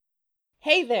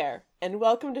Hey there, and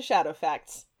welcome to Shadow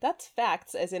Facts. That's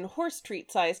facts as in horse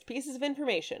treat-sized pieces of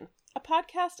information. A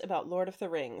podcast about Lord of the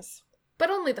Rings. But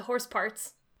only the horse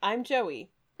parts. I'm Joey.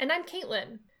 And I'm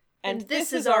Caitlin. And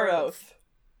this is our oath.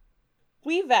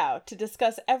 We vow to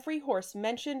discuss every horse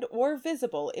mentioned or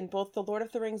visible in both the Lord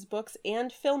of the Rings books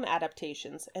and film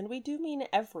adaptations, and we do mean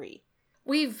every.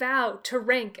 We vow to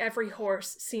rank every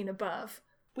horse seen above.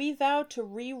 We vow to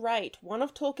rewrite one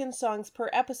of Tolkien's songs per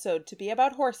episode to be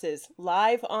about horses,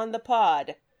 live on the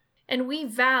pod. And we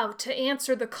vow to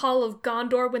answer the call of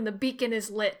Gondor when the beacon is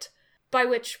lit. By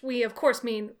which we, of course,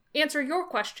 mean answer your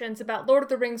questions about Lord of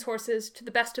the Rings horses to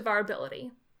the best of our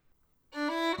ability.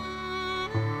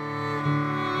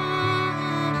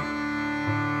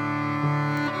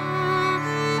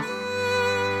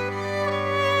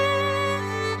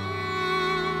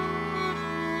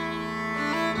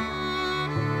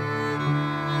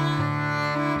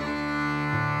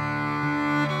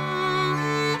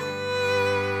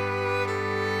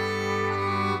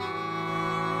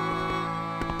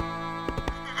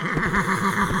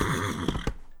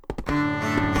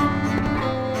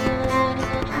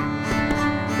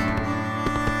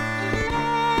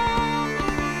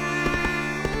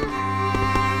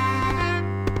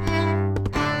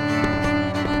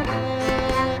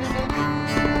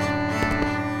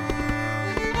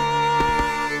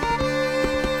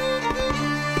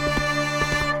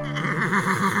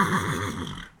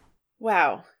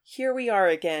 Wow, here we are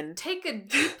again. Take a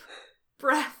deep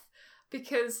breath,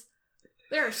 because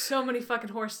there are so many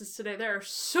fucking horses today. There are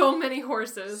so many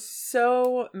horses.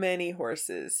 So many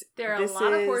horses. There are a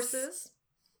lot of horses.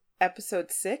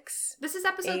 Episode 6. This is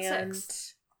episode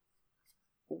 6.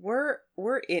 We're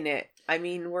in it. I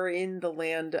mean, we're in the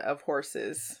land of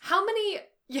horses. How many...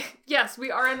 Yes,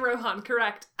 we are in Rohan,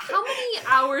 correct. How many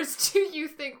hours do you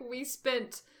think we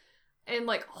spent in,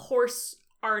 like, horse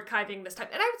archiving this time?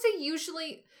 And I would say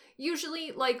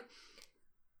usually, like,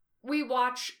 we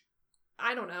watch,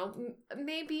 I don't know,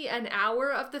 maybe an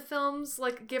hour of the films,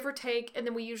 like, give or take, and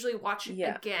then we usually watch it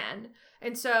again.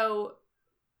 And so,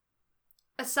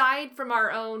 aside from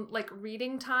our own, like,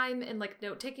 reading time and, like,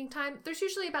 note-taking time, there's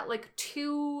usually about, like,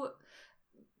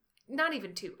 not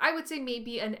even two. I would say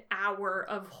maybe an hour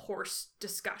of horse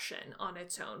discussion on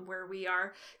its own, where we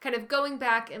are kind of going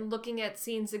back and looking at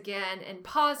scenes again and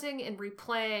pausing and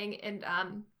replaying and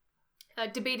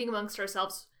debating amongst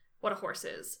ourselves what a horse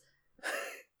is.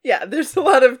 Yeah, there's a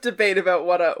lot of debate about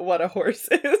what a horse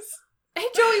is. Hey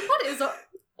Joey,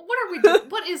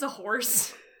 what is a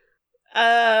horse?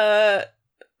 No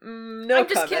I'm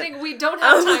just kidding. We don't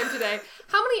have time today.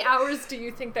 How many hours do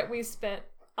you think that we spent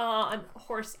on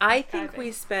horse archiving? I think we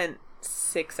spent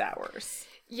 6 hours.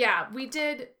 Yeah, we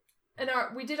did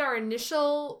our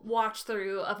initial watch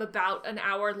through of about an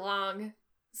hour long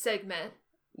segment.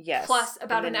 Yes. Plus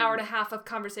about an hour and a half of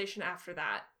conversation after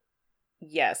that.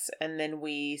 Yes, and then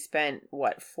we spent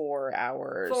 4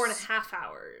 hours? 4.5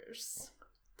 hours.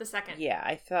 The second. Yeah,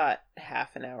 I thought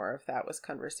half an hour of that was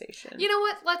conversation. You know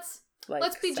what? Let's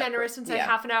be generous and say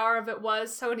half an hour of it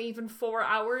was, so an even 4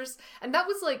 hours. And that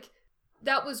was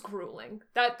grueling.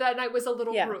 That night was a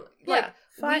little grueling. Like,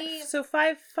 five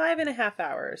and a half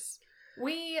hours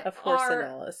of horse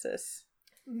analysis.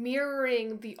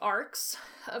 Mirroring the arcs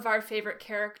of our favorite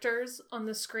characters on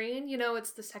the screen. You know,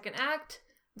 it's the second act.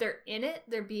 They're in it.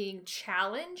 They're being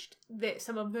challenged.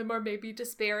 Some of them are maybe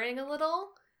despairing a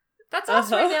little. That's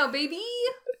us right now, baby!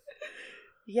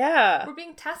 Yeah. We're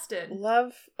being tested.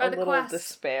 Love by a the little quest.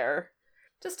 Despair.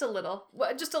 Just a little.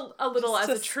 Just a little as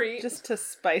a treat. Just to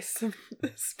spice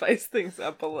things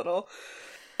up a little.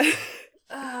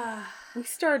 We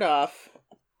start off...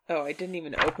 Oh, I didn't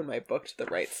even open my book to the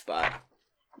right spot.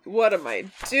 What am I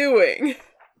doing?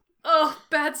 Oh,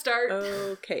 bad start.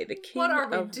 Okay, the King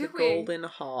of the Golden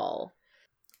Hall.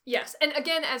 Yes, and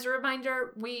again, as a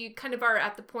reminder, we kind of are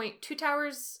at the point, Two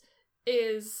Towers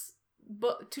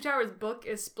book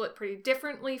is split pretty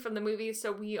differently from the movie,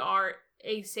 so we are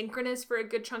asynchronous for a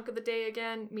good chunk of the day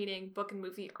again, meaning book and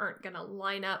movie aren't gonna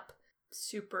line up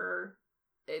super...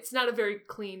 It's not a very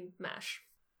clean mesh.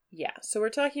 Yeah, so we're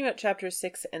talking about chapters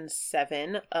 6 and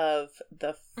 7 of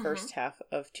the first half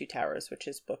of Two Towers, which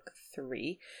is book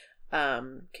 3,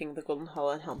 King of the Golden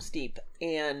Hall and Helm's Deep.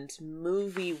 And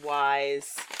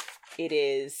movie-wise, it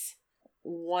is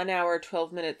 1 hour,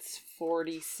 12 minutes,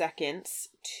 40 seconds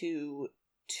to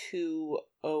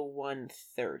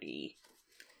 2:01:30.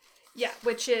 Yeah,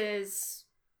 which is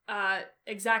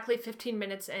exactly 15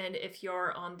 minutes in if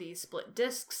you're on the split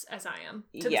discs, as I am.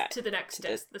 To the next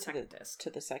disc, the second disc. To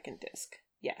the second disc,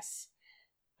 yes.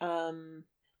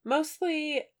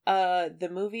 Mostly, the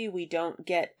movie we don't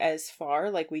get as far,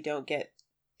 like we don't get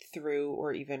through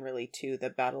or even really to the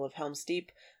Battle of Helm's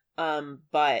Deep.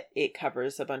 But it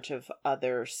covers a bunch of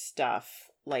other stuff,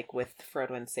 like with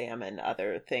Frodo and Sam and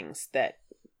other things that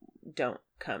don't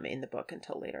come in the book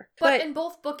until later. But in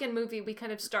both book and movie, we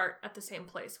kind of start at the same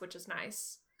place, which is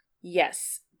nice.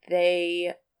 Yes,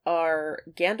 they are.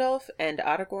 Gandalf and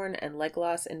Aragorn and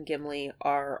Legolas and Gimli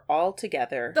are all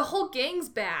together. The whole gang's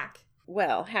back.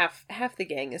 Well, half the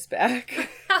gang is back.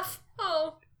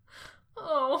 Oh.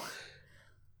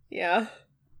 Yeah.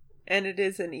 And it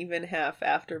is an even half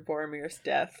after Boromir's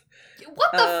death.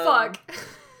 What the fuck?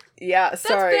 Yeah,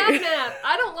 sorry. That's bad math.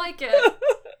 I don't like it.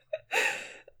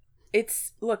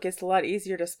 It's a lot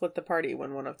easier to split the party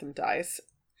when one of them dies.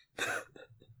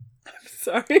 I'm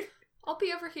sorry. I'll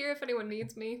be over here if anyone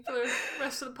needs me for the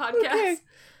rest of the podcast.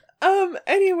 Okay.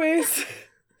 Anyways,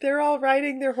 they're all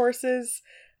riding their horses.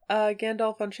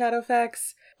 Gandalf on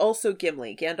Shadowfax. Also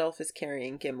Gimli. Gandalf is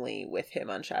carrying Gimli with him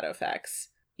on Shadowfax,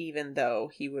 even though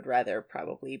he would rather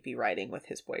probably be riding with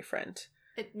his boyfriend.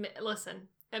 Listen,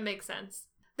 it makes sense.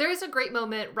 There is a great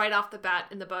moment right off the bat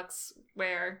in the books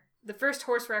where the first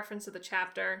horse reference of the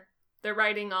chapter, they're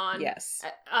riding on. Yes.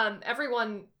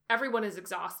 Everyone is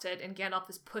exhausted, and Gandalf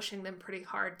is pushing them pretty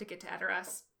hard to get to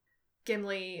Edoras.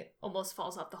 Gimli almost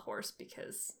falls off the horse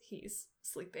because he's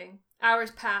sleeping.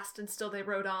 Hours passed, and still they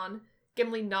rode on.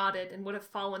 Gimli nodded and would have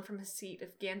fallen from his seat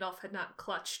if Gandalf had not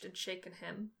clutched and shaken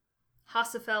him.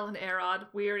 Hasafel and Arod,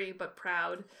 weary but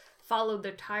proud, followed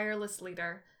their tireless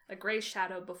leader, a grey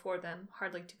shadow before them,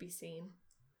 hardly to be seen.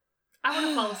 I want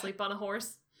to fall asleep on a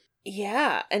horse.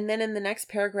 Yeah, and then in the next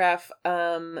paragraph,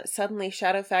 suddenly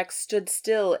Shadowfax stood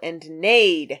still and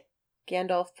neighed.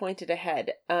 Gandalf pointed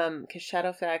ahead, because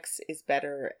Shadowfax is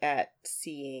better at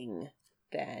seeing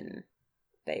than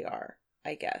they are,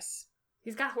 I guess.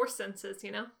 He's got horse senses,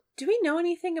 you know? Do we know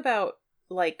anything about,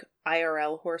 like,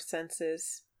 IRL horse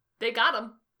senses? They got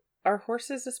them. Are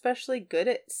horses especially good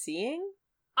at seeing?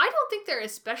 I don't think they're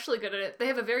especially good at it. They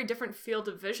have a very different field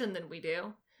of vision than we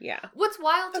do. Yeah. What's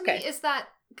wild to me is that...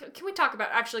 Can we talk about...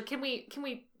 Actually, can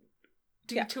we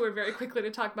detour very quickly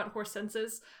to talk about horse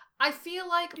senses? I feel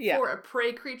like for a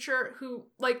prey creature who...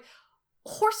 Like,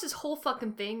 horses' whole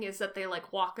fucking thing is that they,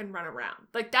 like, walk and run around.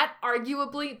 Like, that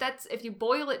arguably... That's... If you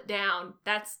boil it down,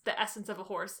 that's the essence of a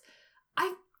horse.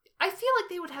 I feel like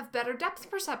they would have better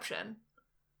depth perception.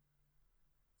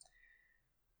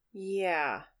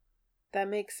 Yeah. That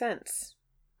makes sense.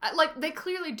 Like, they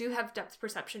clearly do have depth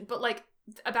perception, but, like,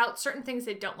 about certain things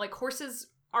they don't. Like, horses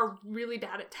are really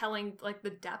bad at telling, like, the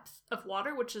depth of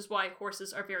water, which is why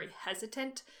horses are very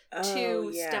hesitant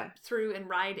to step through and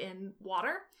ride in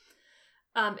water.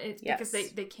 It's because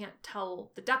they can't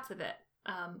tell the depth of it,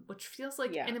 which feels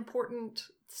like an important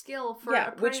skill for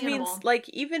a prey which animal. means, like,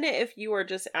 even if you are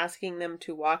just asking them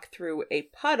to walk through a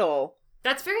puddle...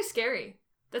 That's very scary.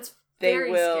 That's they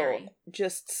very will scary.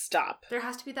 Just stop. There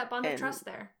has to be that bond of trust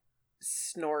there.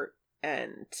 Snort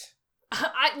and...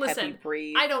 Listen,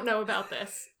 breathe. I don't know about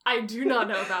this. I do not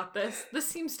know about this. This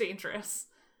seems dangerous.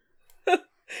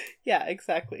 Yeah,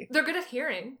 exactly. They're good at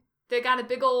hearing. They got a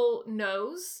big ol'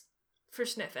 nose for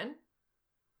sniffing.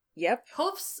 Yep.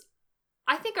 Hoofs,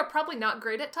 I think, are probably not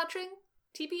great at touching,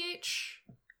 TBH.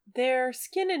 Their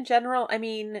skin in general, I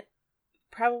mean,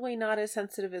 probably not as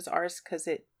sensitive as ours because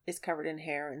it is covered in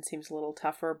hair and seems a little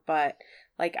tougher, but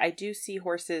like I do see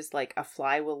horses, like a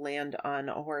fly will land on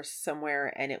a horse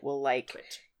somewhere and it will like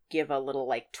give a little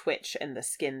like twitch and the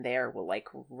skin there will like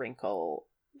wrinkle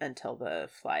until the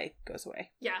fly goes away.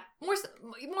 Yeah,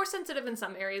 more sensitive in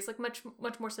some areas, like much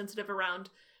more sensitive around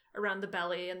the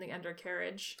belly and the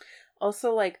undercarriage.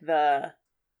 Also, like the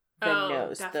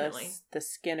nose, definitely. The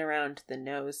skin around the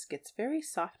nose gets very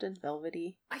soft and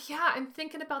velvety. Yeah, I'm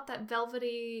thinking about that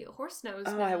velvety horse nose.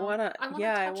 Oh, now. I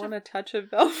want to touch a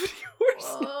velvety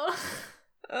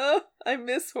horse. I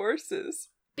miss horses.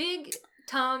 Big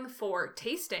tongue for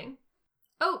tasting.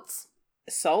 Oats.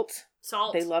 Salt.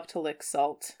 Salt. They love to lick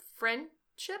salt.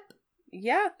 Friendship.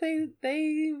 Yeah,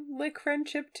 they lick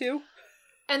friendship too.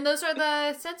 And those are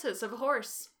the senses of a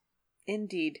horse.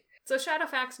 Indeed. So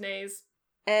Shadowfax neighs.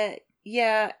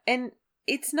 Yeah, and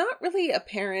it's not really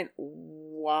apparent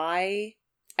why.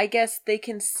 I guess they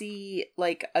can see,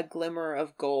 like, a glimmer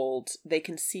of gold. They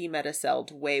can see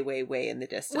Meduseld way, way, way in the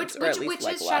distance. Or at least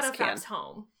which is Legolas Shadowfax's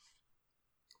home.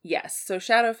 Yes, so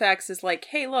Shadowfax is like,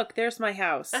 hey, look, there's my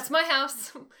house. That's my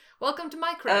house. Welcome to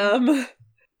my crib.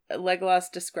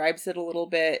 Legolas describes it a little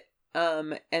bit.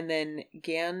 And then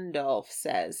Gandalf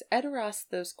says, Edoras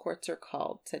those courts are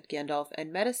called, said Gandalf,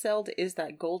 and Meduseld is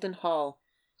that golden hall.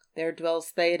 There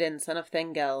dwells Theoden, son of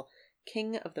Thengel,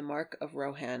 king of the Mark of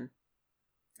Rohan.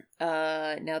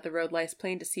 Now the road lies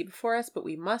plain to see before us, but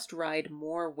we must ride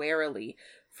more warily,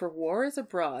 for war is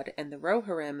abroad, and the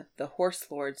Rohirrim, the horse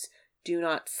lords, do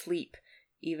not sleep,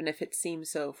 even if it seem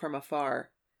so from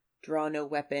afar. Draw no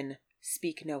weapon,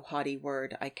 speak no haughty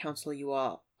word, I counsel you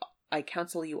all,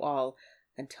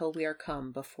 until we are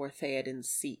come before Theoden's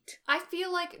seat. I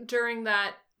feel like during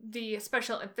that, the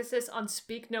special emphasis on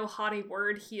speak no haughty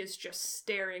word, he is just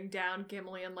staring down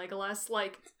Gimli and Legolas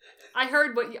like, I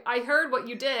heard what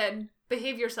you did.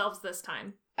 Behave yourselves this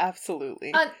time.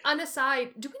 Absolutely. On a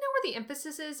side, do we know where the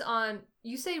emphasis is on,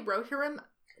 you say Rohirrim?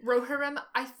 Rohirrim?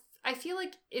 I feel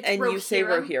like it's and Rohirrim. You say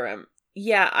Rohirrim.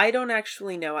 Yeah, I don't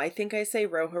actually know. I think I say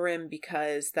Rohirrim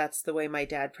because that's the way my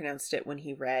dad pronounced it when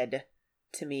he read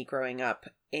to me growing up.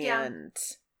 And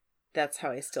that's how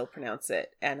I still pronounce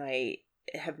it. And I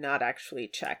have not actually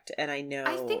checked. And I know...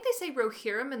 I think they say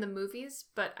Rohirrim in the movies,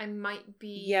 but I might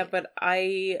be... Yeah, but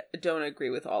I don't agree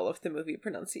with all of the movie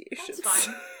pronunciations. That's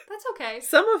fine. That's okay.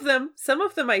 Some of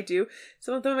them I do.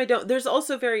 Some of them I don't. There's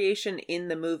also variation in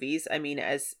the movies. I mean,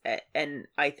 and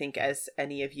I think as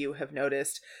any of you have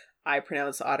noticed, I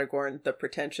pronounce Aragorn the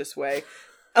pretentious way.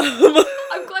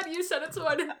 I'm glad you said it so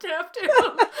I didn't have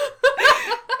to.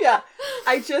 Yeah,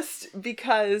 I just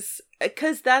because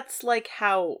that's like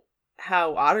how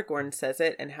Aragorn says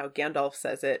it and how Gandalf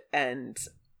says it, and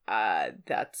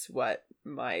that's what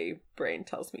my brain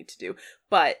tells me to do.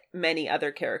 But many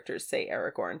other characters say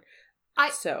Aragorn.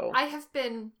 I have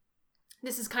been.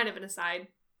 This is kind of an aside.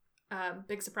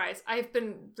 Big surprise. I've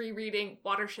been rereading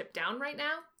Watership Down right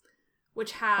now,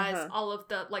 which has all of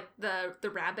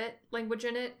the rabbit language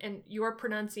in it, and your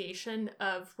pronunciation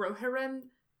of Rohirrim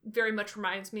very much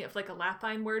reminds me of like a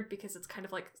Lapine word because it's kind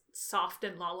of like soft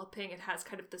and lolloping. It has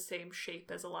kind of the same shape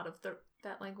as a lot of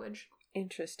that language.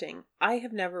 Interesting. I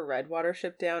have never read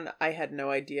Watership Down. I had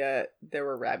no idea there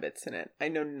were rabbits in it. I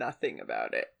know nothing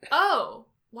about it. Oh,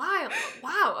 wild.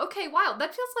 Wow. Okay, wild.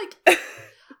 That feels like...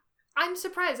 I'm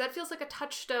surprised. That feels like a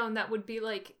touchstone that would be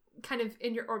like kind of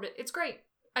in your orbit. It's great.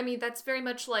 I mean, that's very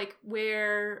much like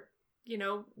where,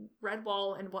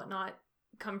 Redwall and whatnot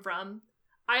come from.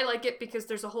 I like it because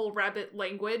there's a whole rabbit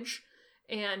language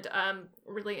and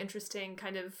really interesting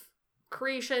kind of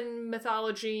creation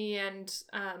mythology and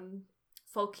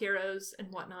folk heroes and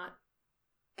whatnot.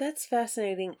 That's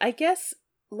fascinating. I guess,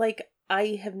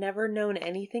 I have never known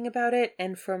anything about it,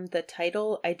 and from the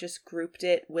title, I just grouped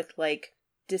it with,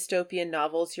 dystopian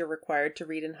novels you're required to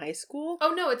read in high school.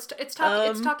 Oh, no, it's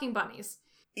Talking Bunnies.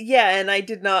 Yeah, and I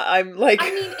did not, I'm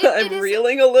I'm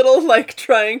reeling a little,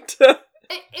 trying to...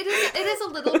 It is a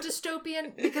little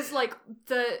dystopian because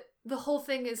the whole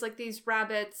thing is these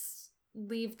rabbits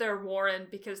leave their warren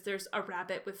because there's a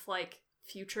rabbit with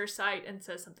future sight and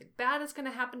says something bad is going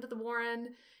to happen to the warren,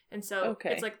 and so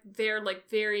it's their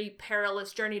very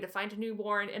perilous journey to find a new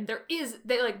warren, and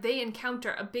they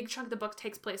encounter a big chunk of the book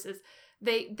takes place is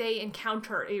they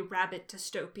encounter a rabbit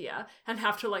dystopia and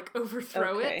have to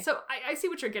overthrow it. So I see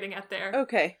what you're getting at there.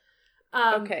 Okay.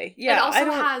 Yeah.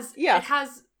 It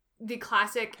has the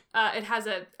classic, it has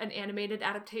an animated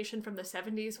adaptation from the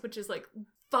 70s, which is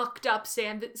fucked up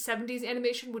 70s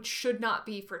animation, which should not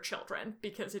be for children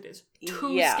because it is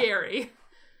too scary.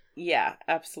 Yeah,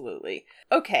 absolutely.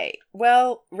 Okay,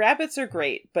 well, rabbits are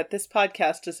great, but this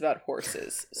podcast is about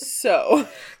horses, so...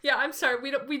 Yeah, I'm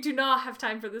sorry, we do not have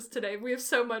time for this today. We have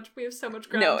so much ground to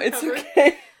cover. No, it's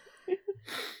okay.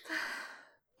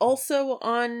 Also,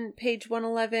 on page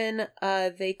 111,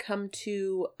 they come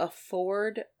to a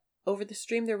ford. Over the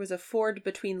stream, there was a ford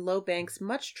between low banks,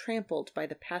 much trampled by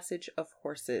the passage of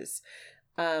horses.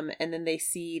 And then they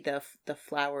see the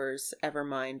flowers,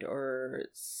 Evermind or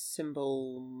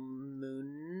Symbolmuna?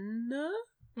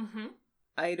 Mm-hmm.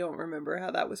 I don't remember how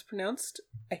that was pronounced.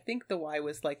 I think the Y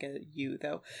was like a U,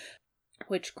 though,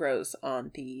 which grows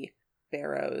on the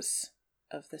barrows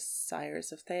of the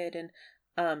sires of Theoden.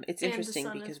 It's interesting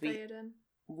because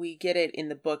we get it in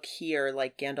the book here,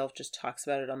 Gandalf just talks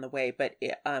about it on the way, but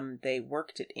they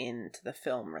worked it into the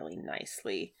film really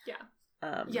nicely. Yeah.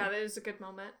 That is a good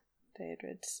moment.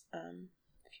 Theodred's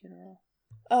funeral.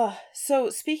 So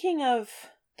speaking of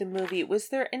the movie, was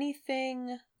there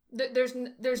anything? There's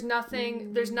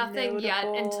nothing yet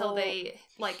until they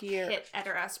hit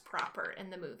Edoras proper in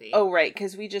the movie. Oh right,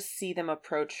 because we just see them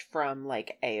approach from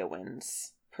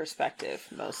Eowyn's perspective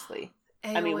mostly.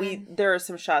 Eowyn. I mean, there are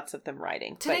some shots of them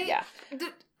riding, today, but yeah.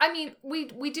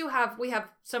 We have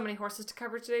so many horses to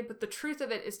cover today, but the truth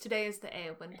of it is today is the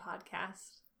Eowyn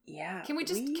podcast. Yeah. Can we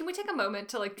take a moment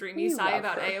to dreamy sigh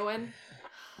about Eowyn?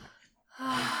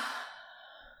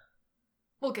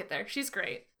 We'll get there. She's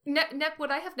great.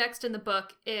 What I have next in the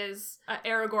book is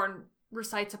Aragorn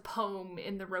recites a poem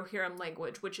in the Rohirrim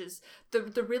language, which is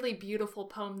the really beautiful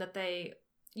poem that they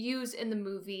use in the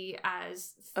movie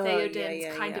as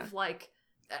Theoden's of like,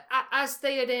 as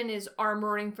Theoden is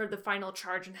armoring for the final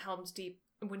charge in Helm's Deep,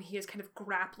 when he is kind of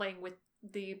grappling with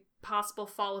the possible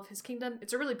fall of his kingdom.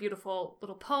 It's a really beautiful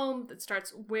little poem that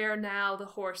starts, "Where now the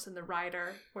horse and the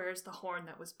rider? Where is the horn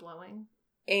that was blowing?"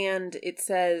 And it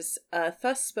says,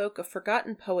 "Thus spoke a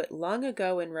forgotten poet long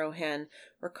ago in Rohan,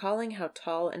 recalling how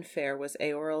tall and fair was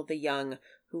Eorl the Young,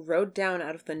 who rode down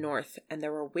out of the north, and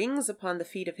there were wings upon the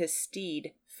feet of his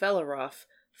steed, Felarof,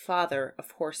 father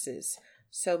of horses.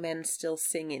 So men still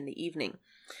sing in the evening."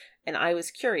 And I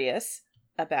was curious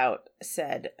about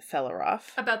said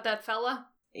Felarof. About that fella?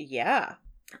 Yeah.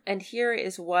 And here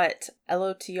is what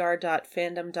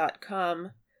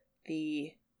lotr.fandom.com,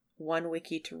 the one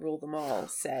wiki to rule them all,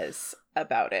 says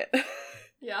about it.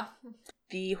 Yeah.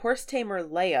 The horse tamer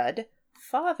Leod,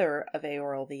 father of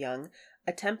Eorl the Young,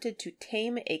 attempted to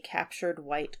tame a captured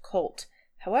white colt.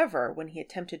 However, when he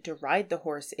attempted to ride the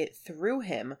horse, it threw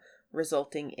him,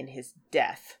 resulting in his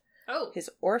death. Oh. His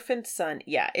orphaned son,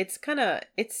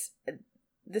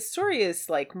 the story is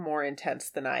like more intense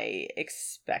than I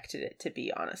expected it to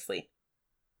be, honestly.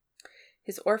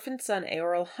 His orphaned son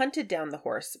Eorl hunted down the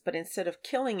horse, but instead of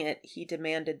killing it, he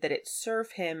demanded that it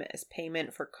serve him as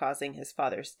payment for causing his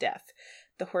father's death.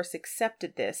 The horse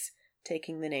accepted this,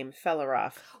 taking the name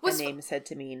Felarof, a name said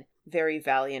to mean very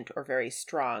valiant or very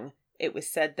strong. It was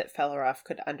said that Felarof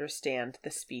could understand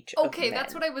the speech of men. Okay,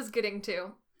 that's what I was getting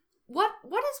to. What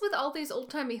is with all these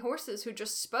old-timey horses who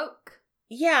just spoke?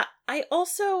 Yeah, I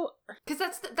also...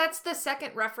 Because that's the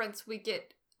second reference we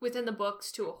get within the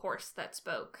books to a horse that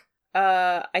spoke.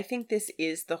 I think this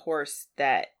is the horse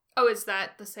that... Oh, is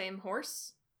that the same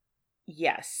horse?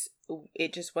 Yes.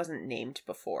 It just wasn't named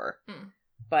before.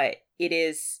 But it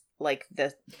is like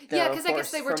the horse I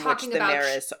guess they were from talking which the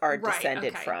Maris are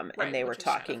descended from. And they were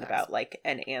talking about like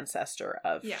an ancestor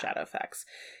of Shadowfax.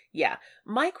 Yeah.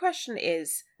 My question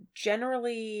is,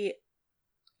 generally,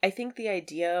 I think the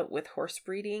idea with horse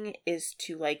breeding is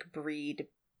to like breed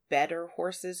better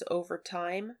horses over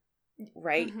time.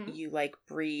 Right? Mm-hmm. You like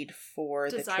breed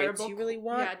for the traits you really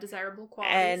want. Yeah, desirable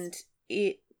qualities. And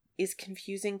it is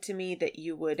confusing to me that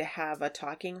you would have a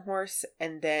talking horse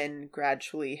and then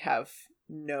gradually have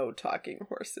no talking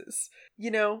horses. You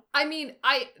know? I mean,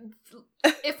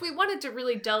 if we wanted to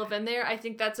really delve in there, I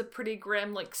think that's a pretty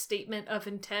grim like statement of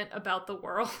intent about the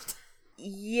world.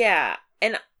 Yeah.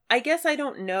 And I guess I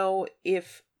don't know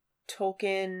if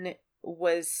Tolkien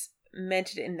was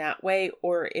meant it in that way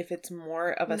or if it's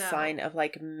more of a sign of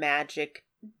like magic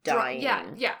dying.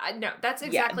 No, that's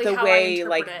exactly how way, I interpret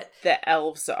like, it. The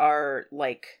elves are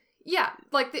like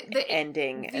like the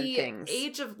ending and things. The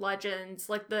Age of Legends,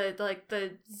 like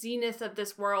the zenith of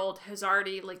this world has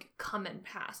already like come and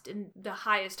passed, and the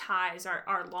highest highs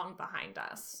are long behind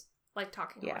us, like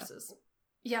talking horses.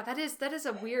 Yeah, that is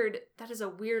a weird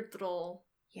little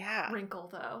wrinkle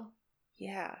though.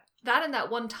 Yeah. That and that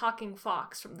one talking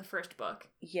fox from the first book.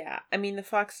 Yeah. I mean, the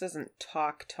fox doesn't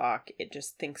talk. It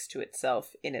just thinks to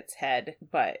itself in its head,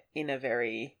 but in a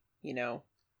very,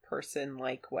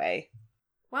 person-like way.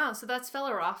 Wow, so that's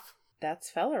Felarof.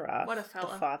 That's Felarof. What a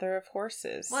fella. The father of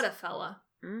horses. What a fella.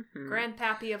 Mm-hmm.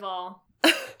 Grandpappy of all.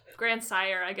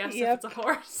 Grandsire, I guess, if it's a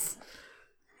horse.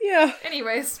 Yeah.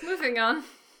 Anyways, moving on.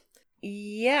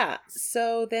 Yeah,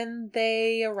 so then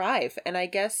they arrive, and I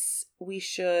guess we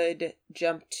should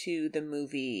jump to the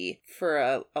movie for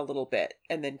a little bit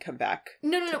and then come back.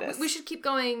 No, we should keep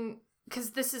going,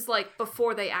 because this is like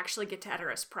before they actually get to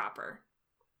Edoras proper.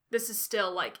 This is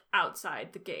still like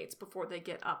outside the gates before they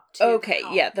get up to Okay,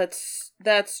 yeah, that's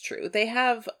true. They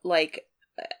have like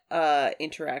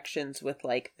interactions with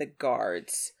like the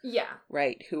guards. Yeah.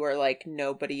 Right, who are like,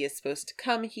 nobody is supposed to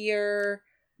come here.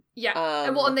 Yeah,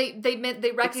 and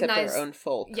they recognize except their own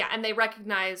folk. Yeah, and they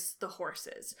recognize the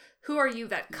horses. Who are you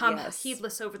that come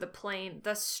heedless over the plain,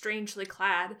 thus strangely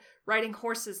clad, riding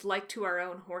horses like to our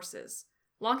own horses?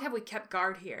 Long have we kept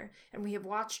guard here, and we have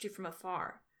watched you from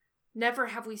afar. Never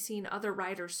have we seen other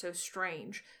riders so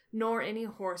strange, nor any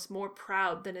horse more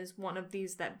proud than is one of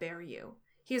these that bear you.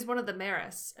 He is one of the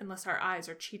Maris, unless our eyes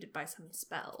are cheated by some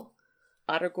spell.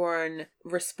 Aragorn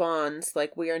responds,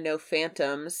 like, we are no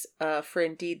phantoms, for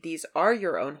indeed these are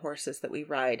your own horses that we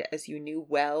ride, as you knew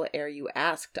well ere you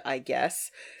asked, I guess.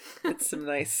 It's some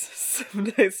nice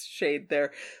shade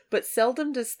there. But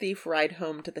seldom does thief ride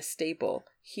home to the stable.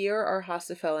 Here are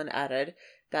Hasufel and Arad,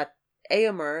 that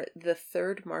Eomer, the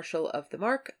third marshal of the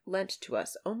Mark, lent to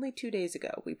us only 2 days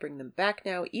ago. We bring them back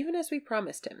now, even as we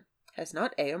promised him. Has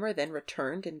not Eomer then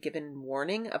returned and given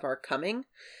warning of our coming?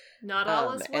 Not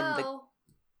all as well.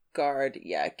 guard,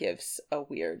 gives a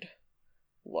weird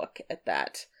look at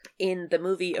that. In the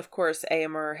movie, of course,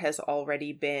 Éomer has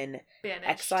already been banished,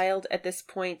 exiled at this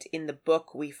point. In the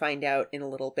book, we find out in a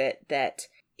little bit that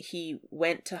he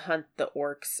went to hunt the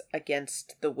orcs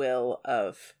against the will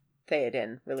of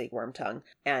Theoden, really Wormtongue,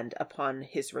 and upon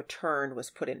his return was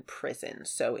put in prison.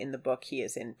 So in the book, he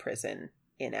is in prison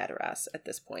in Edoras at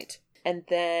this point. And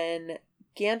then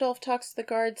Gandalf talks to the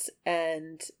guards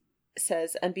and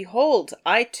says, "And behold,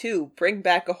 I too bring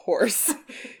back a horse.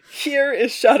 Here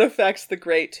is Shadowfax the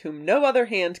Great, whom no other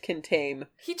hand can tame."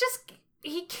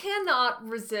 He cannot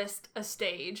resist a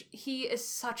stage. He is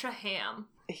such a ham.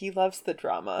 He loves the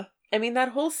drama. I mean, that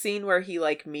whole scene where he,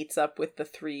 like, meets up with the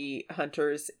 3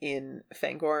 hunters in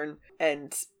Fangorn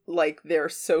and, like, they're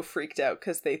so freaked out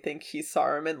because they think he's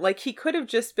Saruman. Like, he could have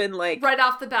just been like, right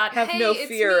off the bat, "Have hey, no it's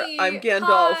fear, me. I'm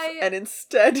Gandalf." Hi. And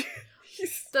instead,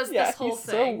 he's this whole he's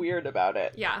thing. so weird about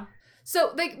it. Yeah.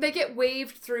 So they get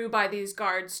waved through by these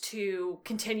guards to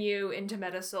continue into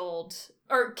Medasold,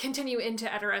 or continue into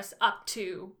Edoras up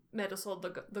to Medasold,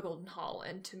 the Golden Hall,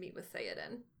 and to meet with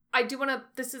Theoden. I do want to,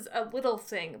 this is a little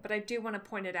thing, but I do want to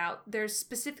point it out. There's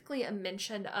specifically a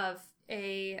mention of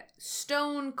a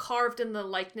stone carved in the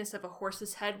likeness of a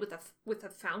horse's head with a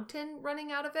fountain running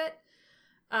out of it,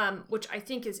 which I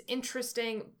think is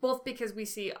interesting, both because we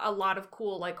see a lot of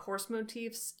cool, like, horse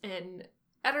motifs in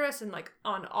Edoras and, like,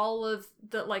 on all of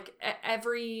the, like,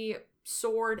 every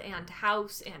sword and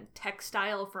house and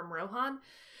textile from Rohan.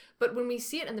 But when we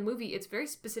see it in the movie, it's very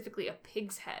specifically a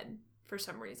pig's head for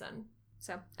some reason.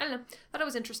 So, I don't know. Thought it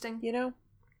was interesting. You know,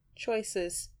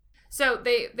 choices. So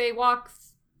they walk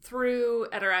through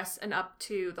Edoras and up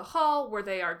to the hall where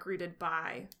they are greeted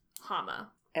by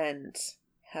Hama. And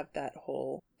have that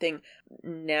whole thing.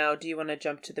 Now, do you want to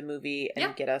jump to the movie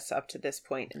and get us up to this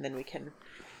point, and then we can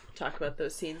talk about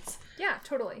those scenes? Yeah,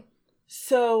 totally.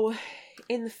 So,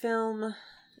 in the film,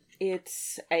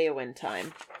 it's Éowyn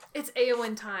time. It's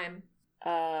Éowyn time.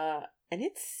 And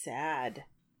it's sad.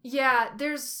 Yeah,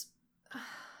 there's...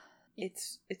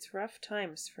 It's rough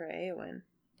times for Éowyn.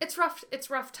 It's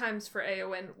rough times for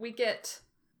Éowyn. We get...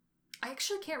 I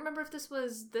actually can't remember if this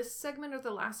was this segment or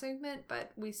the last segment,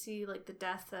 but we see, like, the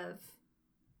death of...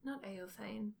 Not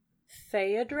Eothane.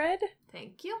 Theodred?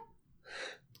 Thank you.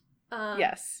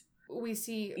 Yes. We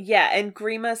see... Yeah, and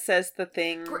Grima says the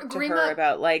thing to her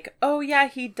about, like, "Oh yeah,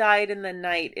 he died in the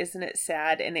night, isn't it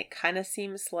sad?" And it kind of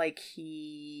seems like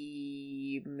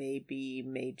he maybe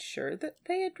made sure that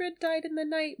Theodred died in the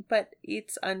night, but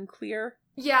it's unclear.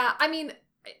 Yeah, I mean,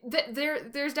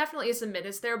 there's definitely some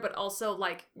menace there, but also,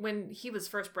 like, when he was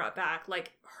first brought back,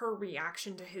 like, her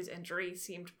reaction to his injury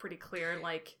seemed pretty clear,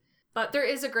 like... But there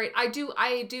is a great... I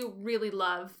do really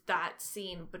love that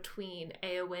scene between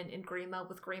Éowyn and Grima,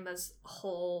 with Grima's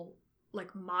whole,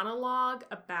 like, monologue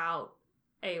about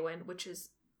Éowyn, which is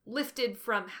lifted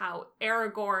from how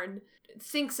Aragorn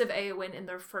thinks of Éowyn in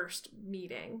their first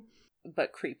meeting.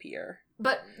 But creepier.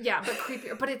 But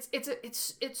creepier. But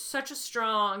it's such a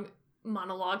strong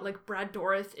monologue. Like, Brad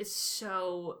Dourif is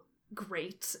so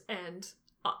great and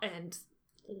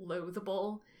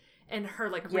loathable. And her,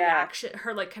 like, reaction,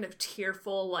 her, like, kind of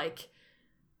tearful, like,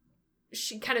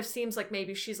 she kind of seems like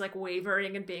maybe she's, like,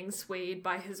 wavering and being swayed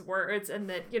by his words. And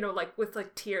that, you know, like, with,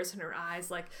 like, tears in her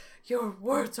eyes, like, "Your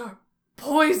words are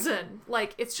poison."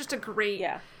 Like, it's just a great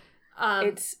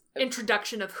it's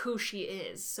introduction of who she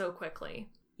is so quickly.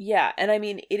 Yeah, and I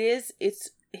mean,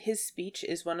 it's his speech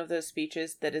is one of those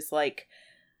speeches that is, like,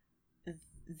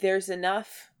 there's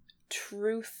enough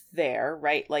truth there,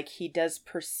 right? Like, he does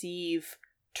perceive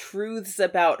truths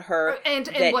about her, and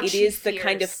that what it she is fears. the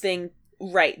kind of thing,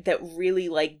 right, that really,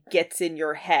 like, gets in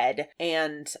your head.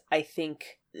 And I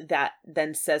think that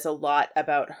then says a lot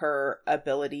about her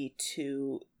ability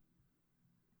to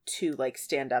like,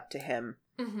 stand up to him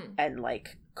and,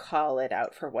 like, call it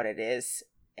out for what it is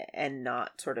and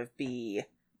not sort of be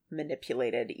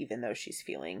manipulated, even though she's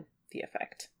feeling the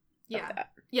effect of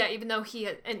that. Yeah, even though he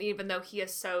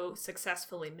has so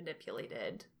successfully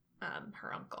manipulated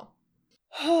her uncle.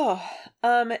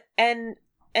 And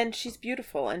she's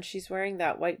beautiful, and she's wearing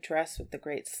that white dress with the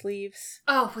great sleeves.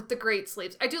 Oh, with the great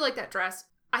sleeves. I do like that dress.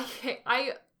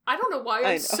 I don't know why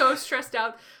I'm so stressed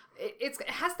out. It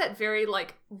has that very,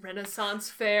 like, Renaissance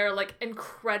fair, like,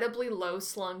 incredibly low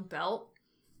slung belt,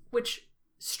 which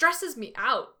stresses me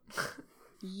out.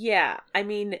 Yeah, I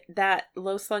mean, that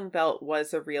low slung belt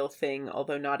was a real thing,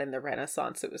 although not in the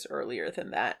Renaissance. It was earlier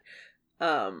than that.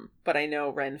 But I know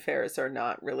Ren fairs are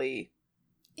not really...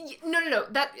 No.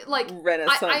 That, like,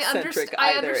 Renaissance-centric I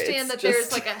either. understand that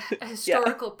there's, like, a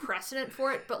historical precedent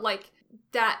for it, but, like,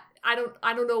 that I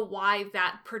don't know why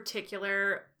that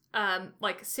particular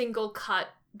like single cut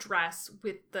dress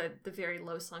with the very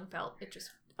low slung belt. It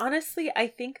just honestly, I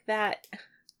think that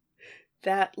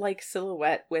like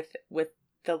silhouette with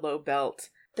the low belt,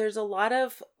 there's a lot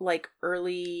of like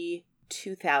early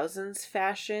 2000s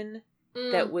fashion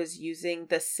that was using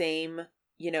the same,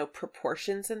 you know,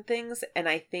 proportions and things, and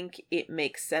I think it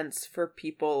makes sense for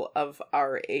people of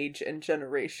our age and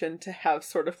generation to have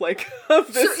sort of like a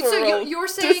visceral so you're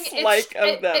saying dislike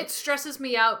of them. It stresses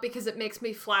me out because it makes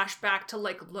me flash back to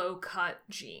like low cut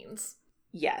jeans.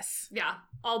 Yes. Yeah,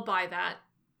 I'll buy that.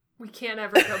 We can't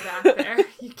ever go back there.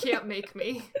 You can't make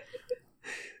me.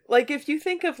 Like, if you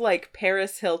think of, like,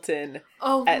 Paris Hilton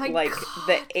at, like, God.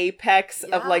 the apex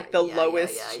of, like, the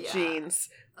lowest jeans,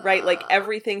 right? Like,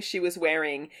 everything she was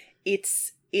wearing,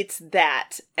 it's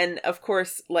that. And, of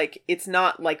course, like, it's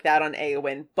not like that on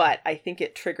Éowyn, but I think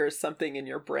it triggers something in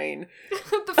your brain.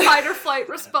 The fight or flight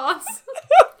response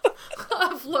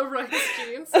of low-rise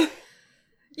jeans.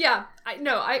 Yeah,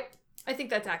 I think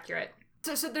that's accurate.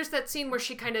 So there's that scene where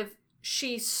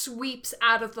she sweeps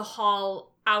out of the hall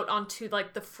out onto,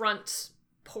 like, the front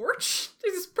porch.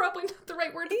 This is probably not the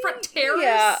right word. The front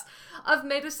terrace of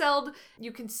Meduseld.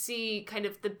 You can see kind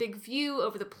of the big view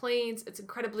over the plains. It's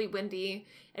incredibly windy.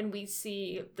 And we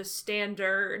see the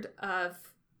standard of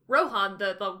Rohan,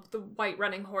 the white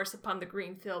running horse upon the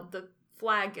green field. The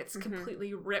flag gets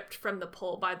completely ripped from the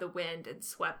pole by the wind and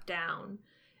swept down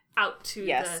out to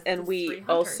and we three hunters.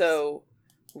 Also,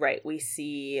 right, we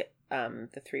see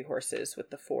the three horses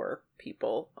with the four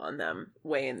people on them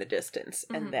way in the distance.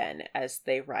 Mm-hmm. And then as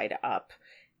they ride up,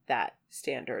 that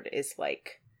standard is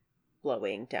like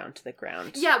blowing down to the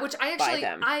ground. Yeah, which I actually,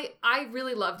 I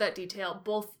really love that detail,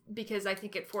 both because I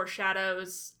think it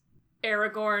foreshadows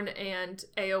Aragorn and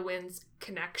Éowyn's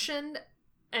connection,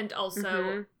 and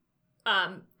also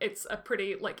it's a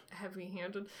pretty like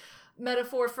heavy-handed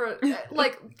metaphor for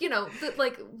like, you know, that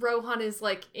like Rohan is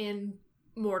like in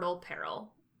mortal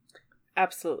peril.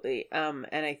 Absolutely. And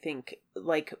I think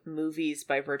like movies,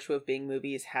 by virtue of being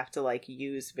movies, have to like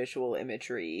use visual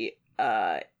imagery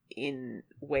in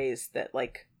ways that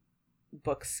like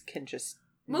books can just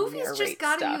movies just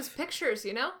gotta use pictures,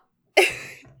 you know?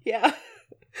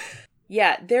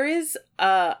 Yeah, there is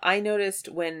I noticed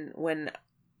when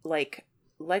like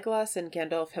Legolas and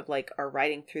Gandalf are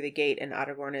riding through the gate and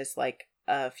Aragorn is like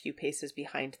a few paces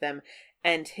behind them,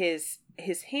 and his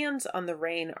hands on the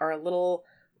rein are a little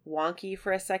wonky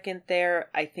for a second there.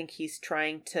 I think he's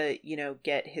trying to, you know,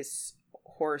 get his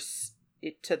horse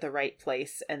to the right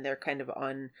place, and they're kind of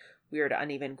on weird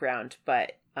uneven ground,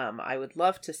 but I would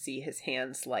love to see his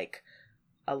hands like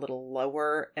a little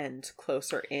lower and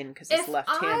closer in, because his left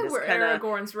hand is kind of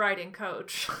Aragorn's riding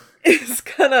coach. Is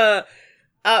kind of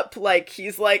up, like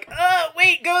he's like, oh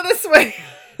wait, go this way.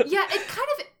 Yeah,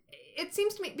 it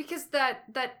seems to me, because that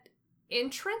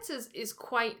entrance is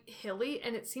quite hilly,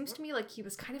 and it seems to me like he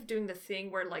was kind of doing the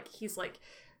thing where like he's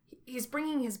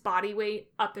bringing his body weight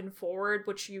up and forward,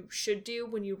 which you should do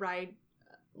when you ride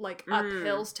like up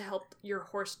hills to help your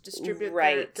horse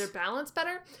distribute their balance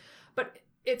better. But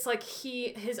it's like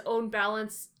his own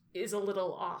balance is a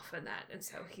little off in that, and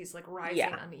so he's like rising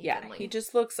unevenly. Yeah, he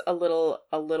just looks a little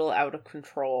out of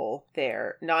control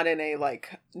there. Not in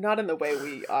the way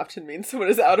we often mean someone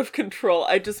is out of control.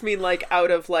 I just mean like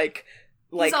out of like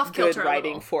good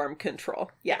riding form control.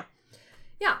 Yeah.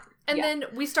 And then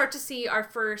we start to see our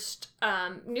first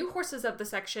new horses of the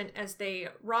section as they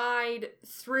ride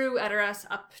through Edoras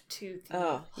up to the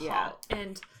hall.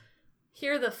 And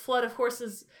here the flood of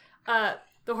horses,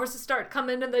 the horses start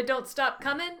coming and they don't stop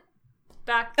coming.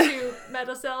 Back to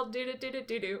Meduseld,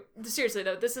 do. Seriously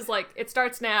though, this is like, it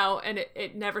starts now and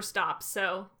it never stops,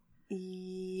 so.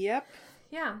 Yep.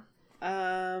 Yeah.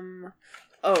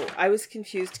 Oh, I was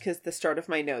confused because the start of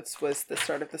my notes was the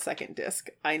start of the second disc.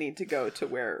 I need to go to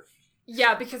where...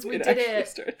 Yeah, because we did it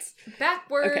starts.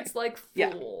 backwards like fools.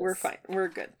 Yeah, we're fine. We're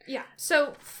good. Yeah.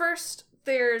 So first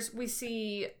we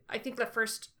see, I think the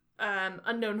first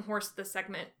unknown horse of the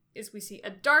segment is we see a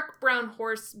dark brown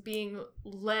horse being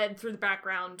led through the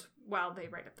background while they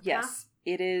ride up the path. Yes,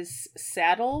 it is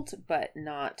saddled but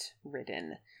not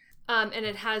ridden. And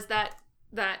it has that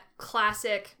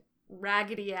classic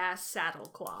raggedy ass saddle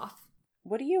cloth.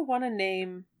 What do you want to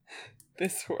name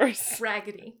this horse?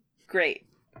 Raggedy. Great.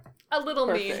 A little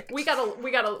Perfect. Mean. We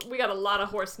got a lot of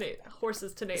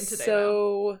horses to name today.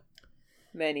 So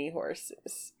many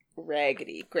horses.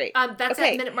 Raggedy. Great. That's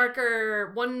at minute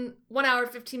marker 1 hour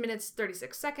 15 minutes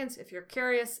 36 seconds if you're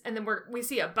curious. And then we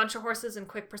see a bunch of horses in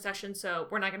quick procession, so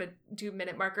we're not going to do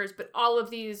minute markers, but all of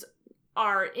these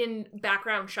are in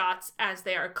background shots as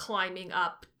they are climbing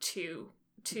up to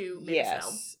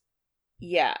Meduseld.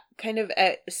 Yeah, kind of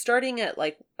starting at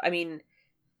like, I mean,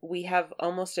 we have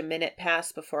almost a minute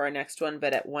pass before our next one,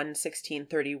 but at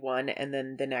 1:16:31 and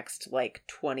then the next like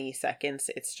 20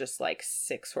 seconds, it's just like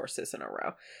 6 horses in a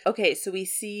row. Okay, so we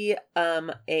see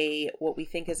what we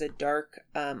think is a dark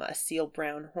a seal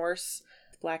brown horse,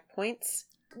 black points.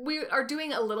 We are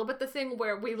doing a little bit the thing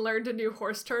where we learned a new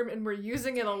horse term and we're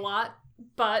using it a lot,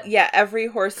 but yeah, every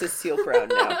horse is seal brown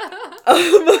now.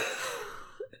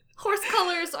 Horse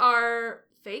colors are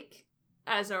fake,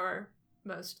 as are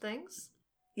most things.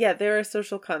 Yeah, they're a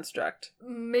social construct.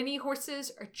 Many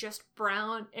horses are just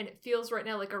brown, and it feels right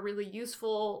now like a really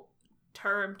useful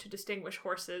term to distinguish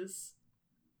horses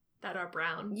that are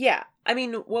brown. Yeah, I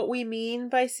mean, what we mean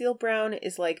by seal brown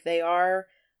is like they are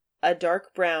a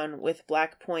dark brown with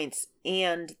black points,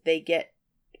 and they get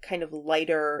kind of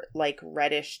lighter, like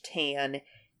reddish tan,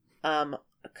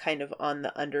 kind of on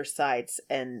the undersides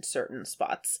and certain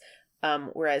spots.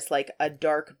 Whereas like a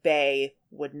dark bay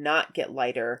would not get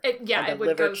lighter. It would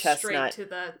liver go chestnut straight to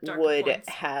the darker would points.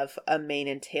 have a mane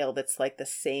and tail that's like the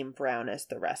same brown as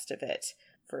the rest of it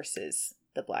versus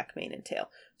the black mane and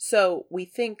tail. So we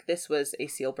think this was a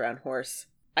seal brown horse.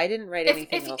 I didn't write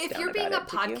anything else down If you're being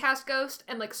about a it, podcast ghost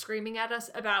and like screaming at us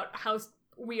about how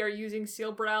we are using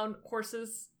seal brown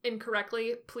horses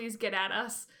incorrectly, please get at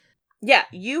us. Yeah,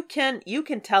 you can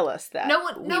tell us that.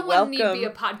 No one need be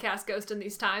a podcast ghost in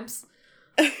these times.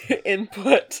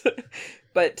 Input.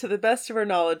 But to the best of our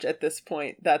knowledge at this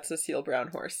point, that's a seal brown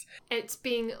horse. It's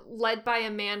being led by a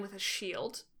man with a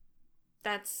shield.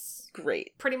 That's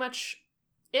great. Pretty much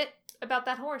it about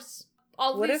that horse.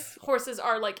 All these horses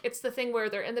are like, it's the thing where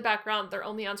they're in the background, they're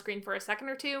only on screen for a second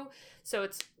or two, so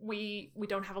it's we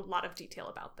don't have a lot of detail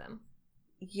about them.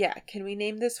 Yeah, can we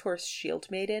name this horse Shield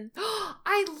Maiden?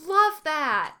 I love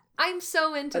that! I'm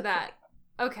so into that.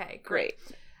 Okay, great.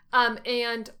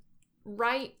 And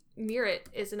right near it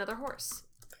is another horse.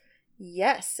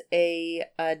 Yes, a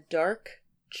dark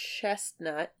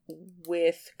chestnut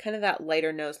with kind of that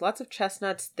lighter nose. Lots of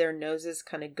chestnuts, their noses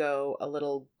kind of go a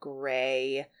little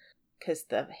gray because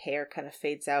the hair kind of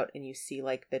fades out and you see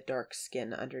like the dark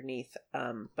skin underneath,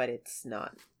 but it's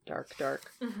not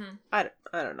dark. Mm-hmm. I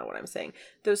don't know what I'm saying.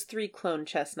 Those 3 clone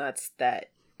chestnuts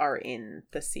that are in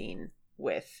the scene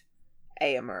with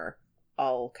Éomer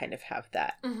all kind of have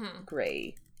that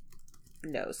gray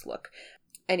nose look.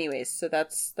 Anyways, so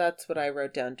that's what I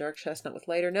wrote down. Dark chestnut with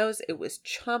lighter nose. It was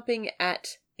chomping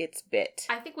at its bit.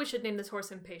 I think we should name this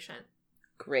horse Impatient.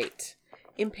 Great.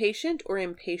 Impatient or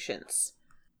Impatience?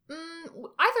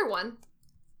 Either one.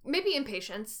 Maybe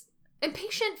Impatience.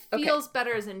 Impatient feels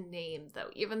better as a name, though,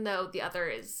 even though the other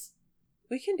is...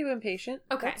 We can do Impatient.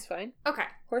 Okay. That's fine. Okay.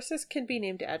 Horses can be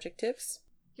named adjectives.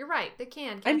 You're right. They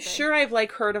can. I'm sure I've,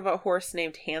 like, heard of a horse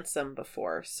named Handsome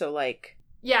before, so, like...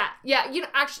 Yeah. You know,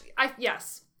 actually,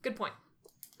 yes. Good point.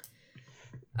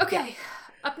 Okay.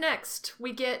 Up next,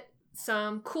 we get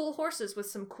some cool horses with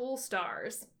some cool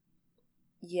stars.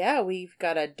 Yeah, we've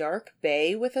got a dark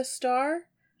bay with a star.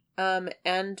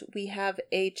 And we have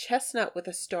a chestnut with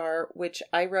a star, which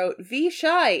I wrote V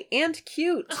shy and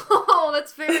cute. Oh,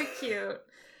 that's very cute.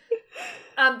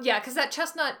 Yeah, because that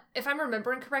chestnut, if I'm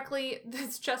remembering correctly,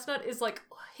 this chestnut is like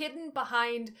hidden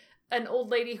behind an old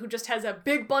lady who just has a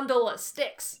big bundle of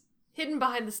sticks hidden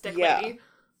behind the stick lady.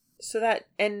 So that,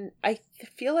 and I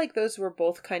feel like those were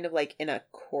both kind of like in a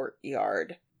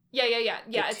courtyard. Yeah.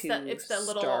 It's the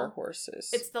little star horses.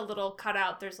 It's the little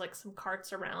cutout. There's like some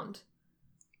carts around.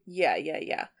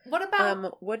 Yeah. What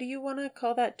about... what do you want to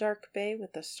call that dark bay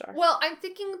with the star? Well, I'm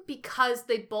thinking because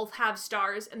they both have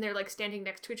stars and they're, like, standing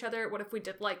next to each other, what if we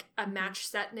did, like, a match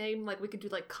set name? Like, we could do,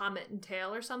 like, Comet and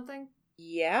Tail or something?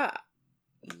 Yeah.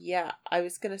 I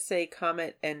was gonna say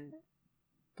Comet and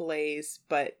Blaze,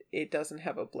 but it doesn't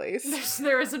have a blaze.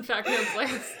 There is, in fact, no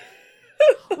blaze.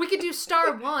 We could do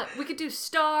Star One. We could do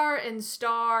Star and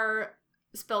Star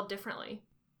spelled differently.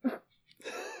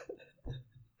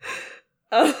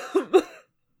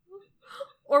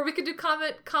 Or we could do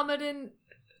Comet and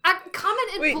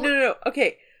Wait, no.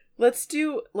 Okay, let's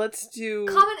do.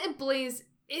 Comet and Blaze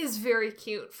is very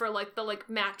cute for like the like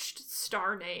matched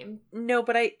star name. No,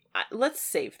 but let's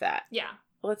save that. Yeah,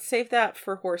 let's save that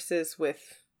for horses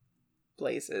with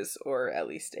blazes, or at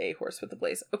least a horse with a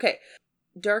blaze. Okay,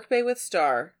 Dark Bay with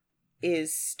star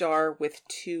is star with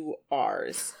 2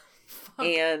 R's,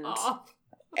 and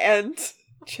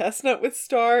Chestnut with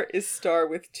star is star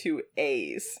with 2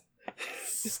 A's.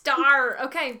 Star.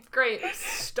 Okay, great.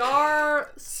 Star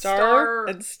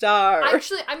and star.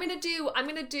 Actually, I'm gonna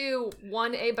do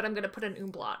 1 A, but I'm gonna put an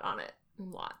umlaut on it.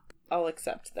 Umlaut. I'll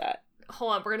accept that.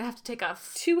 Hold on, we're gonna have to take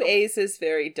 2 A's is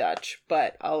very Dutch,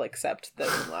 but I'll accept the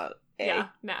umlaut A. Yeah,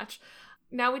 match.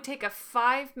 now we take a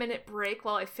 5-minute break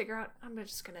while I figure out. I'm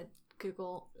just gonna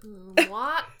Google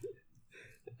umlaut.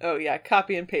 Oh yeah,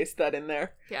 copy and paste that in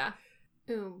there. Yeah,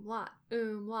 umlaut.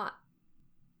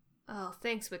 Oh,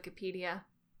 thanks, Wikipedia.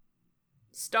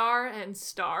 Star and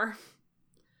star.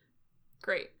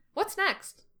 Great. What's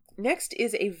next? Next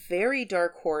is a very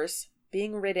dark horse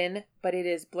being ridden, but it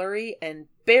is blurry and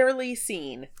barely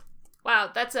seen.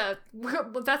 Wow, that's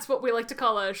what we like to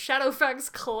call a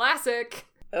Shadowfax classic.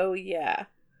 Oh yeah.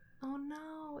 Oh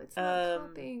no, it's not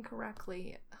copying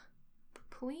correctly.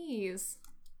 Please.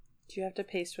 Do you have to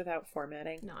paste without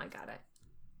formatting? No, I got it.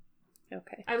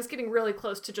 Okay. I was getting really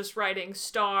close to just writing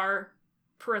star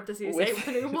parentheses With- A with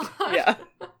an umlaut. Yeah.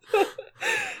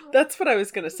 That's what I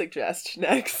was going to suggest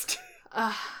next.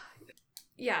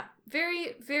 Yeah,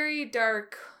 very, very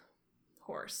dark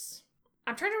horse.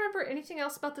 I'm trying to remember anything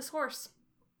else about this horse.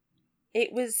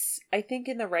 It was, I think,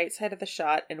 in the right side of the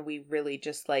shot, and we really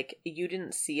just, like, you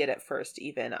didn't see it at first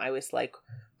even. I was like,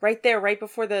 right there, right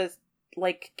before the,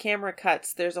 like, camera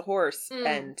cuts, there's a horse,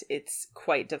 and it's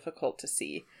quite difficult to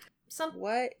see.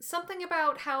 What? Something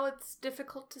about how it's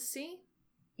difficult to see?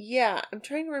 Yeah, I'm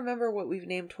trying to remember what we've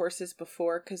named horses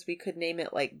before, because we could name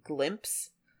it, like, Glimpse.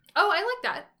 Oh, I like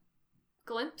that.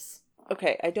 Glimpse?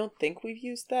 Okay, I don't think we've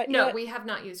used that yet. No, we have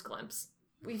not used glimpse.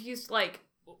 We've used, like...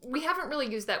 We haven't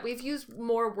really used that. We've used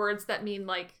more words that mean,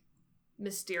 like,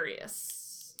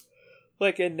 mysterious.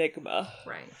 Like Enigma.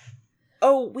 Right.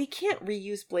 Oh, we can't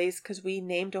reuse Blaze because we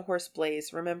named a horse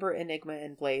Blaze. Remember Enigma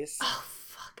and Blaze? Oh,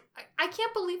 fuck. I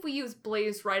can't believe we used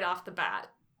Blaze right off the bat.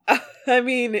 I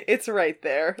mean, it's right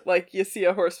there. Like, you see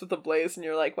a horse with a Blaze and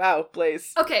you're like, wow,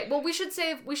 Blaze. Okay, well, we should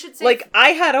save... Like, I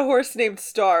had a horse named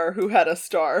Star who had a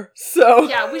star, so...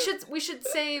 Yeah, we should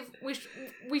save...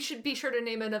 We should be sure to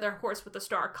name another horse with a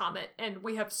star Comet, and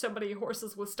we have so many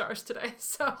horses with stars today,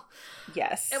 so...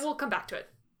 Yes. And we'll come back to it.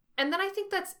 And then I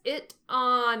think that's it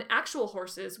on actual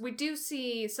horses. We do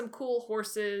see some cool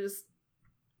horse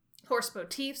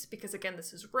motifs, because again,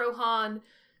 this is Rohan.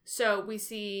 So we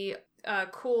see a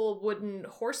cool wooden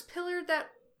horse pillar that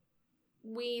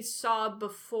we saw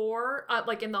before,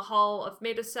 like in the Hall of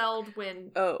Meduseld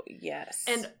when... Oh, yes.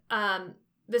 And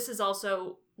this is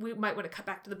also... We might want to cut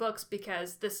back to the books,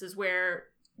 because this is where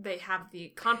they have the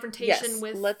confrontation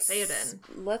with Theoden.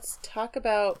 Let's talk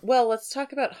about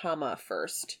Hama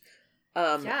first.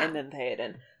 And then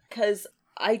Theoden. Because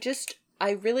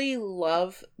I really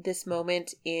love this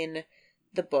moment in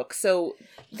the book. So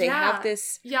they have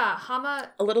this... Yeah,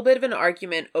 Hama... A little bit of an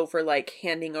argument over, like,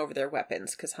 handing over their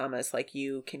weapons. Because Hama's like,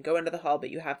 you can go into the hall, but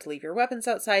you have to leave your weapons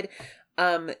outside.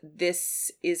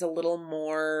 This is a little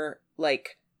more,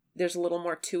 like... There's a little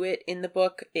more to it in the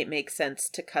book. It makes sense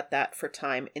to cut that for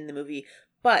time in the movie.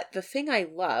 But the thing I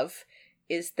love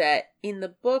is that in the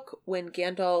book, when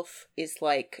Gandalf is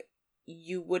like,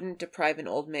 you wouldn't deprive an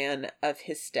old man of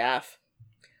his staff,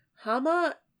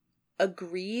 Hama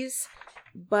agrees,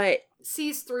 but...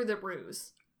 sees through the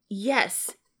ruse.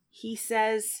 Yes. He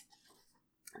says,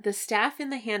 the staff in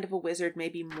the hand of a wizard may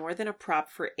be more than a prop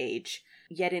for age,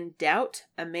 yet in doubt,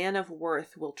 a man of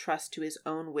worth will trust to his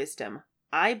own wisdom.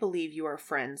 I believe you are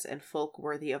friends and folk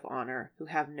worthy of honor who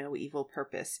have no evil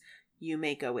purpose. You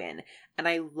may go in. And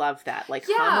I love that. Like,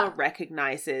 Hama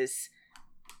recognizes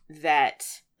that,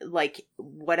 like,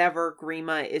 whatever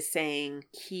Grima is saying,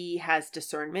 he has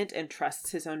discernment and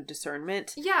trusts his own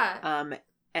discernment. Yeah.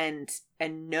 And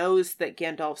knows that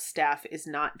Gandalf's staff is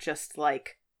not just,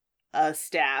 like, a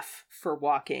staff for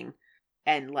walking,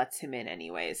 and lets him in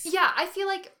anyways. Yeah, I feel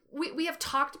like we have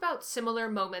talked about similar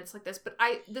moments like this, but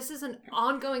this is an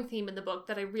ongoing theme in the book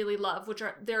that I really love,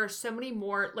 there are so many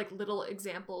more, like, little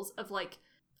examples of, like,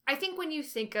 I think when you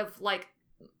think of, like,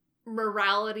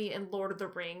 morality in Lord of the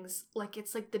Rings, like,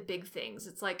 it's, like, the big things.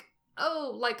 It's like,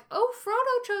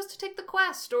 Frodo chose to take the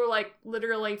quest, or, like,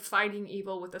 literally fighting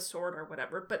evil with a sword or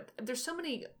whatever. But there's so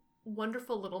many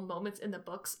wonderful little moments in the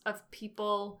books of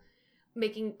people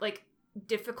making, like,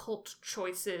 difficult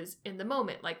choices in the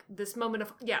moment, like this moment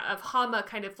of Hama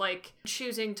kind of, like,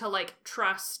 choosing to, like,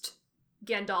 trust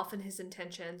Gandalf and his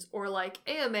intentions, or, like,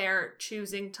 Éomer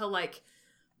choosing to, like,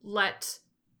 let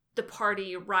the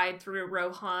party ride through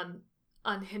Rohan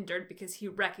unhindered because he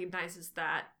recognizes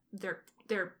that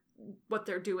what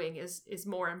they're doing is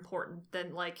more important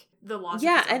than, like, the laws of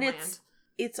his own land.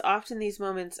 It's often these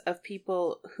moments of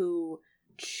people who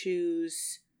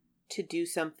choose to do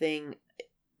something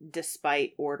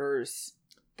despite orders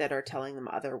that are telling them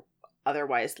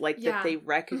otherwise, like that they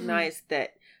recognize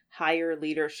that higher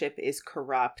leadership is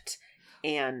corrupt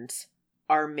and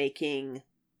are making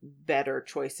better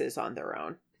choices on their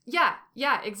own. Yeah,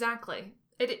 exactly.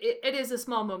 It is a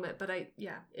small moment, but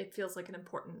it feels like an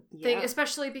important thing,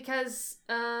 especially because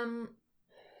Hama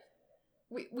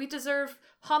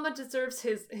deserves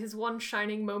his one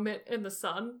shining moment in the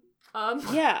sun.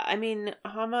 Yeah, I mean,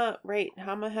 Hama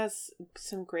has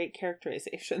some great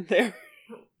characterization there.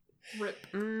 Rip.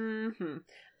 Mm-hmm.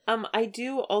 I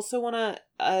do also want to,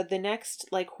 the next,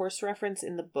 like, horse reference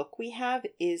in the book we have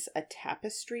is a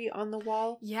tapestry on the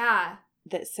wall. Yeah.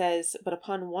 That says, but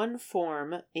upon one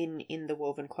form in the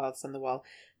woven cloths on the wall,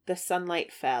 the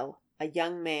sunlight fell, a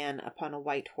young man upon a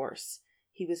white horse.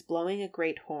 He was blowing a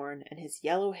great horn, and his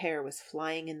yellow hair was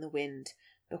flying in the wind.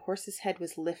 The horse's head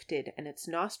was lifted, and its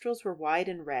nostrils were wide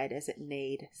and red as it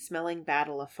neighed, smelling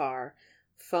battle afar.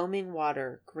 Foaming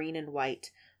water, green and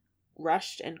white,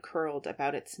 rushed and curled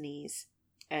about its knees.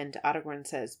 And Aragorn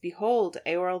says, Behold,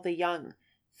 Eorl the Young!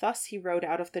 Thus he rode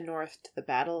out of the north to the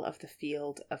battle of the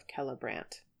field of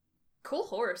Celebrant. Cool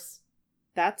horse.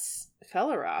 That's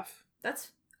Felaroth.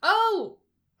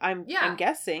 I'm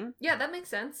guessing. Yeah, that makes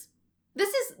sense.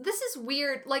 This is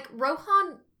weird. Like,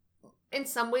 Rohan in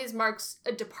some ways marks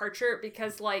a departure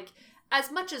because, like, as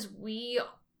much as we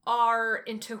are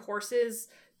into horses,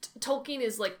 Tolkien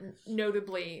is, like,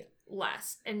 notably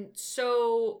less. And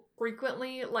so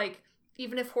frequently, like,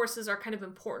 even if horses are kind of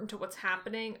important to what's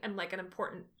happening and, like, an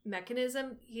important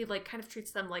mechanism, he, like, kind of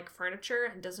treats them like furniture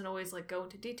and doesn't always, like, go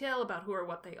into detail about who or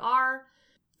what they are.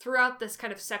 Throughout this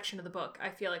kind of section of the book, I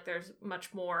feel like there's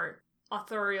much more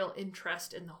authorial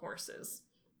interest in the horses.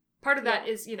 Part of that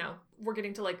is, you know, we're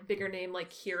getting to, like, bigger name,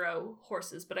 like, hero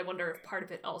horses, but I wonder if part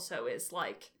of it also is,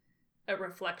 like, a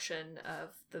reflection of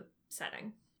the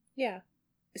setting. Yeah.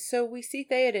 So we see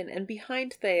Theoden, and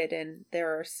behind Theoden,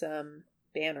 there are some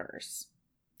banners.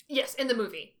 Yes, in the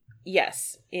movie.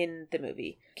 Yes, in the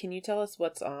movie. Can you tell us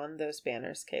what's on those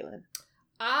banners, Caitlin?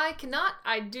 I cannot.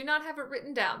 I do not have it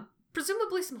written down.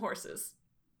 Presumably some horses.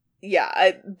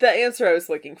 Yeah, the answer I was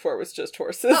looking for was just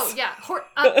horses. Oh, yeah.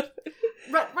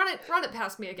 Run it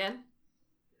past me again.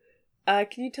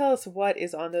 Can you tell us what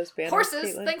is on those banners,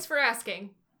 Horses, Caitlin? Thanks for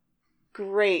asking.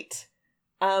 Great.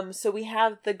 So we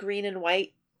have the green and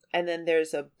white, and then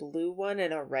there's a blue one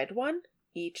and a red one,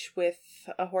 each with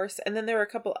a horse. And then there are a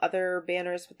couple other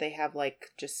banners, but they have,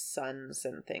 like, just suns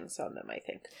and things on them, I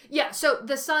think. Yeah, so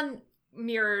the sun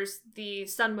mirrors the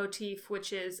sun motif,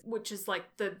 which is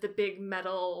like the big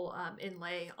metal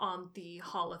inlay on the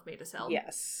Hall of Medusel.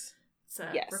 Yes. It's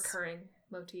a recurring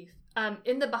motif.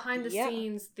 In the behind the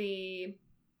scenes, the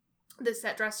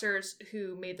set dressers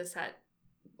who made the set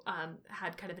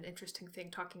had kind of an interesting thing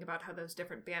talking about how those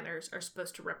different banners are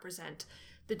supposed to represent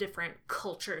the different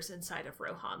cultures inside of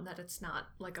Rohan, that it's not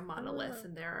like a monolith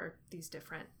and there are these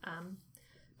different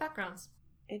backgrounds.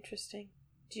 Interesting.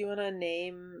 Do you want to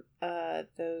name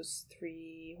those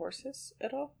 3 horses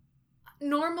at all?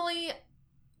 Normally,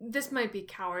 this might be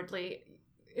cowardly.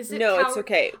 Is it No, it's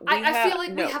okay. I feel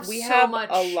like we have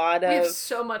a lot of... We have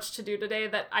so much to do today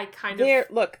that I kind of...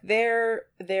 Look, they're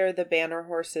the banner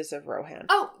horses of Rohan.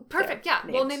 Oh, perfect. Yeah,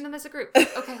 we'll name them as a group.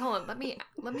 Okay, hold on. Let me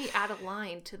add a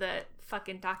line to the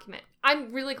fucking document.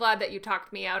 I'm really glad that you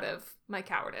talked me out of my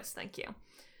cowardice. Thank you.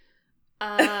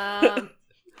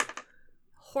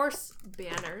 Horse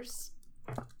banners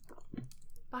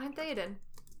behind Theoden.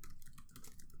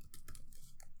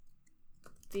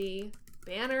 The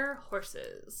banner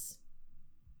horses.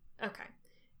 Okay.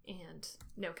 And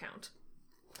no count.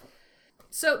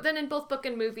 So then in both book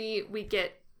and movie, we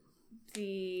get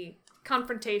the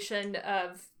confrontation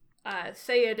of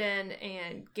Theoden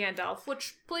and Gandalf,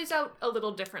 which plays out a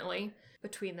little differently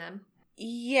between them.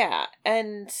 Yeah,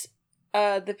 and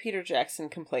the Peter Jackson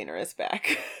complainer is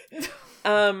back.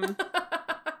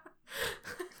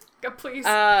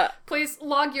 Please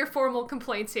log your formal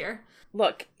complaints here.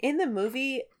 Look, in the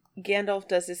movie, Gandalf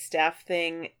does his staff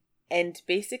thing and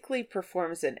basically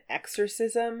performs an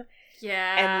exorcism.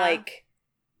 Yeah. And, like,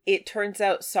 it turns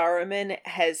out Saruman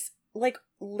has, like,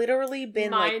 literally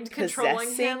been, mind like, controlling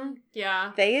possessing him.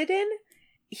 Yeah. Theoden.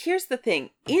 Here's the thing.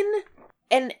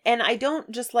 And I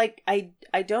don't just, like, I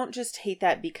don't just hate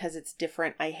that because it's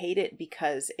different. I hate it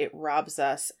because it robs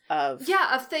us of...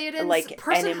 Yeah, of Theoden's, like,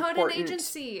 personhood and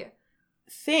agency.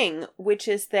 Thing, which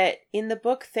is that in the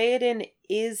book, Theoden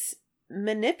is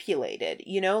manipulated,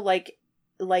 you know, like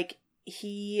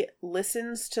he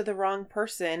listens to the wrong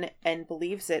person and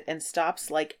believes it and stops,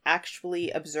 like,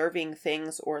 actually observing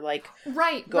things or, like,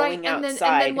 going outside.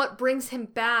 And then what brings him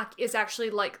back is actually,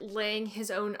 like, laying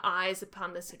his own eyes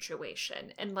upon the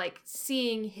situation and, like,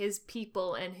 seeing his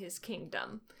people and his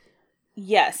kingdom.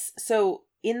 Yes. So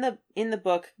in the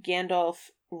book,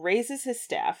 Gandalf raises his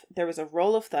staff. There was a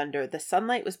roll of thunder. The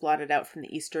sunlight was blotted out from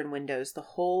the eastern windows. The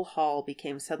whole hall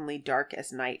became suddenly dark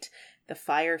as night. The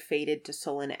fire faded to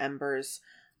sullen embers.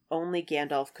 Only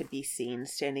Gandalf could be seen,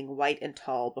 standing white and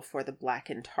tall before the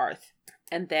blackened hearth.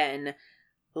 And then,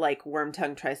 like,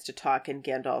 Wormtongue tries to talk, and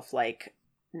Gandalf, like,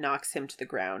 knocks him to the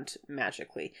ground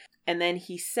magically. And then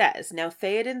he says, "Now,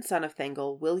 Theoden, son of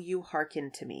Thengel, will you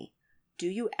hearken to me? Do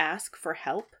you ask for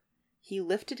help?" He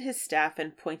lifted his staff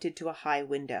and pointed to a high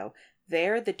window.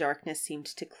 There the darkness seemed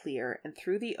to clear, and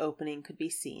through the opening could be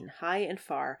seen, high and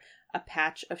far, a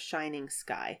patch of shining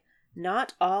sky.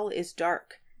 "Not all is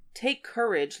dark. Take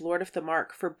courage, Lord of the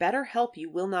Mark, for better help you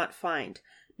will not find.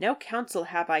 No counsel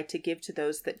have I to give to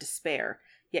those that despair,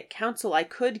 yet counsel I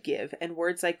could give, and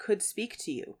words I could speak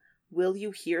to you. Will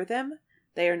you hear them?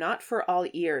 They are not for all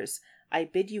ears. I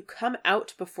bid you come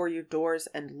out before your doors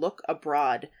and look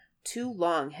abroad. Too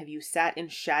long have you sat in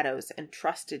shadows and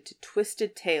trusted to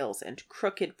twisted tales and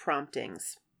crooked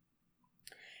promptings."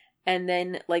 And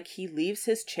then, like, he leaves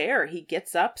his chair. He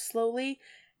gets up slowly,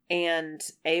 and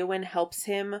Éowyn helps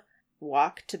him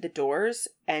walk to the doors,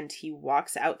 and he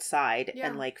walks outside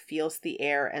and, like, feels the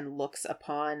air and looks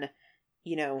upon,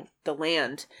 you know, the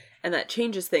land. And that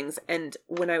changes things. And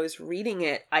when I was reading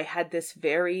it, I had this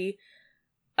very,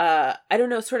 I don't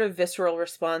know, sort of visceral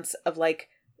response of, like,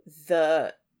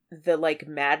 the like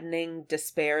maddening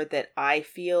despair that I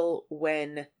feel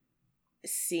when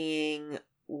seeing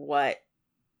what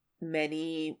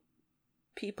many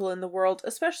people in the world,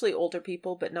 especially older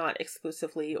people, but not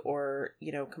exclusively or,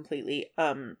 you know, completely,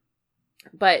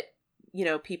 but, you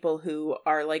know, people who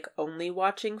are, like, only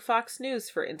watching Fox News,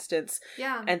 for instance,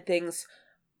 and things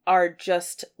are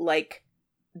just, like,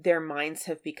 their minds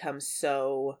have become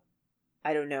so,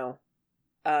 I don't know,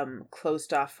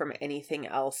 closed off from anything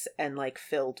else and, like,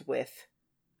 filled with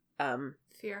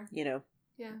fear, you know,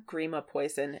 Grima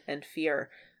poison and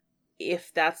fear.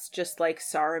 If that's just, like,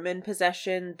 Saruman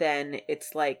possession, then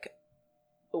it's like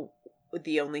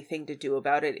the only thing to do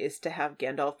about it is to have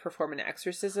Gandalf perform an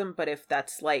exorcism. But if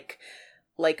that's like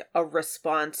a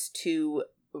response to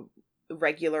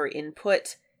regular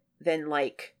input, then,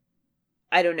 like,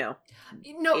 I don't know.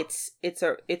 No, it's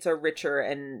a richer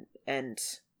and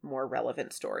more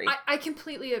relevant story. I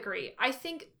completely agree. I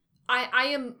think I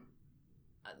am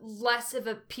less of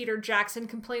a Peter Jackson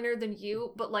complainer than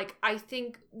you, but, like, I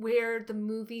think where the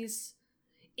movies,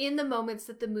 in the moments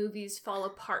that the movies fall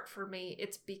apart for me,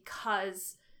 it's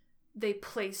because they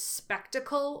place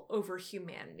spectacle over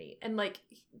humanity. And, like,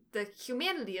 the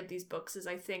humanity of these books is,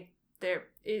 I think,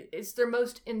 is their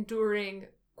most enduring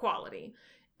quality.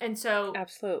 And so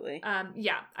absolutely.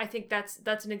 I think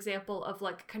that's an example of,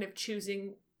 like, kind of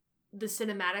choosing the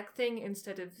cinematic thing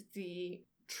instead of the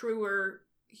truer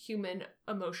human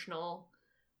emotional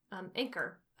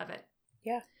anchor of it.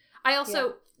 Yeah. I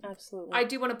also absolutely. I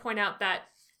do want to point out that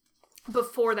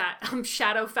before that,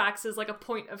 Shadowfax is, like, a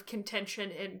point of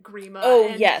contention in Grima. Oh,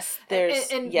 and, yes. There's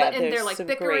they're, like, some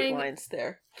bickering. Great lines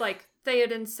there. Like,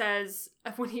 Theoden says,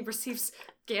 when he receives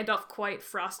Gandalf quite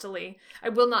frostily, "I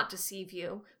will not deceive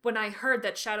you. When I heard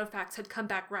that Shadowfax had come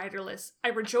back riderless, I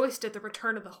rejoiced at the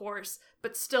return of the horse,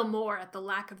 but still more at the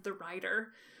lack of the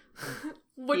rider."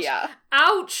 Which,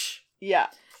 ouch! Yeah.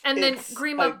 And then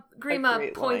Grima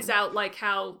points line. out, like,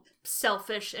 how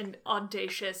selfish and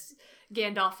audacious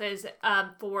Gandalf is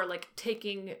for, like,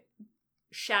 taking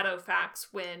Shadowfax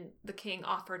when the king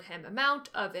offered him a mount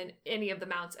of any of the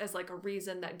mounts as, like, a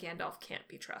reason that Gandalf can't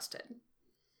be trusted.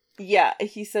 Yeah,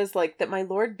 he says, like, that my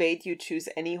lord bade you choose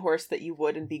any horse that you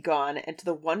would and be gone, and to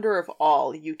the wonder of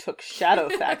all, you took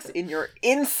Shadowfax in your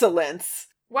insolence.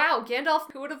 Wow,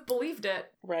 Gandalf, who would have believed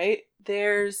it? Right?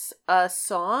 There's a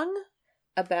song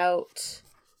about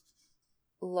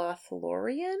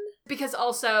Lothlorien? Because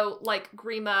also, like,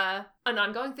 Grima, an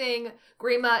ongoing thing,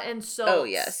 Grima insults oh,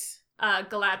 yes.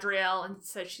 Galadriel and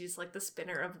says she's, like, the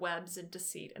spinner of webs and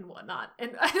deceit and whatnot.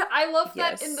 And I love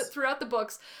that throughout the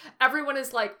books, everyone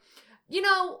is like, you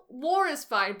know, war is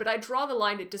fine, but I draw the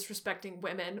line at disrespecting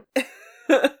women.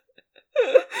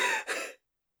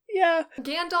 Yeah.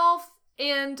 Gandalf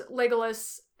and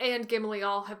Legolas and Gimli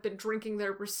all have been drinking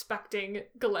their respecting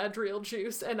Galadriel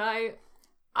juice, and I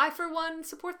for one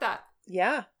support that.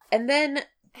 Yeah. And then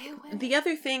the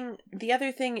other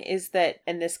thing is that,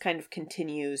 and this kind of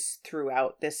continues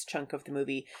throughout this chunk of the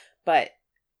movie, but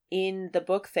in the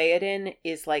book, Theoden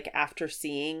is, like, after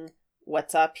seeing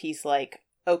what's up, he's like,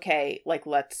 okay, like,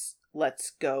 let's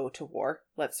go to war.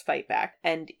 Let's fight back.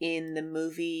 And in the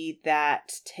movie,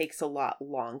 that takes a lot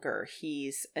longer.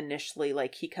 He's initially,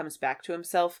 like, he comes back to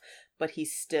himself, but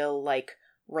he's still, like,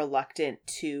 reluctant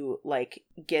to like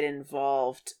get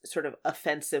involved sort of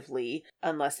offensively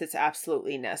unless it's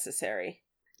absolutely necessary.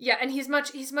 Yeah, and he's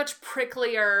much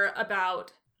pricklier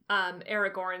about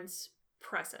Aragorn's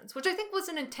presence, which I think was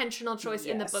an intentional choice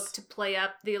in the book to play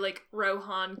up the like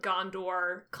Rohan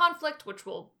Gondor conflict, which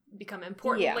will become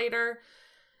important later.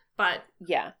 But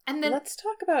and then let's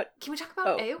talk about. Can we talk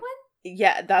about Éowyn?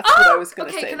 Yeah, that's what I was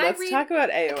going to say. Let's talk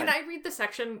about Éowyn. Can I read the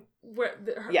section where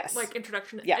her like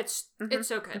introduction? Yeah. It's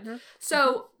so good.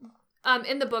 So,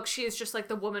 in the book, she is just like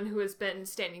the woman who has been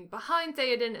standing behind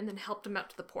Theoden and then helped him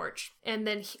out to the porch. And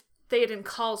then Theoden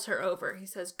calls her over. He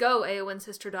says, "Go, Éowyn,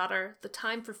 sister daughter. The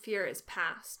time for fear is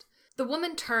past." The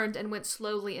woman turned and went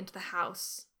slowly into the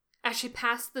house. As she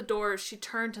passed the doors, she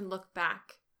turned and looked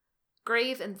back.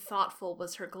 Grave and thoughtful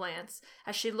was her glance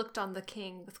as she looked on the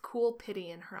king with cool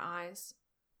pity in her eyes.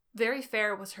 Very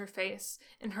fair was her face,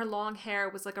 and her long hair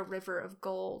was like a river of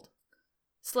gold.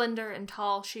 Slender and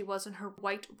tall she was in her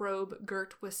white robe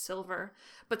girt with silver,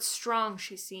 but strong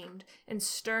she seemed, and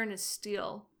stern as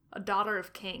steel, a daughter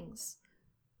of kings.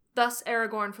 Thus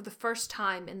Aragorn for the first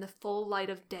time in the full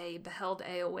light of day beheld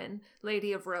Éowyn,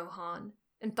 Lady of Rohan,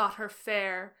 and thought her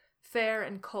fair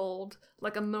and cold,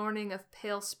 like a morning of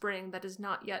pale spring that has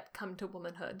not yet come to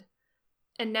womanhood.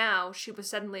 And now she was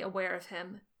suddenly aware of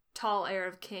him, tall heir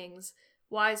of kings,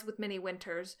 wise with many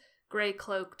winters,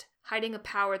 grey-cloaked, hiding a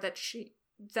power that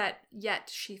yet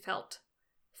she felt.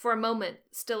 For a moment,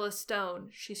 still as stone,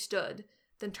 she stood,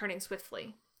 then turning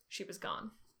swiftly, she was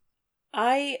gone.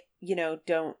 I,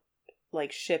 don't,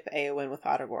 like, ship Éowyn with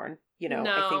Aragorn. No.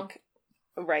 I think,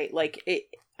 right, like,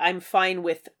 I'm fine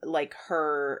with, like,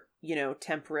 her,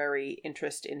 temporary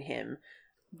interest in him.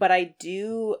 But I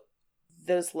do,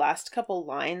 those last couple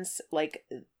lines, like,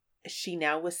 she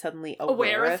now was suddenly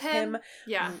aware of him.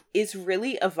 Yeah. Is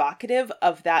really evocative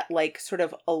of that, like, sort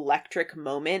of electric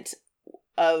moment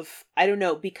of, I don't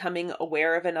know, becoming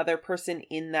aware of another person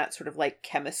in that sort of like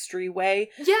chemistry way.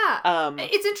 Yeah.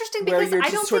 It's interesting because where you're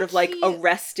just sort of like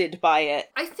arrested by it.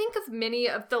 I think of many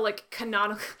of the like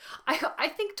canonical I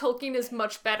think Tolkien is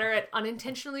much better at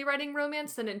unintentionally writing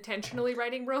romance than intentionally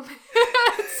writing romance.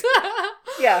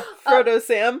 Yeah. Frodo,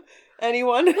 Sam.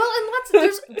 Anyone? Well,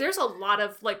 and there's a lot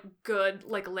of like good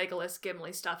like Legolas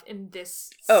Gimli stuff in this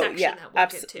section that we'll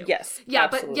get to. Yes. Yeah,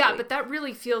 absolutely. but that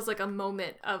really feels like a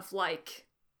moment of like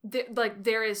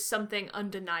there is something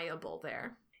undeniable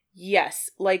there. Yes,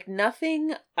 like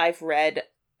nothing I've read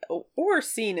or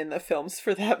seen in the films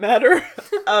for that matter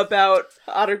about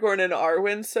Aragorn and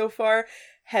Arwen so far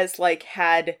has like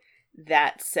had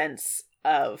that sense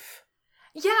of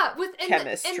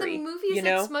chemistry. In the movies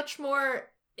it's much more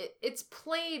it's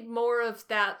played more of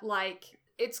that, like,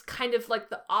 it's kind of like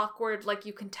the awkward, like,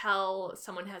 you can tell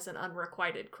someone has an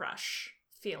unrequited crush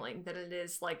feeling than it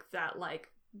is like that, like,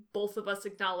 both of us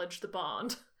acknowledge the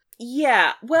bond.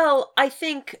 Yeah, well, I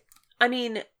think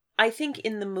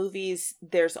in the movies,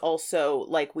 there's also,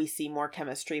 like, we see more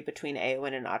chemistry between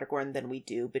Éowyn and Aragorn than we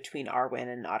do between Arwen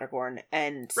and Aragorn,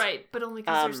 and... Right, but only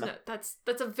because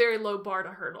that's a very low bar to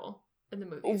hurdle in the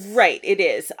movies. Right, it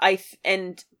is.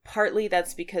 And partly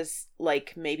that's because,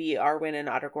 like, maybe Arwen and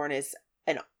Aragorn is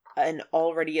an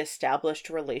already established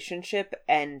relationship,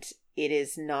 and it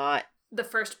is not... The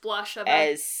first blush of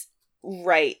as...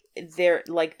 Right. There,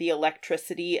 like, the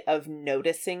electricity of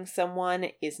noticing someone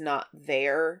is not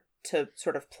there to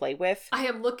sort of play with. I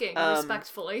am looking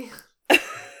respectfully.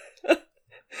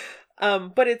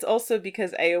 But it's also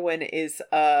because Éowyn is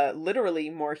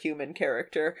literally more human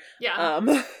character.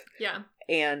 Yeah. Yeah.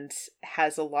 And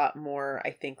has a lot more, I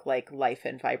think, like, life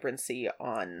and vibrancy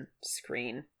on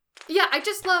screen. Yeah, I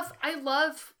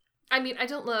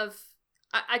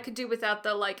could do without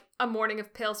the, like, a morning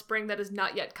of pale spring that has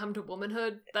not yet come to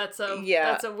womanhood. That's a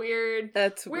weird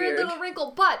little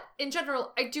wrinkle. But in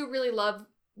general, I do really love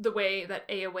the way that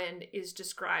Éowyn is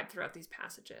described throughout these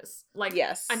passages. Like,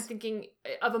 yes. I'm thinking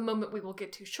of a moment we will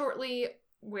get to shortly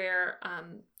where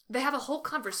they have a whole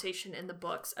conversation in the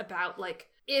books about, like,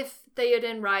 if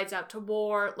Theoden rides out to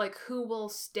war, like, who will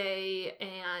stay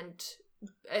and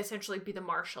essentially be the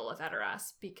marshal of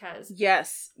Edoras, because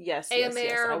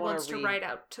Éomer wants to ride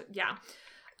out to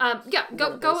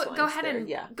go ahead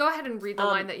and read the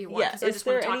line that you want, because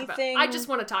I just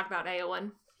want to talk about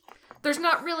Éowyn. There's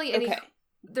not really any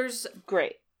there's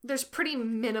pretty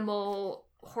minimal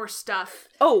horse stuff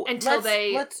until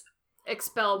let's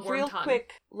expel Wormtongue. Real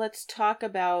quick, let's talk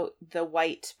about the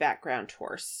white background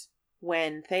horse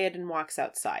when Theoden walks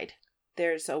outside.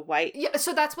 There's a white... Yeah,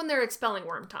 so that's when they're expelling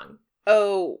Wormtongue.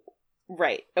 Oh,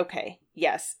 right. Okay.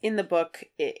 Yes. In the book,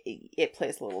 it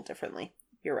plays a little differently.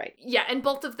 You're right. Yeah, and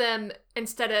both of them,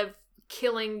 instead of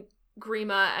killing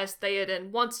Grima as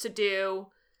Theoden wants to do,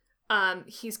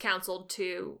 he's counseled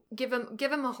to give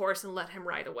him a horse and let him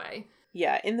ride away.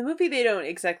 Yeah, in the movie they don't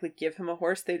exactly give him a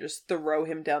horse, they just throw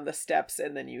him down the steps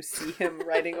and then you see him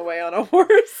riding away on a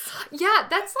horse. Yeah,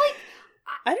 that's like...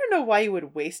 I don't know why you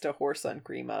would waste a horse on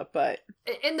Grima, but...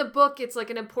 In the book, it's like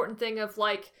an important thing of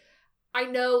like, I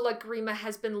know like Grima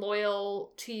has been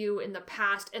loyal to you in the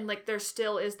past and like there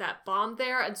still is that bond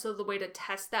there, and so the way to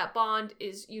test that bond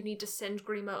is you need to send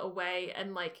Grima away,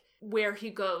 and like where he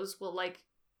goes will like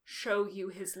show you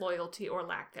his loyalty or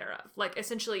lack thereof. Like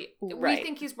essentially, Right. we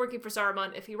think he's working for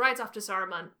Saruman. If he rides off to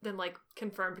Saruman, then like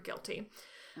confirmed guilty.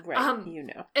 Right, you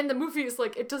know. And the movie is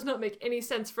like, it does not make any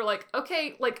sense for like,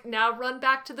 okay, like now run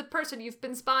back to the person you've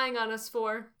been spying on us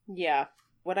for. Yeah.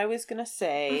 What I was gonna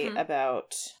say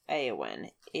about Éowyn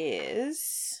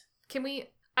is...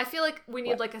 I feel like we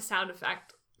need What? like a sound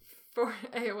effect for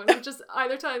Éowyn, which is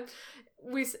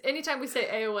anytime we say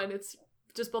Éowyn, it's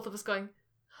just both of us going,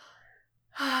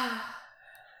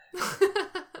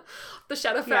 the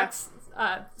Shadowfax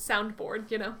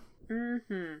soundboard, you know?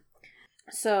 Mm-hmm.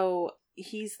 So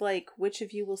he's like, which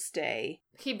of you will stay?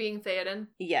 He being Theoden.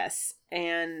 Yes.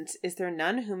 And is there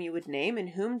none whom you would name? And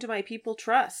whom do my people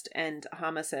trust? And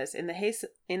Hama says, in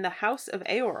the house of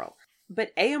Eorl.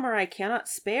 But Éomer I cannot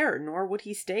spare, nor would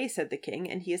he stay, said the king,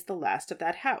 and he is the last of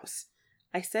that house.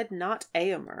 I said not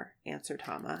Éomer, answered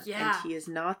Hama, Yeah. and he is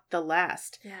not the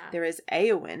last. Yeah. There is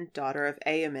Éowyn, daughter of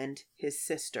Éomund, his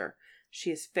sister.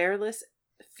 She is fearless,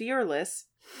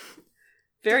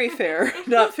 very fair,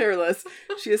 not fearless.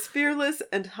 She is fearless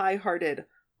and high-hearted.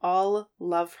 All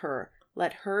love her.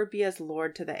 Let her be as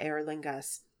lord to the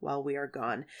Erlingas while we are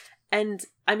gone. And,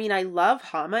 I mean, I love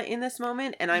Hama in this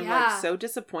moment, and I'm, like, so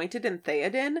disappointed in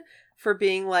Theoden for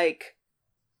being, like,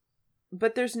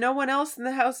 but there's no one else in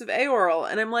the house of Eorl.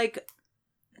 And I'm like,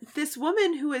 this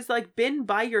woman who has, like, been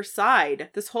by your side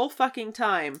this whole fucking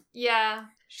time. Yeah.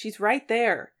 She's right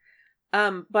there.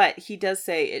 But he does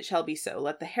say, it shall be so.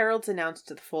 Let the heralds announce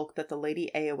to the folk that the Lady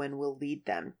Éowyn will lead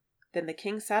them. Then the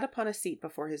king sat upon a seat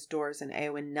before his doors, and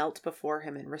Éowyn knelt before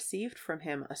him and received from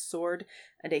him a sword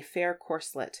and a fair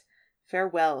corslet.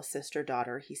 Farewell,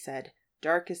 sister-daughter, he said.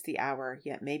 Dark is the hour,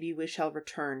 yet maybe we shall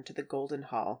return to the Golden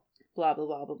Hall. Blah, blah,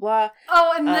 blah, blah, blah.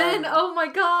 Oh, and then, oh my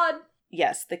god.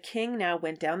 Yes, the king now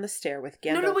went down the stair with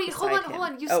Gandalf No, wait, beside hold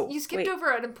on. You skipped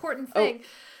over an important thing.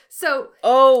 So...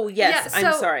 Oh, yes,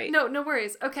 I'm sorry. No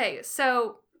worries. Okay,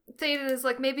 so Theoden is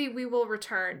like, maybe we will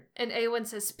return. And Éowyn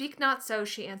says, speak not so,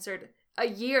 she answered. A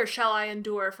year shall I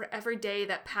endure for every day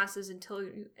that passes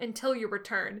until you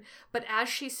return. But as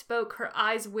she spoke, her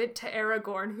eyes went to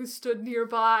Aragorn, who stood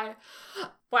nearby.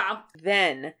 Wow.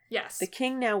 Then, yes, the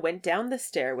king now went down the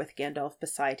stair with Gandalf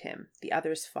beside him. The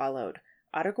others followed.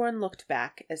 Aragorn looked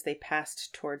back as they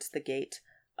passed towards the gate.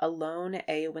 Alone,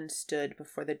 Éowyn stood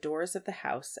before the doors of the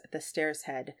house at the stair's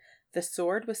head. The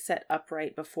sword was set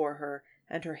upright before her,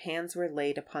 and her hands were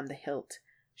laid upon the hilt.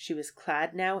 She was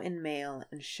clad now in mail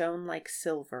and shone like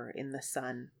silver in the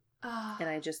sun. And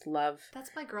I just love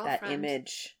that's my girlfriend. that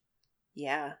image.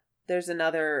 Yeah. There's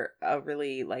another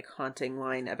really like haunting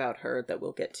line about her that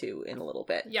we'll get to in a little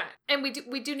bit. Yeah, and we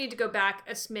do need to go back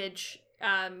a smidge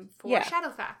for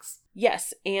Shadowfax.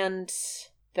 Yes, and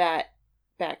that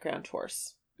background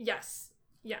horse. Yes.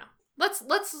 Yeah.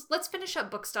 Let's finish up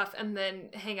book stuff and then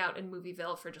hang out in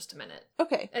Movieville for just a minute.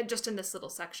 Okay. And just in this little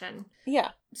section. Yeah.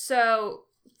 So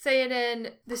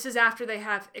Theoden, this is after they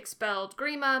have expelled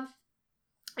Grima,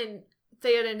 and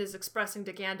Theoden is expressing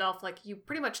to Gandalf, like, you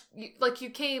pretty much, you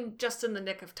came just in the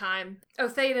nick of time. Oh,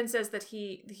 Theoden says that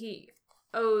he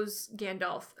owes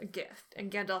Gandalf a gift,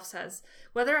 and Gandalf says,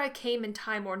 whether I came in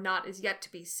time or not is yet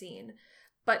to be seen.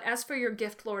 But as for your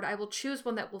gift, Lord, I will choose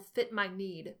one that will fit my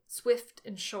need, swift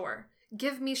and sure.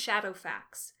 Give me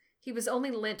Shadowfax. He was only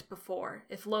lent before,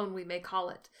 if loan we may call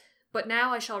it. But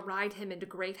now I shall ride him into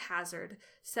great hazard,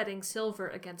 setting silver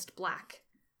against black.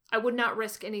 I would not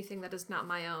risk anything that is not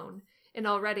my own, and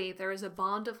already there is a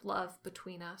bond of love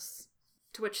between us.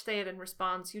 To which Theoden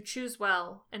responds, you choose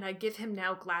well, and I give him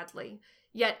now gladly,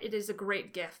 yet it is a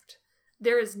great gift.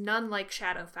 There is none like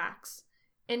Shadowfax.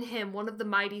 In him one of the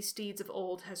mighty steeds of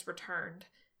old has returned.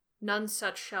 None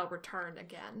such shall return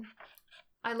again.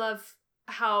 I love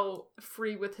how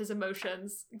free with his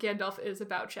emotions Gandalf is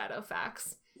about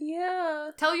Shadowfax.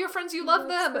 Yeah. Tell your friends you love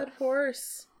them. That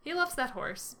horse. He loves that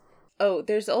horse. Oh,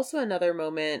 there's also another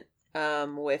moment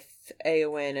with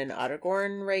Éowyn and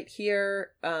Aragorn right here,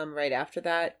 right after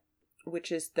that,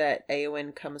 which is that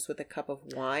Éowyn comes with a cup of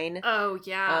wine. Oh,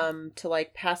 yeah. To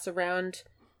like pass around.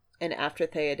 and after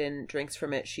Theoden drinks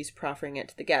from it, she's proffering it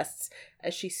to the guests.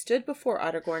 As she stood before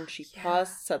Aragorn, she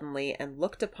paused suddenly and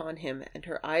looked upon him, and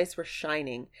her eyes were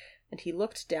shining, and he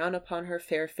looked down upon her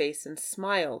fair face and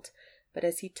smiled. But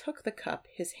as he took the cup,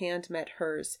 his hand met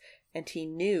hers, and he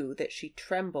knew that she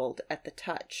trembled at the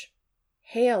touch.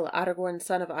 "Hail, Aragorn,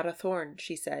 son of Arathorn,"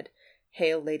 she said.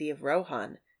 "Hail, Lady of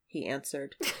Rohan," he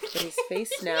answered, but his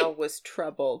face now was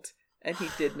troubled, and he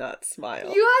did not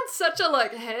smile. You had such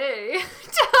a, hey.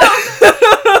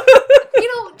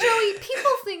 Joey,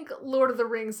 people think Lord of the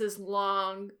Rings is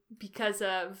long because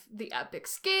of the epic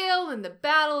scale and the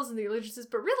battles and the allegiances,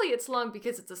 but really it's long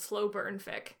because it's a slow burn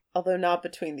fic. Although not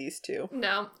between these two.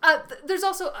 No. There's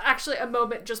also actually a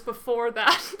moment just before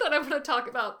that I want to talk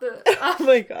about. Oh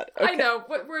my god. Okay. I know,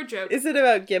 we're a joke. Is it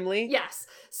about Gimli? Yes.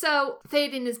 So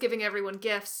Theoden is giving everyone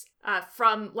gifts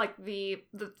from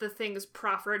the things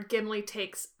proffered. Gimli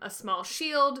takes a small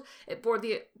shield. It bore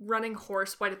the running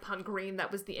horse white upon green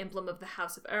that was the emblem of the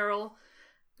House of Errol.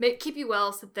 "May it keep you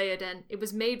well," said Theoden. "It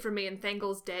was made for me in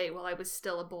Thangol's day while I was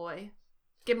still a boy."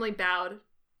 Gimli bowed.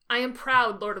 "I am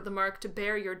proud, Lord of the Mark, to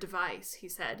bear your device," he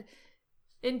said.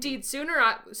 "Indeed,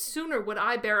 sooner would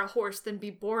I bear a horse than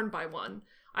be borne by one.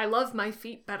 I love my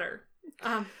feet better."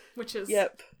 Which is...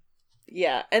 Yep.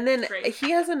 Yeah, and then great.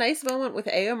 He has a nice moment with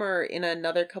Éomer in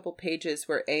another couple pages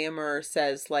where Éomer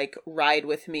says, "Ride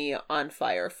with me on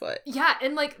Firefoot." Yeah,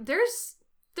 and there's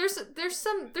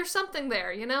something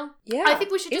there, you know? Yeah. I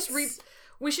think we should just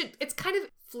it's kind of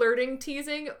flirting,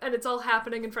 teasing, and it's all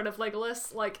happening in front of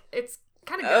Legolas. It's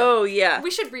kind of good. Oh, yeah.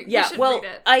 We should read read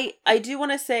it. I do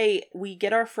want to say we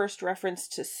get our first reference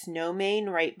to Snowmane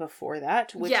right before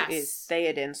that, which is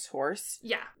Theoden's horse.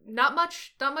 Yeah. Not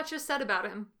much is said about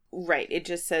him. Right. It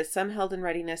just says, "Some held in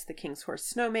readiness the king's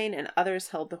horse Snowmane, and others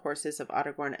held the horses of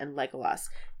Aragorn and Legolas.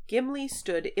 Gimli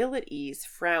stood ill at ease,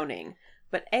 frowning,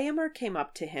 but Éomer came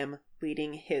up to him,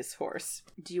 leading his horse."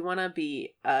 Do you want to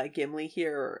be Gimli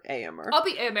here or Éomer? I'll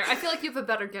be Éomer. I feel like you have a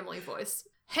better Gimli voice.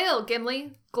 "Hail,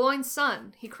 Gimli, Gloin's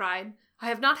son," he cried. "I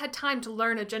have not had time to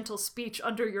learn a gentle speech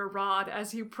under your rod,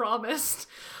 as you promised."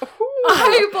 Ooh.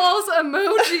 Eyeballs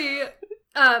emoji!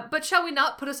 But shall we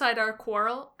not put aside our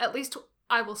quarrel? At least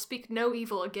I will speak no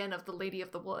evil again of the Lady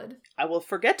of the Wood. "I will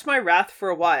forget my wrath for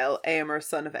a while, Éomer,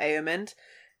 son of Éomed,"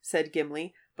 said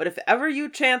Gimli. "But if ever you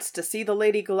chance to see the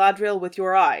Lady Galadriel with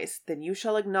your eyes, then you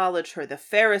shall acknowledge her the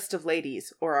fairest of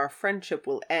ladies, or our friendship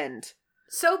will end."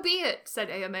 "So be it," said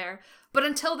Éomer. "But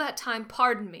until that time,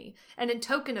 pardon me, and in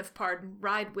token of pardon,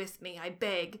 ride with me, I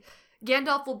beg.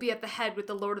 Gandalf will be at the head with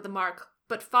the Lord of the Mark,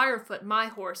 but Firefoot, my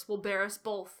horse, will bear us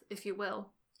both, if you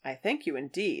will." "I thank you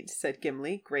indeed," said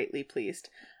Gimli, greatly pleased.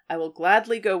 "I will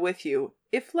gladly go with you,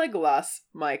 if Legolas,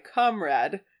 my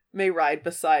comrade, may ride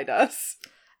beside us."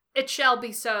 "It shall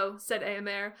be so," said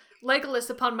Éomer. "Legolas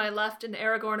upon my left and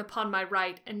Aragorn upon my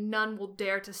right, and none will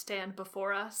dare to stand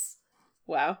before us."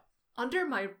 Wow. "Under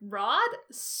my rod?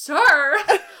 Sir!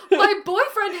 My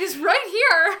boyfriend is right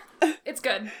here!" It's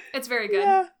good. It's very good.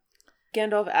 Yeah.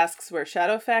 Gandalf asks where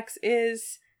Shadowfax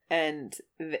is, and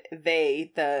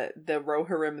they, the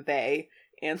Rohirrim they,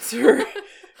 answer,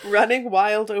 "Running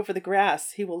wild over the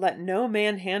grass. He will let no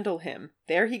man handle him.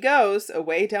 There he goes,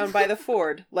 away down by the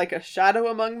ford, like a shadow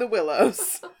among the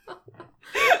willows."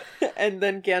 And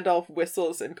then Gandalf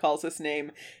whistles and calls his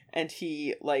name, and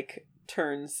he,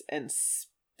 turns and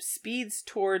speeds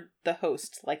toward the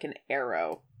host like an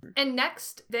arrow. And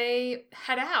next, they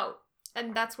head out,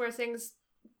 and that's where things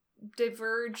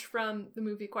diverge from the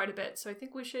movie quite a bit, so I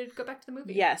think we should go back to the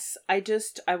movie. Yes, I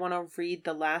want to read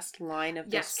the last line of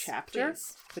this chapter,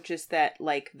 please. Which is that,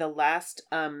 the last,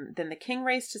 "Then the king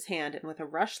raised his hand, and with a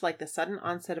rush like the sudden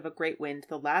onset of a great wind,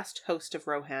 the last host of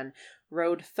Rohan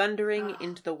rode thundering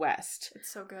into the west.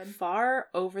 It's so good. Far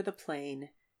over the plain,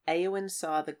 Éowyn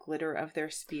saw the glitter of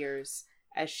their spears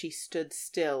as she stood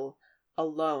still,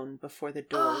 alone before the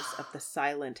doors of the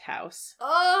silent house."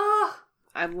 Oh!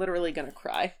 I'm literally gonna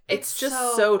cry. It's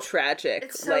just so tragic.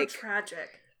 It's so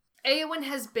tragic. Éowyn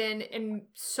has been, in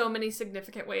so many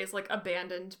significant ways,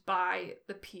 abandoned by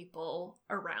the people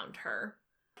around her.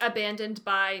 Abandoned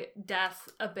by death,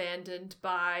 abandoned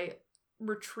by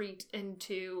retreat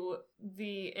into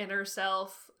the inner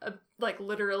self,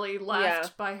 literally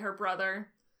left by her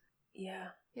brother. Yeah.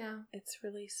 Yeah. It's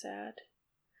really sad.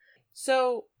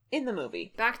 So, in the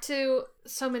movie. Back to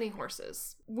so many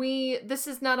horses. This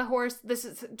is not a horse. This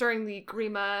is during the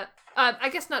Grima. I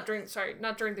guess not during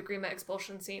the Grima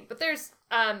expulsion scene. But there's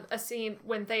a scene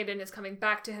when Theoden is coming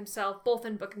back to himself, both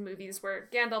in book and movies, where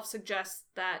Gandalf suggests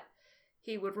that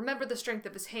he would remember the strength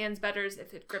of his hands better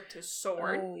if it gripped his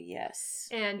sword. Oh, yes.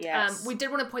 And yes. We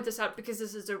did want to point this out because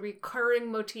this is a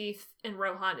recurring motif in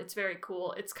Rohan. It's very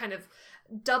cool. It's kind of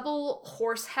double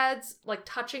horse heads, like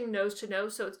touching nose to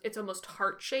nose, so it's almost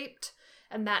heart-shaped,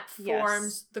 and that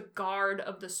forms the guard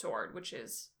of the sword, which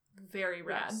is very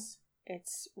rad. Yes.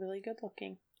 It's really good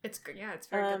looking. It's good. Yeah, it's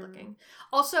very good looking.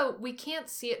 Also, we can't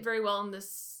see it very well in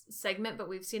this segment, but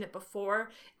we've seen it before.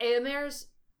 Eomer's,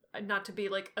 not to be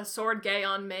like a sword gay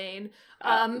on Maine,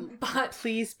 but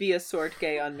please be a sword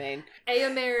gay on Maine.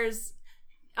 Eomer's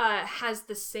has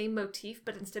the same motif,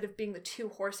 but instead of being the two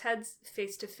horse heads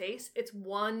face to face, it's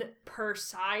one per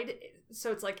side,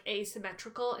 so it's like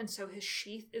asymmetrical, and so his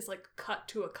sheath is like cut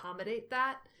to accommodate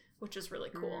that, which is really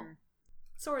cool.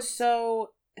 Swords.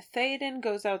 So Theoden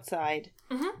goes outside,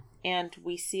 and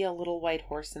we see a little white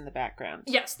horse in the background.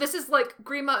 Yes, this is like,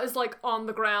 Grima is like on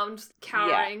the ground,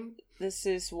 cowering. Yeah. This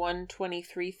is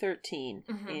 1:23:13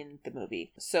 in the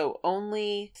movie. So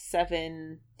only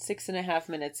 6.5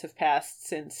 minutes have passed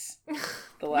since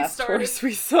the last horse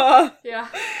we saw. Yeah.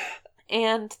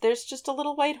 And there's just a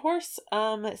little white horse,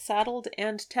 saddled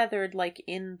and tethered, like,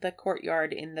 in the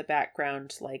courtyard in the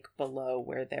background, like, below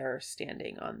where they're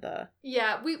standing on the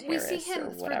we see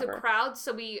him through the crowd,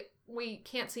 so we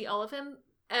can't see all of him.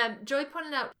 Joey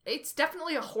pointed out, it's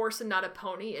definitely a horse and not a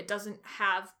pony. It doesn't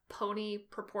have pony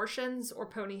proportions or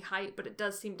pony height, but it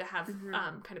does seem to have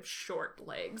kind of short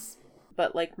legs.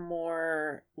 But, like,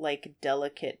 more, like,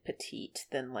 delicate petite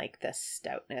than, like, the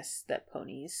stoutness that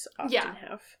ponies often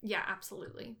have. Yeah,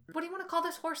 absolutely. What do you want to call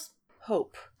this horse?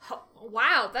 Hope.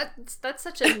 Wow, that's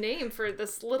such a name for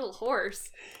this little horse.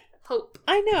 Hope.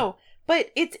 I know,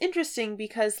 but it's interesting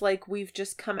because, like, we've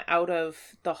just come out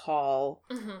of the hall,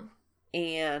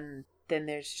 and then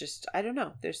there's just, I don't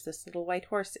know, there's this little white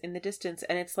horse in the distance,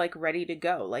 and it's, like, ready to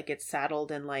go. Like, it's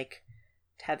saddled and, like,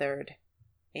 tethered,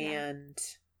 and...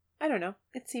 I don't know.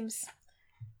 It seems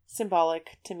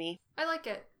symbolic to me. I like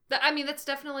it. I mean, that's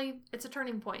definitely, it's a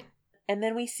turning point. And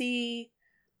then we see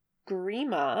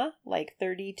Grima, like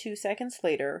 32 seconds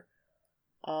later,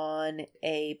 on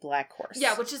a black horse.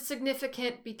 Yeah, which is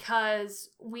significant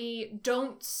because we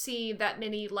don't see that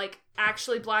many, like,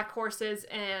 actually black horses,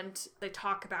 and they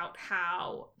talk about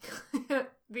how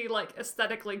the, like,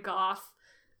 aesthetically goth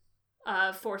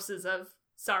forces of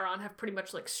Sauron have pretty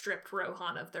much, like, stripped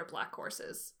Rohan of their black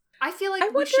horses. I feel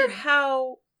like we should...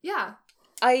 how... Yeah.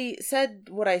 I said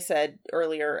what I said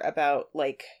earlier about,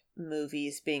 like,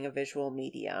 movies being a visual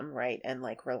medium, right? And,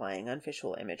 like, relying on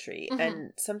visual imagery.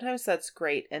 And sometimes that's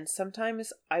great. And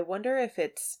sometimes I wonder if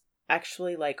it's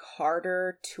actually, like,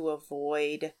 harder to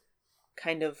avoid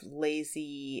kind of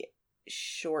lazy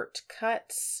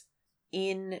shortcuts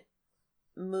in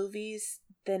movies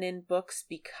than in books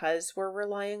because we're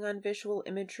relying on visual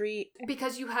imagery.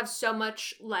 Because you have so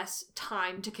much less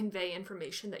time to convey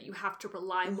information that you have to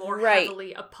rely more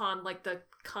heavily upon, like, the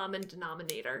common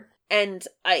denominator. And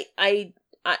I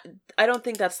don't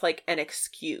think that's, like, an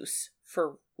excuse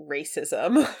for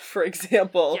racism, for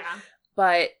example. Yeah.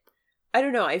 But I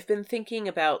don't know, I've been thinking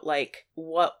about, like,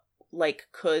 what, like,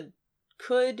 could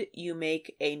you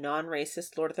make a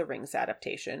non-racist Lord of the Rings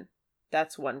adaptation?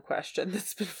 That's one question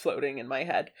that's been floating in my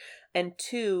head. And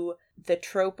two, the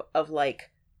trope of,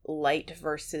 like, light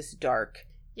versus dark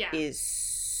is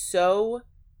so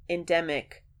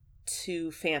endemic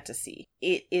to fantasy.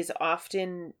 It is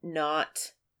often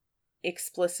not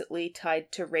explicitly tied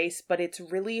to race, but it's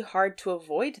really hard to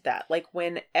avoid that. Like,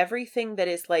 when everything that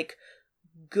is, like,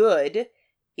 good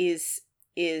is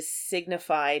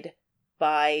signified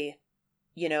by,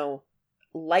 you know,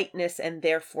 lightness and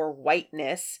therefore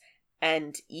whiteness,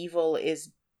 and evil is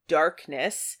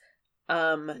darkness.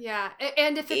 And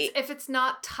if it's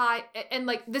not tied, and,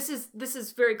 like, this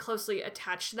is very closely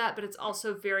attached to that, but it's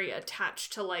also very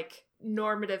attached to, like,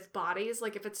 normative bodies.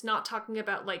 Like, if it's not talking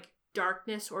about, like,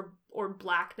 darkness or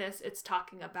blackness, it's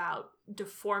talking about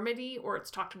deformity, or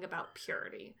it's talking about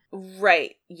purity.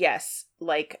 Right. Yes.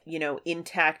 Like, you know,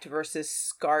 intact versus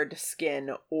scarred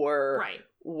skin, or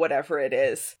whatever it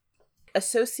is.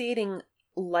 Associating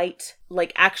light,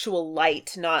 like actual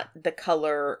light, not the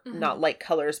color, not light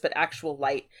colors, but actual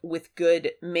light with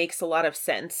good makes a lot of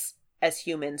sense as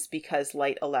humans, because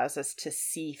light allows us to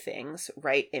see things,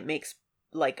 right? It makes,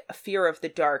 like, a fear of the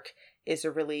dark is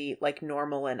a really, like,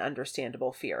 normal and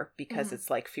understandable fear, because it's,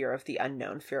 like, fear of the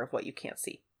unknown, fear of what you can't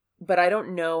see. But I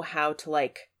don't know how to,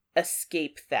 like,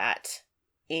 escape that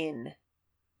in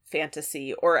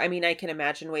fantasy, or, I mean, I can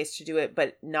imagine ways to do it,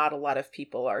 but not a lot of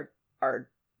people are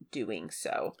doing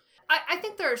so. I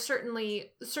think there are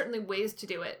certainly ways to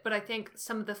do it, but I think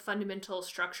some of the fundamental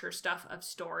structure stuff of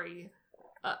story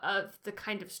of the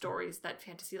kind of stories that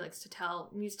fantasy likes to tell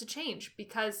needs to change,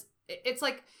 because it's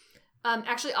like,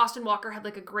 actually Austin Walker had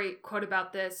like a great quote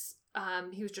about this.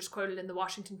 He was just quoted in the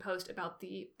Washington Post about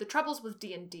the troubles with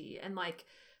D&D, and like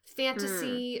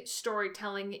fantasy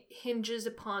storytelling hinges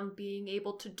upon being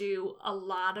able to do a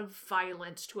lot of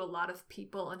violence to a lot of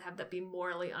people and have that be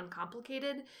morally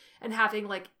uncomplicated, and having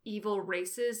like evil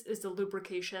races is the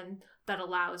lubrication that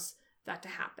allows that to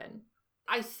happen.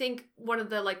 I think one of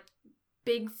the like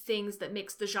big things that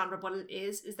makes the genre what it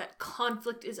is that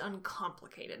conflict is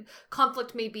uncomplicated.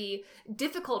 Conflict may be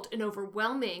difficult and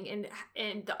overwhelming,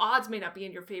 and the odds may not be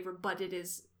in your favor, but it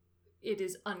is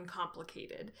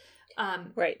uncomplicated.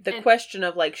 Right. The question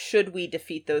of like, should we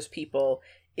defeat those people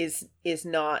is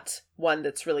not one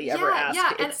that's really ever asked.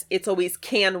 Yeah, it's always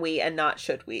can we and not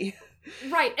should we.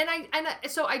 Right.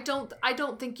 So I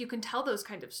don't think you can tell those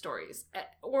kind of stories,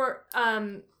 or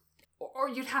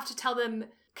you'd have to tell them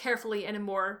carefully and in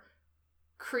more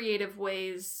creative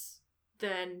ways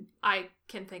than I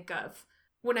can think of.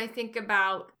 When I think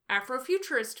about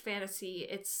Afrofuturist fantasy,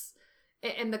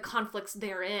 and the conflicts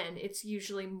therein, it's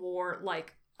usually more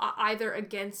like either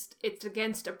against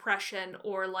oppression,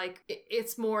 or like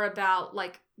it's more about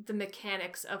like the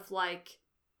mechanics of like,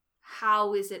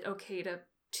 how is it okay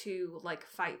to like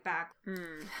fight back.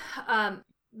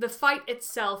 The fight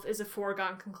itself is a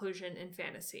foregone conclusion in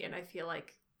fantasy, and I feel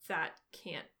like that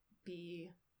can't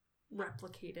be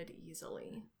replicated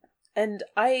easily. And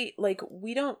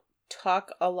we don't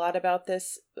talk a lot about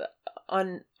this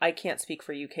I can't speak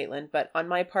for you, Caitlin, but on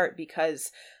my part,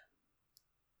 because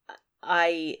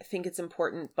I think it's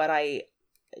important, but I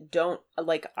don't,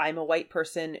 like, I'm a white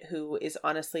person who is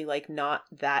honestly like not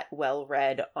that well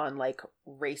read on like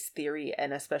race theory,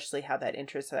 and especially how that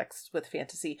intersects with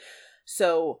fantasy.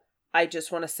 So I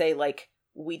just want to say, like,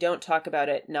 we don't talk about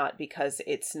it not because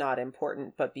it's not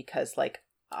important, but because like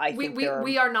I think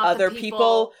we are not other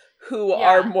people who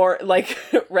are more like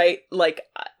right, like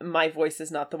my voice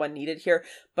is not the one needed here,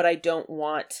 but I don't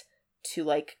want to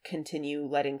like continue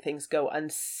letting things go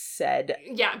unsaid.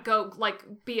 Yeah, go like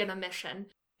be an omission.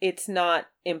 It's not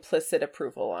implicit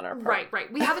approval on our part.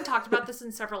 Right. We haven't talked about this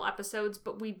in several episodes,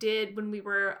 but we did when we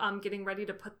were getting ready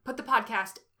to put the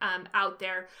podcast out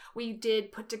there. We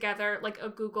did put together like a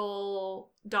Google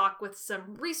Doc with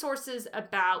some resources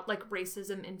about like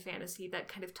racism in fantasy that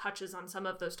kind of touches on some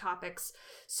of those topics.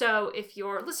 So if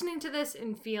you're listening to this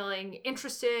and feeling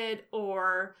interested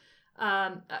or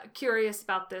curious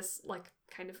about this like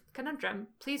kind of conundrum,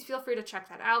 please feel free to check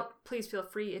that out. Please feel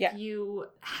free if you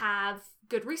have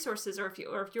good resources, or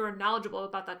if you're knowledgeable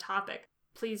about that topic,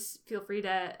 please feel free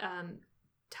to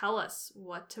tell us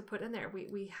what to put in there.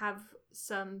 We have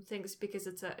some things because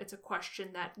it's a question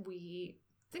that we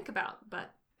think about.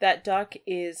 But that doc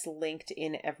is linked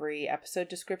in every episode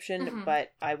description,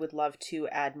 but I would love to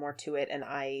add more to it, and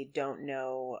I don't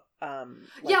know.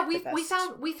 We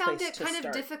found it kind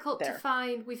of difficult to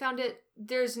find. We found it.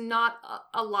 There's not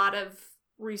a lot of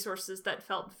resources that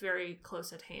felt very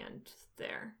close at hand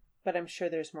there. But I'm sure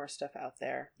there's more stuff out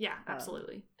there. Yeah,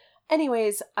 absolutely.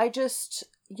 Anyways, I just,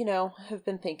 have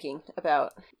been thinking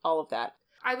about all of that.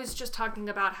 I was just talking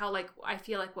about how, like, I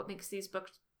feel like what makes these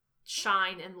books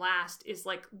shine and last is,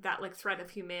 like, that, like, thread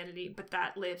of humanity, but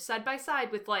that lives side by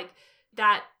side with, like,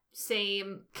 that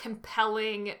same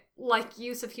compelling, like,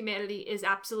 use of humanity is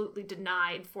absolutely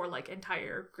denied for, like,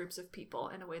 entire groups of people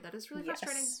in a way that is really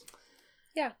frustrating.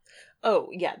 Yeah. Oh,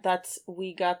 yeah,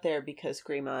 we got there because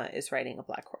Grima is riding a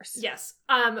black horse. Yes.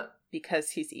 Because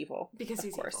he's evil. Because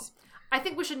he's evil. I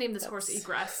think we should name this horse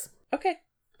Egress. Okay.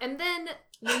 And then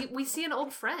we see an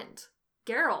old friend,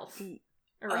 Geralt,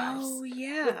 arrives. Oh,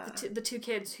 yeah. With the two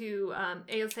kids who,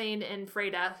 Eothane and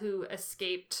Freda, who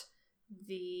escaped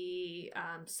the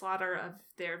slaughter of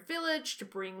their village to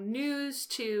bring news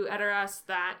to Edoras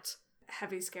that,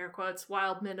 heavy scare quotes,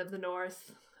 wild men of the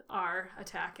north are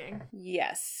attacking.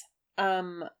 Yes.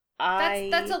 That's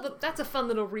a fun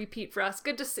little repeat for us.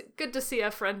 Good to see a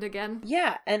friend again.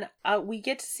 Yeah, and we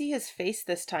get to see his face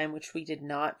this time, which we did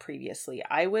not previously.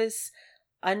 I was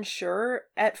unsure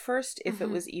at first if it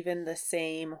was even the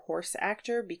same horse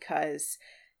actor, because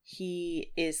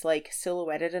he is like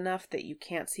silhouetted enough that you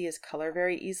can't see his color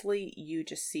very easily. You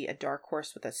just see a dark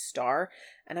horse with a star,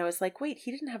 and I was like, wait, he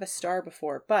didn't have a star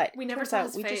before, but we never saw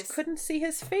his face. We just couldn't see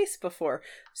his face before.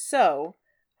 So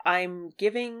I'm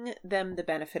giving them the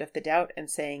benefit of the doubt and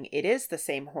saying it is the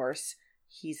same horse.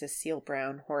 He's a seal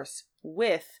brown horse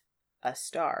with a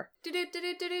star.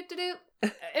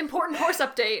 Important horse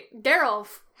update.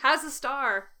 Geralt has a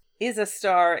star. Is a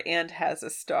star and has a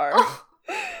star. Oh,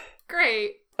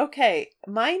 great. Okay,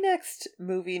 my next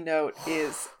movie note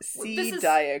is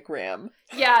diagram.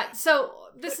 Yeah, so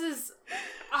this is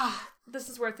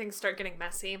where things start getting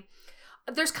messy.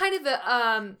 There's kind of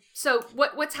a so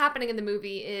what's happening in the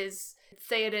movie is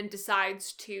Theoden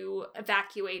decides to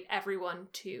evacuate everyone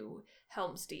to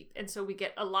Helm's Deep, and so we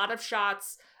get a lot of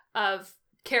shots of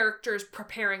characters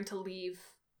preparing to leave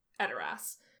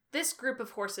Edoras. This group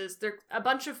of horses, they're a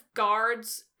bunch of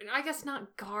guards. I guess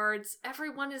not guards.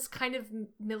 Everyone is kind of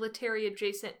military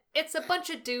adjacent. It's a bunch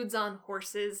of dudes on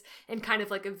horses in kind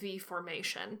of like a V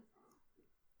formation.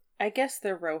 I guess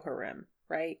they're Rohirrim,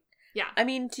 right? Yeah. I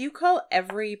mean, do you call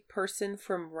every person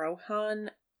from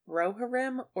Rohan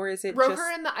Rohirrim, or is it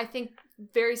Rohirrim, I think,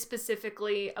 very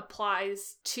specifically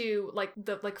applies to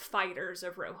the fighters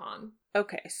of Rohan.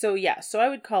 Okay, so I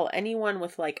would call anyone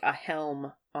with like a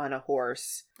helm on a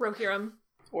horse Rohirrim.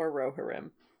 Or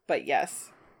Rohirrim. But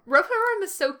yes. Rohirrim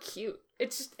is so cute.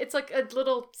 It's like a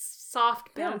little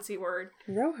soft, bouncy word.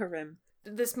 Rohirrim.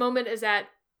 This moment is at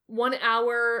 1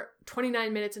 hour,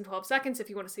 29 minutes, and 12 seconds if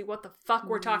you want to see what the fuck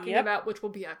we're talking about, which will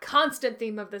be a constant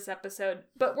theme of this episode.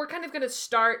 But we're kind of going to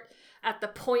start at the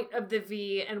point of the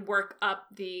V and work up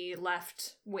the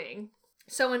left wing.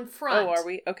 So in front... Oh, are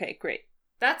we? Okay, great.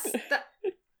 That's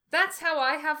how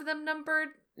I have them numbered.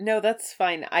 No, that's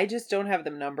fine. I just don't have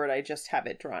them numbered. I just have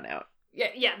it drawn out.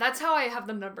 Yeah, that's how I have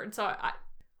them numbered. So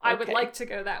I would like to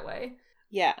go that way.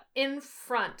 Yeah. In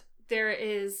front, there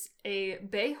is a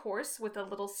bay horse with a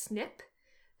little snip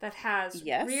that has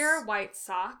rear white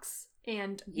socks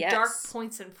and dark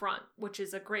points in front, which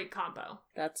is a great combo.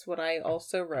 That's what I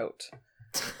also wrote.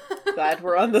 Glad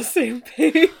we're on the same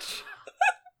page.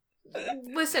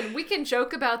 Listen, we can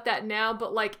joke about that now,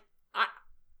 but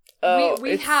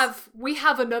we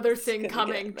have another thing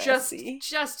coming.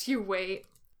 Just you wait.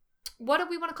 What do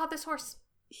we want to call this horse?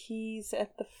 He's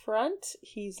at the front.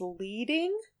 He's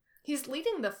leading. He's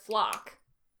leading the flock.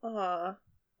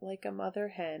 Like a mother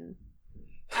hen.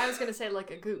 I was gonna say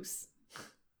like a goose.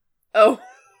 Oh.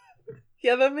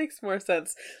 Yeah, that makes more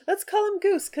sense. Let's call him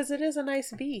Goose, because it is a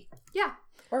nice bee. Yeah.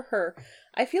 Or her.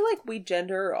 I feel like we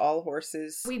gender all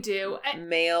horses. We do.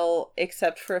 Male,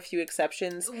 except for a few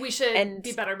exceptions. We should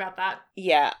be better about that.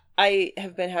 Yeah, I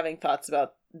have been having thoughts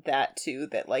about that too,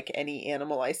 that like any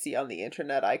animal I see on the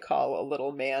internet I call a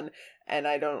little man, and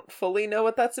I don't fully know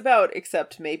what that's about,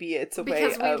 except maybe it's a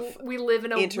way of we live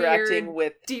in a interacting weird,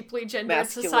 with deeply gendered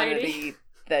society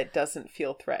that doesn't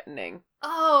feel threatening.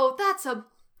 Oh, that's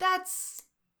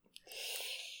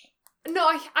no,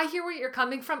 I hear where you're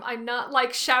coming from. I'm not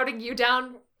like shouting you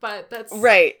down, but that's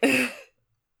right.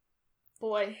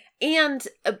 Boy. And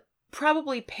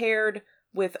probably paired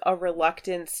with a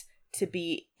reluctance to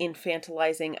be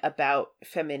infantilizing about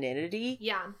femininity.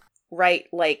 Yeah. Right?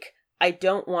 Like, I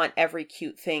don't want every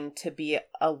cute thing to be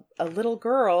a little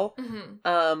girl.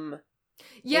 Mm-hmm.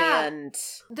 Yeah. And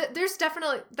there's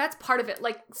definitely, that's part of it.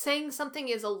 Like, saying something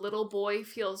is a little boy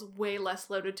feels way less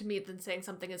loaded to me than saying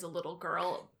something is a little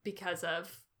girl because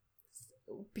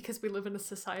we live in a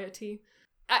society.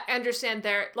 I understand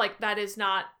that is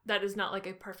not like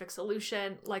a perfect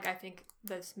solution. Like, I think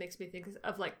this makes me think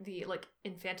of like the like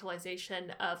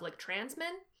infantilization of like trans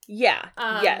men. Yeah.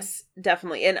 Yes,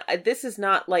 definitely. And this is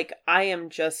not like I am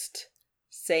just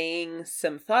saying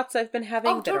some thoughts I've been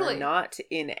having that are not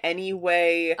in any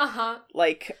way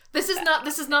like this is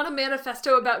not a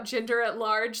manifesto about gender at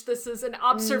large. This is an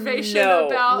observation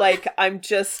about like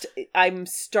I'm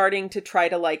starting to try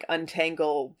to like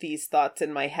untangle these thoughts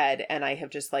in my head, and I have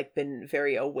just like been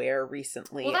very aware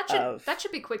recently that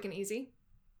should be quick and easy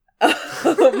of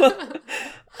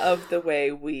the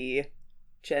way we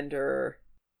gender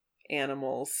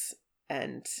animals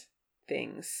and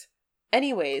things.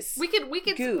 Anyways, we could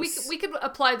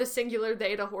apply the singular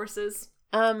they to horses.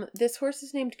 This horse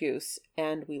is named Goose,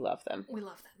 and we love them. We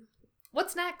love them.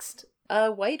 What's next?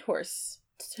 A white horse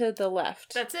to the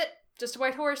left. That's it. Just a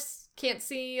white horse. Can't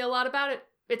see a lot about it.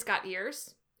 It's got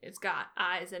ears. It's got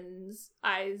eyes and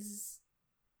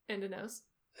a nose.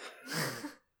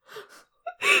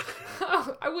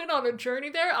 Oh, I went on a journey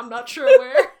there. I'm not sure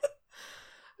where.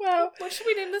 Wow. What should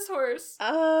we name this horse?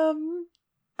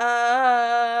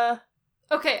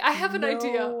 Okay, I have an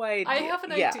idea. I have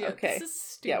an idea. Okay. This is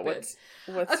stupid. Yeah, what's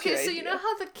okay, your so idea? you know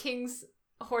how the king's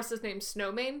horse is named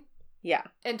Snowmane? Yeah.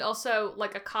 And also,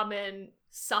 like, a common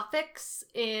suffix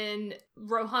in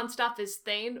Rohan stuff is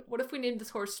Thane. What if we named this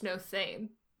horse Snow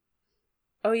Thane?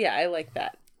 Oh, yeah, I like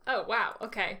that. Oh, wow.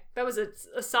 Okay. That was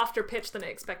a softer pitch than I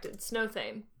expected. Snow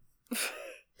Thane.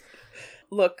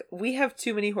 Look, we have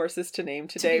too many horses to name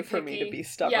today for me to be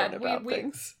stubborn about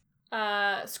things.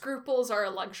 scruples are a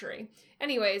luxury.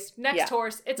 Anyways, next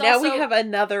horse. It's now also... we have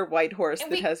another white horse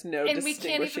that has no and we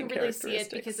distinguishing can't even really see it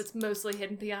characteristics. because it's mostly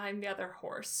hidden behind the other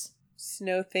horse.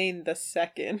 Snowthane the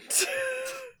Second.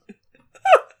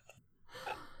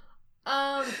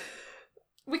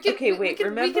 We could... Okay, we could,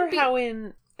 remember we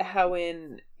could how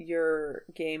in your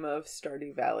game of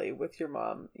Stardew Valley with your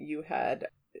mom, you had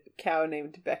a cow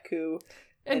named Beku.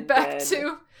 And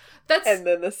Beck2. And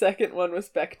then the second one was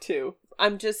Beck2.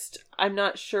 I'm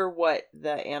not sure what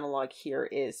the analog here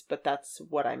is, but that's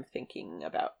what I'm thinking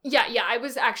about. Yeah, I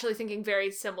was actually thinking very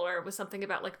similar. It was something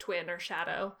about, like, twin or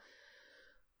shadow.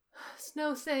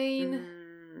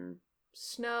 Snowthane.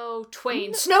 Snow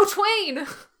Twain. Snow Twain!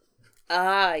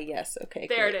 Ah, yes. Okay,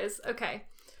 there it is. Okay.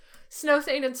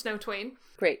 Snowthane and Snow Twain.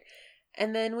 Great.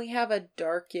 And then we have a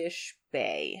Darkish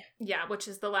Bay. Yeah, which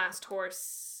is the last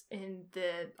horse on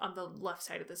the left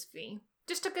side of this V.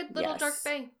 Just a good little dark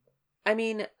bay. I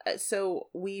mean, so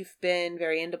we've been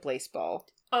very into Blaseball.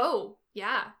 Oh,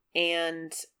 yeah.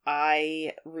 And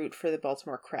I root for the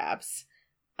Baltimore Crabs.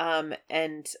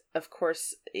 And of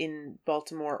course in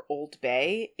Baltimore, Old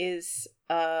Bay is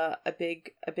a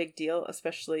big deal,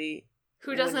 especially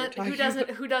who doesn't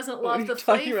love the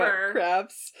flavor?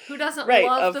 Crabs. Who doesn't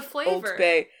love the flavor? Old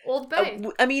Bay. Old Bay.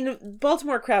 I mean,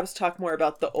 Baltimore Crabs talk more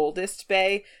about the oldest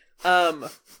bay,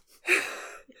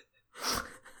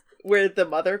 where the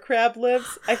mother crab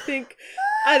lives. I think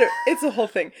it's a whole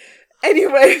thing.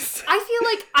 Anyways,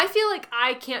 I feel like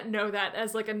I can't know that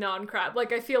as like a non-crab.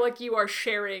 Like I feel like you are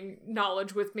sharing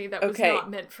knowledge with me that was not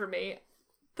meant for me.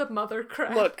 The mother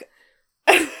crab. Look.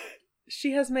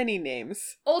 She has many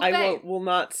names. Old Bay. I will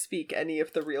not speak any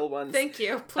of the real ones. Thank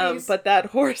you, please. But that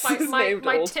horse is named Old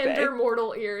Bay. My tender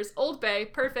mortal ears. Old Bay,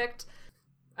 perfect.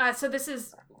 So this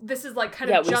is like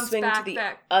kind of jumps back to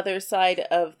the other side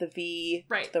of the V,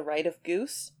 right. To the right of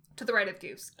Goose. To the right of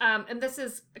Goose. And this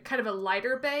is kind of a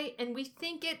lighter bay, and we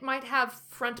think it might have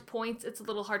front points. It's a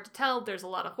little hard to tell. There's a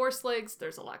lot of horse legs.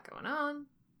 There's a lot going on.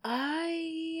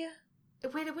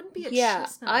 Wait, it wouldn't be a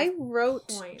chestnut. I wrote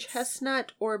points.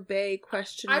 Chestnut or bay ?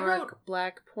 I wrote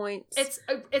black points.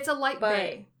 It's a light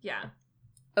bay. Yeah.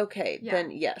 Okay,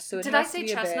 then yes. So did I say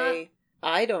chestnut? Bay.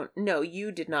 I don't. No,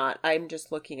 you did not. I'm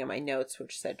just looking at my notes,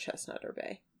 which said chestnut or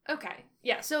bay. Okay.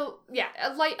 Yeah. So yeah,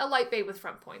 a light bay with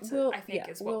front points. I think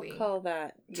is what we'll call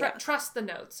that. Trust the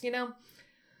notes. You know.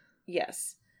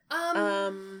 Yes.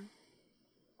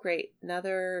 Great.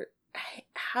 Another.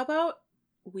 How about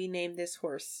we name this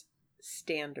horse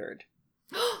Standard?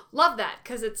 Love that,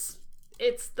 because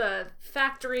it's the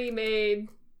factory made.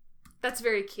 That's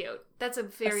very cute. That's a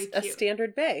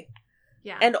Standard Bay.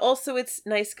 Yeah. And also it's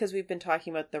nice because we've been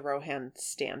talking about the Rohan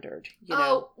Standard,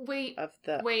 wait,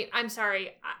 I'm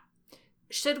sorry.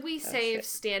 Should we save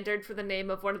Standard for the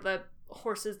name of one of the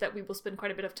horses that we will spend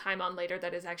quite a bit of time on later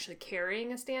that is actually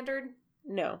carrying a standard?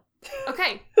 No.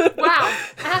 Okay. Wow.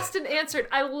 Asked and answered.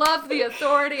 I love the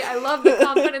authority. I love the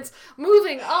confidence.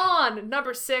 Moving on.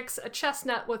 Number 6, a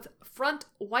chestnut with front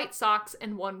white socks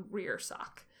and one rear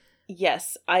sock.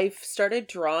 Yes, I've started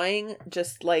drawing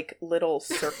just like little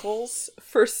circles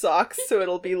for socks, so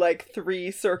it'll be like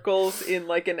 3 circles in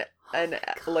like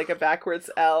like a backwards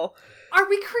L. Are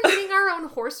we creating our own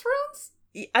horse runes?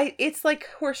 It's like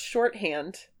horse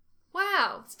shorthand.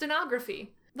 Wow,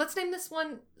 stenography. Let's name this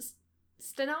one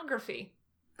Stenography.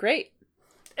 Great.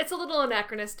 It's a little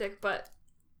anachronistic, but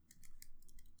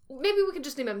maybe we could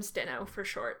just name him Steno for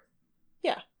short.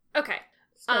 Yeah. Okay.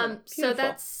 So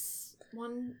that's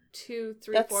 1, 2,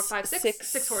 3, 4, 5,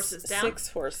 6 horses down. 6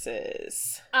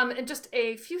 horses. And just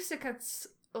a few seconds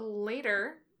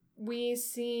later, we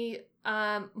see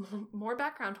more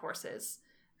background horses.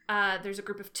 There's a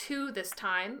group of 2 this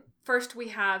time. First, we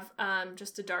have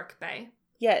just a dark bay.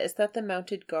 Yeah, is that the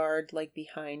mounted guard like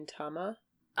behind Tama?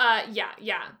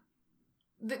 Yeah.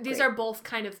 These are both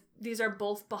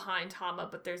behind Tama,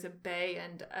 but there's a bay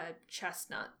and a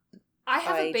chestnut. I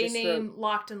have a bay name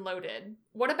locked and loaded.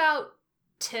 What about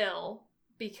Till?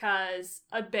 Because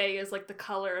a bay is like the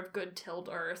color of good tilled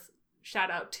earth. Shout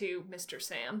out to Mr.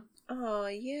 Sam. Oh,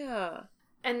 yeah.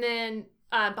 And then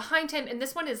behind him, and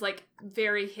this one is like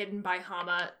very hidden by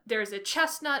Hama, there's a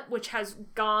chestnut which has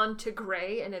gone to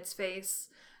gray in its face.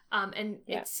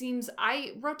 It seems,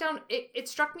 I wrote down, it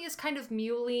struck me as kind of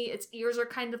muley. Its ears are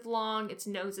kind of long. Its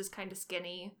nose is kind of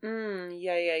skinny.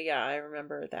 Yeah. I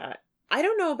remember that. I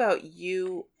don't know about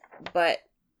you, but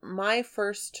my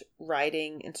first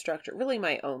writing instructor, really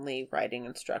my only writing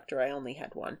instructor, I only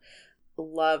had one,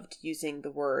 loved using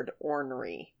the word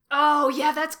ornery. Oh,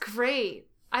 yeah, that's great.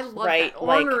 I love right? that.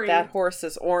 Ornery. Like, that horse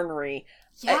is ornery.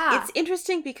 Yeah. It's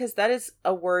interesting because that is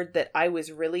a word that I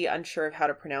was really unsure of how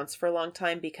to pronounce for a long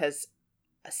time, because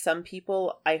some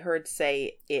people I heard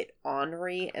say it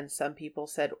ornery and some people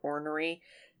said ornery.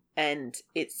 And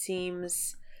it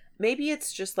seems maybe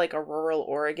it's just like a rural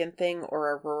Oregon thing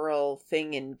or a rural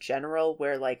thing in general,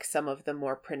 where like some of the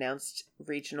more pronounced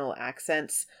regional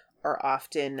accents are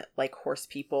often like horse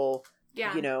people,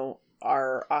 Yeah. you know,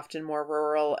 are often more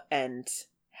rural and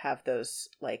have those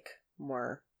like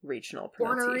more regional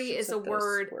pronunciations. Ornery is a of those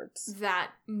word words.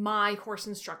 that my horse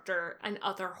instructor and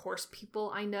other horse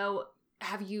people I know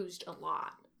have used a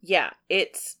lot. Yeah,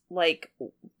 it's like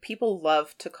people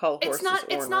love to call horses ornery.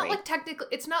 It's not like technical.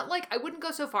 It's not like, I wouldn't go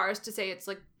so far as to say it's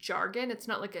like jargon. It's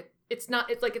not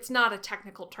a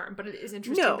technical term, but it is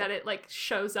interesting that it like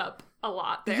shows up a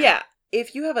lot there. Yeah,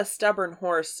 if you have a stubborn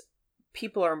horse,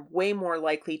 people are way more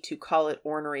likely to call it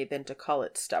ornery than to call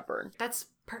it stubborn. That's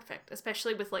perfect,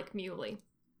 especially with like muley.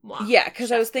 Wow. Yeah,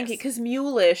 because I was thinking, because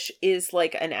mulish is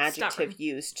like an adjective Stubborn.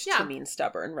 used Yeah. to mean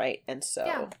stubborn, right? And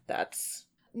so that's...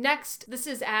 Next, this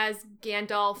is as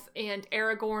Gandalf and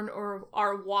Aragorn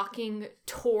are walking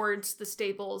towards the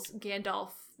stables. Gandalf,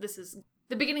 this is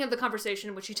the beginning of the conversation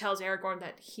in which he tells Aragorn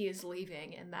that he is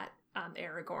leaving and that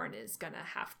Aragorn is gonna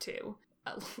have to,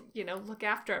 look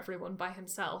after everyone by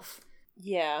himself.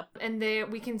 Yeah. And there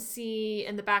we can see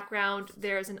in the background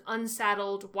there's an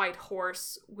unsaddled white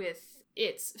horse with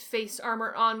its face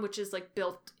armor on, which is like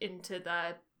built into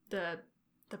the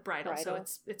bridle, so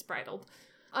it's bridled.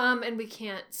 And we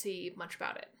can't see much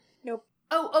about it. Nope.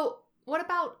 Oh, what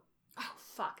about... Oh,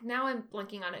 fuck. Now I'm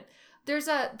blanking on it. There's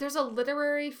a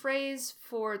literary phrase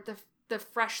for the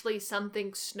freshly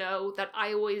something snow that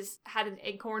I always had an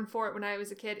acorn for it when I was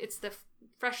a kid. It's the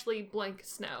freshly blank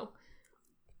snow.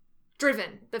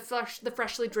 Driven. The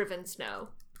freshly driven snow.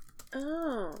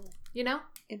 Oh. You know?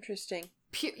 Interesting.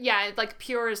 Yeah, like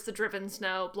pure is the driven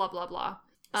snow, blah, blah, blah.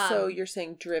 So you're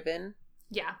saying driven?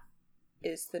 Yeah.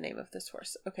 Is the name of this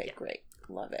horse. Okay, Yeah. Great.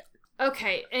 Love it.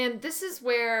 Okay, and this is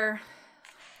where...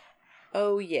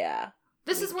 Oh, yeah.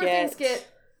 This is where things get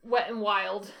wet and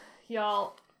wild,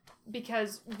 y'all,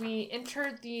 because we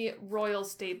entered the royal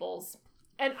stables.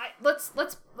 And let's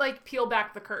like peel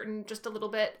back the curtain just a little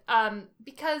bit,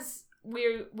 because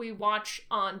we watch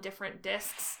on different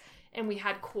discs and we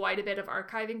had quite a bit of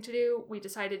archiving to do. We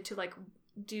decided to like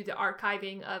do the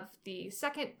archiving of the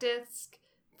second disc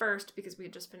first because we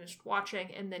had just finished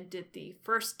watching, and then did the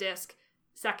first disc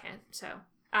second, so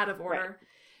out of order. Right.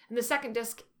 And the second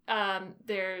disc,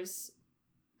 there's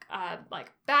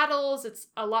like battles. It's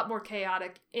a lot more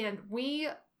chaotic, and we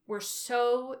were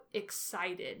so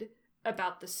excited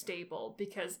about the stable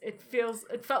because it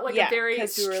felt like a very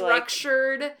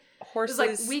structured. Like, horses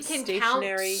like, we can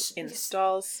stationary count in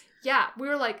stalls. Yeah, we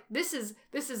were like, this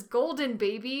is golden,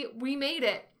 baby. We made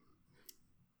it.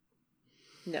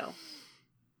 No.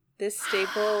 This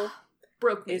stable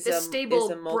broke me. Is this a stable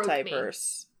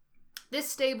multiverse. This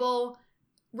stable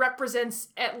represents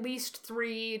at least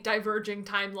 3 diverging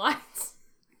timelines.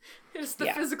 It's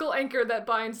the physical anchor that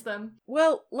binds them.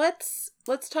 Well, let's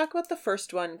talk about the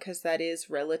first one, because that is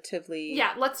relatively...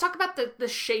 Yeah, let's talk about the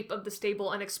shape of the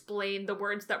stable and explain the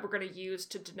words that we're going to use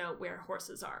to denote where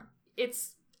horses are.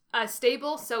 It's a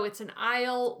stable, so it's an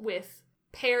aisle with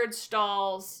paired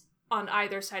stalls on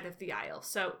either side of the aisle.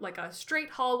 So like a straight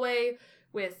hallway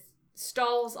with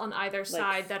stalls on either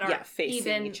side that are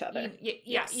facing each other.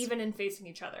 Even and facing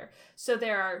each other. So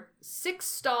there are 6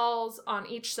 stalls on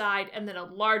each side and then a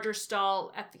larger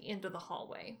stall at the end of the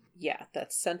hallway. Yeah,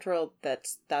 that's central.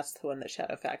 That's the one that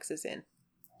Shadowfax is in.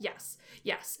 Yes.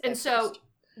 And so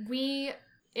we,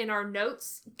 in our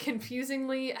notes,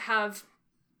 confusingly have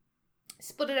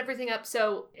split everything up.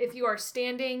 So if you are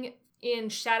standing in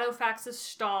Shadowfax's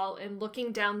stall and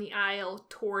looking down the aisle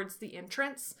towards the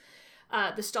entrance,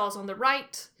 the stalls on the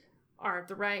right are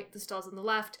the right, the stalls on the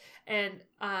left, and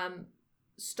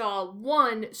stall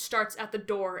 1 starts at the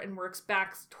door and works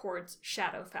back towards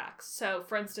Shadowfax. So,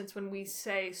 for instance, when we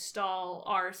say stall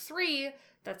R3,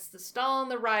 that's the stall on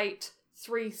the right,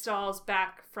 3 stalls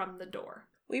back from the door.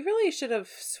 We really should have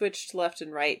switched left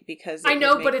and right, because I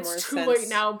know, but it's too late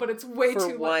now, but it's way too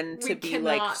late. For one to be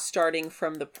like starting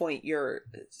from the point you're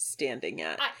standing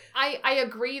at. I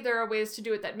agree there are ways to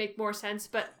do it that make more sense,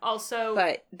 but also...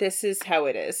 But this is how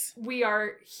it is. We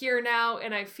are here now,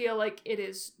 and I feel like it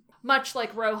is much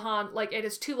like Rohan, like it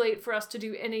is too late for us to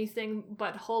do anything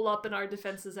but hole up in our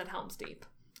defenses at Helm's Deep.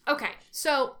 Okay,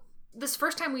 so this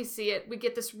first time we see it, we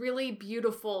get this really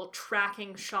beautiful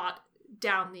tracking shot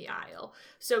down the aisle.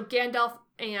 So Gandalf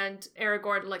and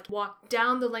Aragorn like walk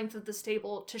down the length of the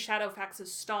stable to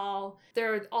Shadowfax's stall.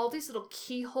 There are all these little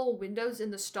keyhole windows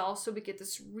in the stall, so we get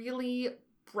this really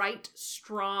bright,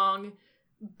 strong,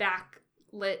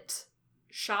 backlit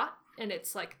shot, and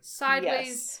it's like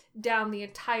sideways down the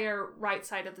entire right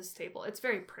side of the stable. It's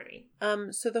very pretty.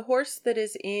 So the horse that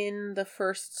is in the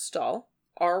first stall,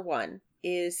 R1,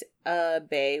 is a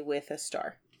bay with a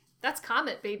star. That's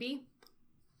Comet, baby.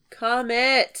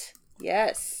 Comet!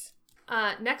 Yes.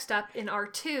 Next up, in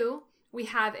R2, we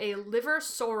have a liver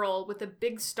sorrel with a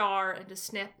big star and a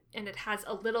snip, and it has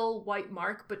a little white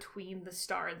mark between the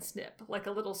star and snip, like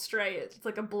a little stray. It's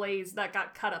like a blaze that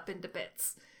got cut up into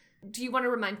bits. Do you want to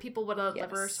remind people what a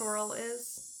liver sorrel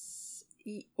is?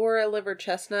 Or a liver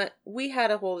chestnut. We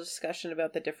had a whole discussion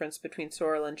about the difference between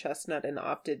sorrel and chestnut and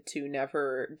opted to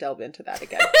never delve into that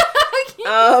again.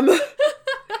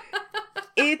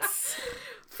 It's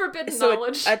forbidden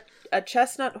knowledge. A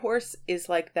chestnut horse is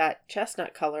like that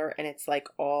chestnut color, and it's like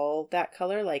all that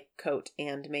color, like coat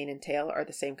and mane and tail are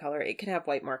the same color. It can have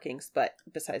white markings, but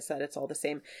besides that, it's all the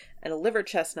same. And a liver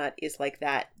chestnut is like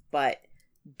that, but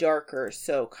darker,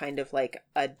 so kind of like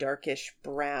a darkish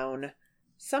brown.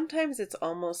 Sometimes it's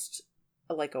almost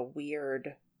like a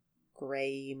weird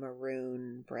gray,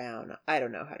 maroon, brown. I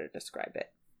don't know how to describe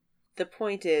it. The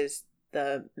point is,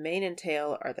 the mane and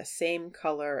tail are the same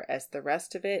color as the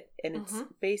rest of it, and it's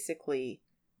basically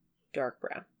dark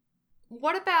brown.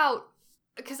 What about,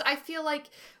 because I feel like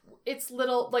it's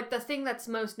little, like the thing that's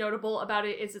most notable about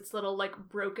it is its little like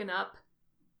broken up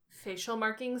facial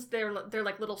markings. They're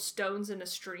like little stones in a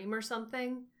stream or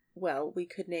something. Well, we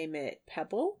could name it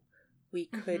Pebble. We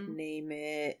could name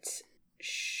it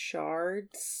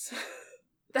Shards.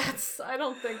 I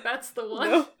don't think that's the one.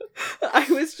 No. I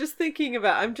was just thinking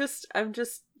about, I'm just,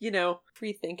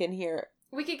 free thinking here.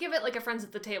 We could give it like a Friends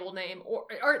at the Table name,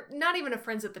 or not even a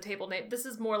Friends at the Table name. This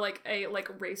is more like a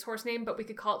racehorse name, but we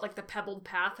could call it like the Pebbled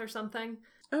Path or something.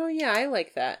 Oh yeah, I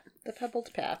like that. The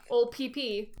Pebbled Path. Old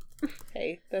PP.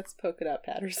 Hey, that's Polka Dot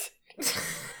Patterson.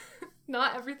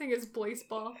 Not everything is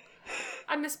Blazeball.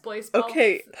 I miss Blazeball.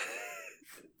 Okay.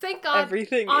 Thank God.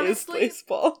 Everything honestly, is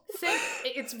baseball.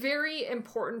 It's very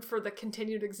important for the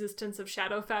continued existence of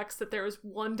Shadowfax that there is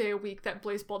one day a week that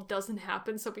Blazeball doesn't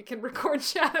happen so we can record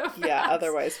Shadowfax. Yeah,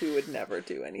 otherwise we would never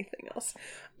do anything else.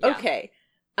 Yeah. Okay.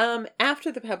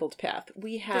 After the Pebbled Path,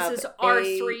 we have This is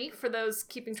R3 for those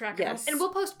keeping track of Yes. them. And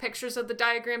we'll post pictures of the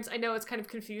diagrams. I know it's kind of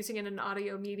confusing in an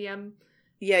audio medium.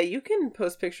 Yeah, you can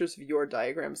post pictures of your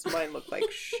diagrams. Mine look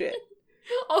like shit.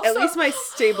 Also, At least my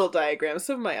stable diagrams.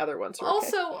 Some of my other ones are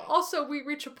okay. Also, we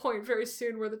reach a point very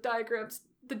soon where the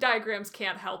diagrams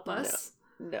can't help us.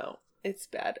 No, it's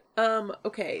bad.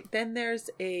 Okay, then there's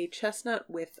a chestnut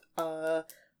with a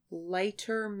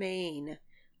lighter mane.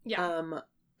 Yeah.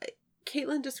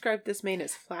 Caitlin described this mane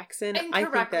as flaxen. Incorrectly. I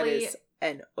think that is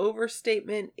an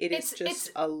overstatement. It's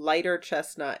just a lighter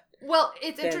chestnut. Well,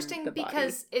 it's interesting the body.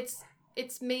 because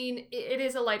its mane, it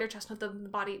is a lighter chestnut than the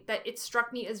body, that it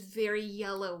struck me as very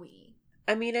yellowy.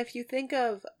 I mean, if you think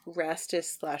of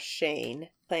Rastus/Shane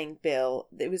playing Bill,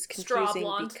 it was confusing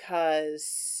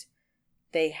because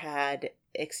they had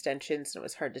extensions and it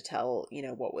was hard to tell,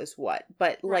 what was what.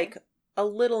 But like a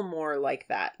little more like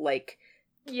that, like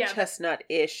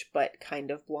chestnut-ish, but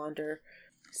kind of blonder.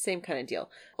 Same kind of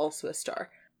deal. Also a star.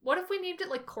 What if we named it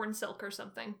like Corn Silk or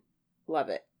something? Love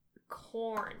it.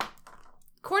 Corn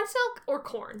Silk or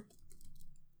corn?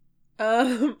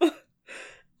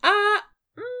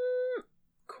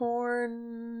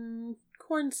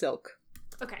 Corn Silk.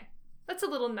 Okay, that's a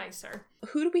little nicer.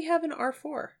 Who do we have in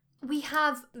R4?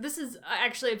 This is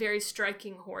actually a very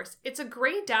striking horse. It's a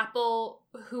gray dapple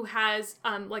who has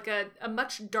like a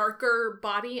much darker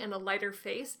body and a lighter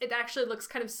face. It actually looks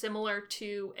kind of similar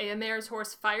to Eomer's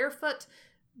horse Firefoot,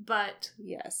 but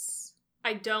yes,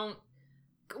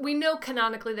 we know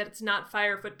canonically that it's not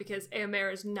Firefoot because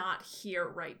Eomer is not here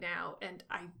right now, and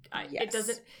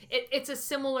yes. It's a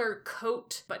similar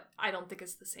coat, but I don't think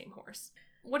it's the same horse.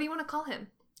 What do you want to call him?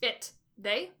 It?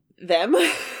 They? Them?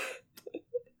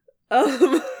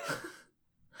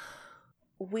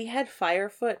 We had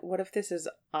Firefoot. What if this is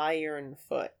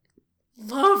Ironfoot?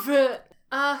 Love it!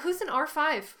 Who's an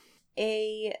R5?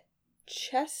 A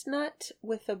chestnut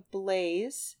with a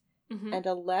blaze and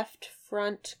a left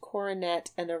front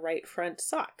coronet and a right front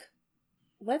sock.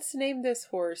 Let's name this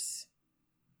horse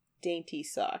Dainty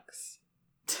Socks.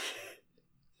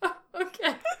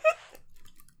 Okay.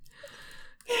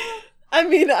 I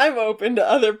mean, I'm open to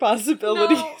other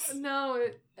possibilities. No,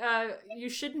 you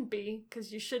shouldn't be,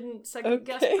 because you shouldn't second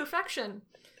guess perfection.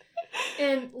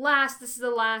 And this is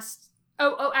the last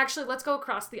Actually, let's go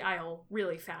across the aisle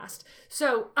really fast.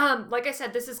 So, like I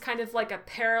said, this is kind of like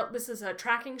this is a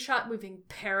tracking shot moving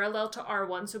parallel to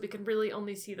R1, so we can really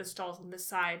only see the stalls on this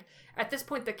side. At this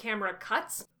point, the camera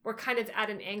cuts. We're kind of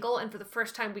at an angle, and for the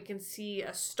first time, we can see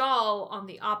a stall on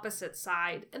the opposite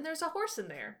side, and there's a horse in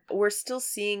there. We're still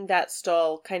seeing that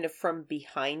stall kind of from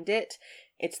behind it.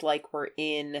 It's like we're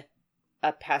in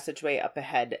a passageway up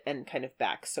ahead and kind of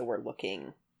back, so we're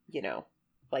looking,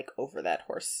 like over that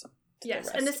horse. Yes,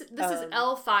 and this is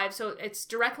L5, so it's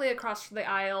directly across the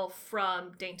aisle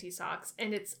from Dainty Socks,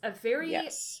 and it's a very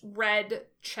red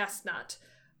chestnut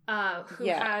who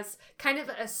has kind of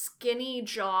a skinny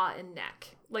jaw and neck,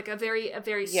 like a very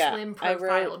slim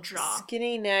profile jaw.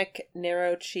 Skinny neck,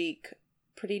 narrow cheek,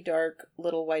 pretty dark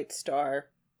little white star.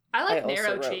 I like narrow cheek.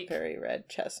 I also wrote very red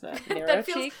chestnut. Narrow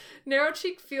cheek? Narrow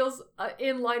cheek feels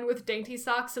in line with Dainty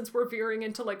Socks since we're veering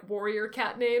into like warrior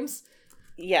cat names.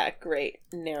 Yeah, great.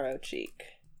 Narrow cheek.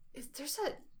 How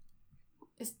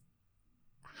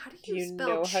do you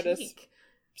spell cheek?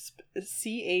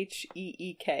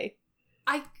 Cheek.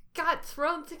 I got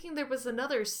thrown thinking there was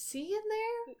another C in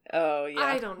there. Oh, yeah.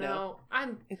 I don't know.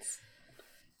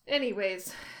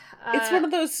 Anyways. It's one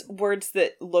of those words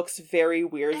that looks very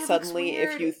weird suddenly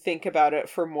if you think about it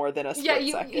for more than a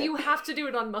split second. You have to do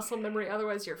it on muscle memory,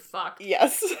 otherwise you're fucked.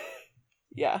 Yes.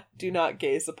 Yeah, do not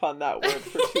gaze upon that word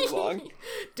for too long.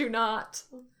 Do not.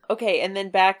 Okay, and then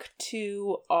back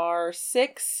to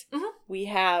R6, we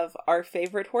have our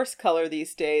favorite horse color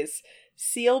these days,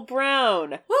 Seal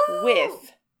Brown,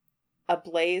 with a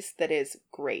blaze that is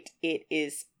great. It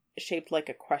is shaped like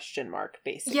a question mark,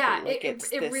 basically. Yeah,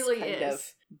 it's it really kind is.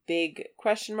 Of big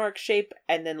question mark shape,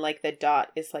 and then like the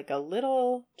dot is like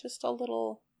just a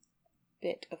little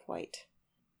bit of white.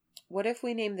 What if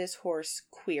we name this horse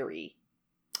Query?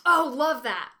 Oh, love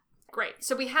that. Great.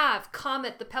 So we have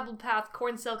Comet, the Pebble Path,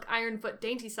 Cornsilk, Ironfoot,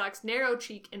 Dainty Socks, Narrow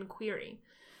Cheek, and Query.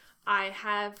 I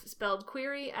have spelled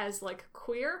query as like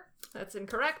queer. That's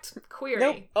incorrect. Query.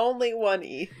 Nope, only one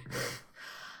E.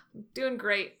 Doing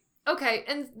great. Okay,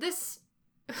 and this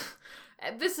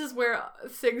is where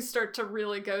things start to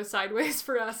really go sideways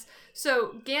for us.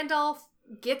 So Gandalf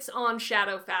gets on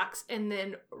Shadowfax and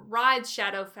then rides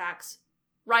Shadowfax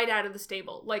right out of the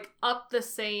stable, like up the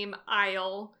same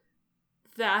aisle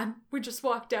that we just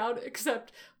walked out,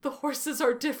 except the horses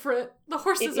are different. The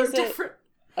horses are different.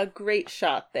 A great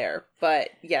shot there, but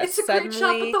yes, it's a great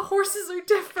shot, but the horses are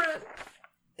different.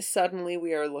 Suddenly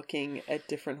we are looking at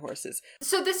different horses.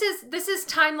 So this is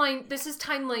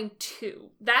timeline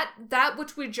 2. That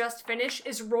which we just finished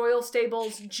is Royal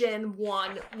Stables Gen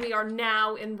 1. We are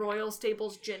now in Royal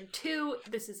Stables Gen 2.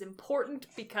 This is important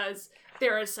because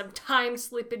there is some time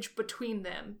slippage between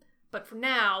them. But for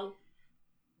now,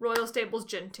 Royal Stables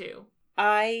Gen 2.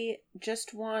 I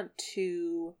just want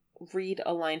to read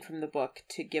a line from the book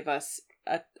to give us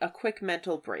a quick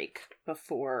mental break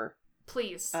before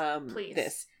please.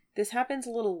 This happens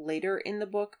a little later in the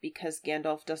book because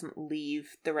Gandalf doesn't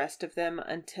leave the rest of them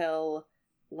until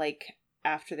like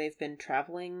after they've been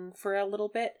traveling for a little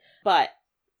bit, but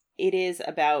it is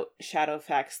about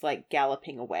Shadowfax like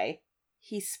galloping away.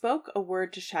 He spoke a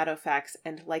word to Shadowfax,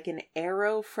 and like an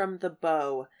arrow from the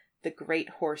bow, the great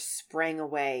horse sprang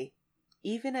away.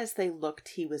 Even as they looked,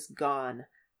 he was gone.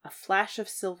 A flash of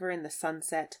silver in the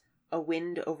sunset, a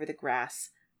wind over the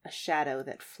grass, a shadow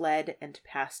that fled and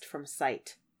passed from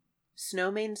sight.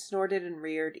 Snowmane snorted and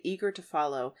reared, eager to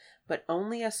follow, but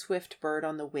only a swift bird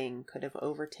on the wing could have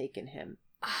overtaken him.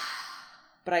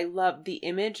 But I love the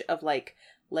image of like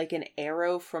an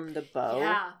arrow from the bow.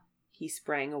 Yeah. He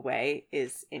sprang away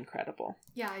is incredible.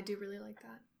 Yeah, I do really like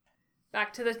that.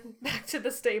 Back to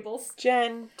the stables.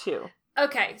 Gen 2.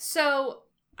 Okay, so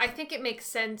I think it makes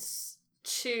sense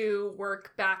to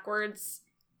work backwards,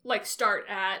 like start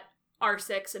at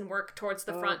R6 and work towards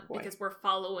the front because we're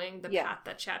following the path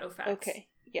that Shadowfax. Okay.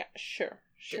 Yeah, sure.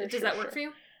 Does that work for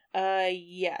you?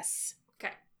 Yes.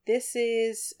 Okay. This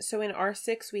is so in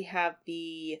R6 we have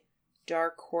the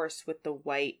dark horse with the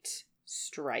white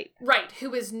stripe. Right,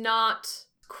 who is not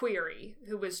Query,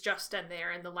 who was just in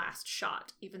there in the last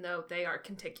shot, even though they are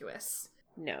contiguous.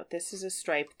 No, this is a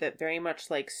stripe that very much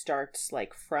like starts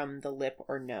like from the lip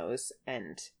or nose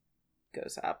and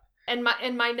goes up. And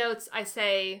my notes I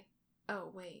say, oh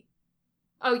wait.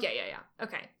 Oh yeah.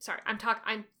 Okay, sorry.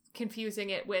 I'm confusing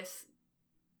it with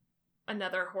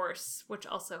another horse which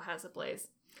also has a blaze.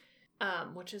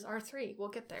 Which is R3. We'll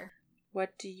get there.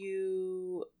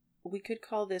 We could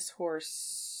call this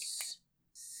horse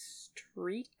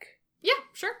Streak? Yeah,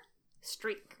 sure.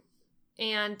 Streak.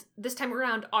 And this time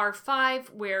around,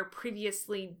 R5, where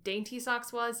previously Dainty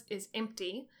Socks was, is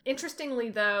empty. Interestingly,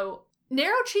 though,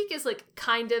 Narrow Cheek is like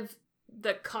kind of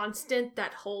the constant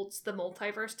that holds the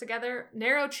multiverse together.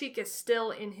 Narrow Cheek is still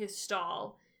in his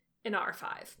stall in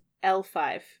R5.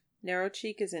 L5. Narrow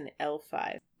Cheek is in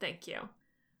L5. Thank you.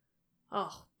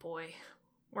 Oh boy,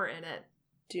 we're in it.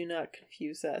 Do not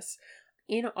confuse us.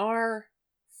 In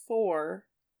R4,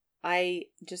 I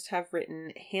just have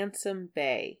written Handsome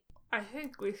Bay. I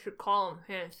think we should call him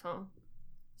Handsome.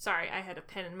 Sorry, I had a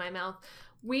pen in my mouth.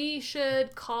 We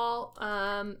should call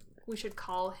him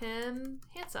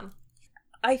Handsome.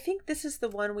 I think this is the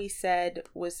one we said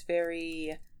was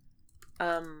very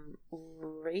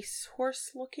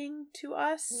racehorse looking to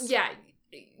us. Yeah,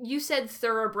 you said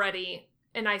thoroughbredy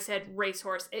and I said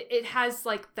racehorse. It has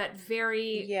like that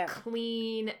very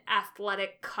clean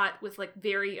athletic cut with like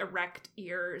very erect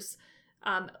ears,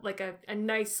 like a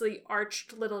nicely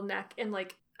arched little neck, and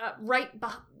like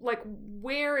like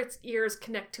where its ears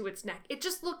connect to its neck, it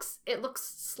looks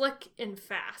slick and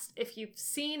fast. If you've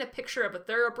seen a picture of a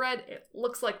thoroughbred, it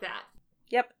looks like that.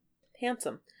 Yep.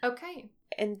 Handsome. Okay.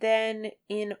 And then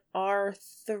in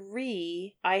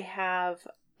R3, I have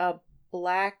a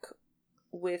black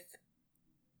with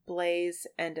blaze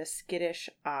and a skittish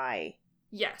eye.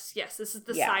 Yes, this is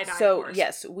the side eye so horse.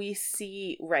 Yes, we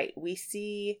see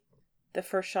the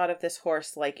first shot of this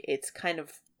horse, like it's kind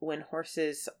of when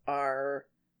horses are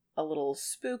a little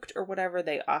spooked or whatever,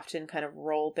 they often kind of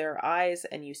roll their eyes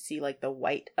and you see like the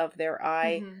white of their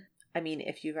eye. Mm-hmm. I mean,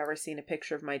 if you've ever seen a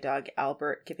picture of my dog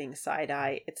Albert giving side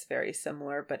eye, it's very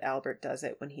similar, but Albert does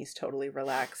it when he's totally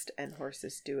relaxed and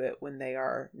horses do it when they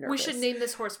are nervous. We should name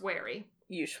this horse Wary.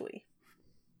 Usually.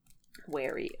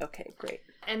 Wary. Okay, great.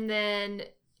 And then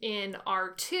in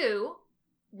R2,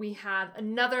 we have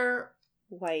another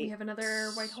white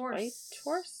horse. White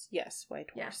horse? Yes,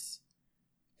 white horse.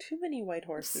 Yeah. Too many white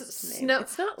horses to name. Snow,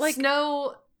 it's not like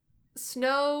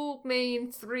Snow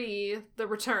Mane 3, The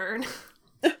Return.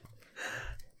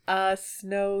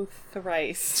 Snow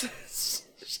Thrice.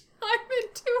 I'm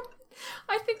into it.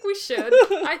 I think we should.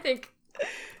 I think.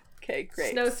 Okay,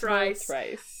 great. Snow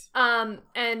Thrice.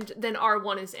 And then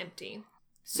R1 is empty.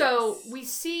 So we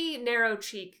see Narrow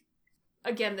Cheek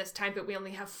again this time, but we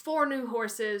only have 4 new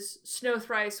horses: Snow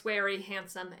Thrice, Wary,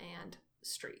 Handsome, and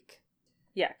Streak.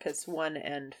 Yeah, because 1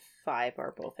 and 5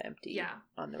 are both empty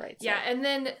on the right side. Yeah, and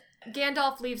then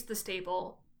Gandalf leaves the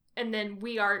stable, and then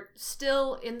we are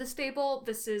still in the stable.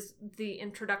 This is the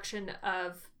introduction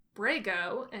of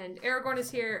Brago, and Aragorn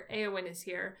is here, Éowyn is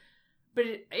here, but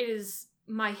it is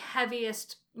my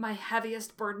heaviest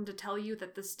burden to tell you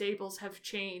that the stables have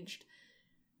changed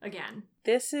again.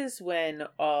 This is when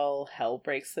all hell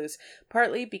breaks loose,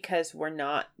 partly because we're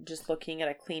not just looking at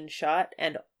a clean shot,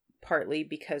 and partly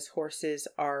because horses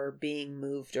are being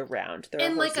moved around. There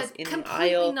are horses like a in completely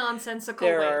the aisle. Nonsensical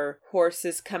there way. are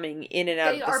horses coming in and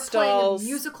out of the stalls. They are playing in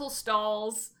musical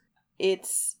stalls.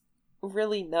 It's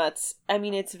really nuts. I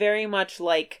mean, it's very much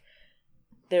like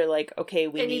they're like, okay,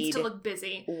 it needs to look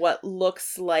busy. What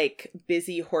looks like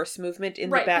busy horse movement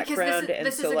in the background.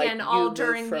 This is again all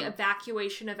during the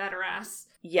evacuation of Edoras.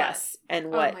 Yes, and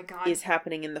what is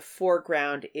happening in the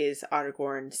foreground is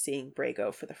Aragorn seeing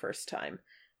Brago for the first time.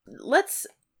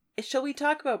 Shall we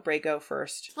talk about Brago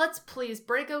first? Let's please.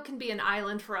 Brago can be an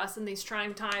island for us in these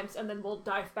trying times, and then we'll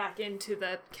dive back into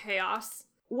the chaos.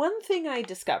 One thing I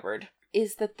discovered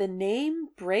is that the name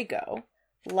Brago,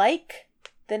 like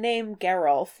the name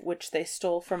Geralf, which they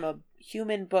stole from a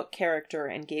human book character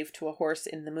and gave to a horse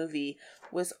in the movie,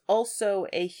 was also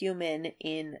a human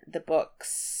in the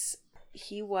books.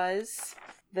 He was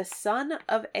the son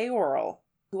of Eorl,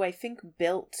 who I think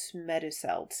built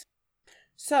Meduseld.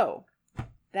 So,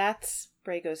 that's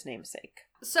Brago's namesake.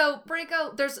 So,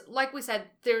 Brago, there's, like we said,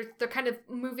 they're kind of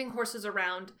moving horses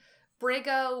around.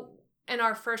 Brago, in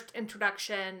our first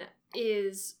introduction,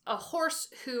 is a horse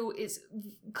who is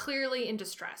clearly in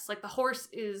distress. Like, the horse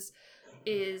is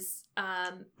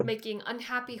making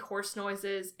unhappy horse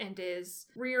noises and is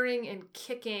rearing and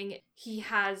kicking. He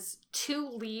has 2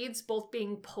 leads, both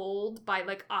being pulled by,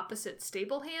 like, opposite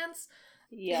stable hands.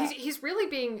 Yeah. He's really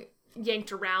being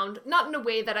yanked around, not in a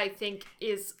way that I think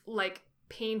is like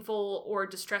painful or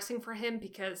distressing for him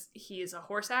because he is a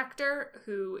horse actor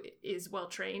who is well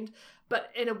trained,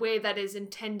 but in a way that is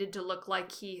intended to look like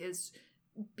he is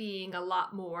being a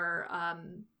lot more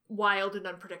wild and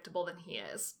unpredictable than he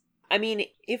is. I mean,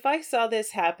 if I saw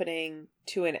this happening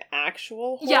to an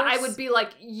actual horse, I would be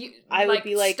like,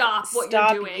 stop what you're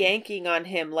doing. Stop yanking on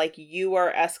him. Like, you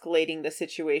are escalating the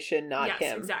situation, not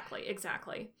him.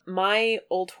 Exactly. My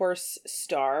old horse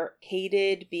Star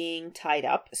hated being tied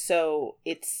up, so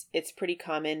it's pretty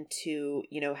common to,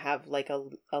 have like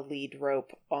a lead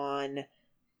rope on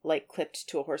like clipped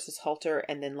to a horse's halter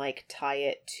and then like tie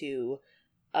it to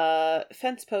a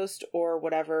fence post or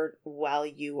whatever while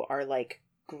you are like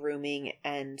grooming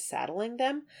and saddling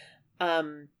them.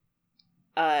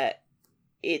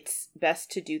 It's best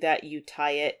to do that. You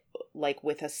tie it like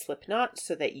with a slip knot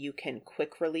so that you can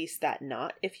quick release that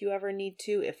knot if you ever need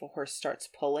to, if a horse starts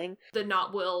pulling. The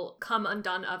knot will come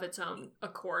undone of its own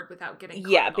accord without getting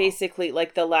caught. Yeah, basically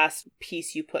like the last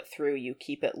piece you put through, you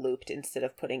keep it looped instead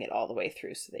of putting it all the way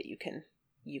through so that you can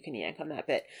yank on that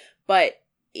bit. But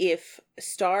if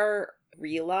Star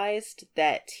realized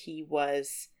that he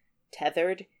was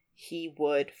tethered, he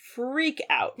would freak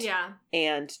out. Yeah.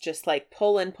 And just like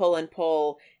pull and pull and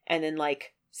pull. And then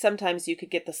like sometimes you could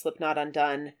get the slip knot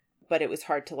undone, but it was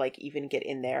hard to like even get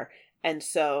in there. And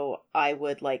so I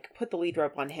would like put the lead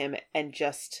rope on him and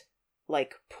just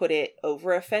like put it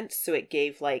over a fence so it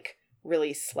gave like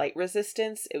really slight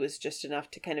resistance. It was just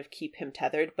enough to kind of keep him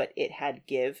tethered, but it had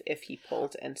give if he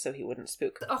pulled, and so he wouldn't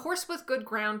spook. A horse with good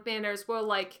ground manners will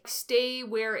like stay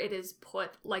where it is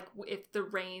put, like if the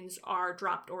reins are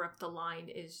dropped or if the line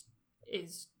is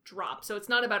dropped. So it's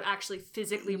not about actually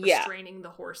physically restraining the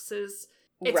horses.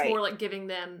 It's more like giving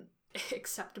them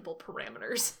acceptable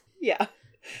parameters. Yeah.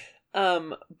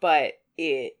 But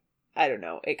I don't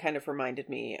know, it kind of reminded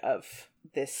me of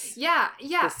this. Yeah.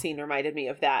 This scene reminded me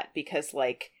of that because,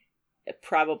 like,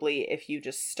 probably if you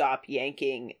just stop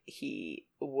yanking, he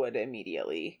would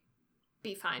immediately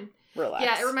be fine. Relax.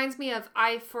 Yeah, it reminds me of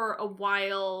for a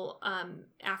while,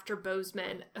 after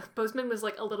Bozeman was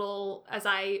like a little, as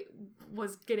I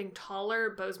was getting taller,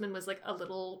 Bozeman was like a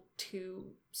little too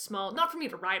small. Not for me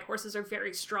to ride. Horses are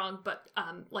very strong, but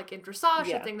like in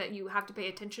dressage, a thing that you have to pay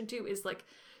attention to is like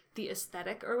the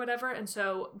aesthetic or whatever. And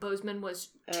so Bozeman was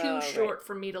too short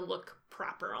for me to look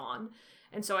proper on.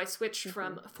 And so I switched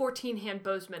from 14-hand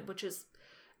Bozeman, which is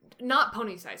not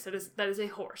pony size. That is a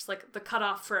horse. Like the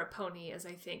cutoff for a pony is,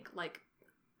 I think, like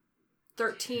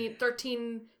 13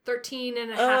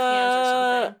 and a half hands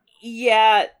or something.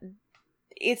 Yeah,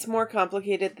 it's more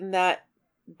complicated than that,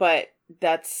 but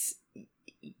that's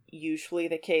usually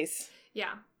the case.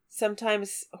 Yeah.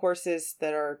 Sometimes horses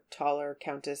that are taller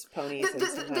count as ponies.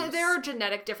 There are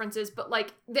genetic differences, but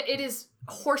like it is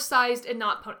horse-sized and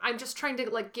not pony. I'm just trying to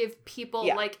like give people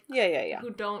who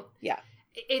don't. Yeah.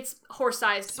 It's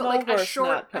horse-sized, but like a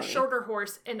shorter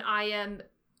horse, and I am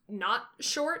not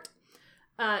short.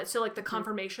 So like the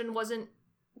conformation wasn't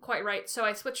quite right. So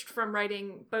I switched from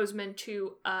riding Bozeman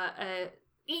to a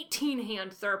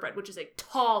 18-hand thoroughbred, which is a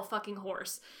tall fucking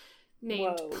horse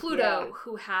named Pluto,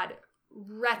 who had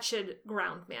wretched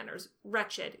ground manners.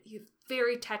 Wretched. He's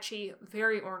very tetchy,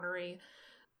 very ornery.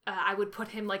 I would put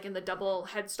him like in the double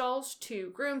headstalls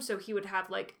to groom, so he would have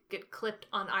like get clipped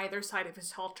on either side of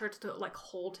his halter to like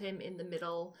hold him in the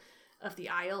middle of the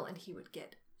aisle, and he would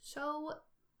get so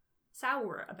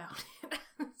sour about it.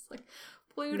 It's like,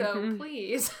 Pluto,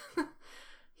 please.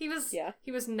 He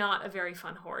was not a very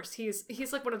fun horse.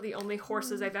 He's like one of the only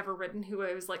horses I've ever ridden who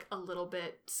I was like a little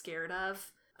bit scared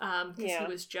of. Because he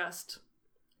was just,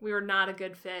 we were not a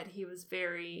good fit. He was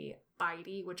very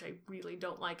bitey, which I really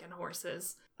don't like in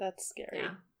horses. That's scary.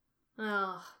 Yeah.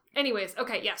 Oh. Anyways,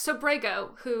 okay, yeah. So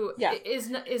Brago, who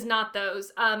is not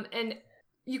those, and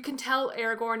you can tell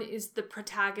Aragorn is the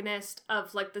protagonist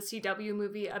of like the CW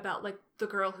movie about like the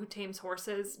girl who tames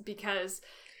horses, because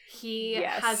he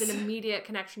has an immediate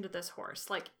connection to this horse.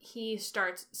 Like he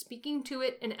starts speaking to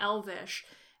it in Elvish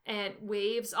and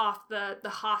waves off the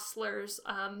hostlers,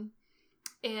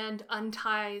 and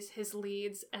unties his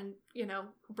leads, and you know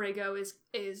Brago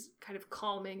is kind of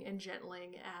calming and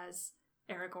gentling as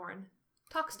Aragorn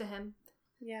talks to him.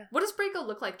 Yeah. What does Brago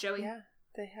look like, Joey? Yeah,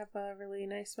 they have a really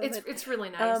nice moment. It's really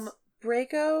nice.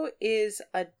 Brago is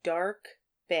a dark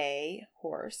bay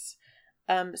horse.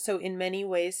 So in many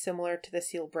ways similar to the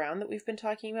Seal Brown that we've been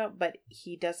talking about, but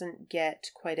he doesn't get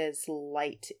quite as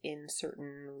light in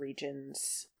certain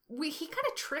regions. He kind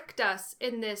of tricked us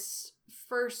in this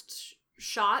first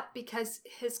shot because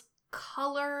his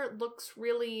color looks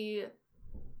really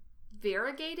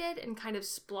variegated and kind of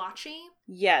splotchy.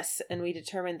 Yes, and we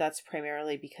determined that's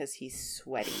primarily because he's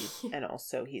sweaty and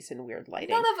also he's in weird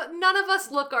lighting. None of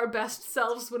us look our best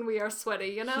selves when we are sweaty,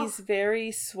 you know? He's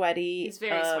very sweaty. He's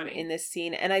very sweaty in this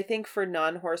scene. And I think for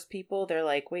non-horse people, they're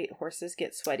like, wait, horses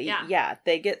get sweaty? Yeah,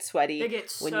 they get sweaty. They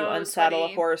get so when you unsaddle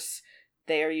sweaty. A horse,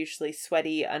 they are usually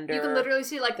sweaty under. You can literally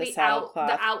see like the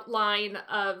outline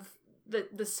of the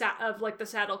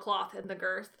saddlecloth and the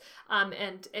girth,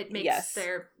 and it makes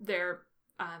their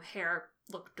hair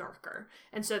look darker,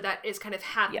 and so that is kind of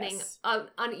happening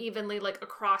unevenly like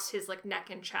across his like neck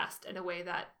and chest in a way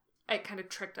that it kind of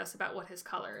tricked us about what his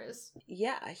color is.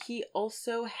 Yeah, he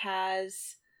also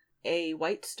has a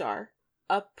white star,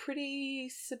 a pretty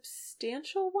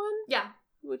substantial one. Yeah.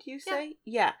 Would you say?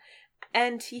 Yeah.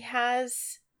 And he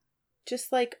has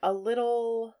just like a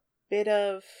little bit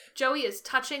of... Joey is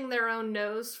touching their own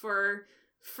nose for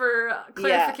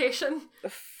clarification. Yeah,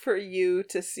 for you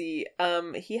to see.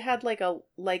 He had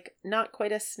like not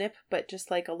quite a snip, but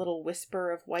just like a little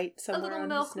whisper of white somewhere on his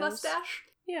nose. A little milk mustache.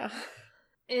 Yeah.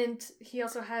 And he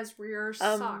also has rear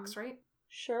socks, right?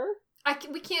 Sure.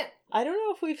 We can't... I don't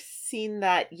know if we've seen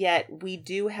that yet. We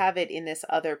do have it in this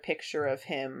other picture of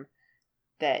him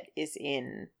that is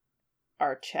in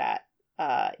our chat.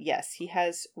 Yes, he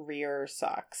has rear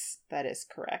socks. That is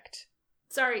correct.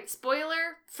 Sorry,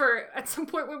 spoiler for at some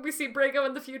point when we see Brago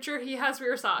in the future, he has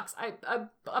rear socks.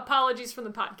 Apologies from the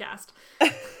podcast.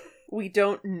 We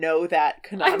don't know that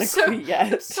canonically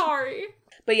yet. I'm sorry.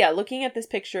 But yeah, looking at this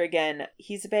picture again,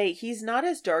 he's not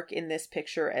as dark in this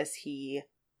picture as he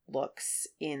looks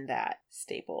in that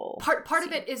staple. Part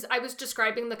of it is I was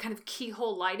describing the kind of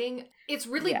keyhole lighting. It's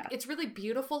really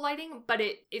beautiful lighting, but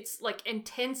it's like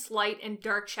intense light and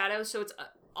dark shadow. So it's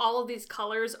all of these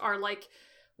colors are like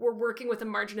we're working with a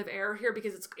margin of error here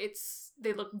because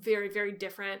they look very, very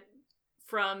different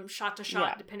from shot to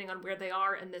shot depending on where they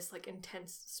are in this like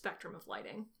intense spectrum of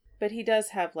lighting. But he does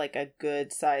have like a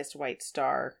good sized white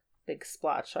star, big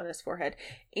splotch on his forehead,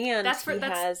 and that's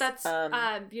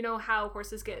you know how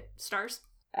horses get stars?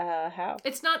 How?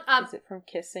 It's not. Is it from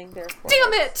kissing their foreheads?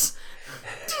 Damn it!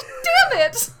 Damn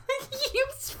it! You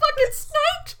fucking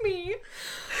sniped me.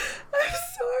 I'm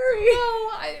sorry. No,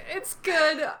 it's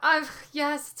good.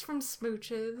 Yes, it's from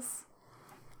smooches.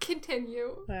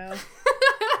 Continue. Wow.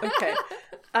 Okay.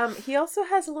 He also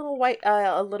has a little white,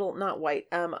 a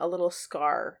little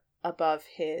scar above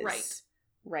his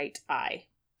right eye.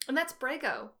 And that's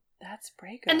Brago. That's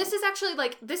Brago. And this is actually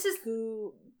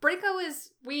Brago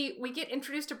is we get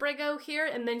introduced to Brago here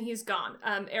and then he's gone.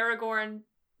 Aragorn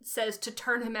says to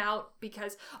turn him out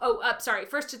because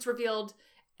first it's revealed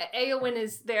Eowyn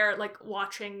is there like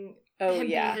watching him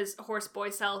be his horse boy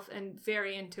self and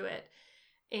very into it.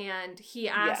 And he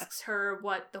asks her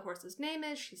what the horse's name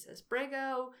is. She says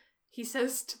Brago. He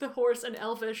says to the horse in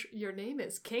Elvish, "Your name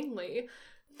is Kingly."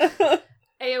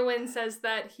 Eowyn says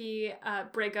that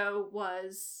Brago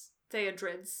was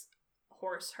Theodred's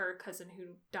horse, her cousin who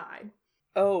died.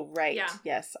 Oh, right. Yeah.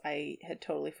 Yes, I had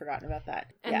totally forgotten about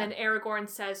that. And then Aragorn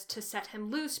says to set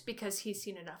him loose because he's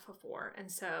seen enough of war.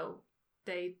 And so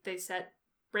they set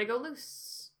Brago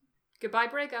loose. Goodbye,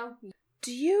 Brago.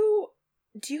 Do you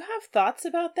have thoughts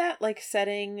about that? Like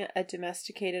setting a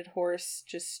domesticated horse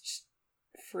just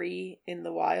free in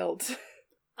the wild?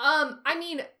 I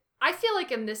mean, I feel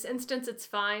like in this instance it's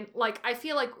fine. Like, I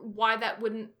feel like why that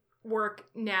wouldn't work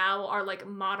now are like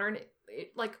modern,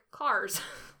 like cars.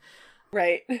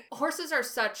 Right. Horses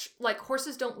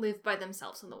don't live by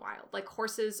themselves in the wild. Like,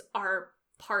 horses are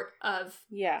part of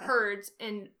herds,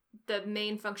 and the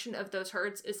main function of those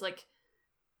herds is like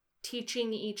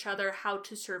teaching each other how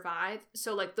to survive.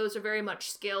 So like those are very much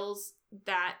skills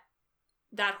that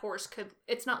horse could.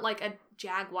 It's not like a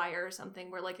jaguar or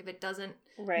something where like if it doesn't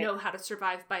know how to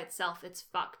survive by itself, it's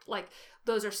fucked. Like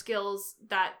those are skills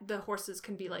that the horses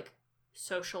can be like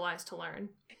socialized to learn.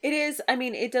 It is. I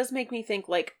mean, it does make me think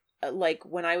like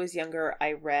when I was younger,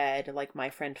 I read like My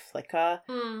Friend Flicka,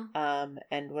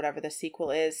 and whatever the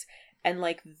sequel is, and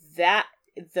like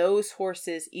those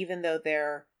horses, even though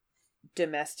they're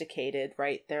domesticated,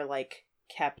 right? They're like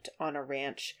kept on a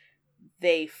ranch.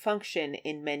 They function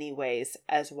in many ways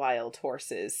as wild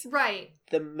horses. Right.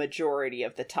 The majority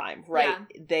of the time, right?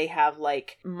 Yeah. They have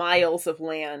like miles of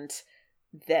land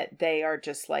that they are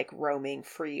just like roaming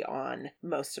free on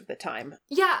most of the time.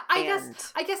 Yeah, I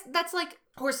guess that's like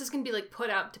horses can be like put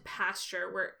out to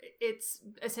pasture where it's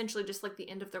essentially just like the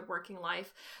end of their working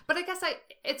life. But I guess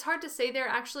it's hard to say there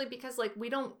actually because like we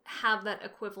don't have that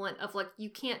equivalent of like you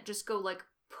can't just go like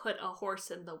put a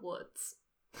horse in the woods.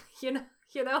 you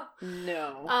know?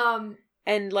 No.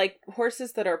 And like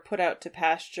horses that are put out to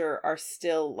pasture are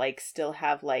still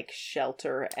have like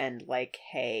shelter and like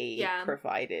hay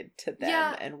provided to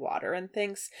them and water and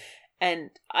things. And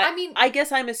I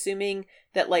guess I'm assuming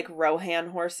that like Rohan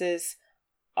horses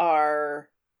are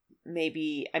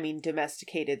maybe,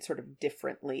 domesticated sort of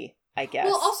differently, I guess.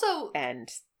 Well, also, and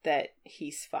that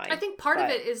he's fine. I think part of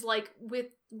it is like with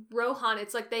Rohan,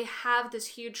 it's like they have this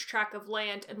huge tract of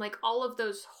land and like all of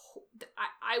those,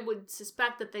 I would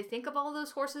suspect that they think of all of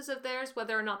those horses of theirs,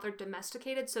 whether or not they're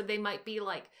domesticated. So they might be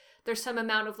like, there's some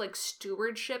amount of like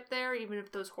stewardship there, even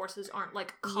if those horses aren't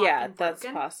like caught and broken.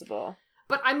 That's possible.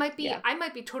 But I might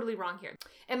be totally wrong here.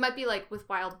 It might be like with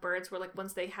wild birds where like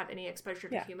once they have any exposure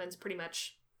to humans, pretty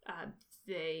much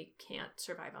they can't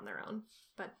survive on their own.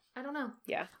 But I don't know.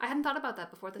 Yeah. I hadn't thought about that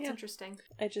before. That's interesting.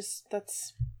 That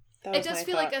It does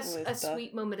feel like a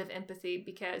sweet moment of empathy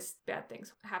because bad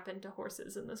things happen to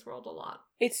horses in this world a lot.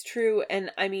 It's true.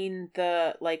 And I mean,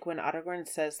 when Aragorn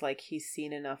says like he's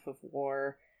seen enough of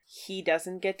war, he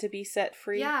doesn't get to be set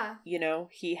free. Yeah. You know,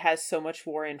 he has so much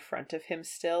war in front of him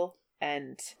still.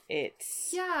 And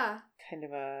it's kind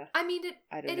of I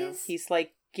don't know. He's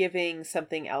like giving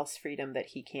something else freedom that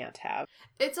he can't have.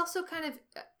 It's also kind of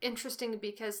interesting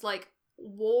because like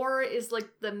war is like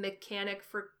the mechanic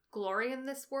for glory in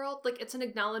this world. Like it's an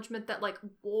acknowledgement that like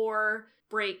war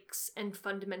breaks and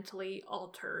fundamentally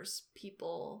alters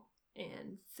people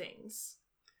and things.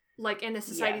 Like in a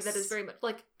society that is very much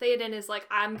like Theoden is like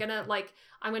I'm gonna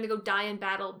go die in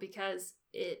battle because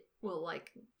it will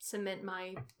like cement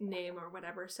my name or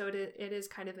whatever. So it is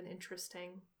kind of an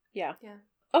interesting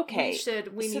Okay.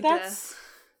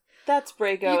 That's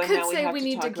Brago, and now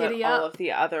we have to talk about all of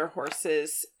the other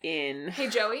horses in Hey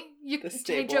Joey, you could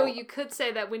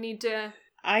say that we need to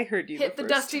I heard you hit the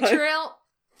dusty trail.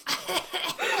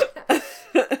 Time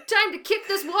to kick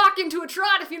this walk into a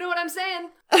trot, if you know what I'm saying.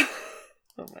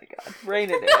 Oh my god, rein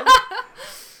it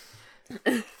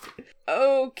in.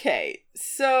 Okay,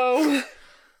 so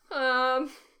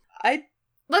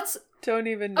let's don't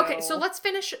even know. Okay, so let's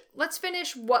finish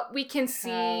what we can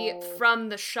see from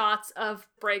the shots of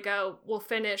Brago. We'll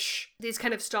finish these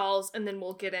kind of stalls and then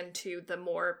we'll get into the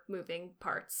more moving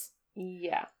parts.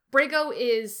 Yeah. Brago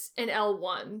is an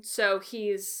L1, so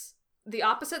he's the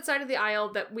opposite side of the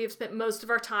aisle that we have spent most of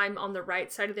our time on the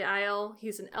right side of the aisle.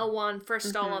 He's an L1, first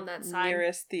stall on that side.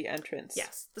 Nearest the entrance.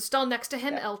 Yes. The stall next to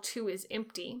him, L2, is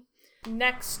empty.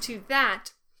 Next to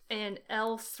that, and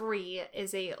L3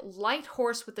 is a light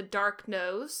horse with a dark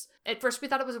nose. At first we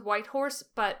thought it was a white horse,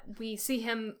 but we see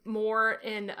him more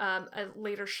in a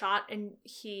later shot, and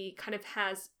he kind of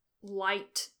has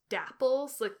light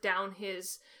dapples like down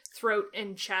his throat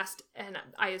and chest, and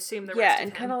I assume the rest of him. Yeah,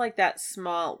 and kind of like that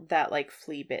like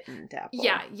flea-bitten dapple.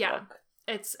 Yeah. Look.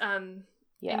 It's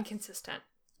inconsistent.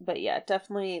 But yeah,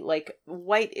 definitely like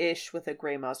white-ish with a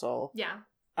gray muzzle. Yeah.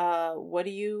 What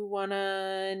do you want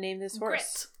to name this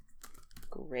horse?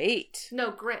 Great.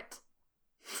 No, Grit.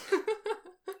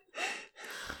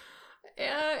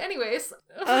 Anyways.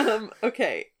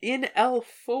 Okay. In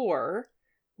L4,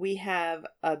 we have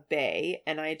a bay,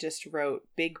 and I just wrote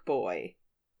big boy.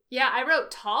 Yeah, I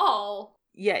wrote tall.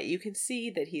 Yeah, you can see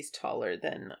that he's taller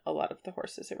than a lot of the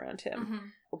horses around him. Mm-hmm.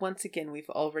 Once again, we've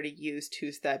already used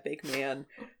Who's That Big Man.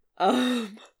 I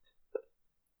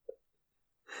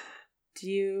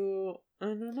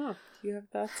don't know. Do you have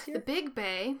thoughts here? The big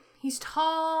bay. He's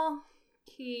tall.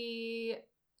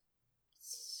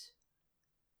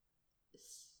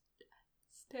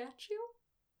 Statue?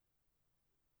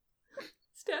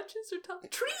 Statues are tall.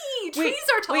 Trees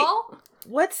are tall. Wait.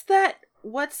 What's that?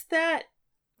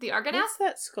 The Argonath? What's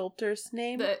that sculptor's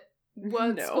name?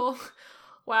 Skull?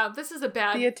 Wow, this is a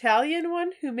bad... The Italian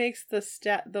one who makes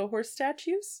the horse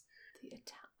statues?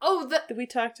 That we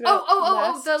talked about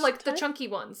the chunky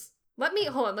ones. Let me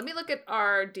look at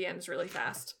our DMs really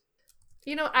fast.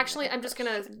 You know, actually, I'm just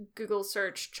gonna Google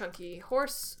search chunky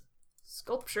horse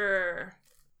sculpture.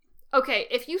 Okay,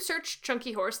 if you search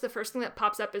chunky horse, the first thing that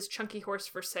pops up is chunky horse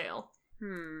for sale.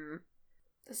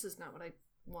 This is not what I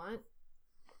want.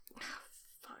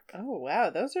 Fuck. Oh,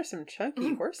 wow, those are some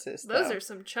chunky horses, though. Those are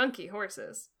some chunky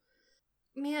horses.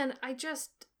 Man, I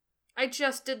just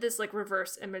did this like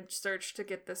reverse image search to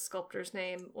get this sculptor's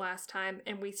name last time,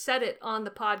 and we said it on the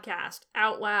podcast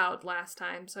out loud last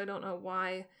time, so I don't know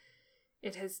why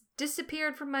it has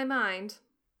disappeared from my mind.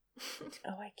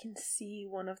 Oh, I can see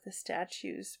one of the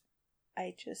statues.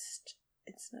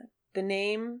 It's not. The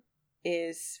name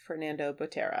is Fernando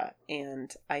Botero,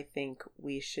 and I think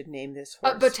we should name this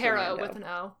horse Botero Fernando. with an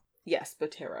O. Yes,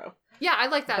 Botero. Yeah, I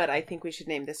like that. But I think we should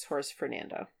name this horse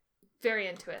Fernando. Very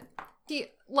into it. He,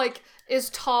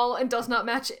 is tall and does not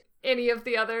match any of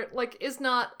the other, is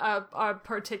not a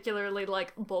particularly,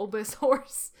 bulbous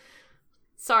horse.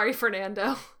 Sorry,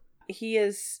 Fernando. He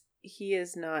is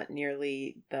not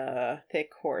nearly the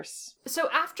thick horse. So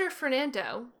after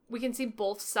Fernando, we can see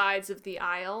both sides of the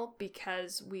aisle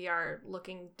because we are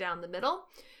looking down the middle.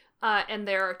 And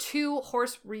there are two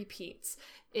horse repeats.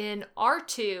 In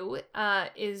R2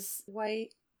 is...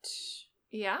 White...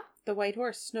 Yeah? The white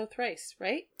horse, Snow Thrice,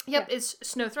 right? Yep, yeah. It's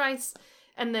Snow Thrice.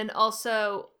 And then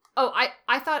also... Oh,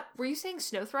 I thought... Were you saying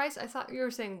Snow Thrice? I thought you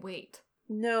were saying wait.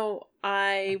 No,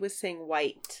 I was saying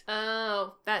white.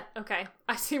 Oh, okay.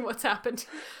 I see what's happened.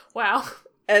 Wow.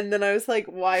 And then I was like,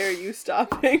 why are you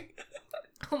stopping?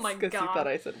 Oh my god. Because you thought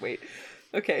I said wait.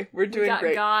 Okay, we're doing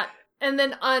great. And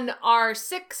then on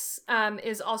R6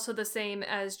 is also the same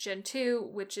as Gen 2,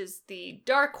 which is the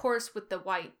dark horse with the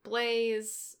white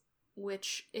blaze,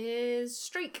 which is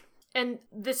Streak. And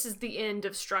this is the end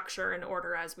of structure and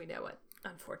order as we know it,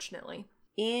 unfortunately.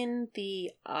 In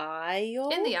the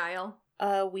aisle?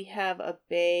 We have a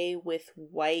bay with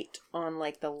white on,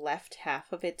 like, the left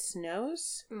half of its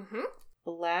nose. Mm-hmm.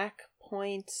 Black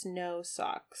points, no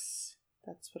socks.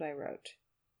 That's what I wrote.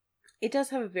 It does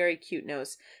have a very cute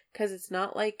nose, because it's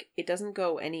not like, it doesn't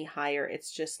go any higher.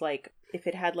 It's just like, if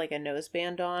it had, like, a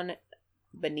noseband on,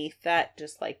 beneath that,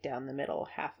 just, like, down the middle,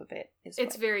 half of it is white.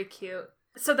 It's very cute.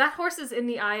 So that horse is in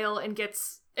the aisle and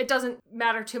it doesn't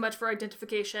matter too much for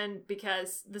identification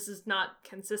because this is not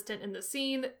consistent in the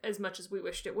scene as much as we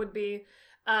wished it would be.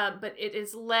 But it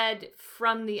is led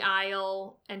from the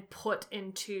aisle and put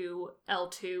into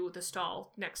L2, the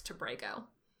stall next to Brago.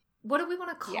 What do we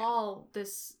want to call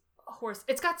this horse?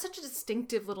 It's got such a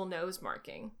distinctive little nose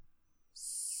marking.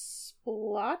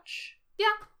 Splotch? Yeah.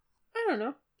 I don't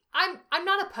know. I'm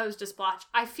not opposed to Splotch.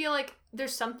 I feel like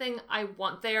there's something I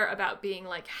want there about being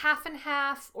like half and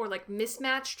half or like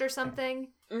mismatched or something.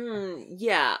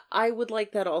 Yeah, I would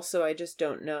like that also. I just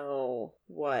don't know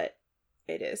what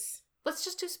it is. Let's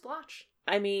just do Splotch.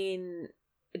 I mean,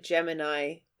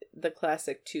 Gemini, the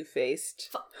classic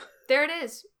two-faced. There it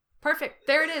is. Perfect.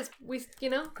 There it is.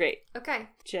 Great. Okay.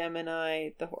 Gemini,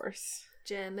 the horse.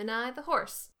 Gemini, the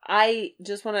horse. I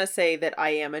just want to say that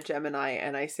I am a Gemini,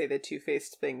 and I say the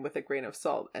two-faced thing with a grain of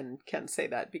salt, and can say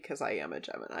that because I am a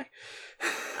Gemini.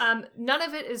 None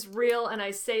of it is real, and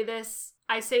I say this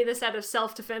out of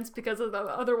self-defense because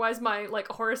otherwise my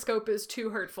horoscope is too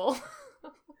hurtful.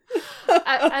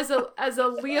 As a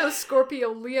Leo,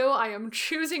 Scorpio, Leo, I am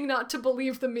choosing not to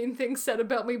believe the mean things said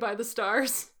about me by the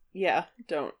stars. Yeah,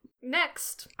 don't.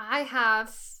 Next, I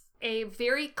have a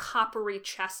very coppery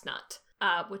chestnut,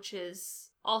 which is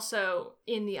also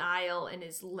in the aisle and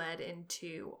is led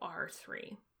into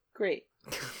R3. Great.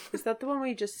 Is that the one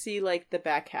we just see, the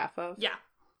back half of? Yeah.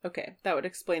 Okay, that would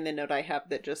explain the note I have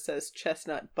that just says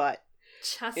chestnut butt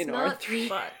in R3.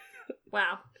 Butt.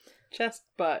 Wow. Chest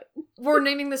butt. We're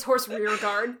naming this horse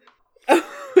Rearguard.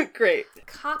 Great.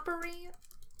 Coppery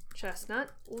chestnut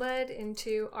led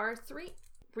into R3.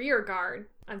 Rearguard.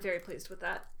 I'm very pleased with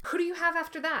that. Who do you have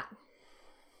after that?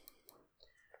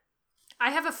 I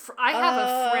have a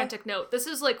frantic note. This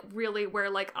is really where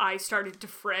I started to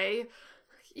fray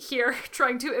here,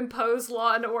 trying to impose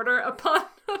law and order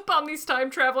upon these time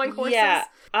traveling horses. Yeah,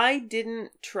 I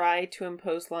didn't try to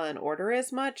impose law and order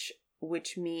as much,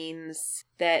 which means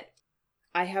that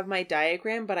I have my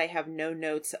diagram, but I have no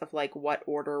notes of what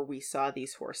order we saw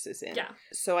these horses in. Yeah.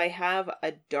 So I have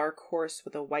a dark horse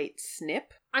with a white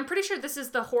snip. I'm pretty sure this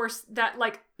is the horse that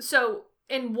so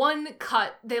in one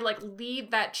cut they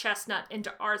lead that chestnut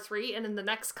into R3, and in the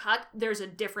next cut there's a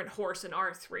different horse in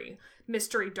R3,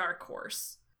 mystery dark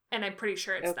horse, and I'm pretty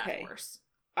sure it's that horse.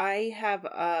 I have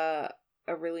a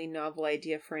really novel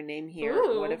idea for a name here.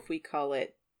 Ooh. What if we call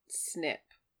it Snip?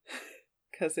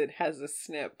 Because it has a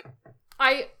snip.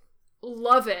 I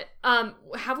love it.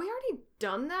 Have we already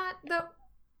done that though?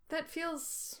 That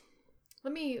feels.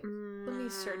 Let me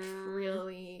search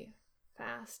really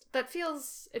fast. It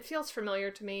feels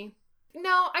familiar to me.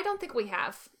 No, I don't think we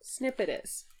have. Snip it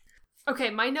is.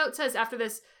 Okay, my note says after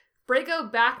this,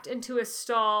 Brago backed into a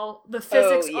stall. The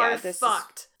physics are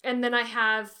fucked. And then I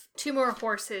have 2 more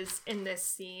horses in this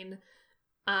scene.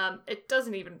 It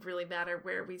doesn't even really matter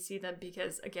where we see them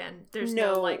because, again, there's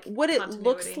no what continuity. It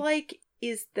looks like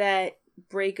is that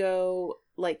Brago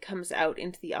comes out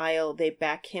into the aisle, they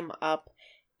back him up,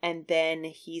 and then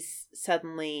he's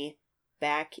suddenly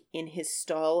back in his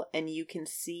stall, and you can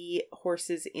see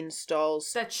horses in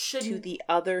stalls that should to the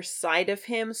other side of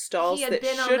him, stalls that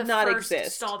should not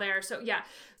exist. Stall there, so yeah.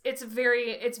 It's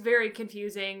very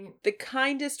confusing. The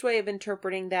kindest way of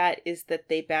interpreting that is that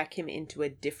they back him into a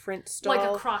different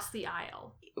stall. Across the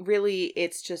aisle. Really,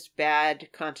 it's just bad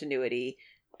continuity.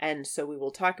 And so we will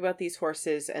talk about these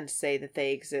horses and say that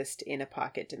they exist in a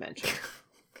pocket dimension.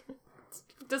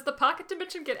 Does the pocket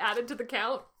dimension get added to the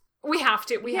count? We have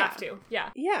to. We have to.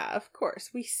 Yeah. Yeah, of course.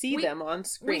 We see them on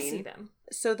screen. We see them.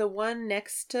 So the one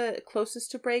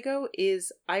closest to Brago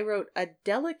is, I wrote a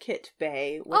delicate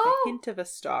bay with a hint of a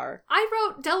star. I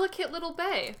wrote delicate little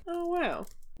bay. Oh, wow.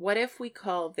 What if we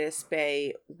call this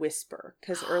bay Whisper?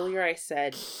 Because earlier I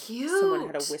said someone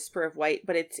had a whisper of white,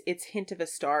 but its hint of a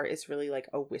star is really like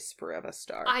a whisper of a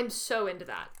star. I'm so into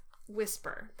that.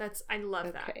 Whisper. I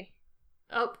love that. Okay.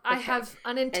 Oh, I have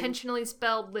unintentionally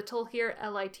spelled little here,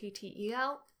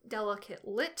 Littel. delicate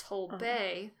little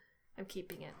bay. I'm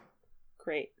keeping it.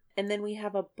 Great. And then we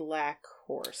have a black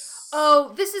horse.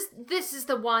 Oh, this is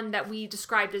the one that we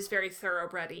described as very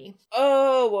thoroughbred-y.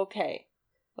 Oh, okay.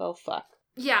 Oh, fuck.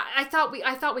 Yeah, I thought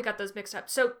we got those mixed up.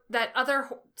 So that other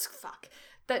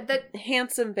that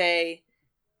handsome bay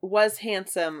was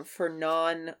handsome for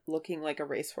looking like a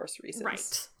racehorse reasons.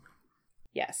 Right.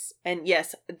 Yes. And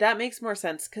yes, that makes more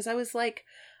sense because I was like,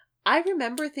 I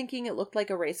remember thinking it looked like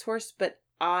a racehorse, but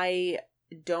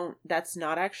that's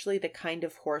not actually the kind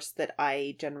of horse that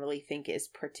I generally think is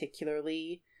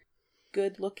particularly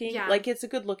good looking. Yeah. Like, it's a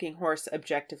good looking horse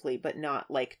objectively, but not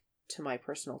like to my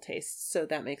personal taste. So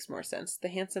that makes more sense. The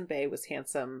handsome bay was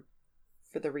handsome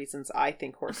for the reasons I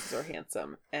think horses are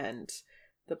handsome, and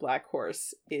the black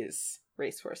horse is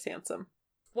racehorse handsome.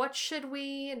 What should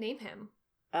we name him?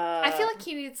 I feel like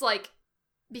he needs, like,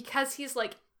 because he's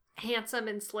like handsome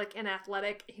and slick and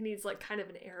athletic, he needs like kind of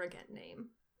an arrogant name.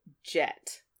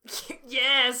 Jet.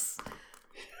 Yes.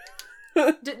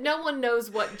 No one knows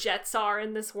what jets are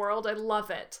in this world. I love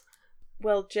it.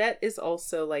 Well, jet is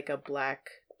also like a black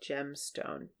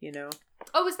gemstone, you know?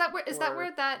 Oh, is that where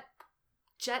that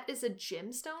jet is a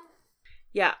gemstone?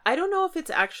 Yeah, I don't know if it's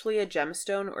actually a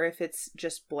gemstone or if it's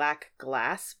just black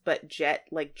glass, but jet,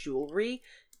 like jewelry,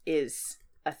 is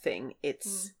a thing.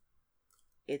 It's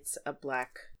a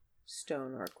black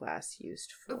stone or glass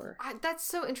used for... that's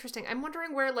so interesting. I'm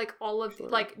wondering where, like, all of,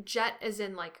 like, jet as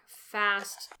in, like,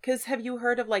 fast... Because have you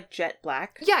heard of, like, jet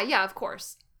black? Yeah, of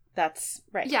course. That's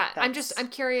right. Yeah, I'm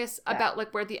curious about,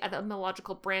 like, where the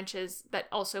etymological branch is that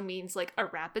also means, like, a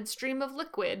rapid stream of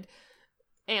liquid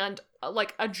and,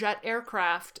 like, a jet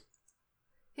aircraft.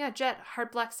 Yeah, jet,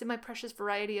 hard black semi-precious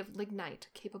variety of lignite,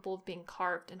 capable of being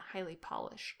carved and highly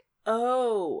polished.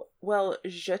 Oh, well,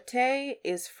 jeter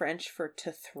is French for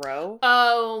to throw.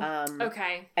 Oh,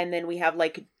 okay. And then we have,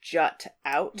 like, jut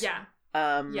out. Yeah.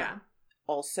 Yeah.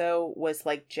 Also was,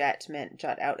 like, jet meant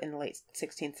jut out in the late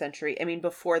 16th century. I mean,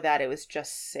 before that, it was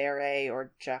just sere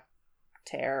or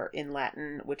jucter in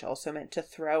Latin, which also meant to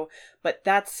throw. But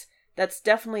that's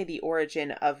definitely the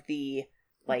origin of the,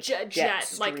 like, jet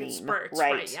stream, like spurt,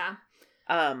 right? Yeah.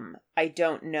 I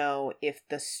don't know if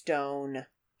the stone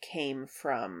came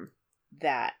from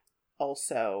that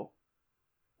also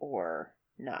or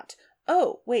not.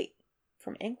 Oh, wait.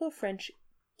 From Anglo-French,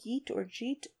 geet or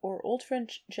jeet or Old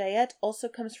French jaet also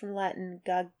comes from Latin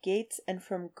gagates and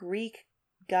from Greek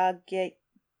gagates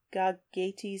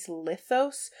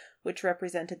lithos, which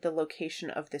represented the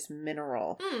location of this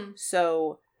mineral.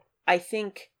 So I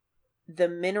think the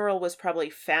mineral was probably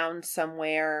found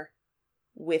somewhere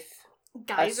with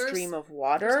Geysers a stream of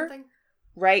water.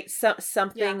 Right,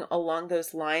 something along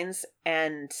those lines,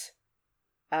 and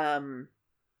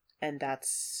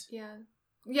that's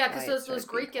because those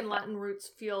Greek and Latin roots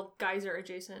feel geyser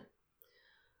adjacent.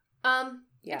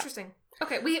 Interesting.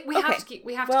 Okay, we have to keep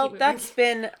moving. Well, that's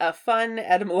been a fun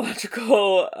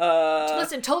etymological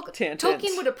listen, tangent.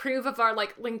 Tolkien would approve of our,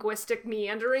 like, linguistic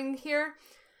meandering here.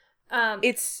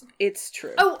 It's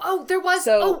true. Oh, there was.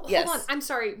 Hold on. I'm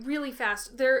sorry. Really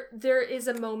fast. There is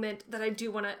a moment that I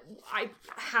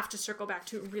have to circle back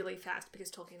to really fast because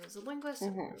Tolkien is a linguist.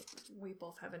 Mm-hmm. And we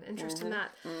both have an interest in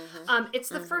that. Mm-hmm. It's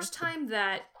the first time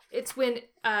that it's when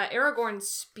Aragorn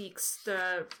speaks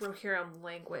the Rohirrim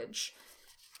language.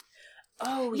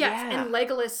 Oh, yes, and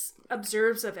Legolas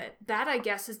observes of it. That, I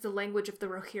guess, is the language of the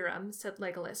Rohirrim, said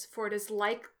Legolas, for it is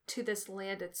like to this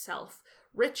land itself,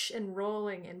 rich and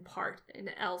rolling in part,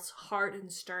 and else hard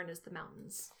and stern as the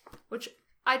mountains. Which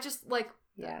I just like.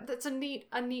 Yeah, that's a neat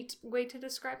way to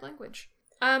describe language.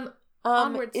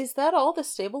 Onwards. Is that all the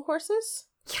stable horses?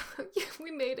 Yeah,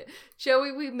 we made it,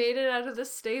 Joey. We made it out of the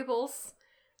stables.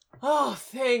 Oh,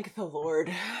 thank the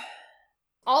Lord.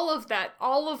 All of that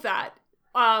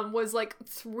was like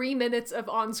 3 minutes of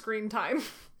on-screen time.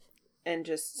 And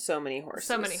just so many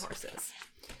horses.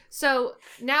 So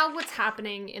now what's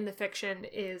happening in the fiction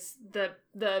is the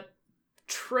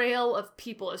trail of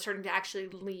people is starting to actually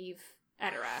leave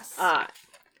Edoras.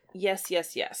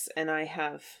 Yes. And I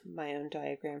have my own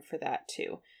diagram for that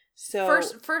too. So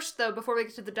First though, before we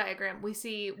get to the diagram, we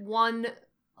see one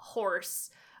horse,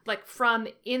 like from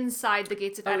inside the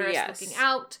gates of Edoras looking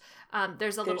out.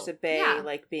 There's a bay,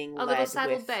 like being led little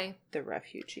saddled with bay. The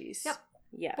refugees. Yep.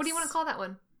 Yes. What do you want to call that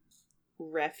one?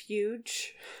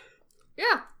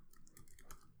 Yeah.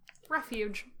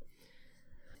 Refuge.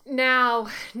 Now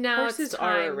horses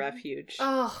are a refuge.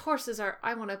 Oh, horses are.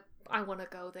 I want to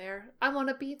go there. I want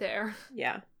to be there.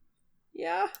 Yeah.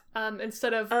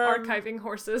 Instead of archiving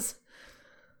horses.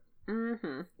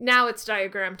 Mm-hmm. Now it's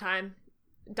diagram time.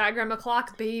 Diagram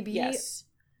o'clock, baby. Yes.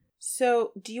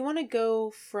 So, do you want to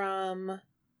go from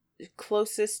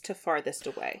closest to farthest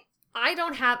away. I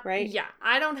don't have... Right? Yeah,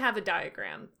 I don't have a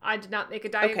diagram. I did not make a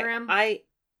diagram. Okay,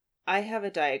 I have a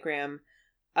diagram.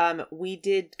 We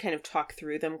did kind of talk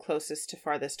through them closest to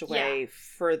farthest away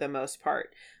for the most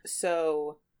part.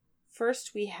 So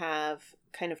first we have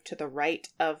kind of to the right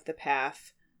of the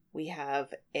path, we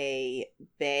have a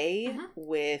bay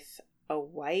with a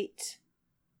white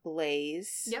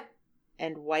blaze. Yep.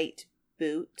 And white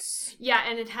boots. Yeah,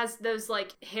 and it has those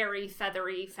like hairy,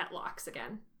 feathery fetlocks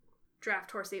again. Draft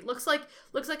horsey. Looks like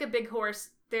a big horse.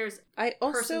 There's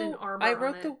person in armor. I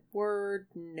wrote the word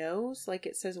nose, like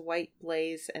it says white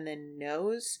blaze and then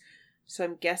nose. So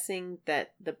I'm guessing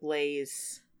that the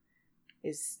blaze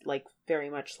is like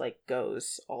very much like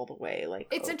goes all the way. Like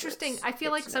it's interesting. I feel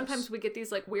like sometimes we get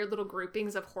these like weird little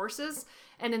groupings of horses,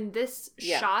 and in this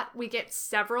shot we get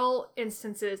several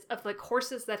instances of like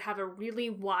horses that have a really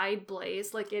wide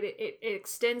blaze. Like it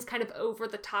extends kind of over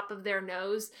the top of their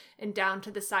nose and down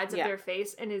to the sides of their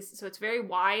face, and so it's very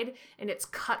wide and it's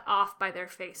cut off by their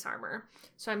face armor.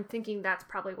 So I'm thinking that's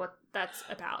probably what that's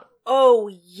about. Oh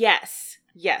yes.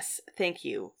 Thank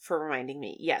you for reminding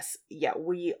me. Yes. Yeah,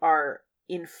 we are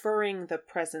inferring the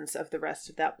presence of the rest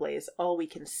of that blaze. All we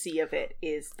can see of it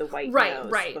is the white nose.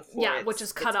 Right. Yeah, which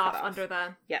is cut off under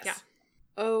the... Yes. Yeah.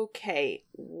 Okay,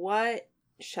 what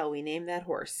shall we name that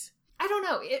horse? I don't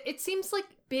know. It seems like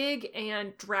big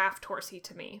and draft horsey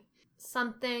to me.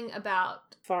 Something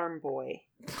about... Farm boy.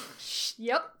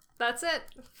 Yep, that's it.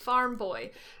 Farm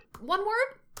boy. One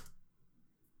word?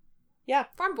 Yeah.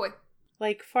 Farm boy.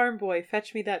 Like, farm boy,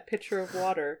 fetch me that pitcher of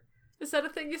water. Is that a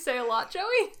thing you say a lot,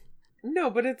 Joey?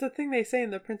 No, but it's a thing they say in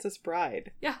The Princess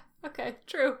Bride. Yeah, okay,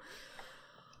 true.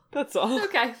 That's all.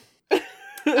 Okay.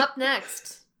 Up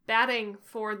next, batting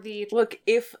for the... Look,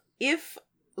 if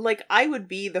like, I would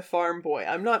be the farm boy.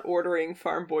 I'm not ordering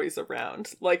farm boys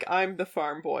around. Like, I'm the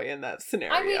farm boy in that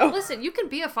scenario. I mean, listen, you can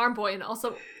be a farm boy and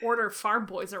also order farm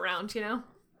boys around, you know?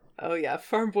 Oh yeah,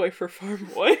 farm boy for farm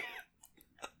boy.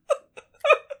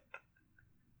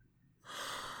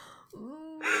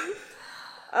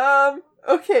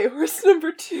 Okay, horse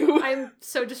number 2. I'm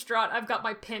so distraught. I've got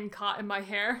my pin caught in my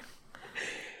hair.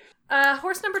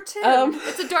 Horse number 2.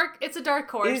 It's a dark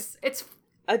horse. It's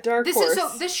a dark horse. So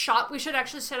this shot, we should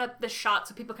actually set up this shot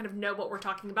so people kind of know what we're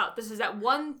talking about. This is at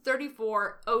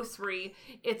 1:34:03.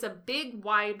 It's a big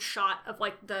wide shot of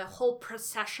like the whole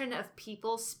procession of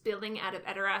people spilling out of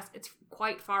Edoras. It's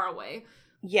quite far away.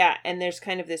 Yeah, and there's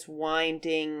kind of this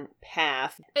winding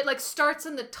path. It like starts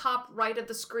in the top right of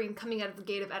the screen coming out of the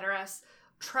gate of Edoras,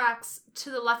 tracks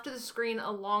to the left of the screen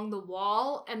along the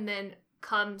wall, and then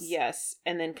comes... Yes,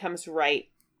 and then comes right,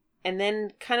 and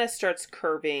then kind of starts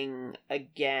curving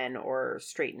again or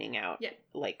straightening out. Yeah.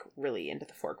 Like really into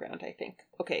the foreground, I think.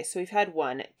 Okay, so we've had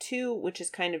 1. 2, which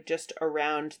is kind of just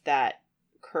around that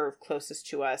curve closest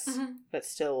to us, but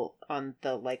still on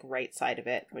the like right side of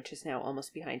it, which is now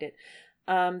almost behind it.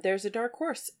 There's a dark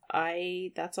horse.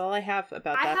 That's all I have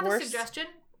about that horse. I have a suggestion.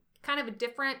 Kind of a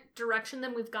different direction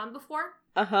than we've gone before.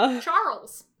 Uh-huh.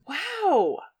 Charles.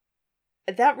 Wow.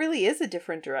 That really is a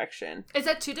different direction. Is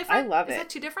that too different? I love it. Is that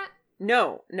too different?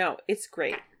 No, it's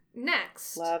great. Okay.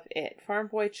 Next. Love it. Farm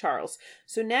boy Charles.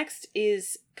 So next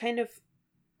is kind of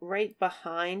right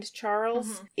behind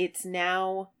Charles. It's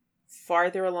now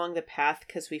farther along the path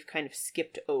because we've kind of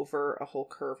skipped over a whole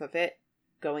curve of it.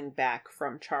 Going back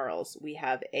from Charles, we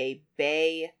have a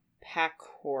bay pack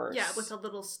horse. Yeah, with a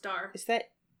little star. Is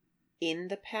that in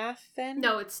the path then?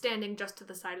 No, it's standing just to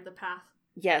the side of the path.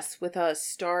 Yes, with a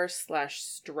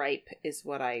star/stripe is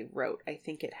what I wrote. I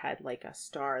think it had like a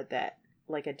star that,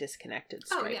 like a disconnected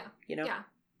stripe. Oh yeah, you know. Yeah,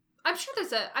 I'm sure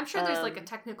there's like a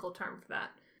technical term for that.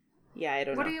 Yeah, I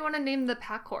don't know. What do you want to name the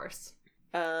pack horse?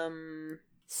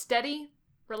 Steady,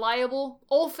 reliable,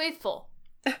 Old Faithful.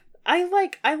 I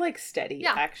like steady,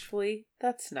 actually.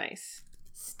 That's nice.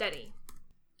 Steady.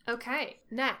 Okay,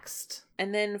 next.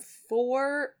 And then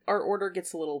 4, our order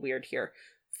gets a little weird here.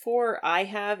 4 I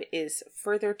have is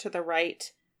further to the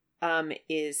right,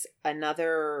 is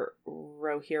another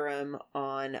Rohirrim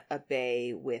on a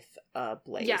bay with a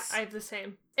blaze. Yeah, I have the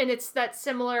same. And it's that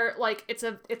similar, like, it's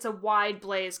a wide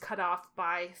blaze cut off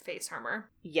by face armor.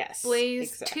 Yes,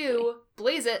 Blaze exactly. 2,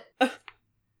 blaze it.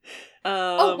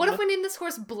 What if we name this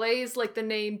horse Blaze, like the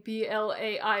name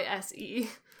Blaise?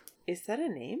 Is that a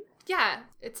name? Yeah,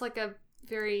 it's like a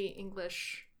very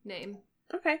English name.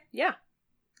 Okay, yeah.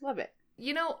 Love it.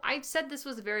 You know, I said this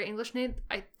was a very English name.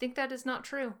 I think that is not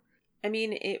true. I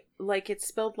mean, it's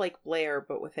spelled like Blair,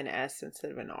 but with an S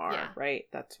instead of an R, right?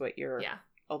 That's what you're... Yeah.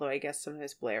 Although I guess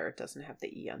sometimes Blair doesn't have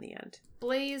the E on the end.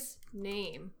 Blaze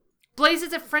name. Blaze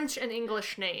is a French and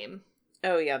English name.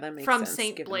 Oh, yeah, that makes from sense.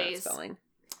 Saint given Blaise. That spelling.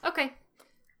 Okay.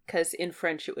 Because in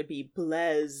French it would be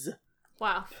Blaise.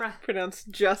 Wow.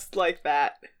 Pronounced just like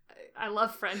that. I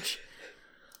love French.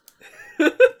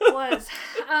 Blaise.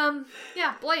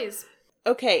 Yeah, Blaise.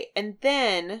 Okay, and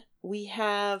then we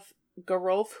have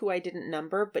Gerulf, who I didn't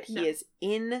number, but he is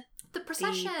in the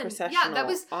procession. Yeah, that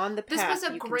was on the path. This was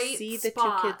a you great can see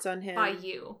spot the 2 kids on him. by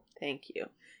you. Thank you.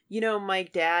 You know, my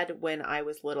dad, when I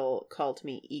was little, called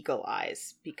me Eagle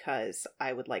Eyes because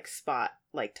I would, like, spot,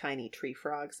 like, tiny tree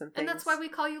frogs and things. And that's why we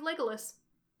call you Legolas.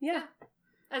 Yeah.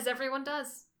 As everyone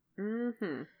does.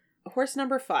 Mm-hmm. Horse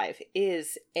number 5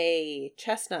 is a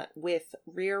chestnut with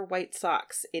rear white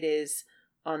socks. It is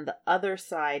on the other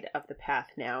side of the path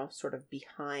now, sort of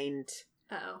behind...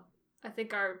 Uh-oh. I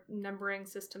think our numbering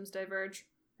systems diverge.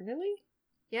 Really?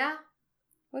 Yeah.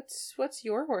 What's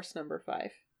your horse number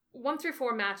 5? 1 through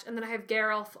 4 match, and then I have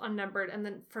Geralf unnumbered, and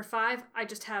then for 5, I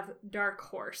just have Dark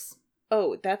Horse.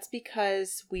 Oh, that's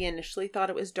because we initially thought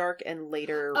it was dark and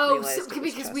later realized it was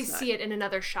because chestnut. we see it in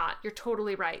another shot. You're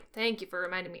totally right. Thank you for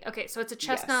reminding me. Okay, so it's a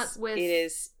chestnut with... It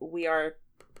is. We are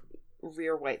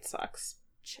rear white socks.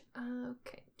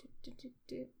 Okay.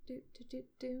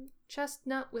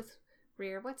 Chestnut with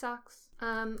rear white socks.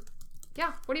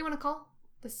 Yeah, what do you want to call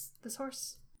this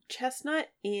horse? Chestnut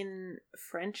in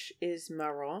French is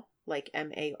marron, like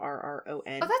Marron. Oh,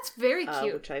 that's very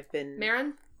cute. Which I've been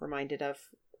Marin? reminded of.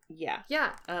 Yeah.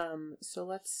 Yeah. So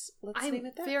let's I'm name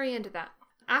it that. very into that.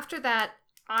 After that,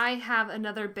 I have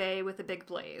another bay with a big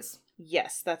blaze.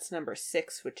 Yes, that's number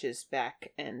 6, which is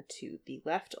back and to the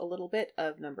left a little bit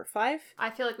of number 5. I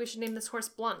feel like we should name this horse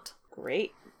Blunt.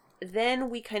 Great. Then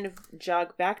we kind of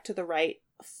jog back to the right,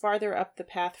 farther up the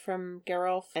path from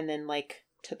Geralf, and then, like,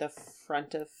 to the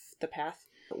front of the path.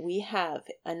 We have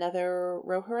another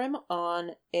Rohirrim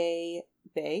on a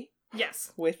bay.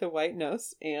 Yes. With a white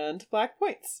nose and black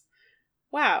points.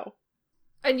 Wow.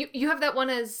 And you have that one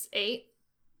as 8?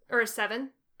 Or a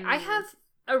 7? I have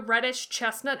a reddish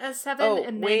chestnut as 7,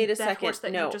 and then that second. Horse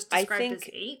that you just described as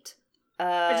 8.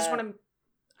 I just want to...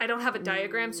 I don't have a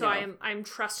diagram, so I'm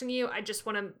trusting you. I just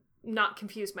want to not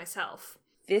confuse myself.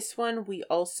 This one, we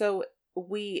also...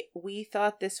 We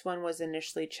thought this one was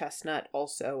initially chestnut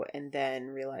also, and then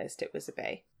realized it was a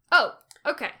bay. Oh,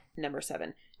 okay. Number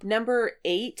 7. Number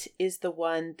 8 is the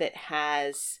one that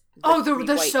has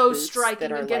they're so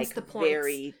striking against the points.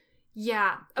 Very,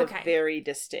 okay. Very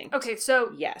distinct. Okay,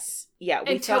 so yes, yeah.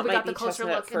 We until thought we might got be the closer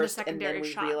chestnut look first, in the secondary and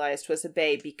then shot. we realized was a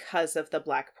bay because of the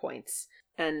black points,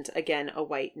 and again a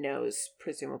white nose,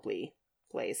 presumably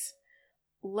Blaze.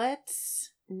 Let's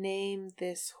name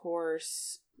this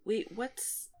horse. Wait,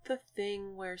 what's the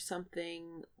thing where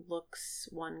something looks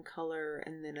one color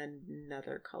and then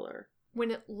another color?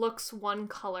 When it looks one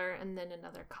color and then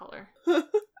another color.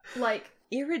 Like...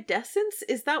 Iridescence?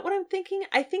 Is that what I'm thinking?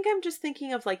 I think I'm just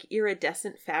thinking of, like,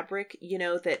 iridescent fabric, you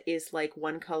know, that is, like,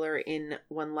 one color in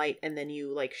one light and then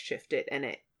you, like, shift it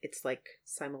and it's, like,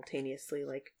 simultaneously,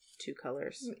 like, 2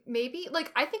 colors. Maybe?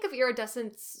 Like, I think of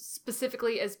iridescence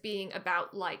specifically as being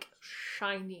about, like,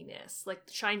 shininess. Like,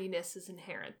 shininess is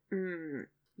inherent.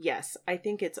 Yes, I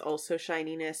think it's also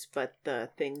shininess, but the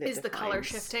thing that is the color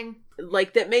shifting.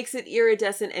 Like, that makes it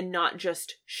iridescent and not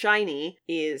just shiny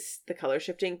is the color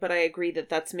shifting, but I agree that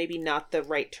that's maybe not the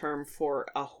right term for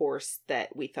a horse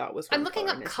that we thought was one. I'm looking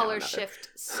up color shift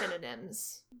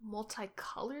synonyms.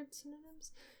 Multicolored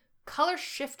synonyms? Color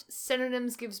shift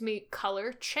synonyms gives me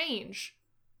color change.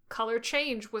 Color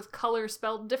change with color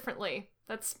spelled differently.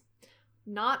 That's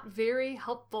not very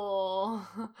helpful.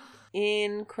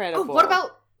 Incredible. Oh, what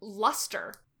about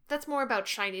luster? That's more about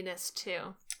shininess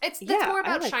too. That's more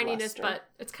about shininess, luster. But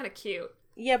it's kind of cute.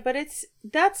 Yeah, but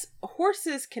that's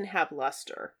horses can have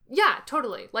luster. Yeah,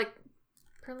 totally. Like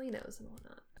Perlinos and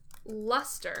whatnot.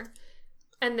 Luster.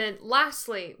 And then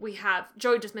lastly, we have,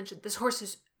 Joey just mentioned, this horse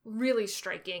is really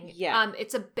striking. Yeah.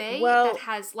 It's a bay that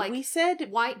has like we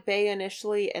said white bay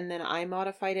initially, and then I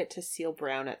modified it to seal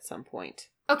brown at some point.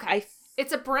 Okay.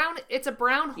 It's a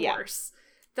brown horse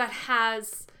that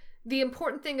has, the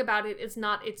important thing about it is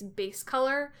not its base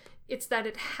color, it's that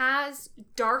it has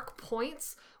dark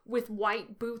points with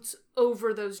white boots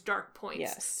over those dark points.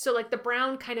 Yes. So like the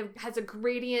brown kind of has a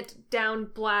gradient down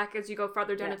black as you go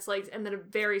farther down its legs, and then a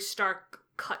very stark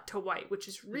cut to white, which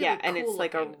is really cool and it's looking.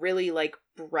 like a really like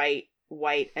bright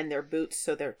white, and their boots,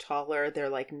 so they're taller, they're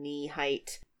like knee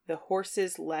height. The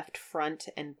horse's left front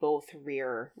and both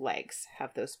rear legs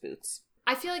have those boots.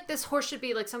 I feel like this horse should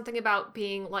be like something about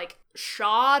being like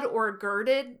shod or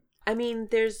girded. I mean,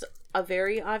 there's a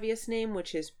very obvious name,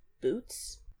 which is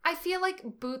Boots. I feel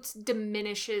like Boots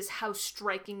diminishes how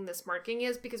striking this marking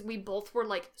is because we both were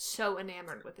like so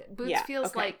enamored with it. Boots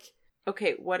feels like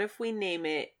Okay, what if we name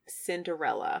it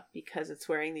Cinderella because it's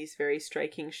wearing these very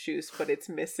striking shoes, but it's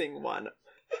missing one?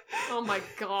 Oh my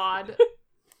god.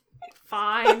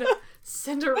 Fine.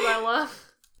 Cinderella.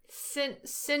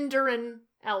 Cinderenella.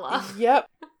 Yep.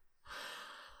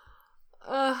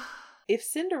 Ugh. If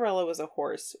Cinderella was a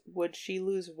horse, would she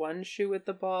lose one shoe at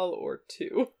the ball or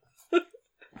two?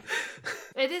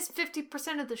 It is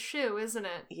 50% of the shoe, isn't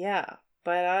it? Yeah,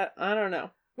 but I don't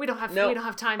know. We don't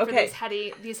have time for Okay.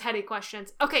 these heady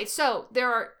questions. Okay, so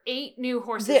there are 8 new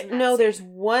horses. In that scene. There's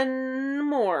one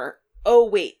more. Oh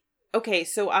wait. Okay,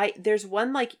 so there's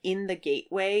one like in the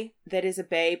gateway that is a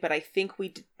bay, but I think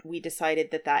we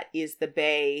decided that is the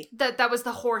bay. That was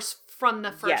the horse from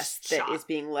the first shot. That is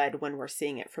being led when we're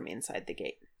seeing it from inside the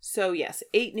gate. So yes,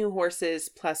 8 new horses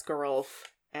plus Gerulf,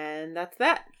 and that's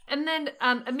that. And then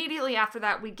immediately after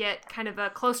that, we get kind of a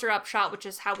closer up shot, which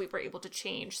is how we were able to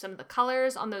change some of the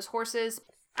colors on those horses.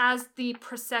 As the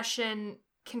procession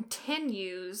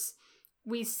continues,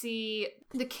 we see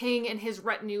the king and his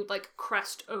retinue like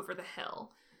crest over the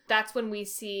hill. That's when we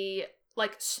see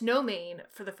like Snowmane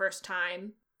for the first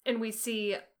time, and we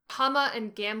see Hama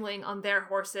and Gamling on their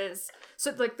horses.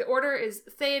 So like the order is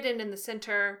Theoden in the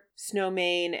center,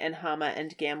 Snowmane and Hama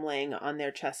and Gamling on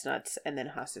their chestnuts, and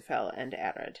then Hasufel and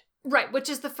Arad. Right, which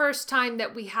is the first time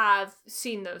that we have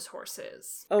seen those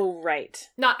horses. Oh, right.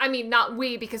 Not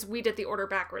we, because we did the order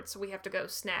backwards, so we have to go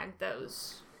snag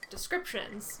those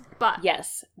descriptions. But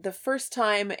yes, the first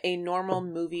time a normal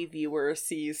movie viewer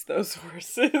sees those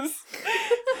horses.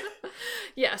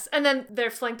 Yes, and then they're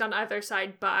flanked on either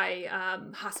side by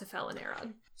Hasufel and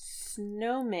Arad.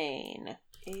 Snowmane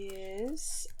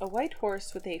is a white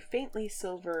horse with a faintly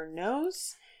silver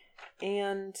nose.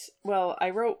 And, well, I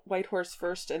wrote white horse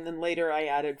first, and then later I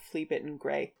added flea-bitten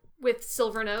gray. With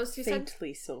silver nose, you said?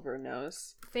 Faintly silver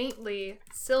nose. Faintly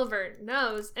silver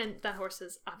nose, and that horse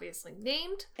is obviously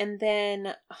named. And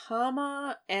then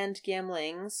Hama and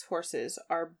Gamling's horses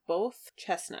are both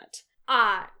chestnut.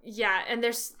 Yeah, and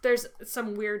there's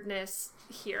some weirdness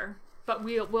here, but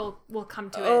we'll come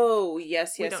to it. Oh,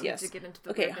 yes. We don't need to get into the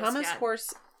Okay, weirdness Hama's yet.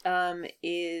 horse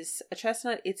is a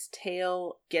chestnut. Its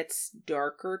tail gets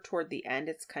darker toward the end.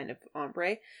 It's kind of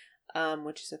ombre,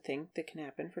 which is a thing that can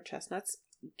happen for chestnuts.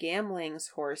 Gamling's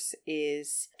horse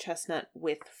is chestnut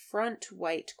with front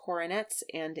white coronets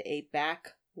and a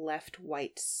back left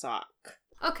white sock.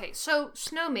 Okay, so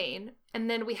Snowmane, and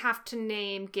then we have to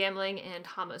name Gamling and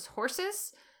Hama's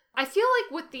horses. I feel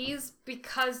like with these,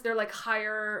 because they're like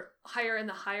higher in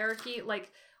the hierarchy,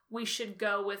 like we should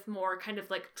go with more kind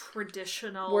of like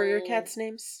traditional Warrior cats'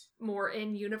 names? More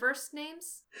in-universe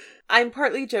names? I'm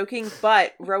partly joking,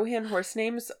 but Rohan horse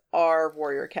names are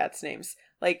warrior cats' names.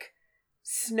 Like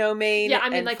Snowmane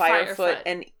and like Firefoot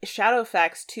and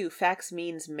Shadowfax too. Fax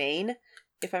means mane,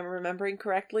 if I'm remembering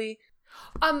correctly.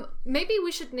 Maybe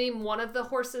we should name one of the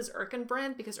horses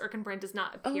Erkenbrand, because Erkenbrand does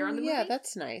not appear on the movie. Yeah,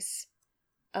 that's nice.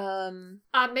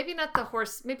 Maybe not the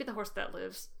horse. Maybe the horse that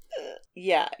lives.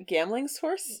 Yeah, Gamling's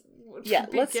horse? Yeah,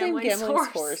 let's name Gamling's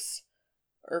horse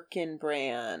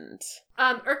Erkenbrand.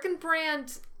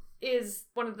 Erkenbrand is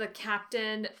one of the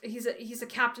captain. He's a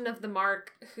captain of the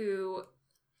Mark who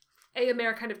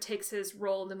Éomer kind of takes his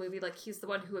role in the movie, like he's the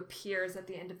one who appears at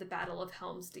the end of the Battle of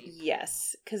Helm's Deep.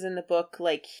 Yes, because in the book,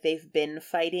 like, they've been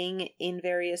fighting in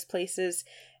various places,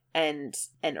 and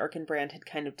Erkenbrand had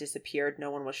kind of disappeared.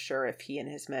 No one was sure if he and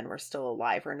his men were still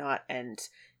alive or not, and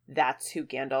that's who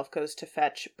Gandalf goes to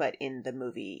fetch, but in the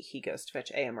movie, he goes to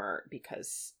fetch Éomer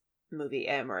because movie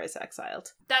Éomer is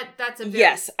exiled. That's a very,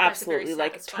 yes, that's absolutely. a very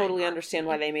Like, totally understand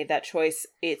why they made that choice.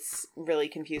 It's really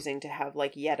confusing to have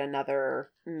like yet another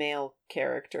male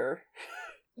character.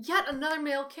 Yet another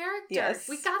male character. Yes,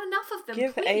 we got enough of them.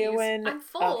 Give please. Éowyn I'm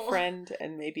full. a friend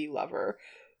and maybe lover,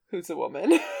 who's a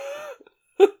woman.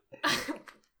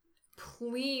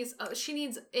 Please, she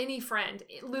needs any friend.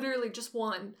 Literally just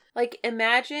one. Like,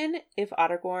 imagine if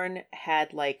Aragorn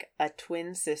had, like, a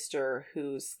twin sister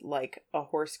who's, like, a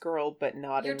horse girl, but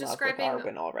not in love with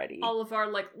Arwen already. All of our,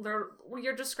 like,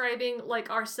 you're describing, like,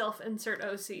 our self-insert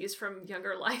OCs from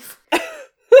Younger Life.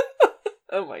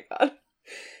 Oh my god.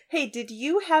 Hey, did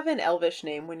you have an Elvish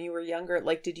name when you were younger?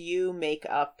 Like, did you make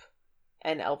up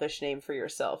an Elvish name for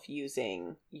yourself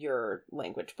using your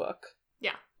language book?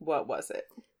 Yeah. What was it?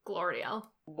 Gloriel.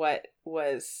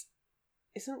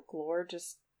 Isn't Glor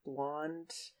just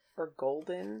blonde or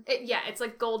golden? It's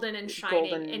like golden and shining,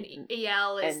 golden, and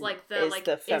El is like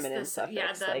the feminine suffix.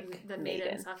 Yeah, like the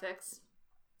maiden suffix.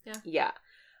 Yeah.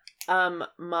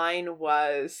 Mine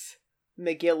was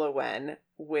Magillowen,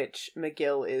 which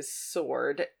Magill is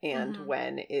sword, and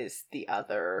Wen is the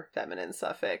other feminine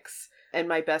suffix. And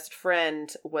my best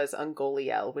friend was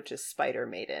Ungoliel, which is Spider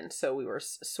Maiden. So we were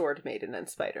Sword Maiden and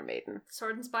Spider Maiden.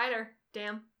 Sword and Spider.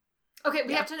 Damn. Okay,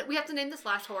 we have to name this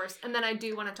last horse, and then I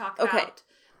do want to talk about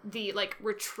the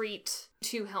retreat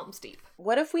to Helm's Deep.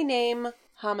 What if we name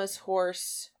Hama's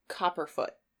horse Copperfoot?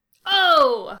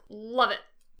 Oh, love it.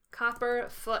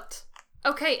 Copperfoot.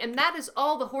 Okay, and that is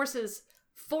all the horses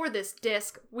for this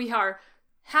disc. We are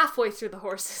halfway through the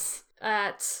horses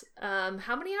at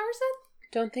how many hours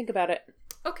in? Don't think about it.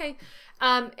 Okay.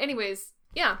 Anyways,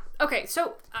 yeah. Okay,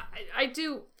 so I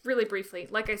do really briefly,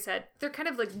 like I said, they're kind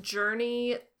of like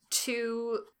journey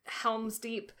to Helm's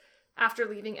Deep after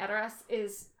leaving Edoras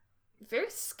is very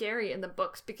scary in the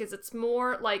books because it's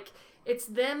more like it's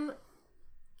them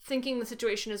thinking the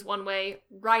situation is one way,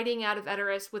 riding out of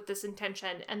Edoras with this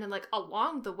intention, and then like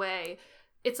along the way,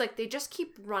 it's like they just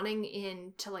keep running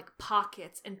into like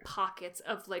pockets and pockets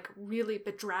of like really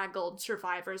bedraggled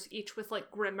survivors, each with like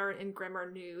grimmer and grimmer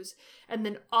news, and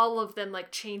then all of them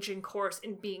like changing course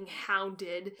and being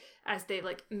hounded as they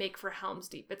like make for Helm's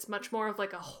Deep. It's much more of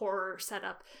like a horror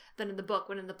setup than in the book,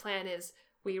 when in the plan is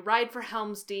we ride for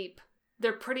Helm's Deep.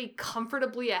 They're pretty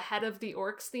comfortably ahead of the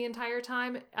orcs the entire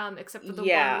time, except for the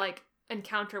one like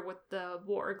encounter with the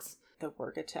wargs. The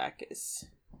warg attack is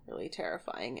really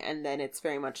terrifying, and then it's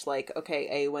very much like, okay,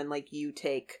 Eowyn, like you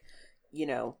take, you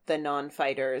know, the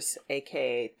non-fighters,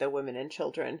 aka the women and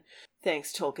children,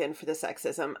 thanks Tolkien for the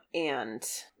sexism, and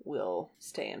we'll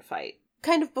stay and fight.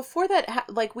 Kind of before that,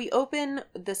 like we open,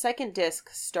 the second disc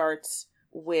starts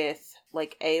with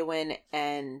like Eowyn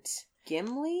and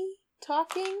Gimli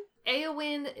talking.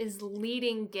 Eowyn is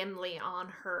leading Gimli on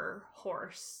her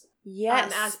horse.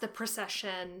 Yes. As the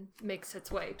procession makes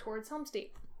its way towards Helm's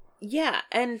Deep. Yeah,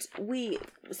 and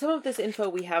some of this info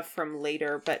we have from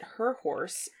later, but her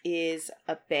horse is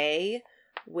a bay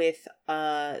with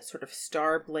a sort of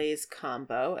star blaze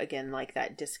combo. Again, like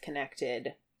that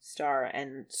disconnected star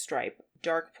and stripe.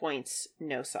 Dark points,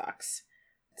 no socks.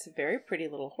 It's a very pretty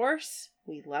little horse.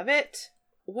 We love it.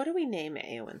 What do we name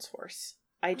Eowyn's horse?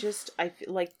 I feel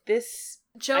like this,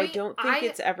 Joey, I don't think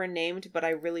it's ever named, but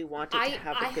I really want it to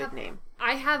have a good name.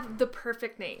 I have the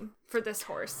perfect name for this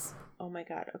horse. Oh my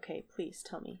god, okay, please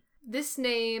tell me. This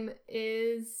name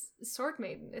is Sword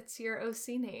Maiden. It's your OC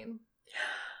name.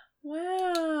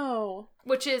 Wow.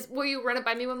 Which is, will you run it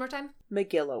by me one more time?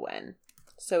 Megillowen.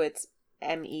 So it's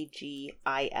Megilawen.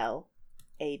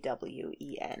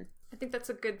 I think that's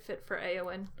a good fit for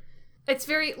Eowyn. It's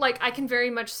very, like, I can very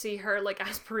much see her, like,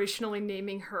 aspirationally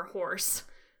naming her horse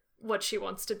what she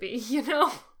wants to be, you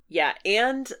know? Yeah,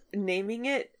 and naming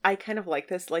it, I kind of like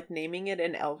this, like, naming it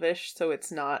in Elvish so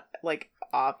it's not, like,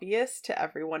 obvious to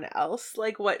everyone else,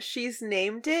 like, what she's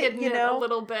named it, hidden you know? It a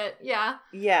little bit, yeah.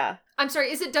 Yeah. I'm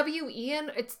sorry, is it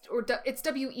W-E-N? It's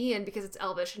W-E-N because it's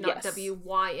Elvish, not yes.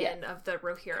 W-Y-N of the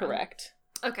Rohirrim. Correct.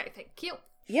 Okay, thank you.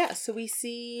 Yeah, so we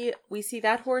see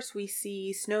that horse, we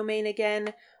see Snowmane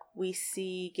again. We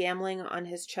see Gamling on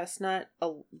his chestnut,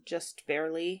 just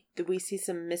barely. We see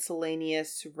some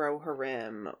miscellaneous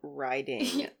Rohirrim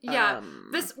riding. Yeah,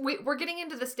 we're getting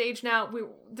into the stage now.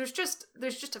 There's just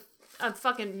a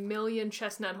fucking million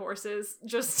chestnut horses.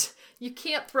 Just, you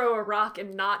can't throw a rock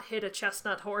and not hit a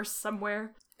chestnut horse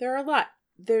somewhere. There are a lot.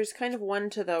 There's kind of one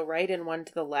to the right and one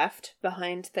to the left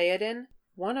behind Theoden.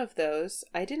 One of those,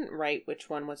 I didn't write which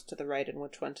one was to the right and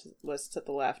which one was to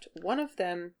the left. One of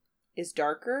them is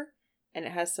darker, and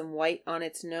it has some white on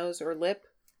its nose or lip.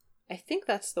 I think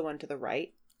that's the one to the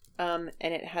right. And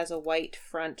it has a white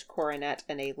front coronet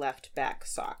and a left back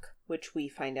sock, which we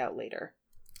find out later.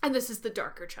 And this is the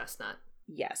darker chestnut.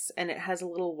 Yes, and it has a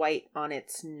little white on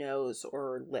its nose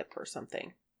or lip or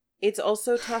something. It's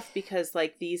also tough because,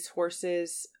 like, these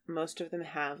horses, most of them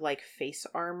have, like, face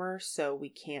armor, so we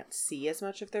can't see as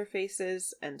much of their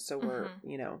faces, and so we're,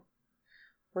 you know,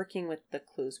 working with the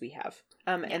clues we have.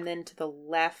 And then to the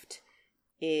left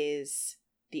is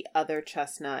the other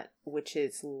chestnut, which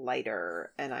is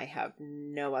lighter, and I have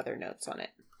no other notes on it.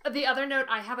 The other note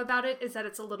I have about it is that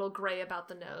it's a little gray about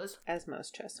the nose. As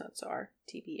most chestnuts are,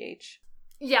 TBH.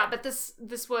 Yeah, but this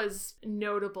was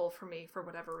notable for me for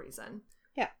whatever reason.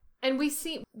 Yeah. And we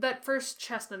see that first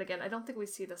chestnut again. I don't think we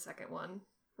see the second one,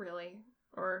 really.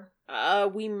 Or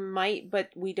we might, but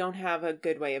we don't have a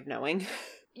good way of knowing.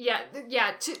 Yeah.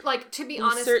 To be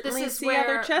honest, certainly this is see where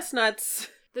other chestnuts.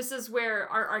 This is where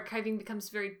our archiving becomes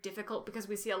very difficult because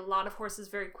we see a lot of horses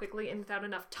very quickly and without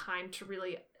enough time to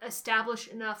really establish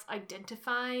enough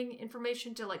identifying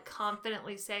information to like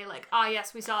confidently say like,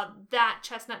 yes, we saw that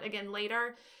chestnut again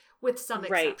later, with some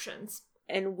exceptions.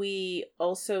 And we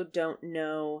also don't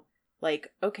know,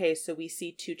 like, okay, so we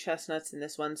see two chestnuts in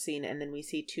this one scene and then we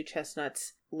see two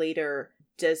chestnuts later.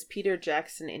 does Peter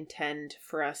Jackson intend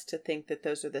for us to think that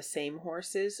those are the same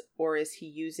horses, or is he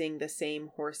using the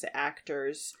same horse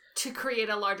actors to create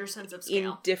a larger sense of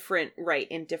scale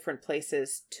in different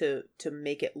places to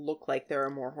make it look like there are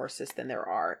more horses than there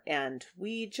are? And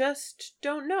we just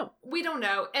don't know. We don't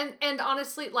know. And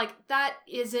honestly, like, that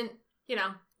isn't,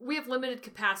 we have limited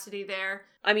capacity there.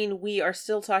 I mean, we are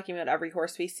still talking about every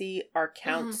horse we see. Our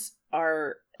counts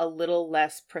are a little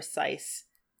less precise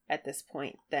at this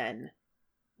point than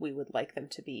we would like them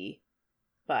to be,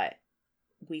 but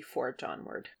we forge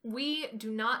onward. We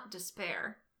do not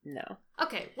despair. No.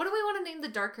 Okay, what do we want to name the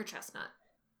darker chestnut?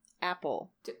 Apple.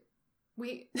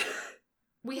 We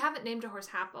haven't named a horse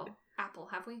Apple,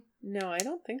 have we? No, I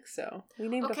don't think so. We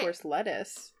named a horse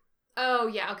Lettuce. Oh,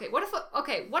 yeah, okay. What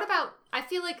about, I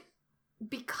feel like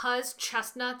because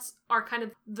chestnuts are kind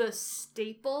of the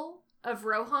staple of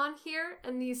Rohan here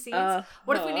in these scenes,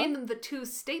 what if we name them the two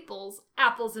staples,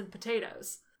 apples and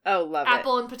potatoes? Oh, love it.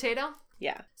 Apple and potato?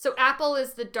 Yeah. So apple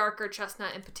is the darker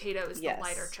chestnut and potato is the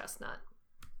lighter chestnut.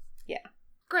 Yeah.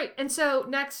 Great. And so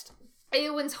next,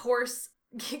 Eowyn's horse,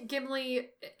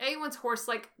 Eowyn's horse,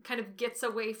 like, kind of gets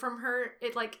away from her.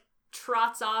 It, like,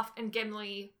 trots off and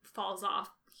Gimli falls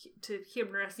off to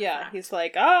humorous effect. He's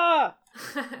like, ah!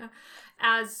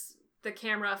 As the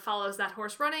camera follows that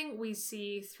horse running, we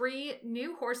see 3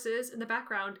 new horses in the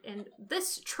background, and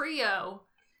this trio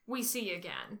we see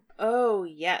again. Oh,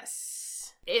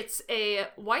 yes. It's a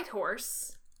white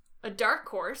horse, a dark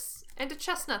horse, and a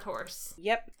chestnut horse.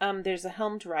 Yep. There's a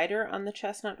helmed rider on the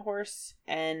chestnut horse,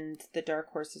 and the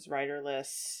dark horse is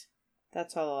riderless.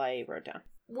 That's all I wrote down.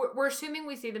 We're assuming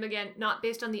we see them again, not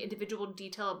based on the individual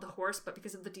detail of the horse, but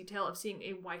because of the detail of seeing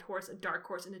a white horse, a dark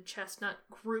horse, and a chestnut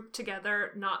grouped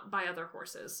together, not by other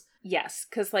horses. Yes,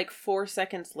 because like 4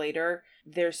 seconds later,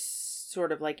 they're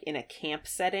sort of like in a camp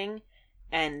setting,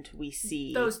 and we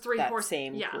see those 3 that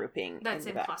same grouping that in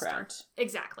same the background. Cluster.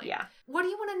 Exactly. Yeah. What do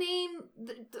you want to name?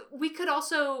 We could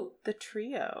also... The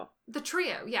trio. The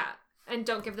trio, yeah. And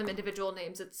don't give them individual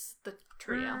names, it's the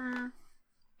trio.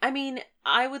 I mean,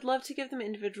 I would love to give them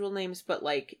individual names, but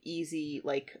like easy,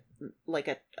 like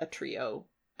a trio,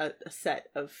 a set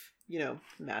of,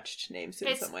 matched names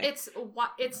in some way. It's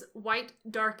white,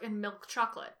 dark, and milk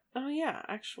chocolate. Oh yeah,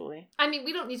 actually. I mean,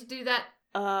 we don't need to do that.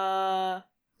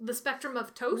 The spectrum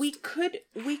of toast. We could.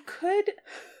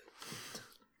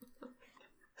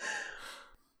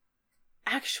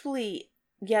 Actually,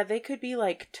 yeah, they could be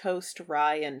like toast,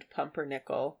 rye, and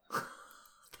pumpernickel.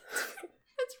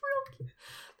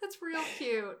 That's real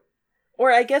cute.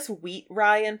 Or I guess wheat,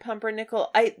 rye, and pumpernickel.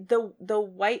 The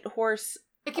white horse,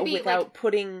 it could be without like,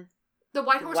 putting the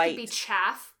white horse could be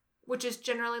chaff, which is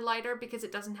generally lighter because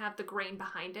it doesn't have the grain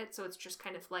behind it, so it's just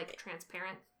kind of like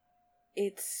transparent.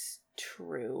 It's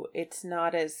true. It's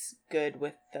not as good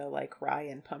with the like rye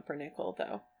and pumpernickel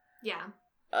though. Yeah.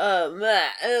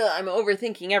 I'm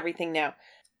overthinking everything now.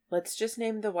 Let's just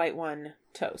name the white one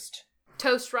Toast.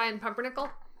 Toast, rye, and pumpernickel?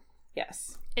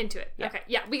 Yes. Into it. Yeah. Okay.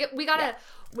 Yeah. We gotta,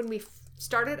 when we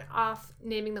started off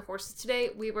naming the horses today,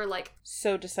 we were like...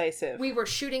 So decisive. We were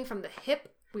shooting from the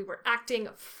hip. We were acting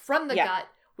from the gut.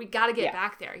 We gotta get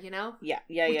back there, Yeah.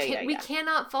 We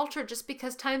cannot falter just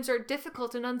because times are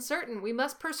difficult and uncertain. We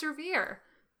must persevere.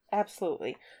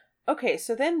 Absolutely. Okay,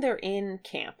 so then they're in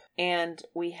camp, and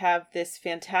we have this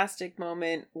fantastic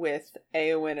moment with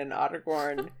Eowyn and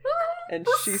Ottergorn, and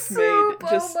she's made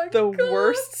just the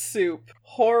worst soup.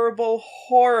 Horrible,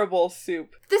 horrible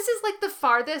soup. This is like the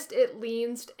farthest it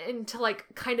leans into like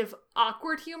kind of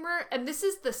awkward humor, and this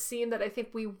is the scene that I think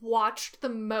we watched the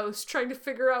most, trying to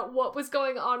figure out what was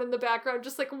going on in the background,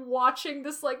 just like watching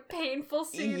this like painful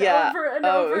scene over and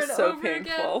over and so over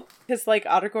painful. again. Because like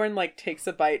Ottergorn like takes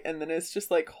a bite and then is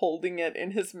just like holding it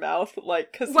in his mouth,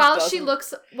 like because while she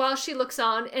looks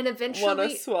on, and eventually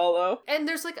want to swallow. And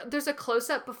there's a close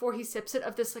up before he sips it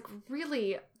of this like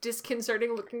really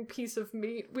disconcerting looking piece of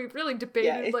meat. We really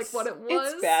debated like what it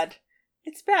was. It's bad.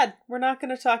 It's bad. We're not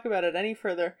going to talk about it any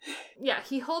further. Yeah,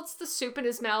 he holds the soup in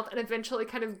his mouth and eventually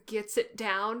kind of gets it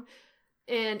down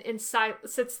and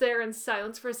sits there in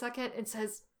silence for a second and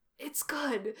says, "It's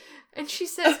good." And she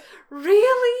says,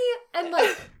 "Really?" And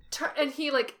like, and he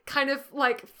like kind of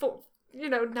like,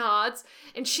 nods.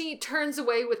 And she turns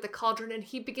away with the cauldron and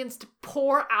he begins to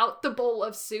pour out the bowl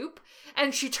of soup.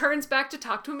 And she turns back to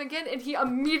talk to him again and he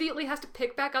immediately has to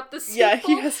pick back up the soup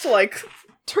bowl. He has to like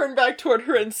turn back toward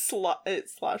her and it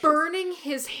slashes. Burning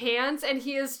his hands, and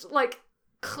he is like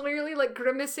clearly like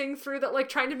grimacing through that, like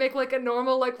trying to make like a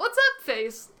normal like "what's up"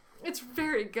 face. It's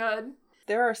very good.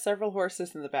 There are several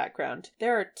horses in the background.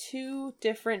 There are 2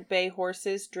 different bay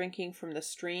horses drinking from the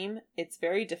stream. It's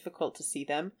very difficult to see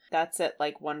them. That's at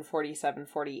like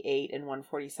 147.48 and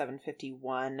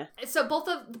 147.51. So both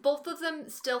of them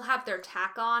still have their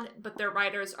tack on, but their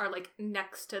riders are like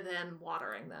next to them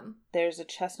watering them. There's a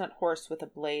chestnut horse with a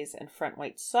blaze and front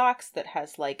white socks that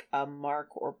has like a mark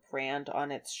or brand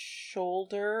on its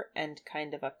shoulder and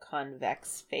kind of a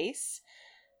convex face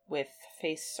with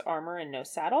face armor and no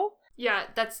saddle. Yeah,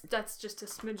 that's just a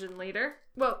smidgen later.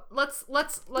 Well, let's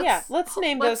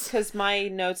name those because my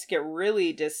notes get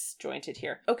really disjointed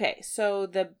here. Okay, so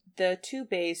the 2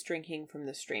 bays drinking from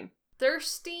the stream.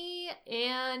 Thirsty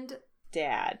and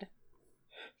Dad.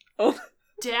 Oh,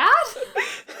 Dad?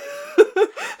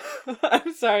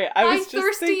 I'm sorry. I was just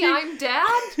thirsty. Thinking... I'm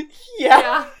Dad.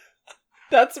 Yeah,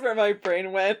 that's where my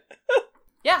brain went.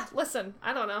 Yeah, listen,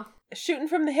 I don't know. Shooting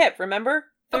from the hip. Remember?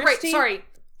 Thirsty. Oh, right. Sorry.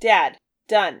 Dad.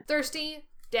 Done. Thirsty.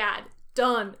 Dad.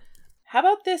 Done. How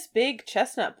about this big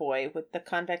chestnut boy with the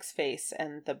convex face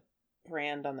and the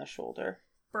brand on the shoulder?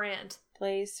 Brand.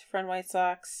 Blaze, front white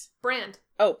socks. Brand.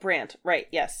 Oh, Brand. Right,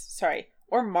 yes. Sorry.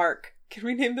 Or Mark. Can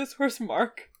we name this horse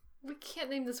Mark? We can't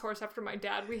name this horse after my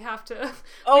dad. We have to...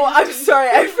 Oh, I'm sorry.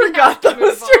 I forgot that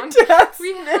was your dad's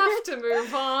We name. have to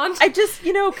move on. I just,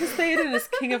 because they had it as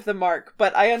King of the Mark,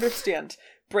 but I understand.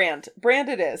 Brand. Brand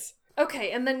it is.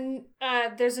 Okay, and then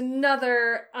there's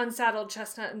another unsaddled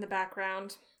chestnut in the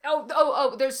background.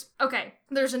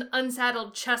 There's an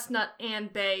unsaddled chestnut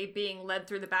and bay being led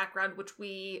through the background, which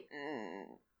we...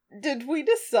 Did we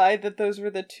decide that those were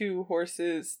the 2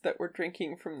 horses that were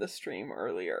drinking from the stream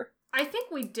earlier? I think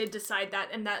we did decide that,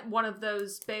 and that one of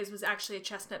those bays was actually a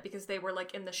chestnut because they were,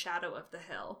 like, in the shadow of the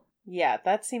hill. Yeah,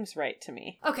 that seems right to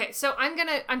me. Okay, so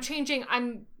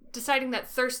I'm deciding that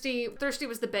Thirsty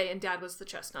was the bay and Dad was the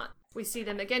chestnut. We see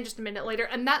them again just a minute later,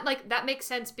 and that makes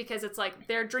sense because it's like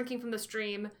they're drinking from the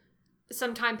stream,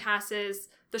 some time passes,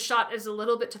 the shot is a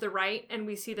little bit to the right, and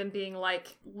we see them being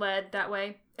like led that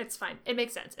way. It's fine. It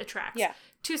makes sense. It tracks. Yeah.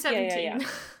 217. Yeah.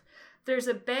 There's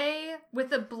a bay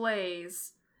with a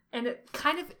blaze, and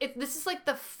this is like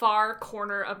the far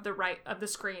corner of the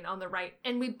screen on the right,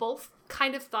 and we both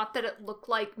kind of thought that it looked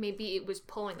like maybe it was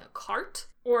pulling a cart.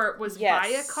 Or it was by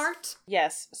a cart?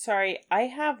 Yes. Sorry, I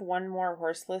have one more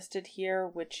horse listed here,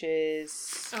 which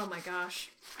is... Oh my gosh.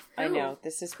 I know,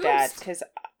 this is bad, because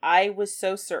I was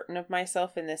so certain of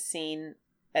myself in this scene.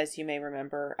 As you may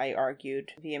remember, I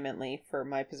argued vehemently for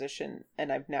my position,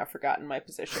 and I've now forgotten my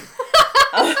position.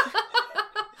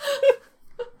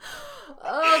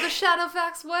 Oh, the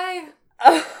Shadowfax way!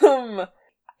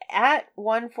 At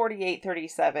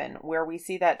 148.37, where we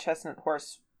see that chestnut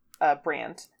horse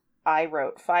brand... I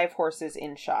wrote 5 horses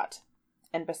in shot.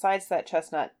 And besides that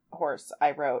chestnut horse, I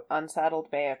wrote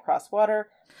unsaddled bay across water,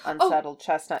 unsaddled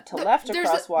chestnut to left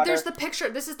across water. There's the picture.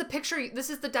 This is the picture. This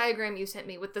is the diagram you sent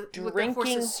me with the drinking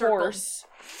horses horse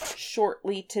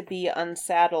shortly to be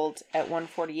unsaddled at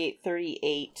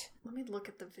 148.38. Let me look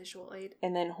at the visual aid.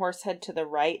 And then horse head to the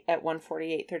right at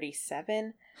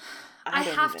 148.37. I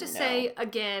have to say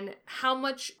again how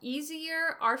much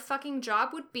easier our fucking job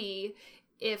would be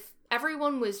if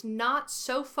everyone was not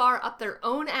so far up their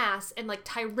own ass and like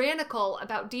tyrannical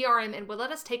about DRM and would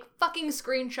let us take fucking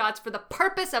screenshots for the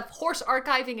purpose of horse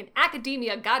archiving in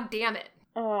academia. God damn it.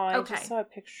 Oh, I just saw a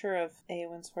picture of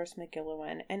Eowyn's horse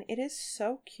McGilliwyn, and it is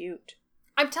so cute.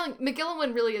 I'm telling you,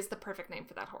 McGilliwyn really is the perfect name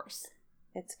for that horse.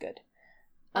 It's good.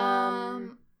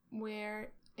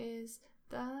 Where is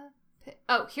the...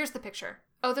 Oh, here's the picture.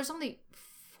 Oh, there's only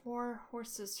 4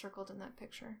 horses circled in that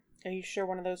picture. Are you sure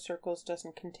one of those circles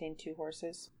doesn't contain 2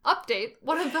 horses? Update.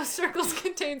 One of those circles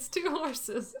contains 2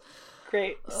 horses.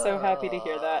 Great. So happy to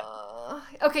hear that.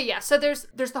 Okay, yeah. So there's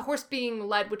the horse being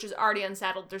led, which is already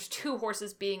unsaddled. There's 2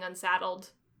 horses being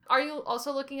unsaddled. Are you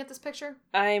also looking at this picture?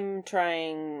 I'm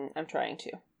trying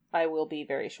to. I will be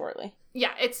very shortly.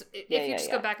 Yeah, if you just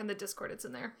go back in the Discord, it's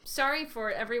in there. Sorry for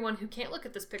everyone who can't look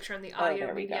at this picture in the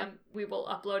audio medium. We will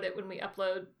upload it when we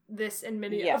upload this and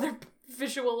many other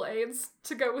visual aids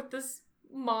to go with this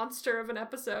monster of an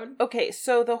episode. Okay,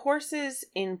 so the horses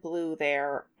in blue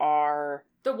there are...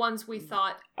 The ones we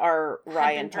thought are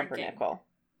Ryan Pumpernickel.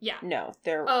 Yeah. No,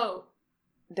 they're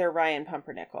Ryan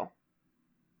Pumpernickel.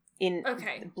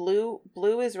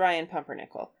 Blue is Ryan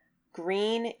Pumpernickel.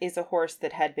 Green is a horse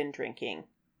that had been drinking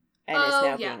and is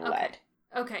now being led.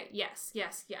 Okay, yes.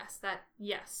 That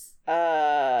makes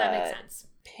sense.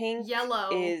 Pink yellow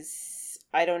is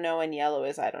I don't know, and yellow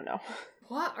is I don't know.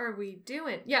 What are we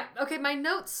doing? Yeah, okay, my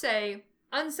notes say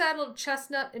unsaddled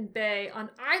chestnut and bay on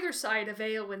either side of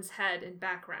Eowyn's head in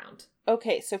background.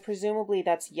 Okay, so presumably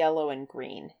that's yellow and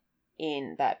green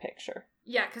in that picture.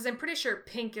 Yeah, because I'm pretty sure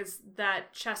Pink is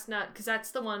that chestnut, because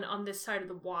that's the one on this side of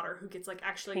the water who gets, like,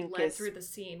 actually Pink led is through the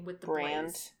scene with the Brand.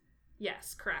 blaze.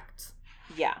 Yes, correct.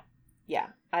 Yeah,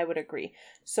 I would agree.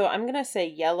 So I'm going to say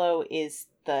yellow is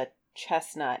the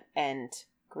chestnut and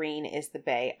green is the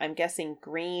bay. I'm guessing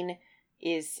green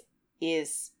is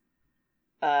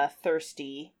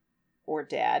Thirsty or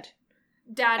Dad.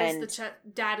 Dad is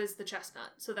the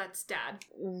chestnut, so that's Dad.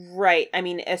 Right. I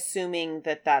mean, assuming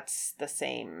that that's the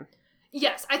same.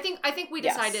 Yes, I think we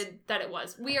decided that it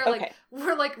was. We are Okay.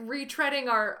 we're like retreading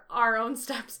our own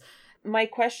steps. My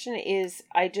question is,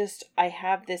 I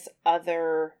have this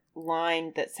other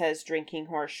line that says drinking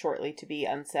horse shortly to be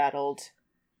unsaddled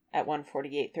at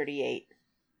 1:48:38,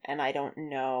 and I don't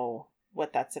know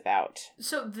what that's about.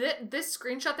 So this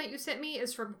screenshot that you sent me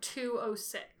is from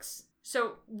 2:06.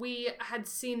 So we had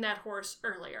seen that horse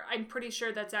earlier. I'm pretty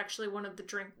sure that's actually one of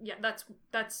the Yeah,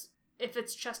 that's if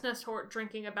it's Chestnut horse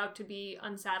drinking about to be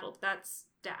unsaddled, that's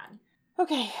Dad.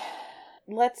 Okay.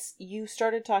 You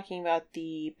started talking about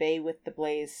the bay with the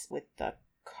blaze with the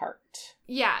cart.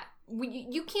 Yeah,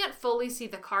 you can't fully see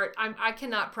the cart. I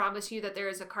cannot promise you that there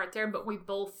is a cart there, but we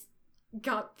both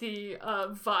got the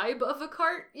vibe of a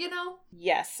cart, you know?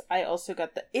 Yes, I also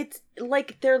got it's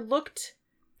like there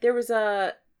was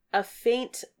a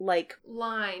faint, like,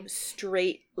 line,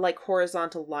 straight, like,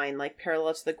 horizontal line, like,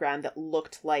 parallel to the ground that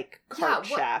looked like cart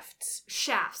shafts.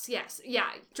 Shafts, yes.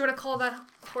 Yeah. Do you want to call that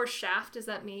horse shaft? Does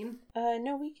that mean?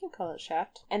 No, we can call it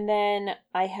shaft. And then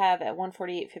I have at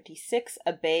 1:48:56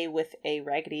 a bay with a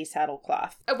raggedy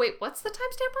saddlecloth. Oh, wait, what's the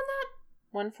timestamp on that?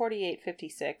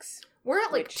 1:48:56. We're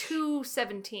at, like,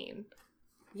 2:17.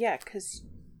 Yeah, because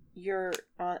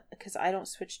because I don't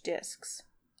switch discs.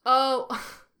 Oh...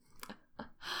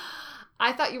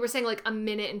 I thought you were saying like a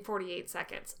minute and 48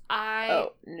 seconds.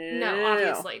 No,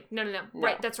 obviously. No.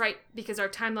 Right, that's right. Because our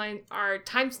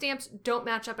timestamps don't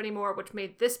match up anymore, which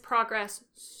made this progress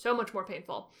so much more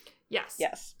painful. Yes.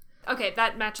 Okay,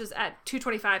 that matches at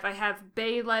 2:25. I have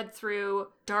bay led through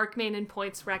dark mane and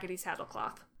points, raggedy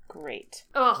saddlecloth. Great.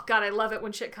 Oh, God, I love it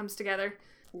when shit comes together.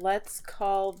 Let's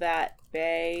call that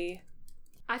bay...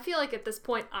 I feel like at this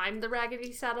point, I'm the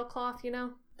raggedy saddlecloth, you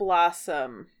know?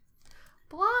 Blossom.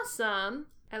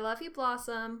 I love you,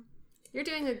 Blossom. You're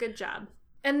doing a good job.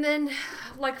 And then,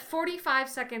 like 45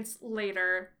 seconds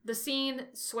later, the scene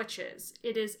switches.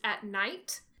 It is at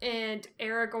night, and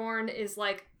Aragorn is,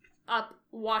 like, up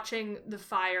watching the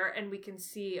fire, and we can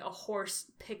see a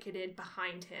horse picketed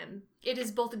behind him. It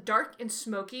is both dark and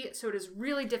smoky, so it is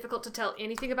really difficult to tell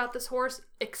anything about this horse,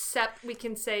 except we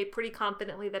can say pretty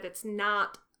confidently that it's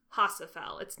not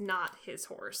Hasafel. It's not his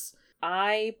horse.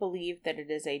 I believe that it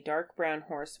is a dark brown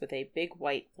horse with a big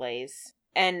white blaze.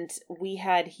 And we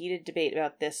had heated debate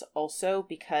about this also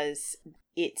because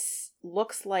it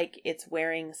looks like it's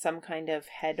wearing some kind of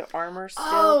head armor still.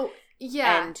 Oh,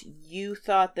 yeah. And you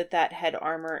thought that head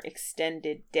armor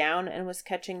extended down and was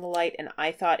catching the light, and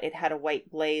I thought it had a white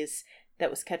blaze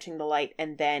that was catching the light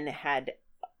and then had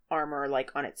armor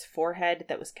like on its forehead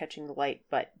that was catching the light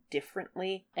but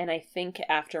differently. And I think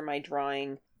after my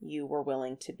drawing you were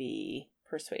willing to be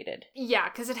persuaded. Yeah,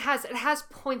 because it has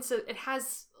points it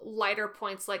has lighter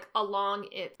points like along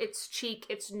its cheek,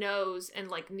 its nose,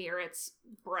 and like near its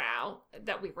brow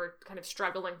that we were kind of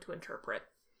struggling to interpret.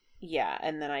 Yeah,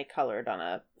 and then I colored on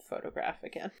a photograph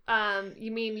again.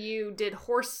 You mean you did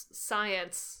horse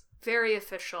science? Very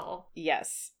official.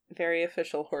 Yes, very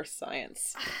official horse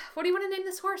science. What do you want to name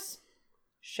this horse?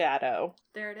 Shadow.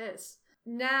 There it is.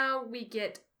 Now we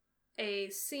get a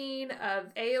scene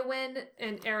of Éowyn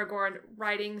and Aragorn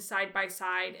riding side by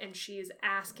side, and she's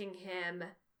asking him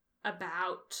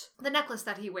about the necklace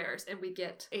that he wears, and we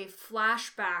get a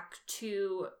flashback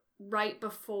to right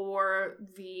before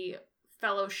the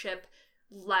Fellowship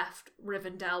left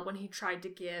Rivendell when he tried to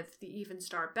give the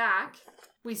Evenstar back.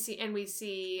 We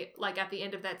see like at the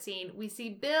end of that scene, we see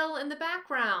Bill in the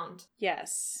background.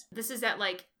 Yes. This is at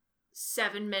like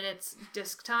 7 minutes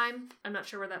disc time. I'm not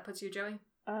sure where that puts you, Joey.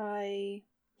 I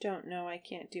don't know. I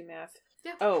can't do math.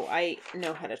 Yeah. Oh, I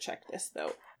know how to check this,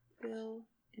 though. Bill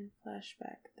in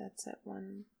flashback. That's at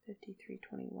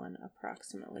 1:53:21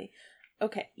 approximately.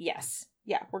 Okay, yes.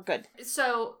 Yeah, we're good.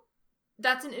 So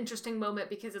that's an interesting moment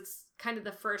because it's kind of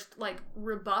the first, like,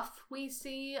 rebuff we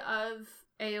see of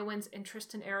Éowyn's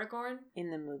interest in Aragorn. In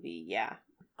the movie, yeah.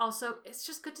 Also,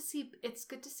 it's good to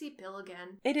see Bill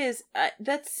again. It is.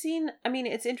 That scene, I mean,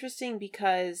 it's interesting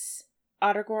because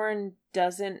Aragorn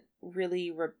doesn't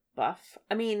really rebuff.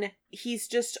 I mean, he's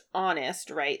just honest,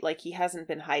 right? Like, he hasn't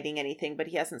been hiding anything, but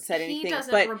he hasn't said anything. He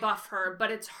doesn't rebuff her, but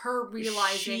it's her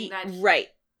realizing that... Right.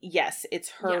 Yes, it's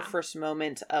her first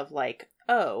moment of like,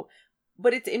 oh,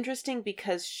 But it's interesting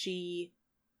because she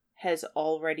has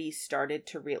already started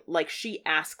to she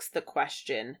asks the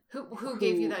question, who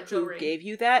gave you that jewelry? Who gave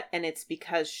you that? And it's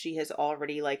because she has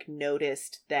already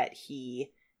noticed that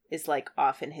he is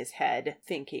off in his head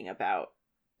thinking about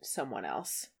someone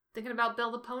else. Thinking about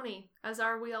Bill the Pony, as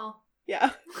are we all.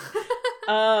 Yeah.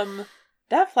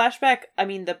 That flashback, I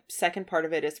mean, the second part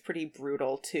of it is pretty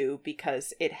brutal too,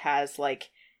 because it has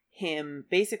him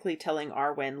basically telling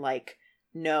Arwen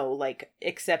no,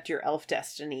 accept your elf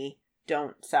destiny.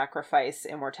 Don't sacrifice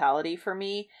immortality for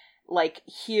me.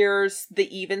 Here's the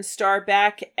Evenstar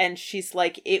back, and she's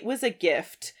it was a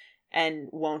gift and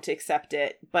won't accept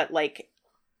it, but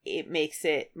it makes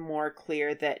it more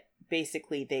clear that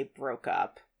basically they broke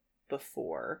up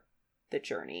before the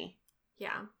journey.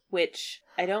 Yeah. Which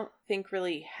I don't think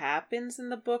really happens in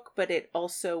the book, but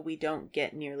we don't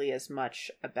get nearly as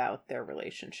much about their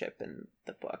relationship in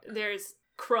the book. There's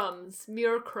crumbs,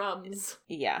 mere crumbs.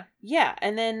 Yeah. Yeah,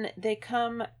 and then they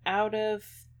come out of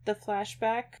the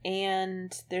flashback,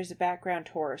 and there's a background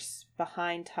horse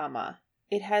behind Hama.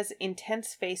 It has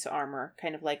intense face armor,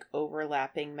 kind of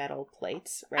overlapping metal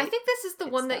plates, right? I think this is the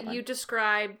one that you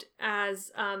described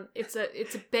as, it's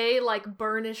a bay like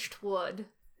burnished wood.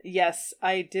 Yes,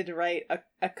 I did write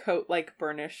a coat like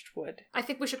burnished wood. I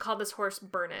think we should call this horse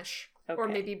Burnish. Okay. Or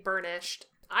maybe Burnished.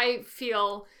 I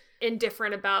feel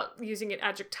indifferent about using it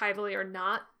adjectively or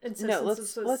not. And so no,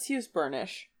 let's use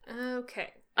burnish.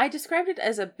 Okay. I described it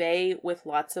as a bay with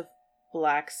lots of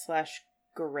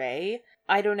black/gray.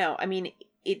 I don't know. I mean,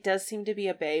 it does seem to be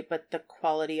a bay, but the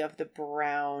quality of the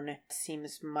brown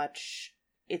seems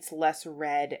it's less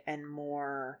red and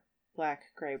more black,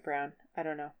 gray, brown. I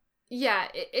don't know. Yeah,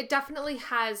 it definitely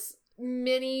has,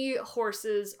 many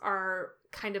horses are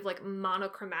kind of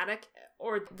monochromatic,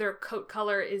 or their coat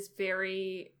color is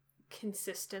very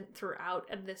consistent throughout,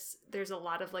 and there's a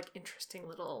lot of interesting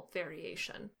little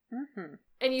variation. Mm-hmm.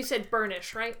 And you said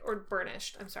burnish, right? Or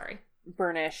burnished, I'm sorry.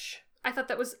 Burnish. I thought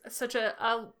that was such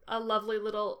a lovely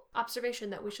little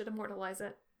observation that we should immortalize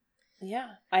it.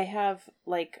 Yeah. I have,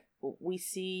 we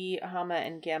see Hama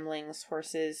and Gamling's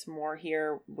horses more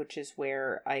here, which is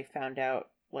where I found out,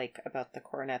 about the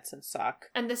coronets and sock.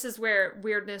 And this is where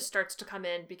weirdness starts to come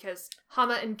in, because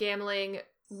Hama and Gamling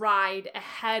ride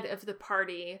ahead of the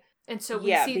party, and so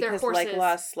we see their horses.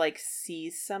 Legolas,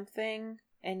 sees something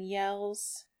and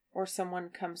yells, or someone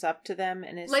comes up to them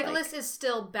and is Legolas is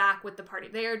still back with the party.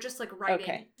 They are just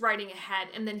riding ahead,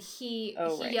 and then he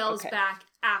yells back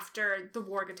after the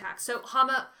warg attack. So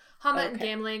Hama and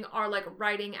Gamling are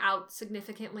riding out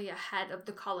significantly ahead of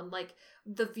the column.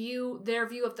 Their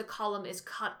view of the column is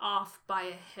cut off by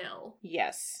a hill.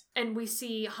 Yes. And we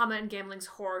see Hama and Gamling's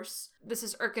horse. This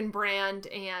is Erkenbrand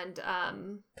and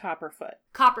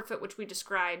Copperfoot, which we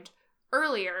described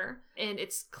earlier, and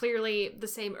it's clearly the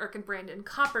same Erkenbrand and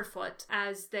Copperfoot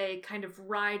as they kind of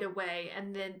ride away,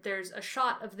 and then there's a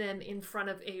shot of them in front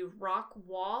of a rock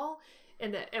wall,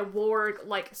 and a warg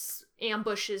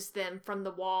ambushes them from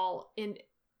the wall.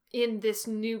 In this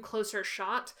new closer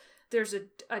shot, there's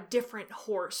a different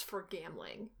horse for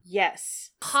Gamling.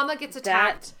 Yes. Hama gets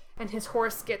attacked, and his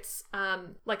horse gets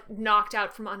knocked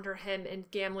out from under him,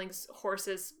 and Gamling's horse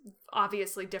is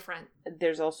obviously different.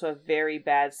 There's also a very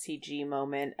bad CG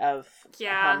moment of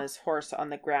Hama's horse on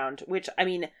the ground, which, I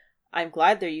mean, I'm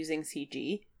glad they're using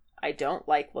CG. I don't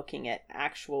like looking at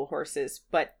actual horses,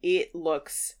 but it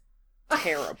looks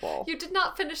terrible. You did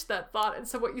not finish that thought, and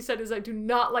so what you said is, I do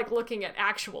not like looking at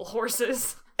actual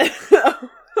horses.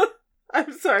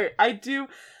 I'm sorry. I do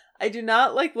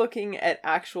not like looking at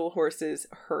actual horses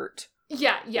hurt.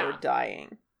 Yeah. Or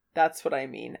dying. That's what I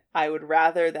mean. I would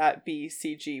rather that be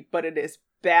CG, but it is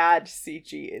bad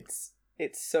CG. It's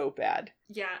so bad.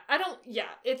 Yeah,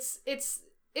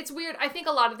 it's weird. I think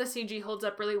a lot of the CG holds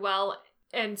up really well,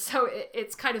 and so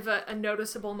it's kind of a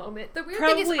noticeable moment. The weird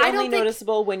Probably thing is, only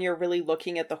noticeable when you're really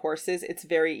looking at the horses. It's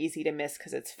very easy to miss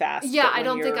because it's fast. Yeah, but I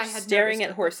don't think I had staring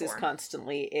at horses before.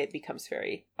 Constantly, it becomes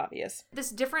very obvious. This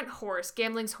different horse,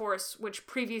 Gamling's horse, which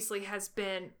previously has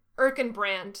been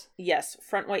Erkenbrand. Yes,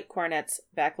 front white cornets,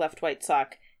 back left white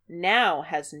sock, now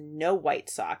has no white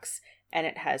socks, and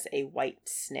it has a white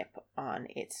snip on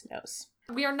its nose.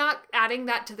 We are not adding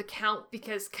that to the count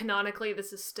because canonically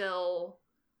this is still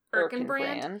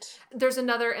Erkenbrand. There's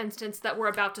another instance that we're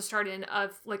about to start in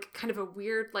of kind of a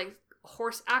weird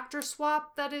horse actor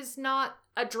swap that is not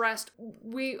addressed.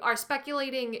 We are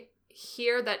speculating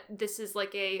here that this is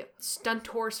a stunt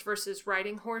horse versus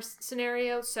riding horse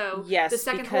scenario. So yes, the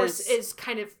second horse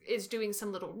is doing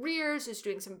some little rears, is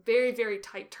doing some very, very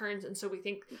tight turns, and so we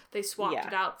think they swapped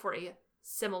it out for a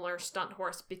similar stunt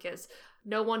horse because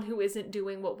no one who isn't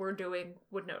doing what we're doing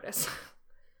would notice.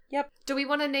 Yep. Do we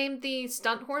want to name the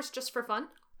stunt horse just for fun?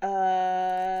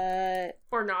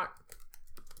 Or not?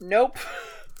 Nope.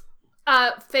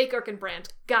 Fake Erkenbrand.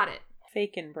 Got it.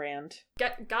 Fakenbrand.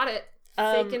 Got it.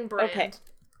 Fakenbrand. Okay.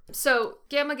 So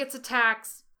Gamma gets attacked.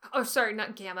 Oh, sorry,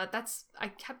 not Gamma. I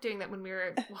kept doing that when we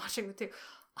were watching the two.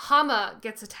 Hama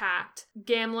gets attacked.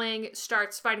 Gamling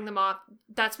starts fighting them off.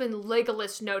 That's when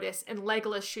Legolas notices, and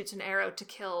Legolas shoots an arrow to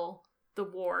kill the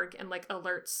warg and like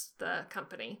alerts the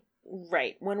company.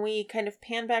 Right. When we kind of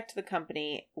pan back to the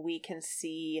company, we can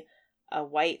see a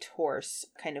white horse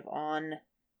kind of on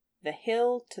the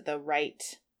hill to the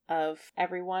right of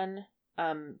everyone,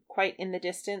 quite in the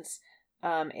distance.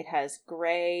 It has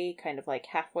gray kind of like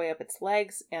halfway up its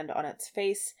legs and on its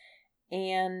face,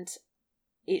 and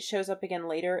it shows up again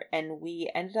later, and we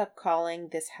ended up calling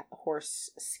this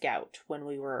horse Scout when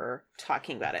we were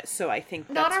talking about it. So I think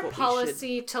that's not our what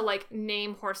policy to like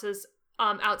name horses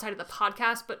outside of the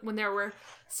podcast, but when there were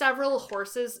several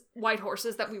horses, white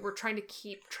horses that we were trying to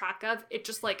keep track of, it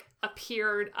just like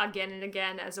appeared again and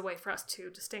again as a way for us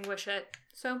to distinguish it.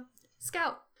 So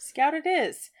Scout it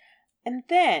is. And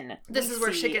then this is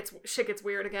where shit gets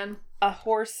weird again. A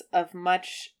horse of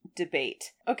much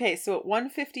debate. Okay, so at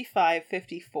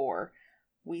 1:55:54,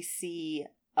 we see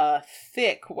a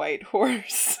thick white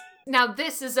horse. Now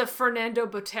this is a Fernando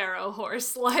Botero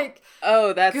horse. Like,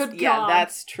 oh, that's good yeah, God.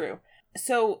 That's true.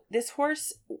 So this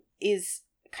horse is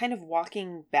kind of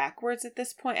walking backwards at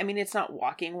this point. I mean, it's not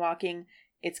walking.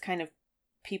 It's kind of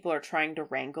people are trying to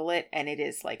wrangle it, and it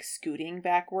is like scooting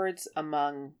backwards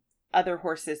among other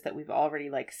horses that we've already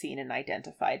like seen and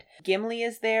identified. Gimli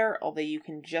is there, although you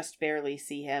can just barely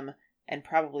see him, and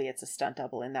probably it's a stunt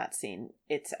double in that scene.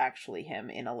 It's actually him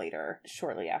in a later,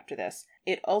 shortly after this.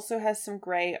 It also has some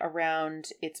gray around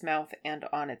its mouth and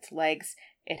on its legs.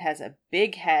 It has a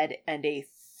big head and a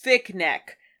thick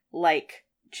neck, like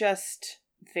just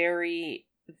very,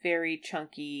 very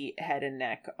chunky head and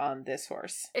neck on this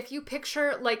horse. If you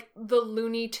picture like the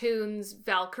Looney Tunes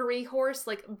Valkyrie horse,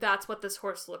 like that's what this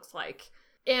horse looks like.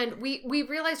 And we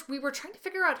realized we were trying to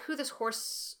figure out who this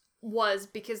horse was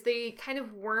because they kind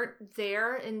of weren't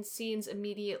there in scenes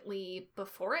immediately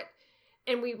before it.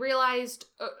 And we realized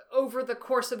over the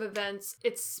course of events,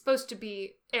 it's supposed to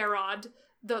be Arod,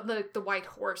 the white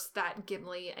horse that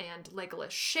Gimli and Legolas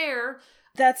share.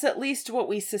 That's at least what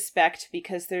we suspect,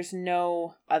 because there's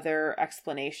no other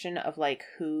explanation of like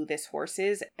who this horse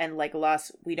is. And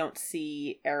Legolas, we don't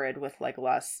see Arod with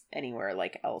Legolas anywhere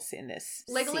like else in this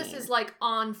Legolas scene. is like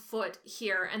on foot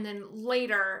here, and then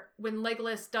later when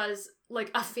Legolas does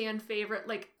like a fan favorite,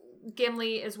 like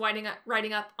Gimli is riding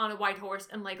up on a white horse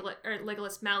and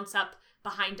Legolas mounts up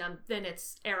behind him, then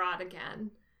it's Arod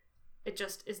again. It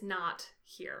just is not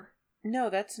here.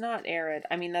 No, that's not Arod.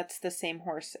 I mean, that's the same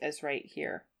horse as right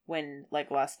here when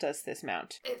Legolas does this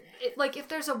mount. It like if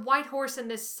there's a white horse in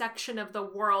this section of the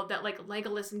world that like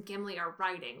Legolas and Gimli are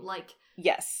riding, like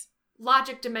yes,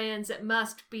 logic demands it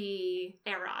must be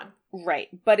Arod. Right,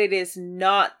 but it is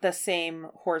not the same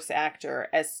horse actor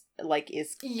as like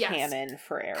is canon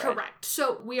for Arod. Correct.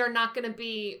 So we are not going to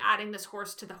be adding this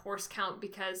horse to the horse count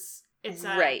because it's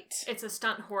a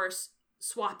stunt horse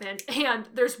swap in, and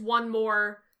there's one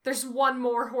more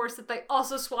horse that they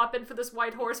also swap in for this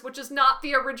white horse, which is not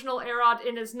the original Arod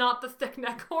and is not the thick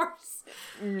neck horse.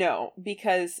 No,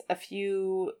 because a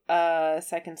few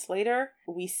seconds later,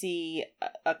 we see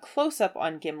a close-up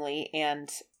on Gimli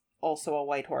and also a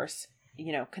white horse,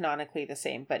 you know, canonically the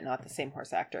same, but not the same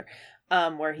horse actor,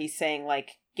 where he's saying,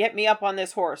 like, get me up on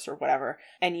this horse or whatever.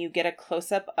 And you get a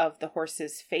close-up of the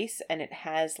horse's face, and it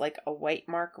has, like, a white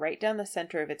mark right down the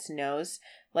center of its nose.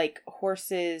 Like,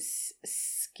 horses'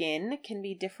 skin can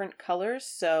be different colors,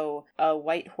 so a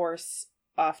white horse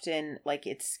often, like,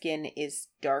 its skin is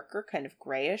darker, kind of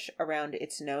grayish around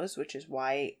its nose, which is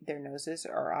why their noses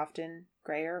are often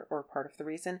grayer, or part of the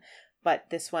reason. But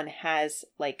this one has,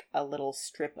 like, a little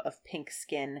strip of pink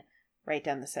skin right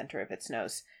down the center of its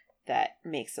nose that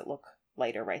makes it look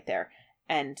lighter right there.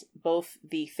 And both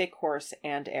the thick horse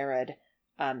and Arod,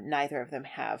 neither of them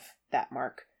have that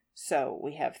mark. So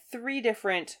we have 3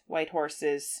 different white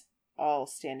horses all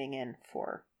standing in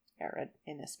for Arod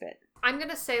in this bit. I'm going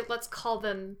to say let's call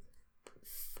them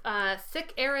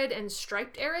Thick Arod and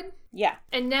Striped Arod. Yeah.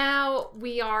 And now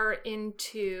we are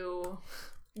into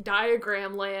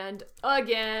diagram land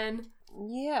again.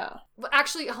 Yeah.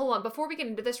 Actually, hold on. Before we get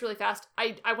into this really fast,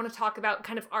 I want to talk about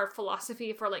kind of our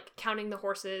philosophy for like counting the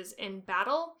horses in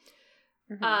battle,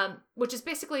 which is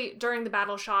basically during the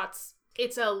battle shots,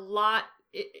 it's a lot.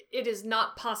 It is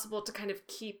not possible to kind of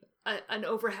keep an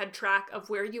overhead track of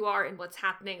where you are and what's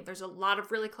happening. There's a lot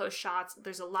of really close shots.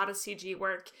 There's a lot of CG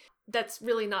work. That's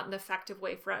really not an effective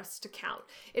way for us to count.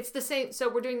 It's the same. So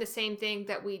we're doing the same thing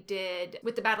that we did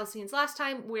with the battle scenes last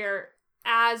time, where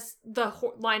as the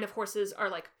line of horses are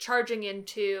like charging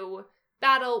into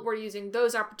battle, we're using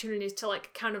those opportunities to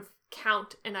like kind of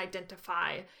count and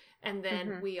identify. And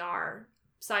then we are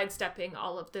sidestepping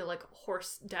all of the like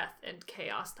horse death and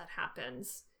chaos that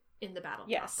happens in the battle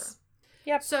proper.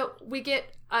 Yep. So we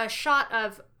get a shot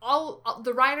of all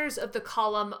the riders of the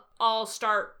column all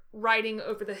start riding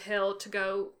over the hill to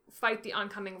go fight the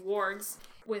oncoming wargs,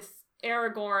 with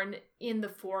Aragorn in the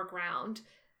foreground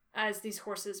as these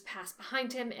horses pass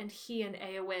behind him, and he and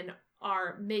Éowyn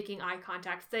are making eye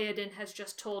contact. Theoden has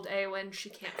just told Éowyn she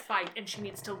can't fight and she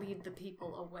needs to lead the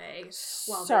people away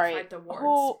while they fight the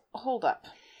wargs. Hold up.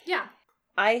 Yeah.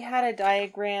 I had a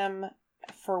diagram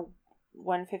for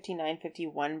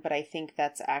 159-51, but I think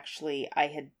that's actually, I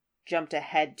had jumped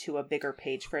ahead to a bigger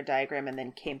page for a diagram and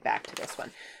then came back to this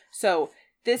one. So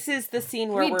this is the scene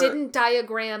where we didn't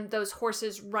diagram those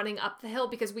horses running up the hill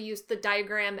because we used the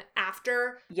diagram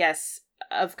after. Yes,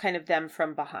 of kind of them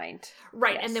from behind.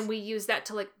 Right, yes. And then we use that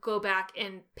to like go back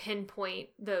and pinpoint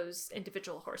those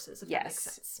individual horses, if that makes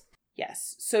sense.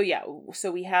 Yes. So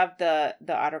we have the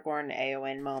Aragorn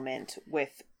Éowyn moment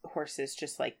with horses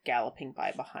just like galloping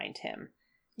by behind him.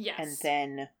 Yes. And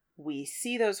then we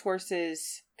see those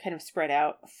horses kind of spread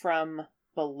out from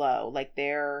below, like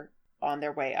they're on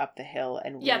their way up the hill,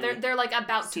 and they're like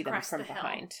about to crest them from the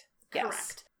behind. Hill. Yes.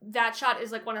 Correct. That shot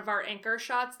is like one of our anchor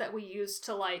shots that we use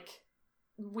to like,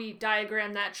 we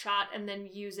diagram that shot and then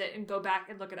use it and go back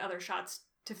and look at other shots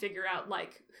to figure out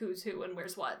like who's who and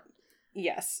where's what.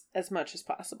 Yes, as much as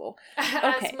possible.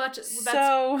 As much as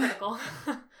that's critical.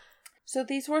 So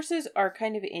these horses are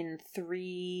kind of in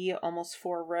 3, almost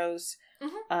 4 rows.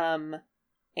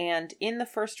 And in the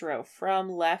first row, from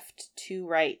left to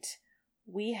right,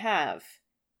 we have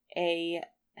a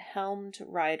helmed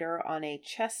rider on a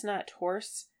chestnut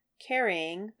horse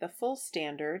carrying the full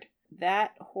standard.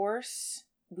 That horse,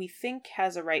 we think,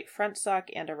 has a right front sock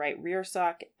and a right rear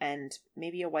sock and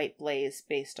maybe a white blaze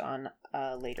based on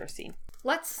a later scene.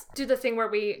 Let's do the thing where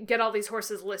we get all these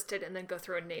horses listed and then go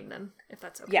through and name them, if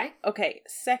that's okay. Yeah, okay.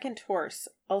 Second horse,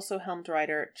 also helmed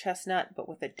rider, chestnut, but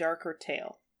with a darker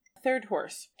tail. Third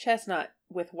horse, chestnut,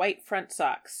 with white front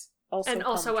socks.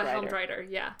 Also a helmed rider,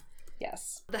 yeah.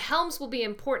 Yes. The helms will be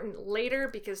important later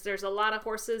because there's a lot of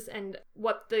horses, and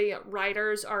what the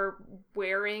riders are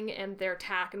wearing and their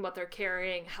tack and what they're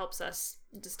carrying helps us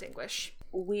distinguish.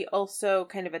 We also,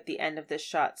 kind of at the end of this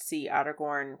shot, see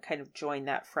Aragorn kind of join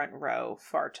that front row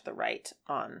far to the right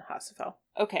on Hasafel.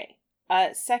 Okay,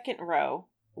 second row,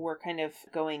 we're kind of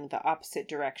going the opposite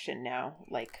direction now.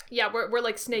 Yeah, we're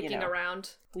like snaking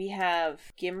around. We have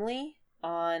Gimli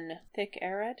on Thick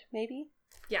Arad, maybe?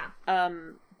 Yeah.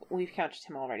 We've counted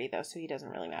him already, though, so he doesn't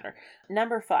really matter.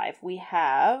 Number 5, we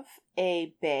have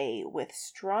a bay with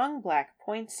strong black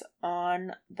points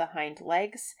on the hind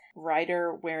legs.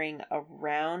 Rider wearing a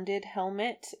rounded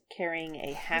helmet, carrying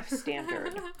a half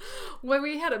standard. When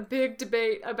we had a big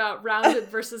debate about rounded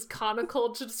versus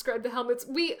conical to describe the helmets,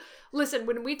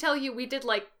 when we tell you we did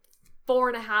like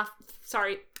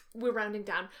 4.5, we're rounding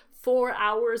down, 4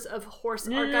 hours of horse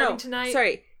archiving tonight.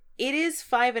 Sorry. It is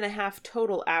 5.5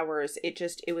 total hours.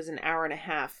 It was an hour and a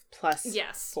half plus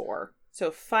 4.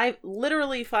 So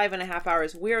literally 5.5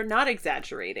 hours. We're not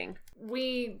exaggerating.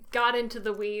 We got into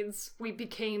the weeds. We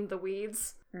became the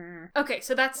weeds. Okay,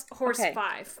 so that's horse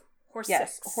 5. Horse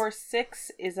 6. Horse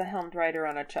 6 is a helmed rider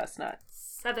on a chestnut.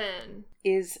 7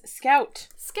 is Scout.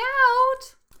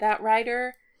 Scout! That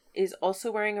rider is also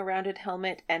wearing a rounded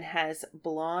helmet and has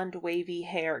blonde wavy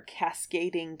hair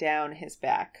cascading down his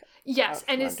back. Yes,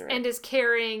 and is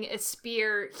carrying a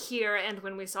spear here and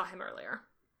when we saw him earlier.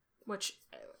 Which,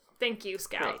 thank you,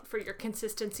 Scout, for your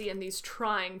consistency in these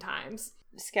trying times.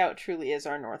 Scout truly is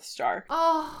our North Star.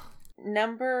 Oh.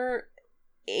 Number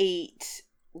 8,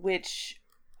 which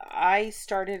I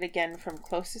started again from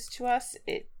closest to us.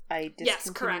 I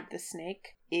discontinued the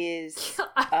snake.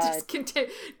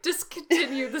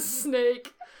 Discontinue the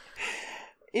snake.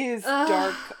 Is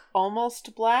dark,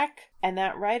 almost black, and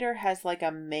that rider has like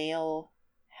a mail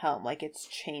helm, like it's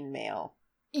chainmail.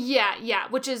 Yeah,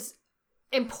 which is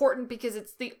important because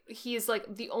he's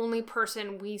like the only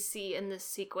person we see in this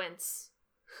sequence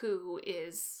who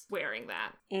is wearing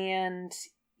that. And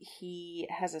he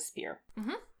has a spear.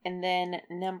 Mm-hmm. And then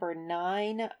number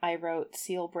 9, I wrote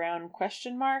Seal Brown ?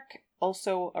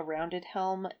 Also a rounded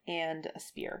helm and a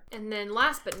spear. And then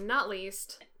last but not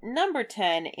least, number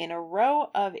 10, in a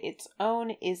row of its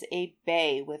own, is a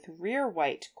bay with rear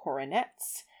white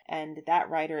coronets and that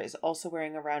rider is also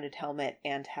wearing a rounded helmet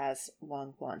and has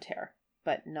long blonde hair,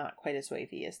 but not quite as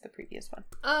wavy as the previous one.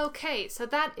 Okay, so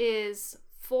that is,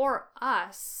 for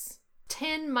us,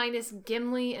 10 minus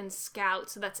Gimli and Scout,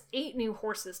 so that's 8 new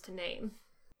horses to name.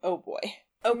 Oh boy.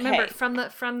 Okay. Remember,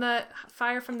 from the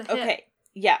fire from the hip. Okay,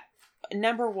 yeah.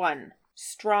 Number 1,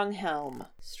 Stronghelm.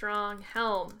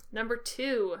 Stronghelm. Number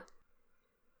 2.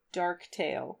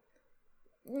 Darktail.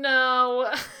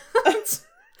 No.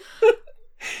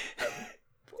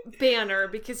 Banner,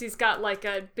 because he's got like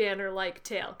a banner-like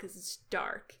tail, because it's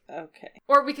dark. Okay.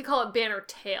 Or we could call it Banner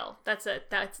Tail. That's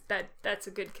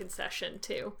a good concession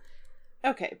too.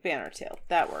 Okay, Bannertail.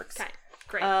 That works. Okay,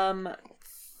 great.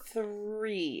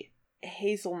 3,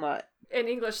 Hazelnut. In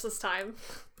English this time.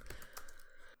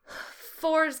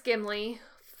 4 is Gimli.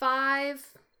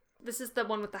 5. This is the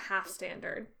one with the half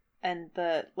standard. And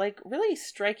the, like, really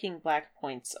striking black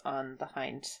points on the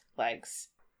hind legs.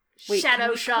 Wait,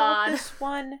 Shadow Shod.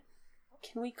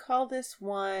 Can we call this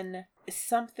one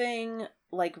something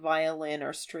like violin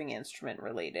or string instrument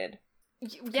related?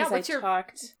 Yeah, what's your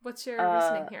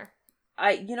reasoning here?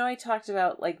 I talked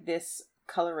about like this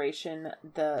coloration,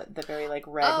 the very like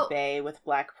red bay with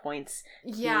black points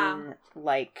being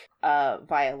like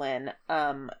violin.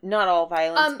 Not all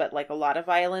violins, but like a lot of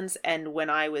violins. And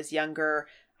when I was younger,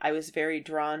 I was very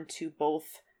drawn to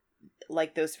both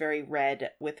like those very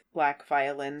red with black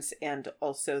violins and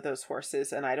also those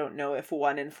horses, and I don't know if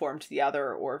one informed the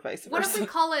other or vice versa. What if we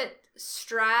call it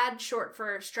Strad, short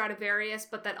for Stradivarius,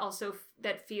 but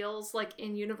that feels like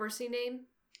in university name?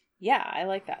 Yeah, I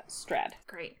like that. Strad.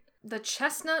 Great. The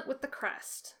chestnut with the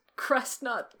crest.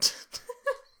 Crestnut.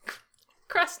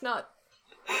 Crestnut.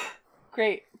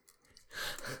 Great.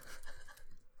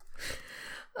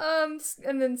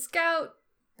 And then Scout.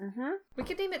 Mm-hmm. We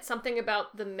could name it something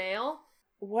about the male.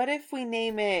 What if we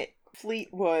name it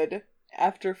Fleetwood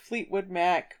after Fleetwood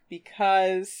Mac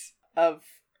because of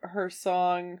her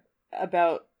song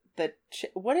about the...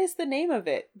 what is the name of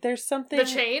it? There's something... The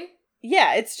chain?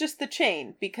 Yeah, it's just the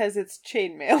chain because it's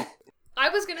chainmail. I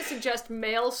was going to suggest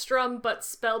Maelstrom, but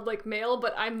spelled like male,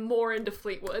 but I'm more into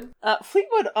Fleetwood.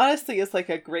 Fleetwood, honestly, is like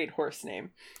a great horse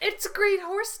name. It's a great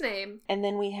horse name. And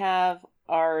then we have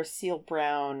our Seal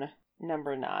Brown...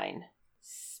 Number 9.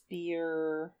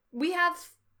 Spear. We have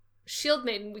Shield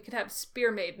Maiden. We could have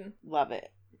Spear Maiden. Love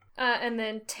it. And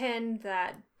then 10,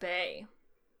 that bay.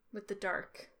 With the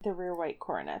dark. The rear white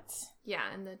coronets. Yeah,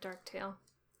 and the dark tail.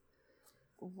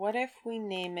 What if we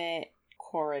name it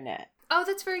Coronet? Oh,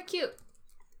 that's very cute.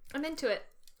 I'm into it.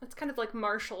 That's kind of like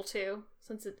Marshall, too.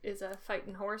 Since it is a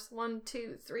fighting horse. 1,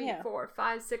 2, 3, 4,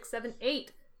 5, 6, 7,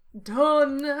 8.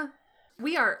 Done!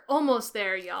 We are almost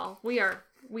there, y'all. We are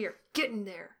getting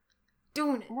there.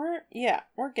 Doing it.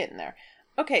 We're getting there.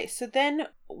 Okay, so then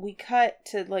we cut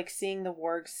to like seeing the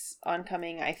wargs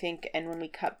oncoming, I think, and when we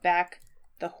cut back,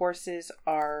 the horses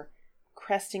are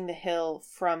cresting the hill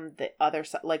from the other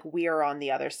side, like we are on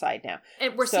the other side now.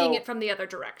 And we're seeing it from the other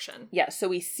direction. Yeah, so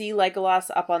we see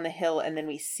Legolas up on the hill, and then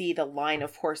we see the line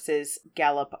of horses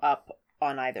gallop up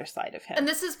on either side of him. And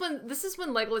this is when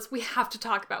Legolas, we have to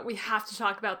talk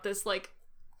about this, like,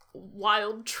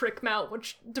 wild trick mount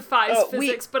which defies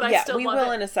physics, but I still love it. We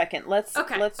will in a second. Let's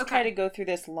try to go through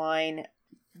this line.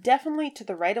 Definitely to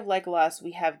the right of Legolas,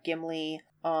 we have Gimli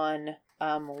on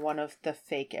one of the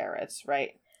fake Arrads,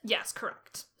 right? Yes,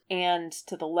 correct. And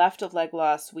to the left of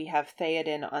Legolas, we have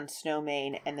Theoden on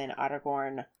Snowmane, and then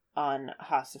Aragorn on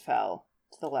Hasafel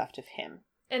to the left of him.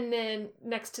 And then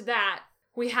next to that,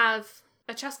 we have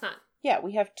a chestnut. Yeah,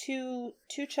 we have two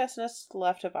chestnuts to the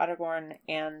left of Aragorn,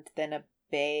 and then a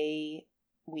bay,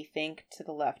 we think, to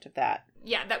the left of that.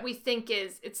 Yeah,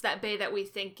 it's that bay that we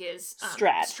think is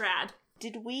Strad.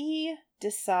 Did we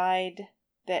decide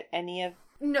that any of...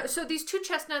 No, so these 2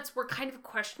 chestnuts were kind of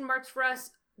question marks for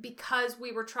us because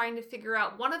we were trying to figure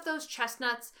out one of those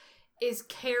chestnuts is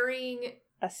carrying...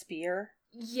 a spear?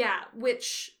 Yeah,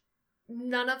 which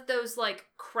none of those, like,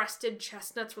 crested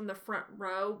chestnuts from the front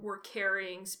row were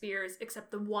carrying spears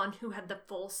except the one who had the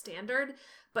full standard.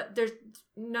 But there's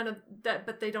none of that,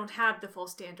 but they don't have the full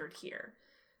standard here.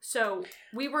 So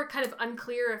we were kind of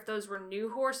unclear if those were new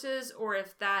horses or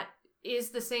if that is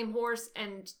the same horse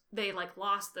and they like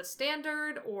lost the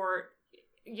standard or,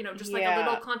 you know, just like a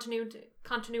little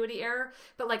continuity error.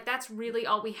 But like that's really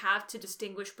all we have to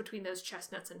distinguish between those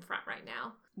chestnuts in front right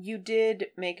now. You did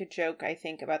make a joke, I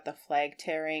think, about the flag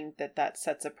tearing, that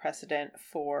sets a precedent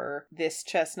for this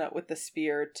chestnut with the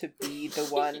spear to be the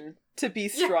one to be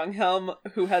Stronghelm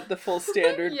who had the full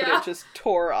standard, but it just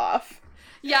tore off.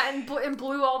 Yeah, and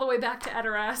blew all the way back to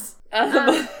Edoras.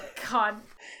 God.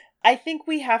 I think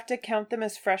we have to count them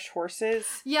as fresh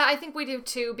horses. Yeah, I think we do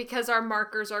too, because our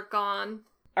markers are gone.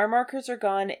 Our markers are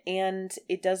gone, and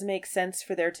it does make sense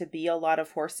for there to be a lot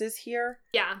of horses here.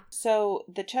 Yeah. So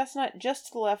the chestnut just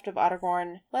to the left of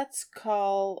Aragorn, let's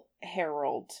call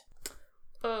Harold.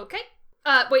 Okay.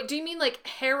 Wait, do you mean like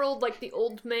Harold, like the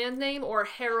old man name, or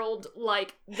Harold,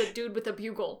 like the dude with a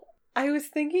bugle? I was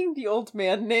thinking the old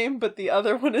man name, but the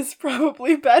other one is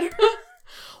probably better.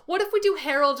 What if we do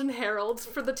Harold and Harold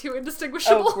for the two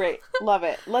indistinguishable? Oh, great. Love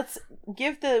it. Let's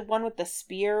give the one with the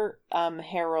spear,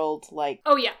 Harold, like...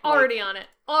 Oh, yeah. Already on it.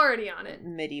 Already on it.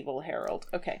 Medieval Harold.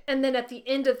 Okay. And then at the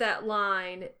end of that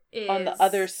line is... On the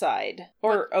other side.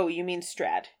 Or, oh, you mean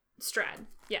Strad. Strad.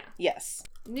 Yeah. Yes.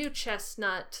 New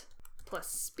chestnut plus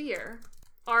spear.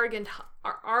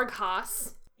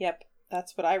 Arghas. Yep.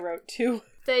 That's what I wrote, too.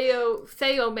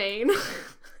 Theomain.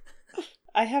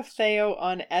 I have Theo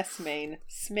on S-Main.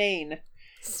 Smain.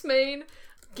 Smain.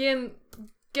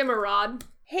 Gimmerod.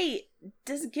 Hey,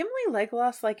 does Gimli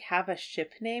Legolas, like, have a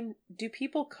ship name? Do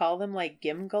people call them, like,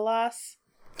 Gimgalas?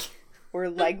 Or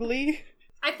Legly?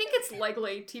 I think it's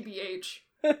Legly, TBH.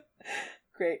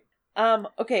 Great.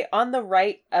 Okay, on the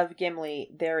right of Gimli,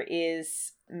 there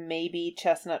is maybe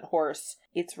Chestnut Horse.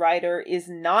 Its rider is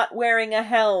not wearing a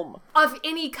helm. Of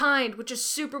any kind, which is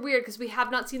super weird because we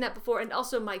have not seen that before. And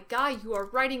also, my guy, you are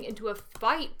riding into a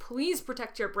fight. Please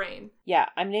protect your brain. Yeah,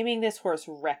 I'm naming this horse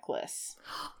Reckless.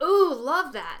 Ooh,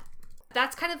 love that.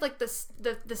 That's kind of like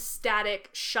the static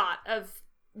shot of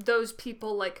those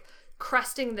people, like,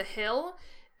 cresting the hill.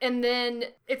 And then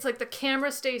it's like the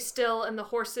camera stays still and the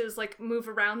horses, like, move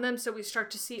around them. So we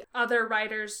start to see other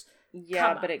riders.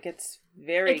 Yeah, but it gets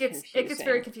very confusing. It gets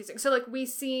very confusing. So, like, we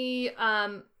see,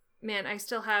 man, I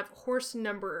still have horse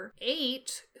number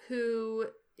 8, who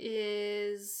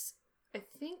is, I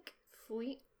think,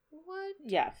 Fleetwood?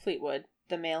 Yeah, Fleetwood,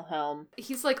 the male helm.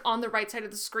 He's, like, on the right side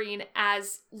of the screen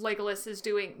as Legolas is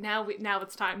doing, now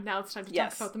it's time to talk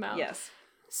about the mount. Yes.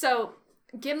 So,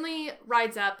 Gimli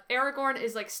rides up. Aragorn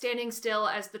is, like, standing still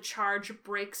as the charge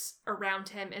breaks around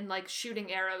him and, like,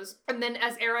 shooting arrows. And then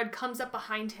as Arad comes up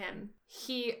behind him,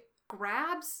 he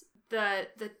grabs the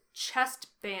chest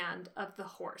band of the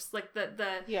horse. Like,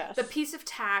 the piece of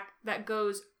tack that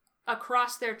goes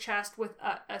across their chest with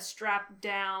a strap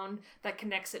down that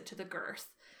connects it to the girth.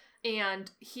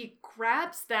 And he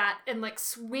grabs that and, like,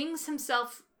 swings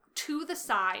himself to the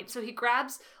side. So he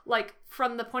grabs, like,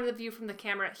 from the point of view from the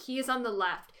camera, he is on the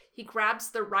left. He grabs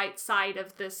the right side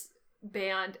of this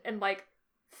band and, like,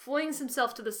 flings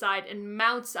himself to the side and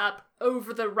mounts up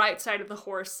over the right side of the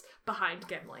horse behind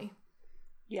Gimli.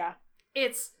 Yeah.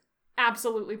 It's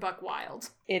absolutely buck wild.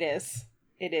 It is.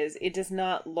 It is. It does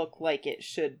not look like it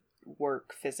should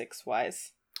work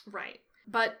physics-wise. Right.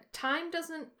 But time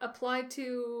doesn't apply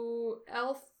to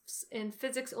elves, and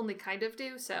physics only kind of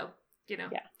do, so, you know.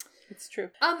 Yeah. It's true.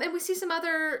 And we see some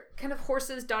other kind of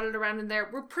horses dotted around in there.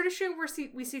 We're pretty sure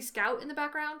we see Scout in the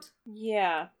background.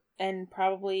 Yeah. And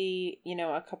probably, you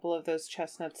know, a couple of those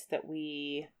chestnuts that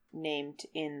we named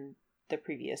in the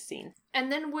previous scene. And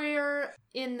then we're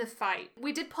in the fight.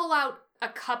 We did pull out a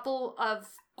couple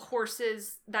of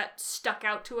horses that stuck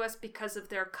out to us because of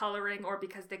their coloring or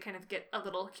because they kind of get a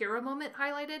little hero moment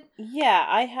highlighted. Yeah,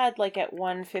 I had, like, at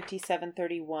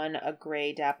 1:57:31 a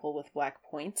gray dapple with black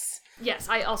points. Yes,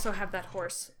 I also have that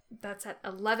horse. That's at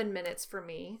 11 minutes for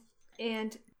me.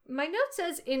 And my note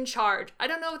says in charge. I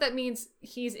don't know if that means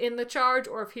he's in the charge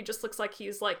or if he just looks like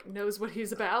he's, like, knows what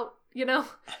he's about, you know?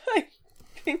 I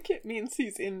think it means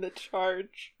he's in the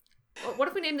charge. Well, what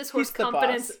if we name this horse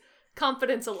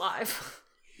Confidence Alive?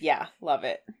 Yeah, love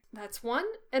it. That's one.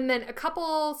 And then a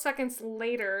couple seconds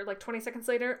later, like 20 seconds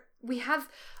later, we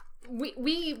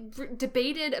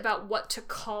debated about what to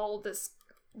call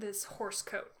this horse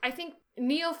coat. I think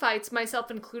neophytes,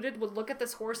 myself included, would look at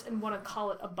this horse and want to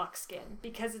call it a buckskin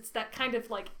because it's that kind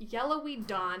of, like, yellowy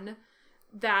dun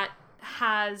that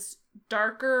has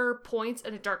darker points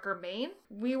and a darker mane.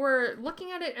 We were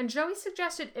looking at it and Joey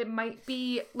suggested it might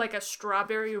be like a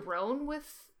strawberry roan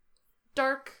with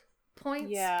dark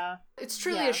points. Yeah. It's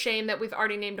truly a shame that we've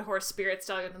already named a horse Spirit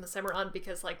Stallion on the Cimarron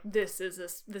because, like, this is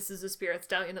a Spirit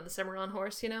Stallion on the Cimarron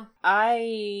horse, you know?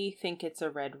 I think it's a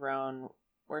red roan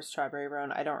or strawberry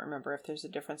roan. I don't remember if there's a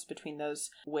difference between those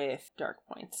with dark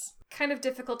points. Kind of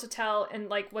difficult to tell, and,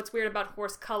 like, what's weird about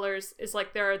horse colors is,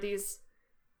 like, there are these,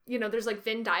 you know, there's, like,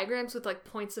 Venn diagrams with, like,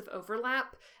 points of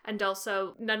overlap, and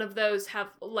also none of those have,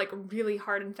 like, really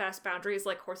hard and fast boundaries.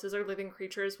 Like, horses are living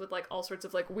creatures with, like, all sorts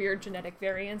of, like, weird genetic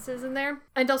variances in there.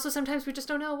 And also sometimes we just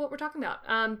don't know what we're talking about.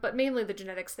 But mainly the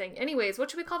genetics thing. Anyways, what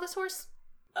should we call this horse?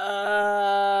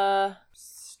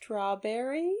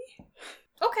 Strawberry?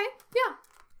 Okay, yeah.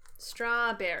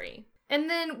 Strawberry. And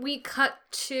then we cut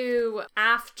to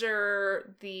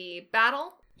after the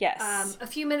battle. Yes. A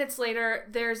few minutes later,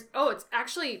 it's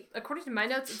actually, according to my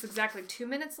notes, it's exactly 2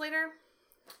 minutes later.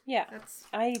 Yeah.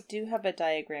 I do have a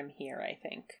diagram here, I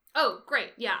think. Oh,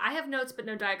 great. Yeah, I have notes but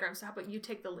no diagrams, so how about you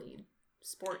take the lead,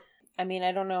 sport? I mean,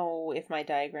 I don't know if my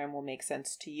diagram will make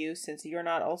sense to you since you're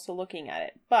not also looking at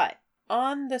it, but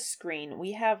on the screen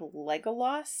we have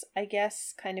Legolas, I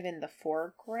guess, kind of in the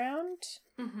foreground.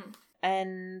 Mm-hmm.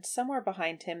 And somewhere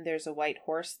behind him there's a white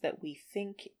horse that we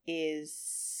think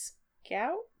is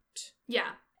Scout?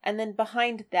 Yeah. And then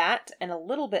behind that and a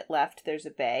little bit left there's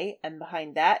a bay, and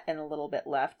behind that and a little bit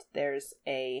left there's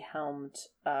a helmed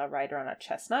rider on a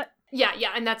chestnut. Yeah,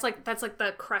 and that's like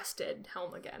the crested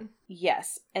helm again.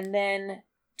 Yes. And then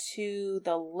to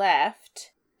the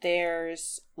left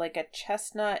there's like a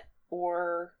chestnut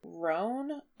or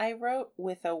roan, I wrote,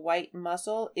 with a white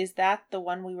muzzle. Is that the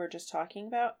one we were just talking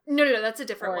about? No, that's a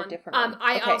different one. A different one.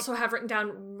 I also have written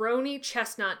down Rony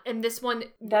Chestnut, and this one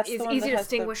is easy to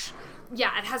distinguish.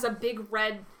 Yeah, it has a big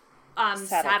red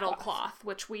saddle cloth,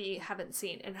 which we haven't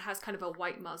seen, and it has kind of a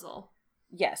white muzzle.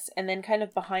 Yes, and then kind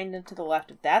of behind and to the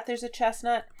left of that there's a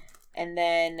chestnut, and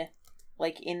then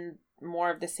like in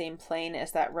more of the same plane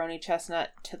as that Rony Chestnut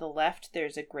to the left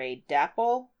there's a gray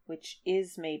dapple, which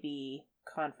is maybe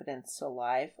Confidence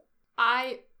Alive.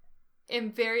 I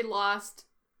am very lost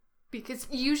because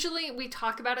usually we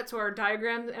talk about it so our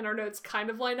diagrams and our notes kind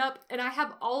of line up, and I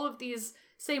have all of these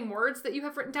same words that you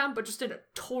have written down but just in a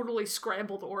totally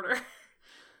scrambled order.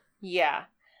 Yeah.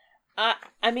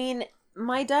 I mean,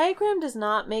 my diagram does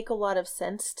not make a lot of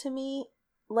sense to me.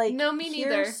 Like, no, me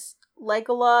neither.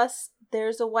 Legolas,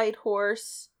 there's a white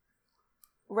horse.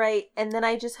 Right, and then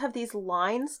I just have these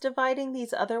lines dividing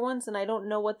these other ones, and I don't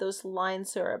know what those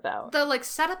lines are about. The,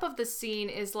 setup of the scene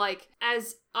is,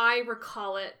 as I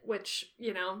recall it, which,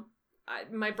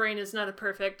 my brain is not a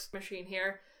perfect machine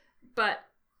here, but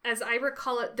as I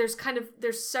recall it,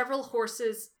 there's several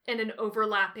horses in an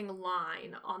overlapping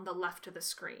line on the left of the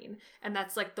screen, and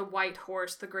that's, the white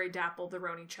horse, the gray dapple, the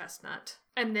Rony Chestnut.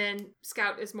 And then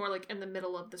Scout is more, in the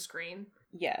middle of the screen.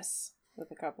 Yes,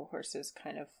 with a couple horses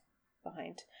kind of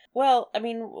behind. Well, I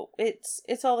mean,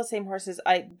 it's all the same horses.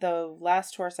 The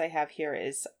last horse I have here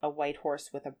is a white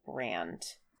horse with a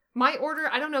brand. My order,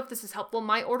 I don't know if this is helpful.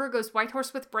 My order goes white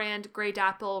horse with brand, gray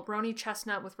dapple, Rony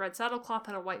Chestnut with red saddlecloth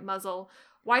and a white muzzle,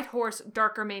 white horse,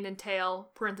 darker mane and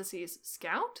tail, parentheses,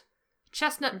 Scout,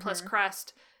 chestnut plus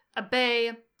crest, a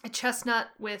bay, a chestnut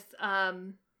with,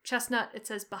 chestnut, it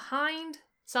says behind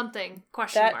something,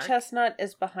 question mark. That chestnut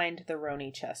is behind the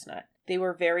Rony Chestnut. They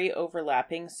were very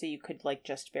overlapping, so you could,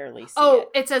 just barely see it. Oh,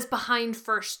 it says behind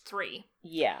first three.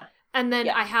 Yeah. And then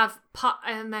I have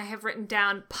written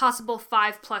down possible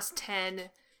 5 plus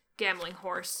 10 gambling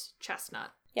horse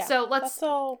chestnut. Yeah. So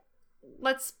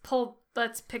let's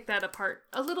pick that apart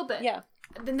a little bit. Yeah.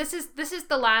 Then this is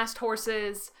the last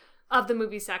horses of the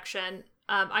movie section.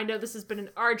 I know this has been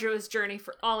an arduous journey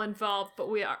for all involved, but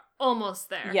we are almost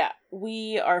there. Yeah,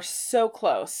 we are so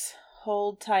close.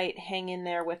 Hold tight, hang in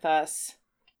there with us.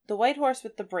 The white horse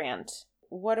with the brand.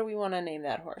 What do we want to name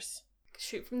that horse?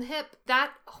 Shoot from the hip.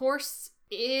 That horse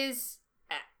is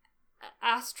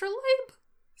Astrolabe?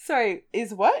 Sorry,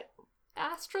 is what?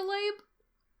 Astrolabe?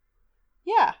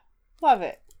 Yeah, love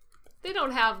it. They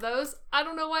don't have those. I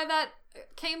don't know why that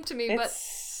came to me,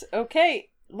 it's okay.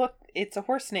 Look, it's a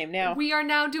horse name now. We are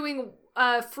now doing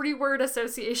free word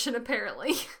association,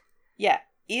 apparently. Yeah.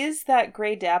 Is that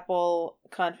gray dapple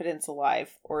Confidence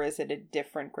Alive, or is it a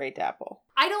different gray dapple?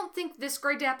 I don't think this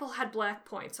gray dapple had black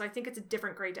points, so I think it's a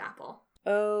different gray dapple.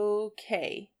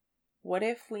 Okay. What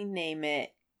if we name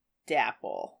it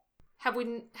Dapple? Have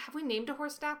we named a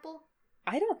horse Dapple?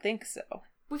 I don't think so.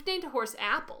 We've named a horse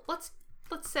Apple. Let's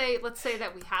say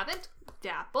that we haven't.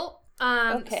 Dapple.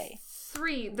 Okay.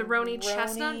 3, the Rony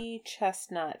Chestnut. Rony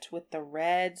Chestnut with the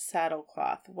red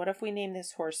saddlecloth. What if we name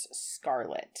this horse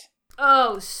Scarlet?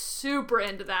 Oh, super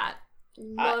into that.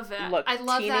 Love it. Look, I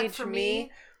love that for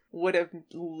me. Would have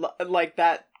like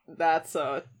that. That's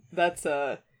a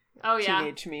oh yeah,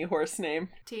 Teenage Me horse name.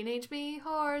 Teenage Me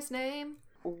horse name.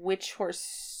 Which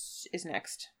horse is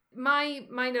next? My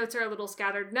notes are a little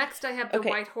scattered. Next, I have the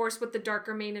white horse with the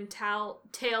darker mane and tail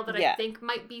that I think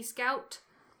might be Scout.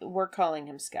 We're calling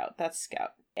him Scout. That's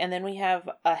Scout. And then we have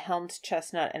a helmed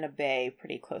chestnut and a bay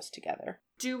pretty close together.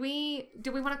 Do we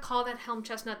want to call that helmed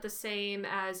chestnut the same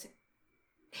as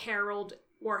Harold,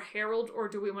 or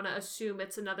do we want to assume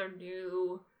it's another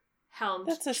new helmed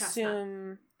chestnut? Let's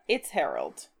assume it's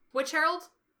Harold. Which Harold?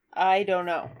 I don't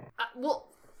know.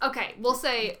 We'll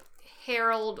say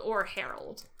Harold or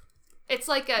Harold. It's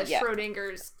like a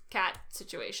Schrodinger's cat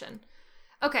situation.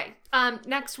 Okay,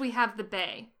 next we have the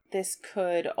Bay. This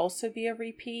could also be a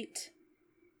repeat,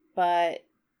 but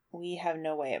we have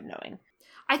no way of knowing.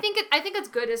 I think it's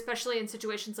good, especially in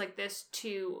situations like this,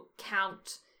 to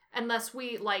count unless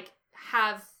we like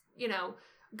have, you know,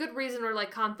 good reason or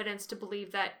like confidence to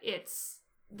believe that it's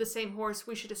the same horse.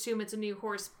 We should assume it's a new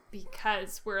horse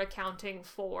because we're accounting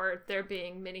for there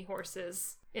being many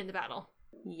horses in the battle.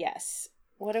 Yes.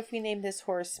 What if we name this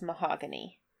horse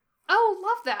Mahogany? Oh,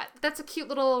 love that. That's a cute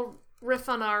little riff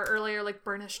on our earlier like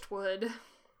burnished wood.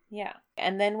 Yeah.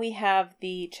 And then we have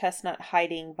the chestnut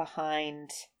hiding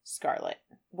behind Scarlet.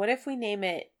 What if we name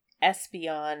it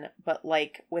Espeon, but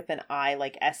like with an I,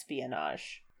 like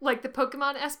espionage? Like the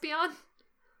Pokemon Espeon?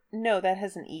 No, that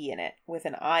has an E in it, with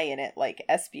an I in it, like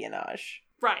espionage.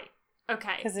 Right.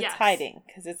 Okay. Because it's hiding,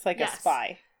 because it's like a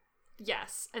spy.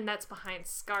 Yes, and that's behind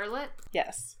Scarlet.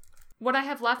 Yes. What I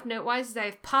have left note-wise is I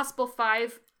have possible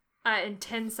 5 and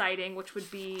 10 sighting, which would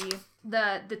be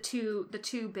the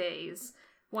two bays,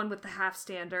 one with the half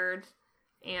standard,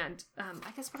 and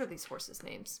I guess what are these horses'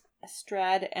 names?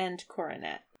 Estrad and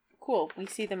Coronet. Cool, we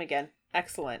see them again.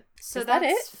 Excellent. So is that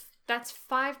it? That's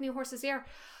 5 new horses here.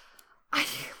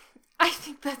 I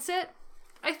think that's it.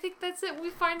 I think that's it. We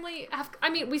finally have. I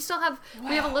mean, we still have. Wow.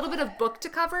 We have a little bit of book to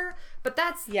cover, but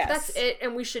that's it.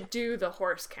 And we should do the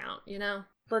horse count. You know.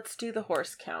 Let's do the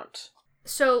horse count.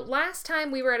 So last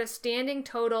time we were at a standing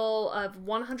total of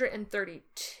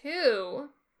 132.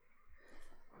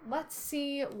 Let's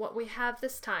see what we have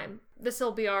this time. This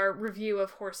will be our review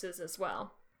of horses as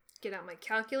well. Get out my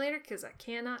calculator because I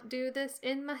cannot do this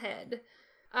in my head.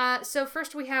 So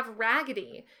first we have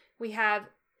Raggedy. We have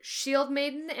Shield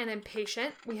Maiden and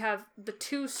Impatient. We have the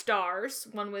 2 stars,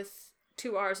 one with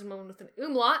 2 R's and one with an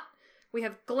umlaut. We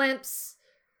have Glimpse.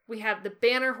 We have the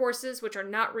banner horses, which are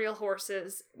not real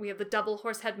horses. We have the double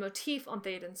horse head motif on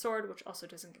Theoden Sword, which also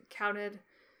doesn't get counted.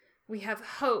 We have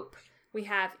Hope. We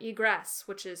have Egress,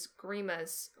 which is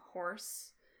Grima's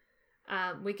horse.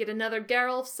 We get another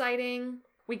Geralf sighting.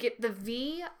 We get the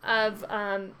V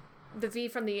from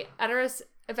the Edoras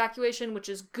evacuation, which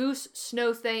is Goose,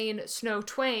 Snowthane, Snow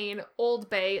Twain, Old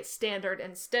Bay, Standard,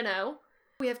 and Steno.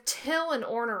 We have Till and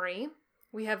Ornery.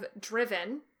 We have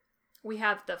Driven. We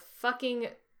have the fucking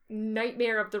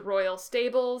Nightmare of the Royal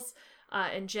Stables.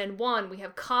 In Gen 1, we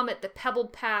have Comet, the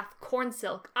Pebbled Path,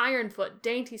 Cornsilk, Ironfoot,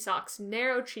 Dainty Socks,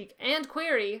 Narrow Cheek, and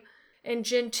Query. In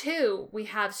Gen 2, we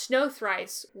have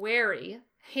Snowthrice, Wary,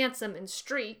 Handsome, and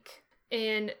Streak.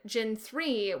 In Gen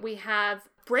 3, we have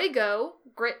Brago,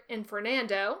 Grit, and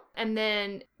Fernando. And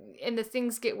then in the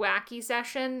Things Get Wacky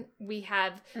session, we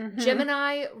have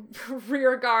Gemini,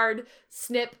 Rearguard,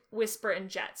 Snip, Whisper, and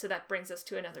Jet. So that brings us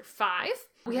to another 5.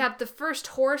 We have the first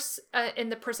horse in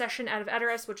the procession out of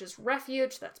Edoras, which is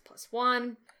Refuge. That's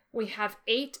 +1. We have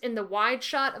 8 in the wide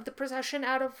shot of the procession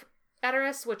out of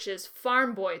Edoras, which is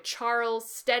Farm Boy,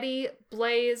 Charles, Steady,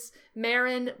 Blaze,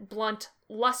 Marin, Blunt,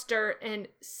 Luster, and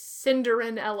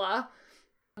Cinderenella.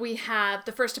 We have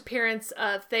the first appearance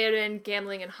of Theoden,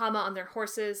 Gamling, and Hama on their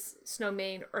horses,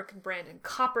 Snowmane, Erkenbrand, and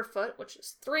Copperfoot, which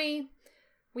is 3.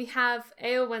 We have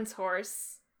Eowyn's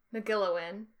horse,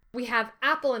 Nagilowyn. We have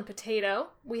Apple and Potato.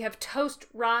 We have Toast,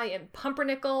 Rye, and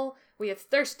Pumpernickel. We have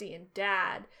Thirsty and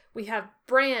Dad. We have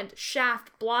Brand,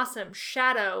 Shaft, Blossom,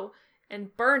 Shadow,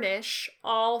 and Burnish,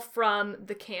 all from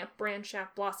the camp. Brand,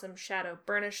 Shaft, Blossom, Shadow,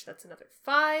 Burnish. That's another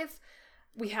 5.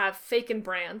 We have Fake and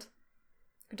Brand,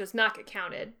 who does not get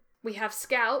counted. We have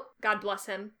Scout, God bless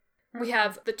him. We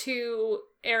have the 2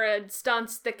 Arid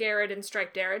stunts, Thick Arid and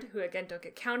Striped Arid, who again don't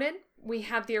get counted. We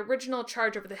have the original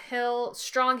Charge Over the Hill,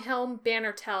 Stronghelm,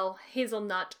 Bannertell,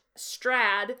 Hazelnut,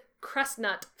 Strad,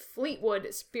 Crestnut,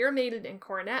 Fleetwood, Spear Maiden, and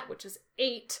Coronet, which is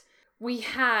 8. We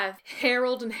have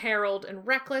Herald and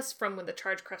Reckless from When the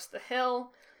Charge Crests the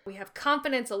Hill. We have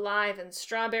Confidence, Alive, and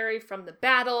Strawberry from the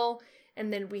Battle.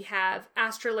 And then we have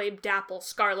Astrolabe, Dapple,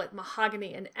 Scarlet,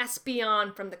 Mahogany, and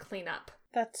Espeon from the Cleanup.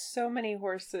 That's so many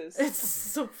horses.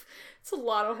 It's a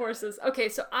lot of horses. Okay,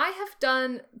 so I have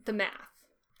done the math.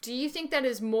 Do you think that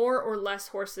is more or less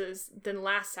horses than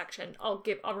last section? I'll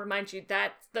remind you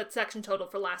that section total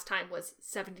for last time was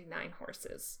 79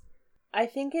 horses. I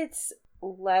think it's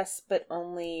less, but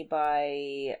only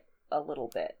by a little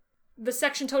bit. The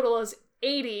section total is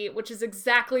 80, which is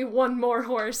exactly 1 more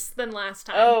horse than last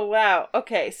time. Oh, wow.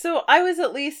 Okay, so I was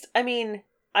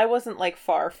I wasn't like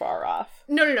far off.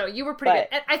 No, you were pretty good.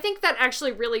 And I think that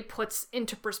actually really puts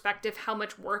into perspective how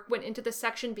much work went into this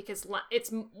section, because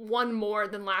it's 1 more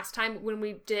than last time when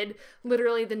we did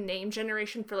literally the name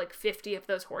generation for like 50 of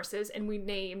those horses, and we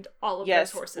named all of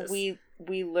those horses.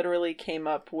 We literally came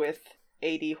up with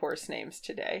 80 horse names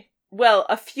today. Well,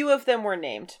 a few of them were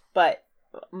named, but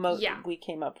Yeah. we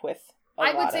came up with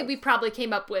I would say we probably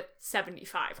came up with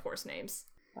 75 horse names.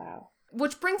 Wow.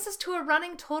 Which brings us to a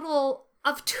running total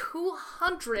of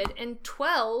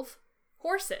 212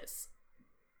 horses.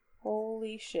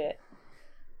 Holy shit.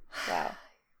 Wow.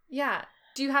 Yeah.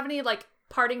 Do you have any, like,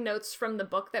 parting notes from the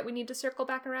book that we need to circle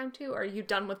back around to? Or are you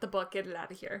done with the book? Get it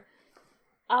out of here.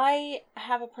 I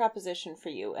have a proposition for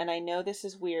you, and I know this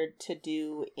is weird to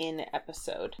do in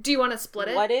episode. Do you want to split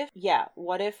it?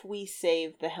 What if we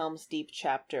save the Helm's Deep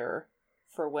chapter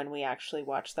for when we actually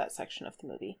watch that section of the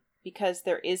movie? Because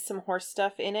there is some horse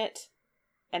stuff in it,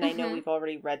 and I know we've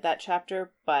already read that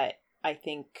chapter, but I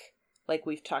think, like,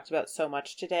 we've talked about so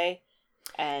much today,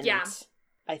 and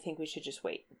I think we should just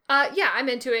wait. Yeah, I'm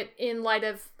into it in light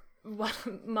of what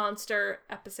monster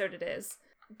episode it is.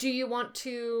 Do you want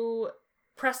to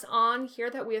press on here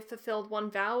that we have fulfilled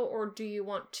one vow, or do you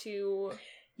want to...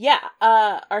 Yeah,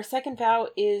 our second vow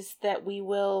is that we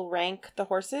will rank the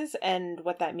horses, and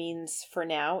what that means for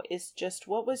now is just,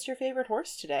 what was your favorite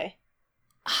horse today?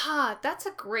 That's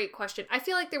a great question. I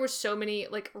feel like there were so many,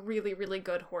 like, really, really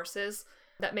good horses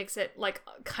that makes it, like,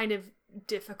 kind of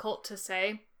difficult to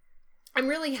say. I'm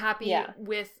really happy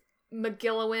with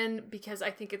McGilliwan because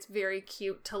I think it's very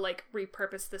cute to, like,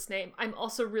 repurpose this name. I'm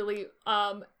also really,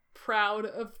 proud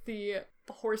of the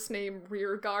horse name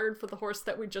Rearguard for the horse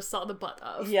that we just saw the butt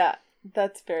of. Yeah,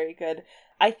 that's very good.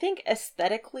 I think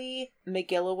aesthetically,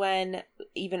 McGilliwan,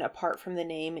 even apart from the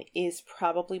name, is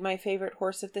probably my favorite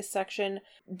horse of this section.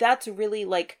 That's really,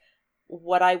 like,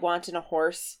 what I want in a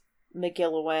horse.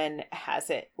 McGilliwan has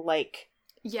it. Like,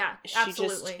 yeah,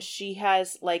 absolutely. She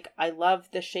has, like, I love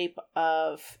the shape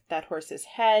of that horse's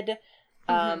head.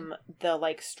 The,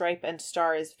 like, stripe and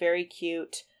star is very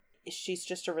cute. She's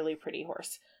just a really pretty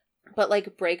horse. But,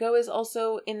 like, Brago is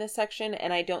also in this section,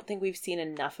 and I don't think we've seen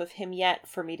enough of him yet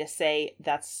for me to say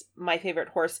that's my favorite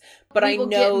horse. But I know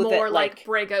that, we will get more, like,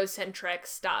 Brago-centric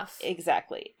stuff.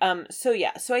 Exactly. So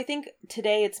I think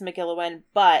today it's McGilliwan,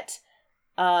 but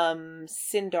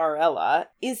Cinderella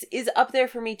is up there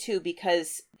for me too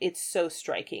because it's so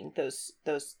striking, those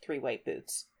 3 white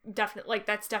boots. Definitely, like,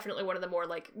 that's definitely one of the more,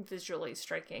 like, visually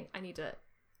striking.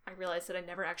 I realized that I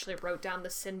never actually wrote down the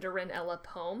Cinderella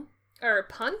poem. Or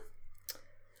pun?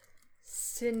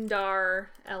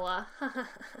 Cinderella.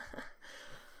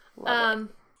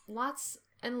 Lots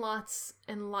and lots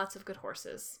and lots of good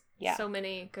horses. Yeah. So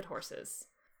many good horses.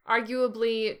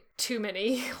 Arguably too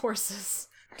many horses.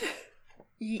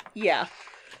 Yeah.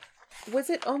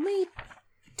 Was it only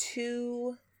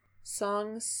 2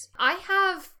 songs? I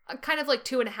have kind of like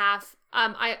 2.5.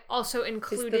 I also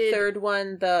included... Is the third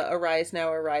one the Arise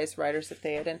Now, Arise, Riders of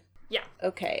Theoden? Yeah.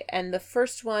 Okay, and the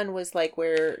first one was like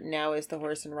Where Now Is the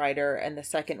Horse and Rider, and the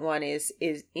second one is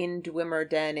In Dwemer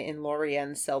Den in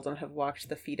Lorien Seldom Have Walked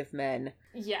the Feet of Men.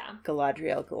 Yeah.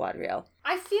 Galadriel, Galadriel.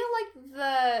 I feel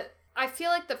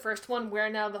like the first one, Where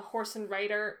Now the Horse and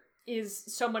Rider, is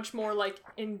so much more like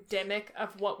endemic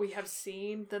of what we have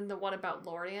seen than the one about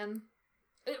Lorien.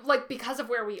 Like, because of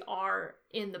where we are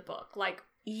in the book, like.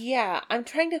 Yeah, I'm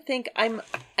trying to think. I'm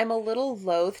a little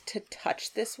loath to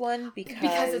touch this one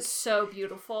because it's so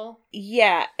beautiful.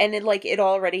 Yeah, and it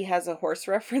already has a horse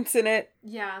reference in it.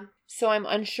 Yeah. So I'm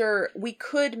unsure. We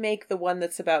could make the one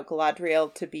that's about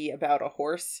Galadriel to be about a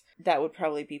horse. That would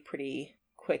probably be pretty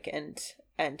quick and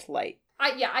light.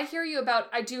 I hear you about.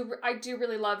 I do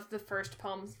really love the first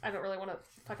poems. I don't really want to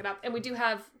fuck it up. And we do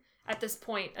have, at this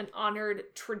point, an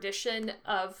honored tradition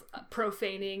of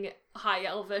profaning High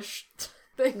Elvish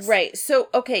things. Right. So,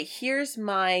 okay, here's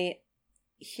my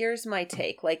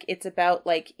take. Like, it's about,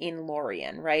 like, in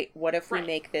Lorien, right? What if we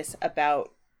make this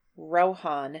about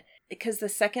Rohan? Because the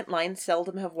second line,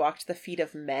 Seldom Have Walked the Feet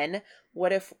of Men.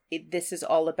 What if this is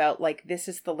all about, like, this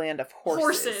is the land of horses?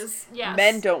 Horses, yes.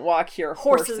 Men don't walk here,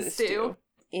 horses do.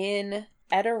 In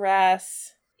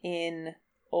Edoras, in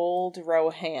Old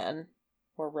Rohan,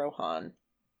 or Rohan,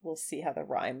 we'll see how the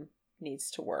rhyme needs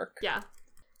to work. Yeah.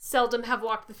 Seldom have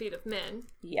walked the feet of men.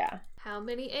 Yeah. How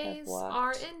many A's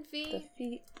are in V? The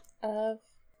feet of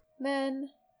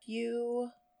men. Few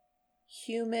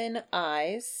human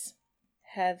eyes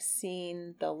have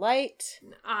seen the light.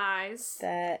 Eyes.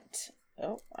 That...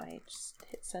 Oh, I just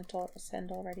hit send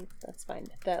already. That's fine.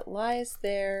 That lies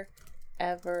there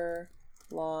ever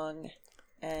long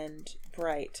and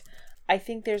bright. I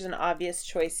think there's an obvious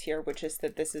choice here, which is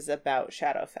that this is about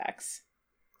Shadowfax.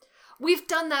 We've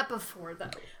done that before,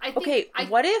 though.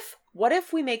 What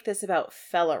if we make this about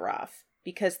Felaroth?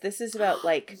 Because this is about,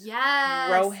 like,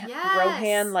 yes.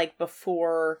 Rohan, like,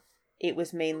 before it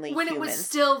was mainly when humans. It was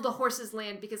still the horse's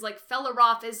land, because like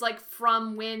Felaroth is like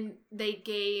from when they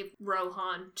gave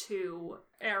Rohan to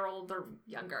Errol the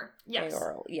Younger. Yes.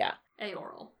 Aoral, yeah.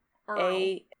 Aoral.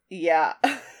 Yeah.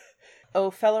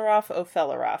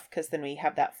 Felaroth, because then we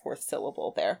have that fourth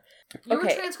syllable there. You were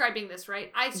transcribing this,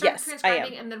 right? I started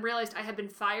transcribing and then realized I had been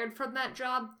fired from that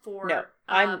job for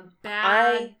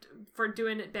for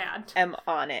doing it bad. I'm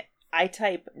on it. I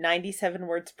type 97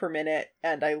 words per minute,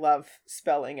 and I love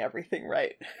spelling everything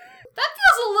right. That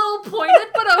feels a little pointed,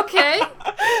 but okay.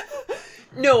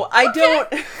 No, I don't.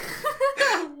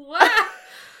 Wow.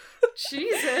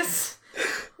 Jesus.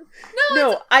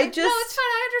 No, it's fine,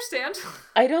 I understand.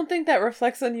 I don't think that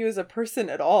reflects on you as a person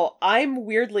at all. I'm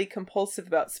weirdly compulsive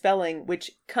about spelling,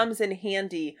 which comes in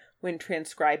handy when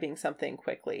transcribing something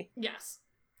quickly. Yes.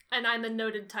 And I'm a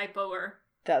noted typoer.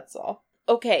 That's all.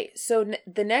 Okay, so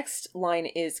the next line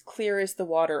is, clear is the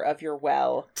water of your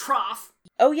well. Trough.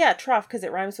 Oh yeah, trough, because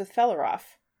it rhymes with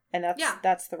Felaroth. And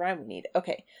that's the rhyme we need.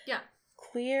 Okay. Yeah.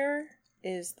 Clear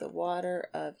is the water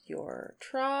of your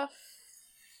trough.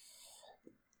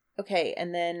 Okay,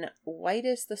 and then white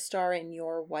is the star in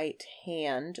your white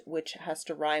hand, which has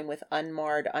to rhyme with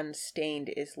unmarred, unstained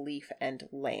is leaf and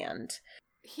land.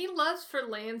 He loves for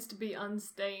lands to be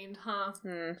unstained, huh?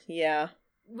 Yeah.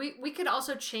 We could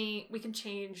also change. We can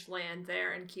change land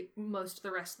there and keep most of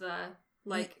the rest of the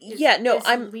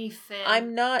I'm leaf and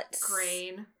I'm not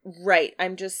grain. Right.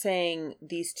 I'm just saying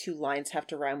these two lines have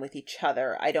to rhyme with each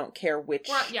other. I don't care which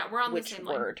we're on which the same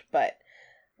word, line. but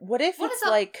what if it's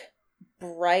like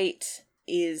bright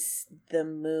is the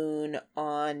moon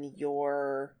on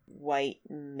your white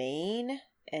mane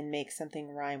and make something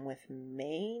rhyme with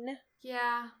mane?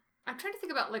 Yeah. I'm trying to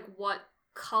think about like what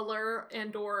color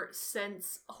and or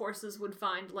sense horses would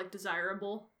find like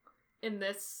desirable in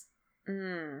this.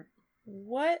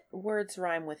 What words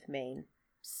rhyme with mane?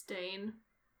 Stain.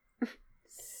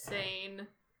 Sane.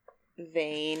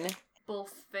 Vein.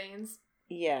 Both veins.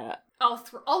 Yeah. All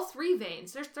three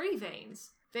veins. There's 3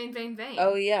 veins. Vein, vein, vein.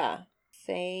 Oh yeah.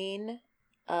 Feign.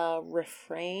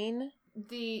 Refrain.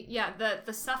 The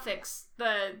suffix,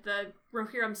 the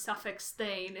Rohirrim suffix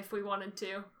thane, if we wanted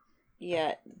to.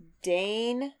 Yeah.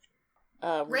 Dane.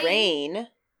 Rain.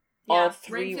 Yeah, all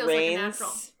 3 rain feels rains. like a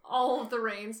natural. All of the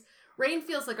rains. Rain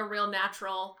feels like a real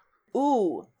natural.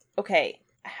 Ooh. Okay.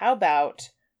 How about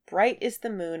bright is the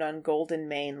moon on golden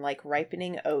mane like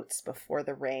ripening oats before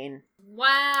the rain.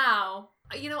 Wow.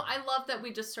 You know, I love that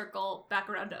we just circle back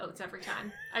around to oats every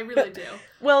time. I really do.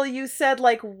 Well, you said,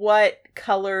 like, what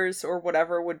colors or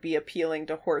whatever would be appealing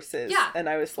to horses. Yeah. And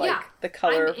I was like, the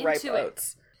color of ripe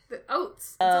oats. The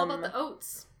oats. It's all about the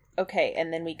oats. Okay,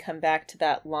 and then we come back to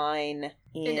that line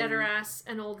in Edoras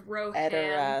and old Rohan.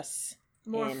 Edoras.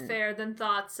 More fair than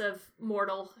thoughts of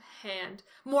mortal hand.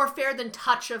 More fair than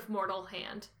touch of mortal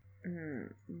hand.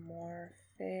 More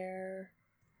fair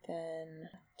than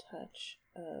touch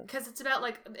of... Because it's about,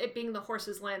 like, it being the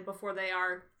horse's land before they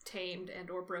are tamed and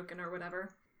or broken or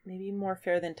whatever. Maybe more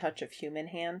fair than touch of human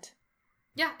hand?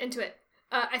 Yeah, into it.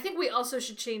 I think we also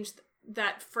should change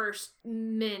that first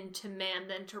min to man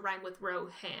then to rhyme with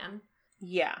Rohan.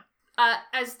 Yeah.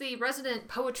 As the resident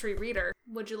poetry reader,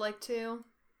 would you like to?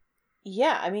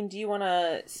 Yeah, I mean, do you want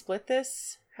to split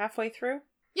this halfway through?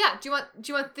 Yeah, do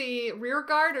you want the rear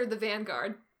guard or the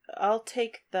vanguard? I'll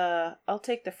take the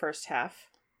first half.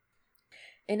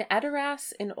 In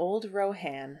Edoras in old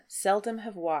Rohan, seldom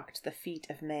have walked the feet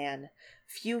of man.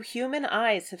 Few human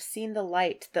eyes have seen the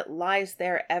light that lies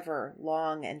there ever,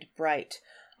 long and bright.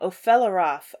 O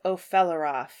Felaroth, O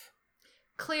Felaroth.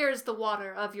 Clear is the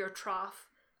water of your trough.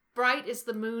 Bright is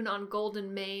the moon on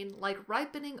golden mane, like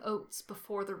ripening oats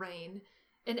before the rain.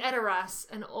 In Edoras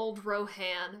and old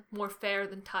Rohan, more fair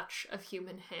than touch of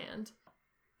human hand.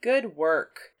 Good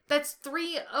work. That's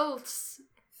 3 oaths.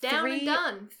 And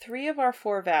done. 3 of our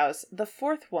 4 vows. The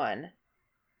 4th one,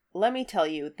 let me tell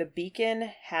you, the beacon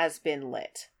has been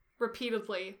lit.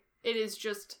 Repeatedly. It is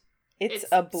just... It's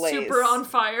ablaze. Super on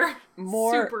fire.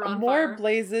 More fire.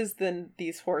 blazes than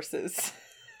these horses.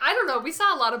 I don't know. We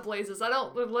saw a lot of blazes.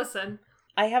 Listen.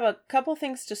 I have a couple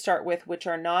things to start with, which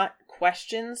are not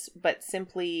questions, but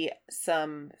simply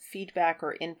some feedback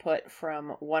or input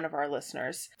from one of our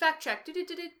listeners. Fact check.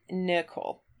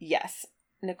 Nicole. Yes.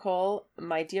 Nicole,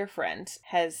 my dear friend,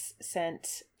 has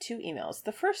sent 2 emails.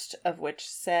 The first of which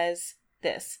says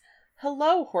this.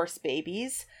 Hello, horse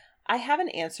babies. I have an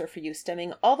answer for you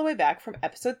stemming all the way back from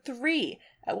episode 3.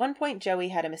 At one point, Joey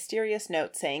had a mysterious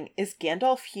note saying, "Is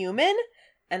Gandalf human?"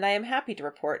 And I am happy to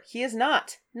report he is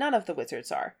not. None of the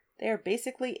wizards are. They are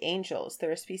basically angels.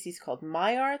 They're a species called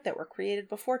Maiar that were created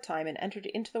before time and entered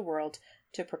into the world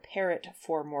to prepare it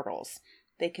for mortals.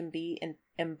 They can be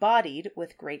embodied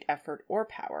with great effort or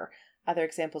power. Other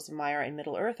examples of Maiar in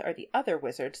Middle-earth are the other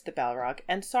wizards, the Balrog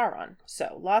and Sauron.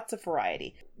 So, lots of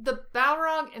variety. The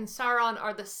Balrog and Sauron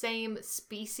are the same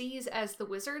species as the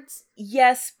wizards?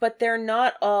 Yes, but they're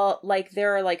not all, like,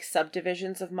 there are, like,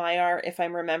 subdivisions of Maiar, if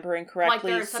I'm remembering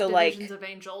correctly. Like there are subdivisions of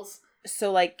angels.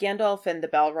 So, like, Gandalf and the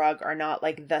Balrog are not,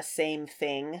 like, the same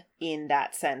thing in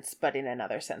that sense, but in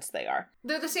another sense they are.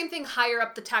 They're the same thing higher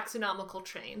up the taxonomical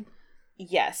chain.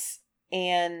 Yes,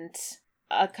 and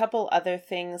a couple other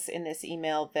things in this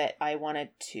email that I wanted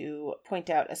to point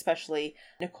out, especially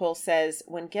Nicole says,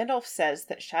 when Gandalf says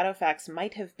that Shadowfax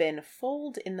might have been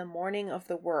foaled in the morning of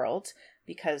the world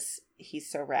because he's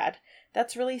so rad,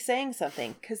 that's really saying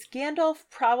something, because Gandalf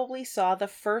probably saw the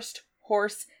first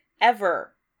horse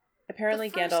ever. Apparently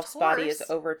Gandalf's body is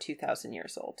over 2,000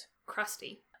 years old.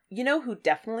 Crusty. You know who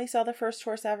definitely saw the first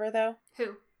horse ever, though?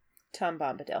 Who? Tom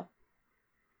Bombadil.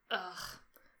 Ugh.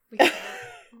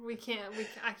 We can't.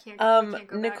 I can't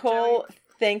go Nicole back,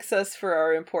 thanks us for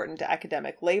our important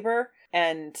academic labor,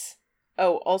 and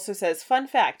also says, fun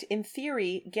fact, in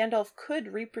theory, Gandalf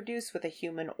could reproduce with a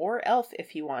human or elf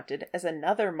if he wanted, as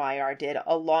another Maiar did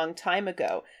a long time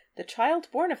ago. The child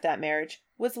born of that marriage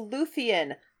was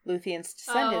Luthien. Luthien's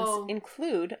descendants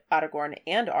include Aragorn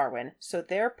and Arwen, so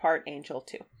they're part angel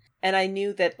too. And I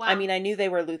knew that, wow. I mean, I knew they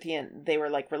were Luthien, they were,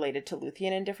 like, related to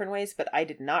Luthien in different ways, but I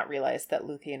did not realize that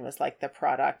Luthien was, like, the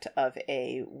product of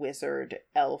a wizard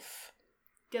elf.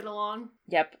 Get along?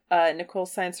 Yep. Nicole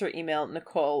signs her email,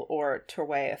 Nicole or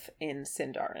Torwaeth in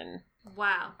Sindarin.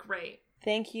 Wow, great.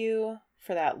 Thank you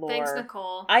for that lore. Thanks,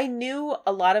 Nicole. I knew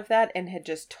a lot of that and had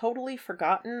just totally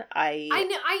forgotten. I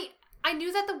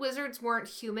knew that the wizards weren't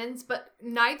humans, but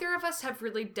neither of us have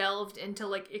really delved into,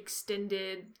 like,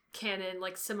 extended canon,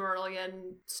 like,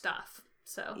 Silmarillion stuff,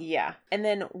 so. Yeah. And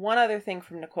then one other thing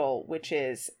from Nicole, which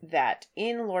is that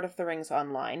in Lord of the Rings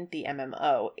Online, the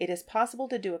MMO, it is possible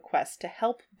to do a quest to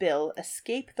help Bill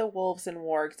escape the wolves and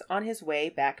wargs on his way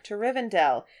back to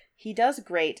Rivendell. He does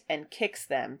great and kicks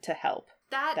them to help.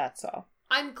 That's all.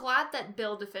 I'm glad that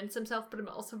Bill defends himself, but I'm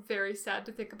also very sad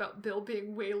to think about Bill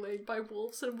being waylaid by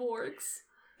wolves and wargs.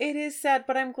 It is sad,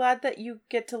 but I'm glad that you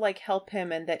get to, like, help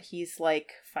him and that he's,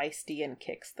 like, feisty and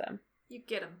kicks them. You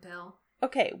get him, Bill.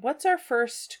 Okay, what's our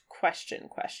first question?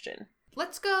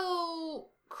 Let's go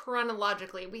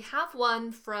chronologically. We have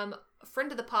one from a friend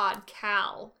of the pod,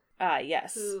 Cal.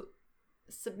 Yes. Who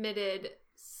submitted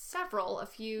several a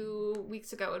few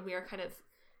weeks ago, and we are kind of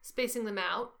spacing them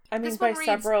out. I mean, by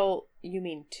several, you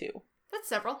mean two. That's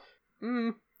several.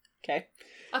 Okay.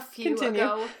 A few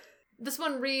ago. This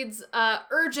one reads,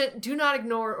 urgent, do not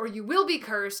ignore, or you will be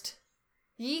cursed.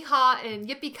 Yeehaw and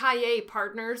yippee-ki-yay,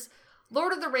 partners.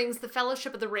 Lord of the Rings, The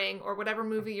Fellowship of the Ring, or whatever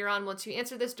movie you're on. Once you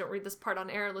answer this, don't read this part on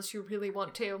air unless you really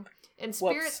want to. And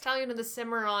Spirit Stallion of the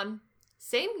Cimarron.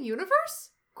 Same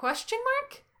universe? Question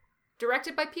mark?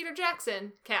 Directed by Peter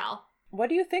Jackson. Cal. What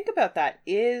do you think about that?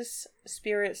 Is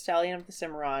Spirit Stallion of the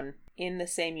Cimarron in the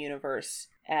same universe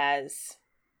as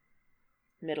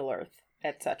Middle-earth,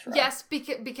 etc.? Yes,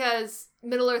 because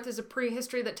Middle-earth is a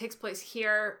prehistory that takes place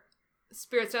here.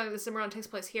 Spirit Stallion of the Cimarron takes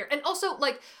place here. And also,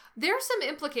 like, there are some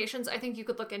implications, I think you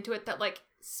could look into it, that, like,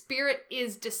 Spirit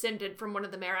is descended from one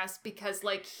of the Maras because,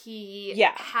 like, he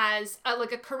has,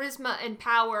 like, a charisma and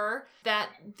power that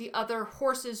the other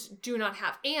horses do not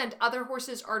have. And other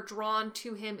horses are drawn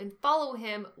to him and follow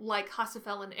him like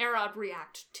Hasafel and Arod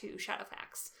react to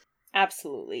Shadowfax.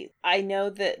 Absolutely. I know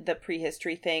that the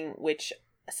prehistory thing, which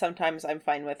sometimes I'm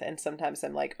fine with and sometimes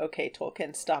I'm like, okay,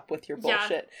 Tolkien, stop with your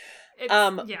bullshit.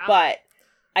 But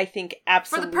I think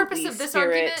absolutely for the purpose of this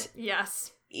argument,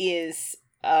 yes, is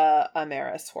a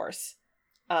Maris horse.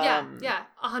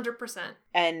 100%.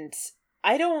 And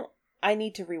I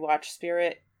need to rewatch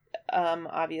Spirit.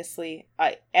 Obviously,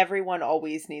 everyone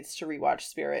always needs to rewatch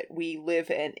Spirit. We live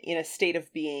in a state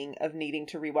of being of needing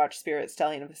to rewatch Spirit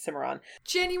Stallion of the Cimarron.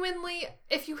 Genuinely,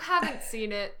 if you haven't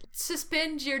seen it,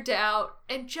 suspend your doubt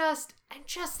and just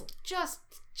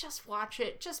watch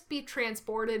it. Just be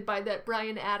transported by that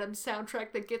Bryan Adams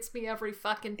soundtrack that gets me every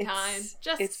fucking time.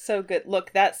 It's so good.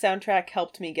 Look, that soundtrack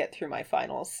helped me get through my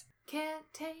finals. Can't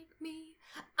take me,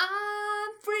 I'm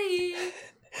free.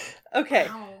 Okay.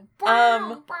 What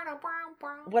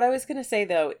I was going to say,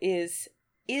 though, is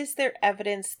there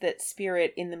evidence that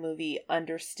Spirit in the movie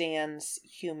understands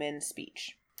human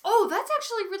speech? Oh, that's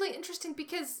actually really interesting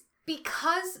because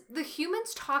the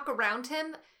humans talk around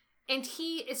him and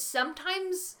he is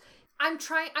sometimes... I'm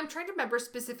trying to remember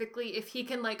specifically if he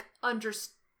can, like,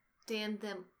 understand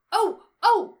them. Oh,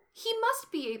 he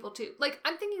must be able to. Like,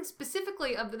 I'm thinking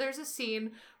specifically of, there's a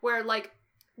scene where, like,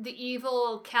 the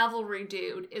evil cavalry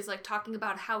dude is like talking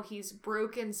about how he's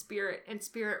broken Spirit, and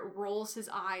Spirit rolls his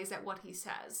eyes at what he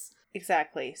says.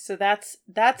 Exactly. So that's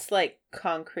like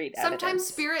concrete evidence. Sometimes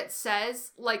Spirit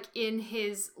says, like, in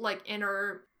his like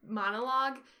inner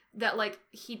monologue that like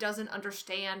he doesn't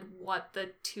understand what the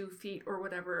 2 feet or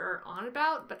whatever are on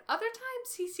about, but other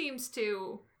times he seems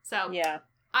to. So yeah,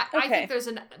 I think there's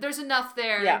enough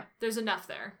there. Yeah, there's enough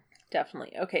there.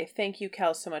 Definitely. Okay, thank you,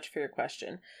 Cal, so much for your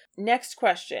question. Next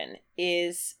question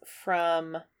is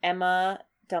from Emma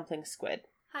Dumpling Squid.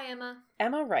 Hi, Emma.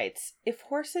 Emma writes, if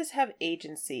horses have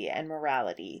agency and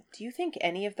morality, do you think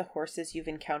any of the horses you've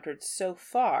encountered so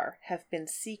far have been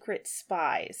secret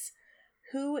spies?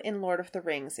 Who in Lord of the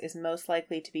Rings is most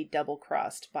likely to be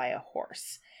double-crossed by a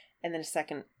horse? And then a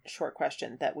second short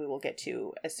question that we will get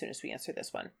to as soon as we answer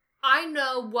this one. I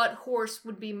know what horse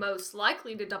would be most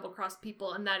likely to double-cross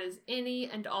people, and that is any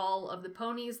and all of the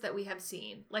ponies that we have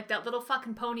seen. Like that little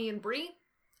fucking pony in Brie,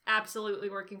 absolutely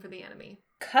working for the enemy.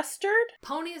 Custard?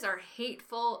 Ponies are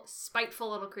hateful,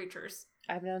 spiteful little creatures.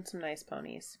 I've known some nice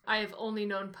ponies. I have only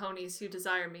known ponies who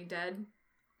desire me dead.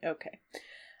 Okay.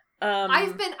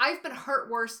 I've been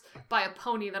hurt worse by a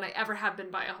pony than I ever have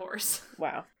been by a horse.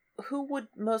 Wow. Who would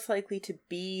most likely to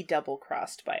be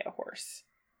double-crossed by a horse?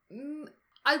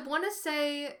 I want to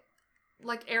say,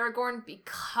 like, Aragorn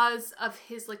because of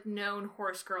his, like, known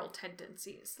horse girl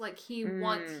tendencies. Like, he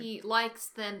likes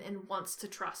them and wants to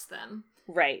trust them.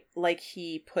 Right. Like,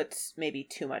 he puts maybe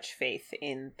too much faith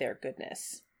in their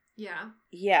goodness. Yeah.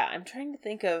 Yeah, I'm trying to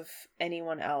think of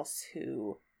anyone else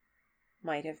who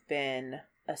might have been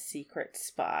a secret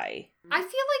spy. I feel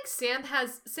like Sam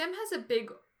has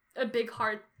a big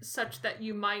heart such that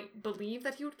you might believe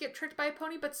that he would get tricked by a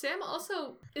pony, but Sam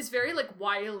also is very, like,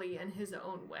 wily in his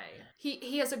own way.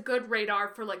 He has a good radar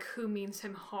for, like, who means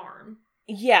him harm.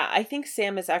 Yeah, I think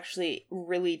Sam is actually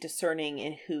really discerning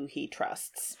in who he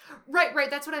trusts. Right,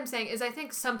 that's what I'm saying, is I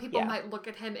think some people might look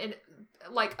at him and,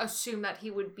 like, assume that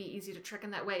he would be easy to trick in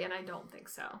that way, and I don't think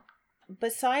so.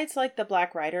 Besides, like, the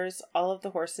Black Riders, all of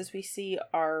the horses we see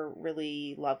are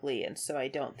really lovely, and so I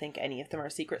don't think any of them are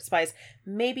secret spies.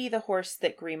 Maybe the horse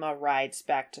that Grima rides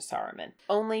back to Saruman.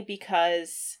 Only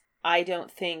because I don't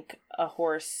think a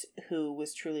horse who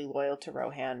was truly loyal to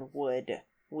Rohan would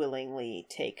willingly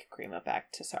take Grima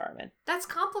back to Saruman. That's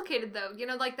complicated, though. You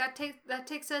know, like, that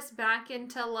takes us back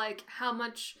into, like, how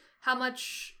much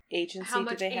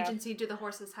agency do the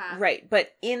horses have? Right,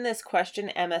 but in this question,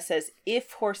 Emma says,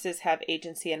 if horses have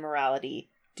agency and morality,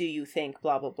 do you think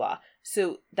blah, blah, blah?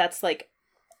 So that's like,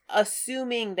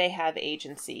 assuming they have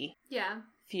agency. Yeah.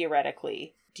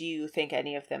 Theoretically, do you think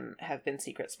any of them have been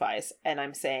secret spies? And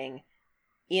I'm saying,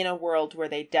 in a world where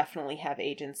they definitely have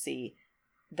agency,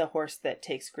 the horse that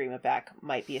takes Grima back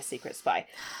might be a secret spy.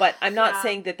 But I'm not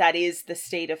saying that is the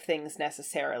state of things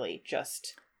necessarily,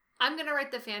 just... I'm going to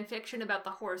write the fan fiction about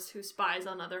the horse who spies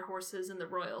on other horses in the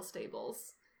royal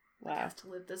stables. Wow. Like, has to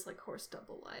live this, like, horse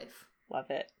double life.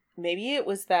 Love it. Maybe it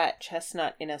was that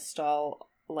chestnut in a stall,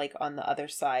 like, on the other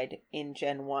side in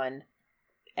Gen 1,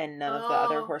 and none of the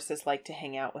other horses like to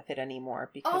hang out with it anymore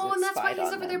because and that's why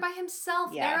he's over there by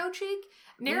himself. Yeah. Narrowcheek?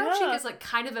 Narrowcheek is, like,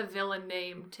 kind of a villain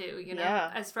name, too, you know?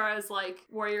 Yeah. As far as, like,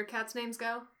 warrior cats' names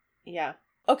go. Yeah.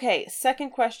 Okay, second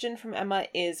question from Emma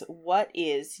is, what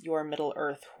is your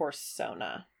Middle-earth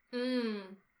horse-sona?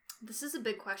 This is a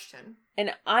big question.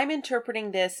 And I'm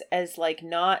interpreting this as, like,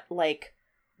 not, like,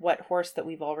 what horse that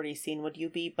we've already seen would you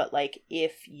be, but, like,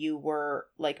 if you were,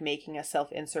 like, making a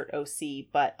self-insert OC,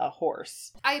 but a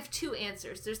horse. I have two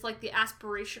answers. There's, like, the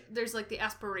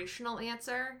aspirational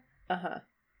answer. Uh-huh.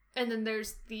 And then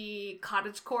there's the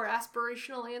cottagecore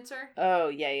aspirational answer. Oh,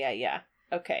 yeah.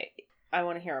 Okay. I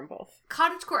want to hear them both.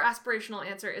 Cottagecore aspirational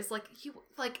answer is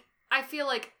I feel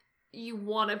like you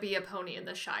want to be a pony in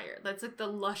the Shire. That's like the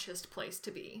lushest place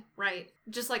to be, right?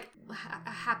 Just like a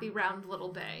happy round little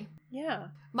bay. Yeah.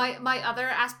 My other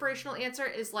aspirational answer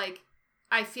is like,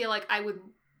 I feel like I would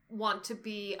want to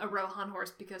be a Rohan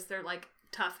horse because they're like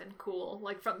tough and cool,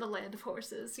 like from the land of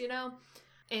horses, you know?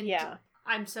 And yeah.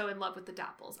 I'm so in love with the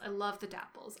Dapples. I love the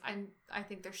Dapples. I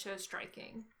think they're so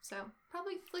striking. So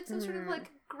probably like some sort of like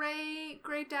gray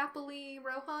dapple-y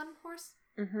Rohan horse.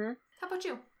 Mm-hmm. How about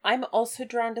you? I'm also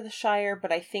drawn to the Shire,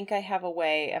 but I think I have a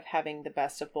way of having the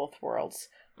best of both worlds,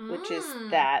 which is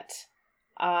that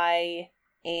I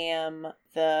am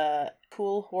the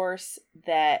cool horse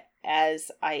that, as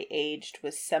I aged,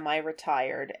 was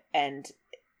semi-retired, and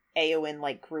Éowyn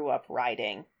like grew up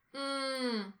riding.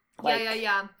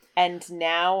 Yeah. And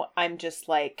now I'm just,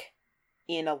 like,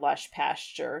 in a lush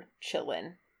pasture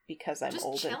chillin' because I'm just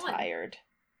old chillin'. And tired.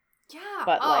 Yeah.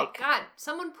 But, God,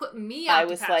 someone put me out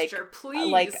to pasture,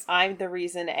 please. I'm the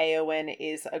reason Eowyn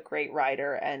is a great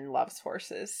rider and loves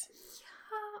horses. Yeah.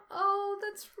 Oh,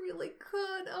 that's really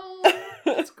good. Oh,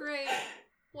 that's great.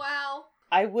 Wow.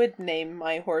 I would name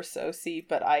my horse Osi,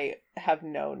 but I have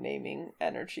no naming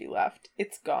energy left.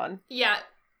 It's gone. Yeah.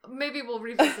 Maybe we'll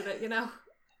revisit it,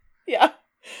 Yeah.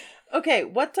 Okay,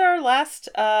 what's our last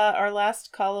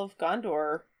Call of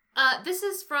Gondor? This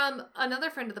is from another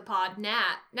friend of the pod,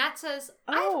 Nat. Nat says,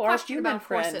 I have a our question human about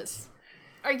friend. horses.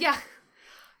 Yeah.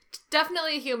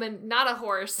 Definitely a human, not a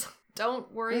horse.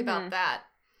 Don't worry about that.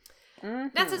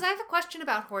 Nat says, I have a question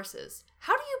about horses.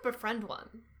 How do you befriend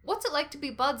one? What's it like to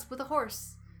be buds with a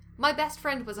horse? My best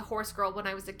friend was a horse girl when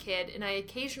I was a kid, and I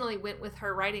occasionally went with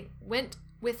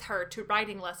her to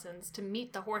riding lessons to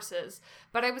meet the horses,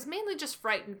 but I was mainly just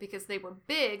frightened because they were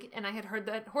big, and I had heard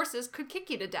that horses could kick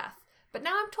you to death. But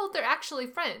now I'm told they're actually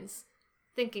friends.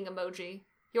 Thinking emoji.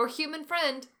 Your human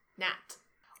friend, Nat.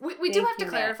 We do have to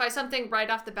clarify something right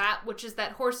off the bat, which is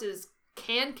that horses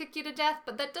can kick you to death,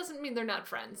 but that doesn't mean they're not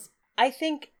friends. I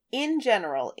think, in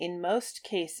general, in most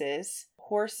cases,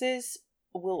 horses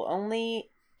will only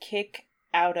kick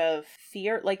out of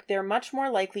fear. Like, they're much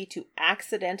more likely to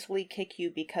accidentally kick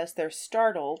you because they're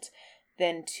startled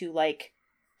than to,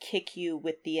 kick you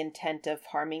with the intent of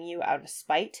harming you out of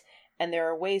spite. And there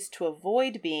are ways to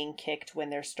avoid being kicked when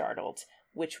they're startled,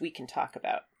 which we can talk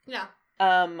about. Yeah.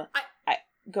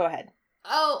 Go ahead.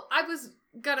 Oh, I was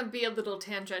gonna be a little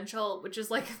tangential, which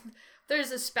is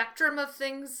there's a spectrum of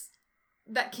things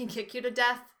that can kick you to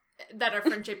death that are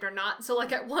friend-shaped or not. So,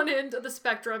 at one end of the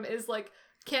spectrum is,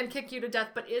 can kick you to death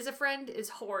but is a friend is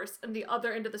horse, and the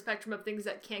other end of the spectrum of things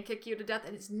that can kick you to death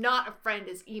and is not a friend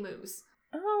is emus.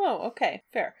 Oh, okay.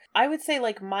 Fair. I would say,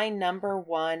 my number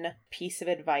one piece of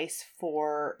advice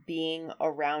for being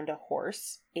around a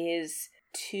horse is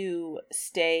to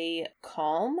stay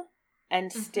calm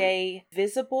and stay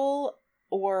visible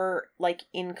or,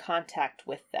 in contact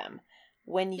with them.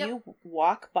 When you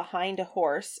walk behind a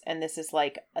horse, and this is,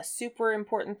 a super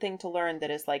important thing to learn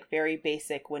that is, very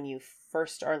basic when you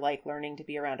first are, learning to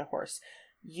be around a horse,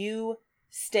 you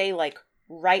stay,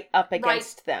 right up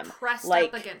against them. Pressed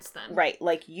up against them. Right.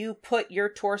 You put your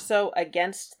torso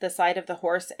against the side of the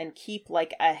horse and keep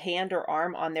a hand or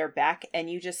arm on their back, and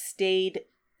you just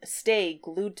stay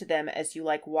glued to them as you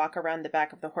walk around the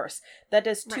back of the horse. That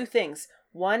does two things.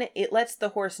 One, it lets the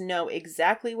horse know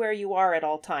exactly where you are at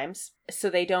all times, so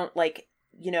they don't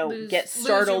get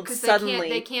startled suddenly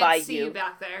they can't by see you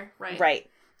back there. Right. Right.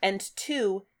 And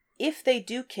two, if they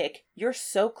do kick, you're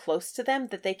so close to them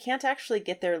that they can't actually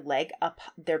get their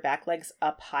back legs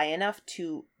up high enough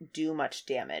to do much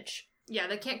damage. Yeah,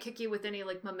 they can't kick you with any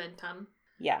momentum.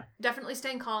 Yeah. Definitely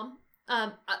staying calm.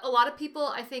 A lot of people,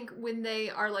 I think, when they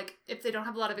are if they don't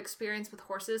have a lot of experience with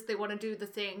horses, they want to do the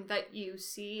thing that you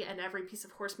see in every piece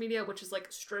of horse media, which is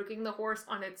stroking the horse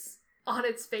on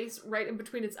its face right in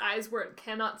between its eyes where it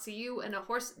cannot see you, and a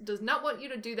horse does not want you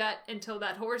to do that until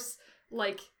that horse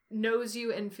knows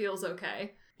you and feels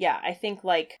okay. Yeah, I think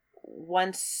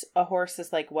once a horse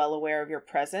is well aware of your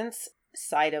presence,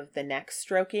 side of the neck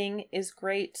stroking is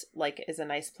great, is a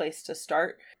nice place to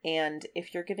start. And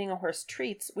if you're giving a horse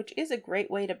treats, which is a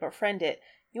great way to befriend it,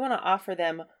 you want to offer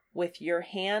them with your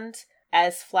hand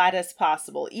as flat as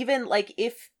possible. Even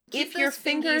if your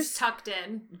fingers tucked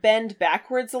in, bend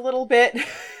backwards a little bit,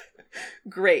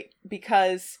 great,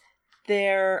 because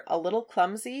they're a little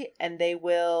clumsy and they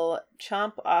will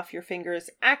chomp off your fingers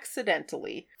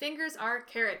accidentally. Fingers are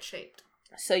carrot shaped.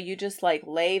 So you just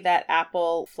lay that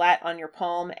apple flat on your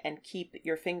palm and keep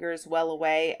your fingers well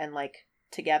away and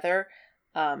together,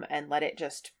 and let it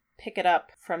just pick it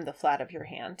up from the flat of your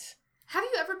hand. Have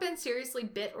you ever been seriously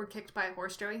bit or kicked by a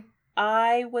horse, Joey?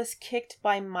 I was kicked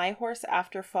by my horse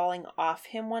after falling off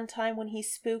him one time when he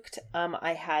spooked.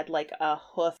 I had a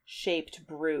hoof-shaped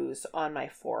bruise on my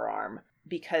forearm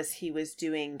because he was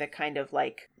doing the kind of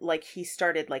he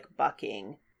started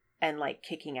bucking and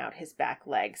kicking out his back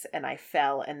legs, and I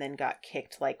fell and then got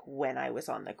kicked when I was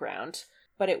on the ground.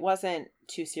 But it wasn't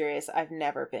too serious. I've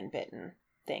never been bitten,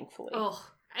 thankfully.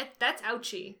 Oh, that's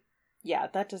ouchy. Yeah,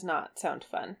 that does not sound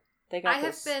fun. They got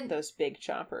those big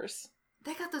chompers.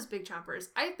 They got those big chompers.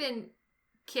 I've been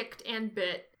kicked and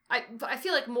bit. I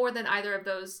feel more than either of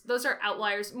those are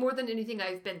outliers. More than anything,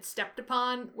 I've been stepped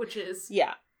upon, which is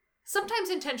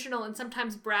sometimes intentional and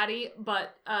sometimes bratty,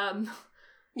 but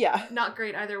yeah, not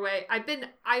great either way.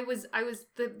 I was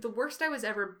the worst I was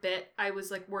ever bit. I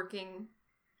was working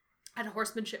at a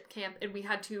horsemanship camp, and we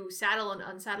had to saddle and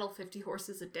unsaddle 50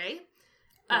 horses a day.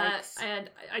 Nice. And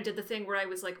I did the thing where I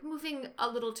was moving a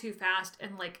little too fast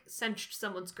and cinched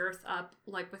someone's girth up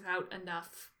without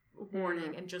enough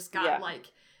warning and just got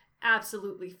like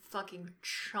absolutely fucking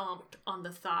chomped on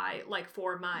the thigh, like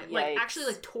for my like actually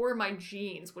like tore my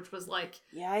jeans, which was like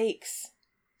yikes.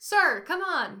 Sir, come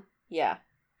on. Yeah.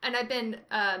 And I've been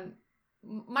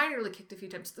minorly kicked a few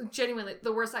times. Genuinely,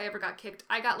 the worst I ever got kicked,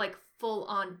 I got like full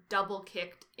on double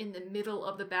kicked in the middle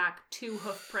of the back, 2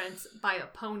 hoof prints by a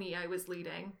pony I was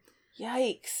leading.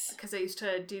 Yikes. Because I used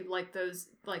to do like those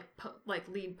like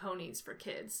lead ponies for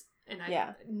kids. And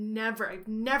I've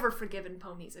never forgiven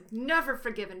ponies. I've never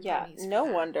forgiven ponies. No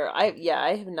wonder.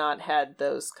 I have not had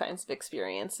those kinds of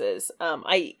experiences.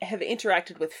 I have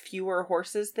interacted with fewer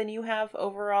horses than you have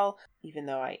overall, even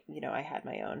though I had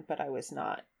my own, but I was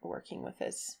not working with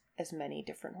as many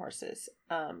different horses.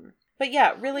 But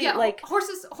yeah, really like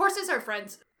horses are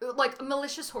friends. Like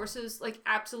malicious horses like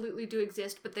absolutely do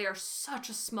exist, but they are such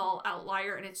a small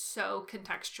outlier and it's so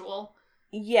contextual.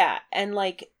 Yeah, and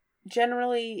like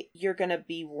generally, you're going to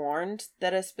be warned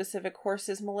that a specific horse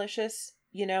is malicious,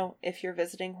 if you're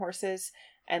visiting horses.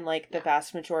 And, like, the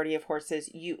vast majority of horses,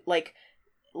 you, like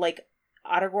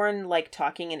Ottergorn, like,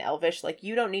 talking in Elvish, like,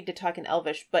 you don't need to talk in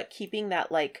Elvish, but keeping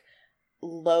that, like,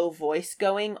 low voice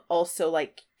going also,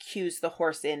 like, cues the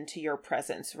horse into your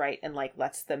presence, right? And, like,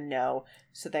 lets them know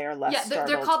so they are less startled.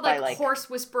 Yeah, they're called, like,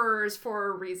 horse whisperers for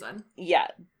a reason. Yeah.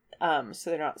 So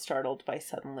they're not startled by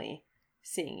suddenly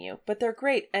seeing you, but they're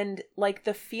great. And like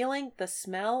the feeling, the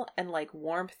smell, and like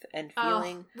warmth and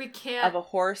feeling of a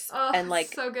horse, and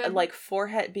like so good. And like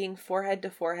being forehead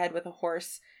to forehead with a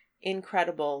horse,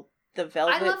 incredible. The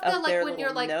velvet of their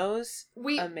little nose,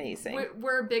 amazing.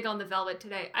 We're big on the velvet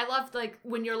today. I love like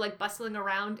when you're like bustling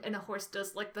around and a horse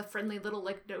does like the friendly little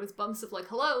like nose bumps of like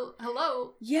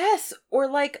hello. Yes, or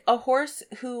like a horse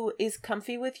who is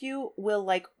comfy with you will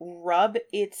like rub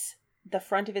the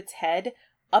front of its head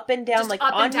up and down, just like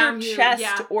on your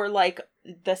chest, or like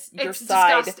your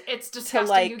side. It's disgusting.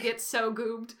 Like, you get so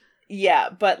goobed. Yeah,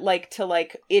 but like to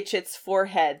like itch its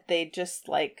forehead, they just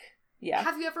like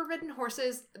Have you ever ridden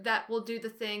horses that will do the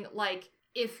thing like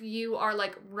if you are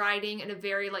like riding in a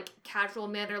very like casual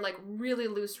manner, like really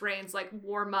loose reins, like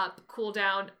warm up, cool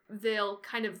down, they'll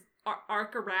kind of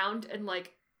arc around and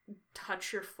like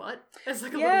touch your foot as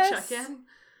like a little check-in?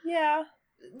 Yeah.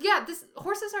 Yeah,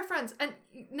 horses are friends, and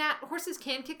horses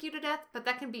can kick you to death, but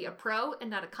that can be a pro and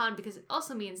not a con because it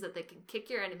also means that they can kick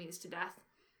your enemies to death.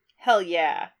 Hell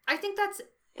yeah! I think that's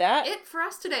it for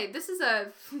us today. This is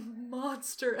a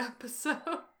monster episode.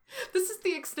 This is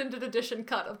the extended edition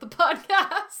cut of the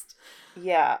podcast.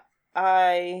 Yeah,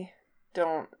 I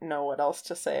don't know what else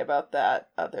to say about that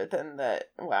other than that.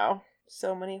 Wow,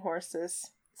 so many horses.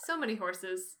 So many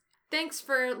horses. Thanks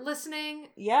for listening.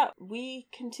 Yeah, we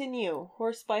continue,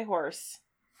 horse by horse.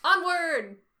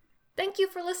 Onward! Thank you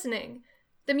for listening.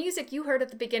 The music you heard at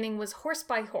the beginning was Horse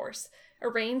by Horse,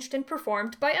 arranged and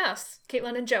performed by us,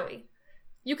 Caitlin and Joey.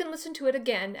 You can listen to it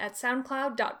again at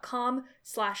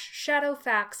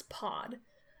soundcloud.com/shadowfaxpod.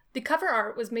 The cover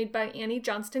art was made by Annie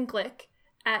Johnston Glick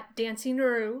at Dancy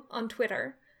Naru on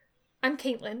Twitter. I'm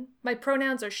Caitlin. My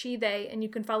pronouns are she, they, and you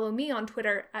can follow me on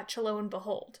Twitter at Chalo and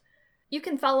Behold. You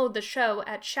can follow the show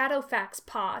at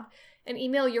ShadowFaxPod and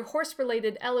email your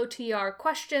horse-related LOTR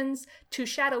questions to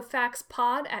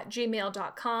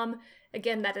shadowfaxpod@gmail.com.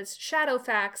 Again, that is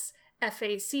ShadowFax,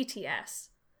 FACTS.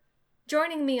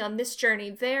 Joining me on this journey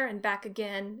there and back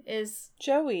again is...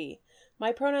 Joey.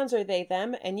 My pronouns are they,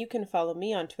 them, and you can follow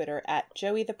me on Twitter at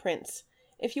Joey the Prince.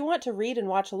 If you want to read and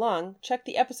watch along, check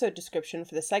the episode description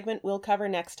for the segment we'll cover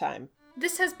next time.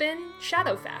 This has been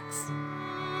Shadowfax.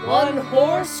 One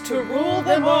horse to rule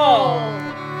them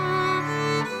all!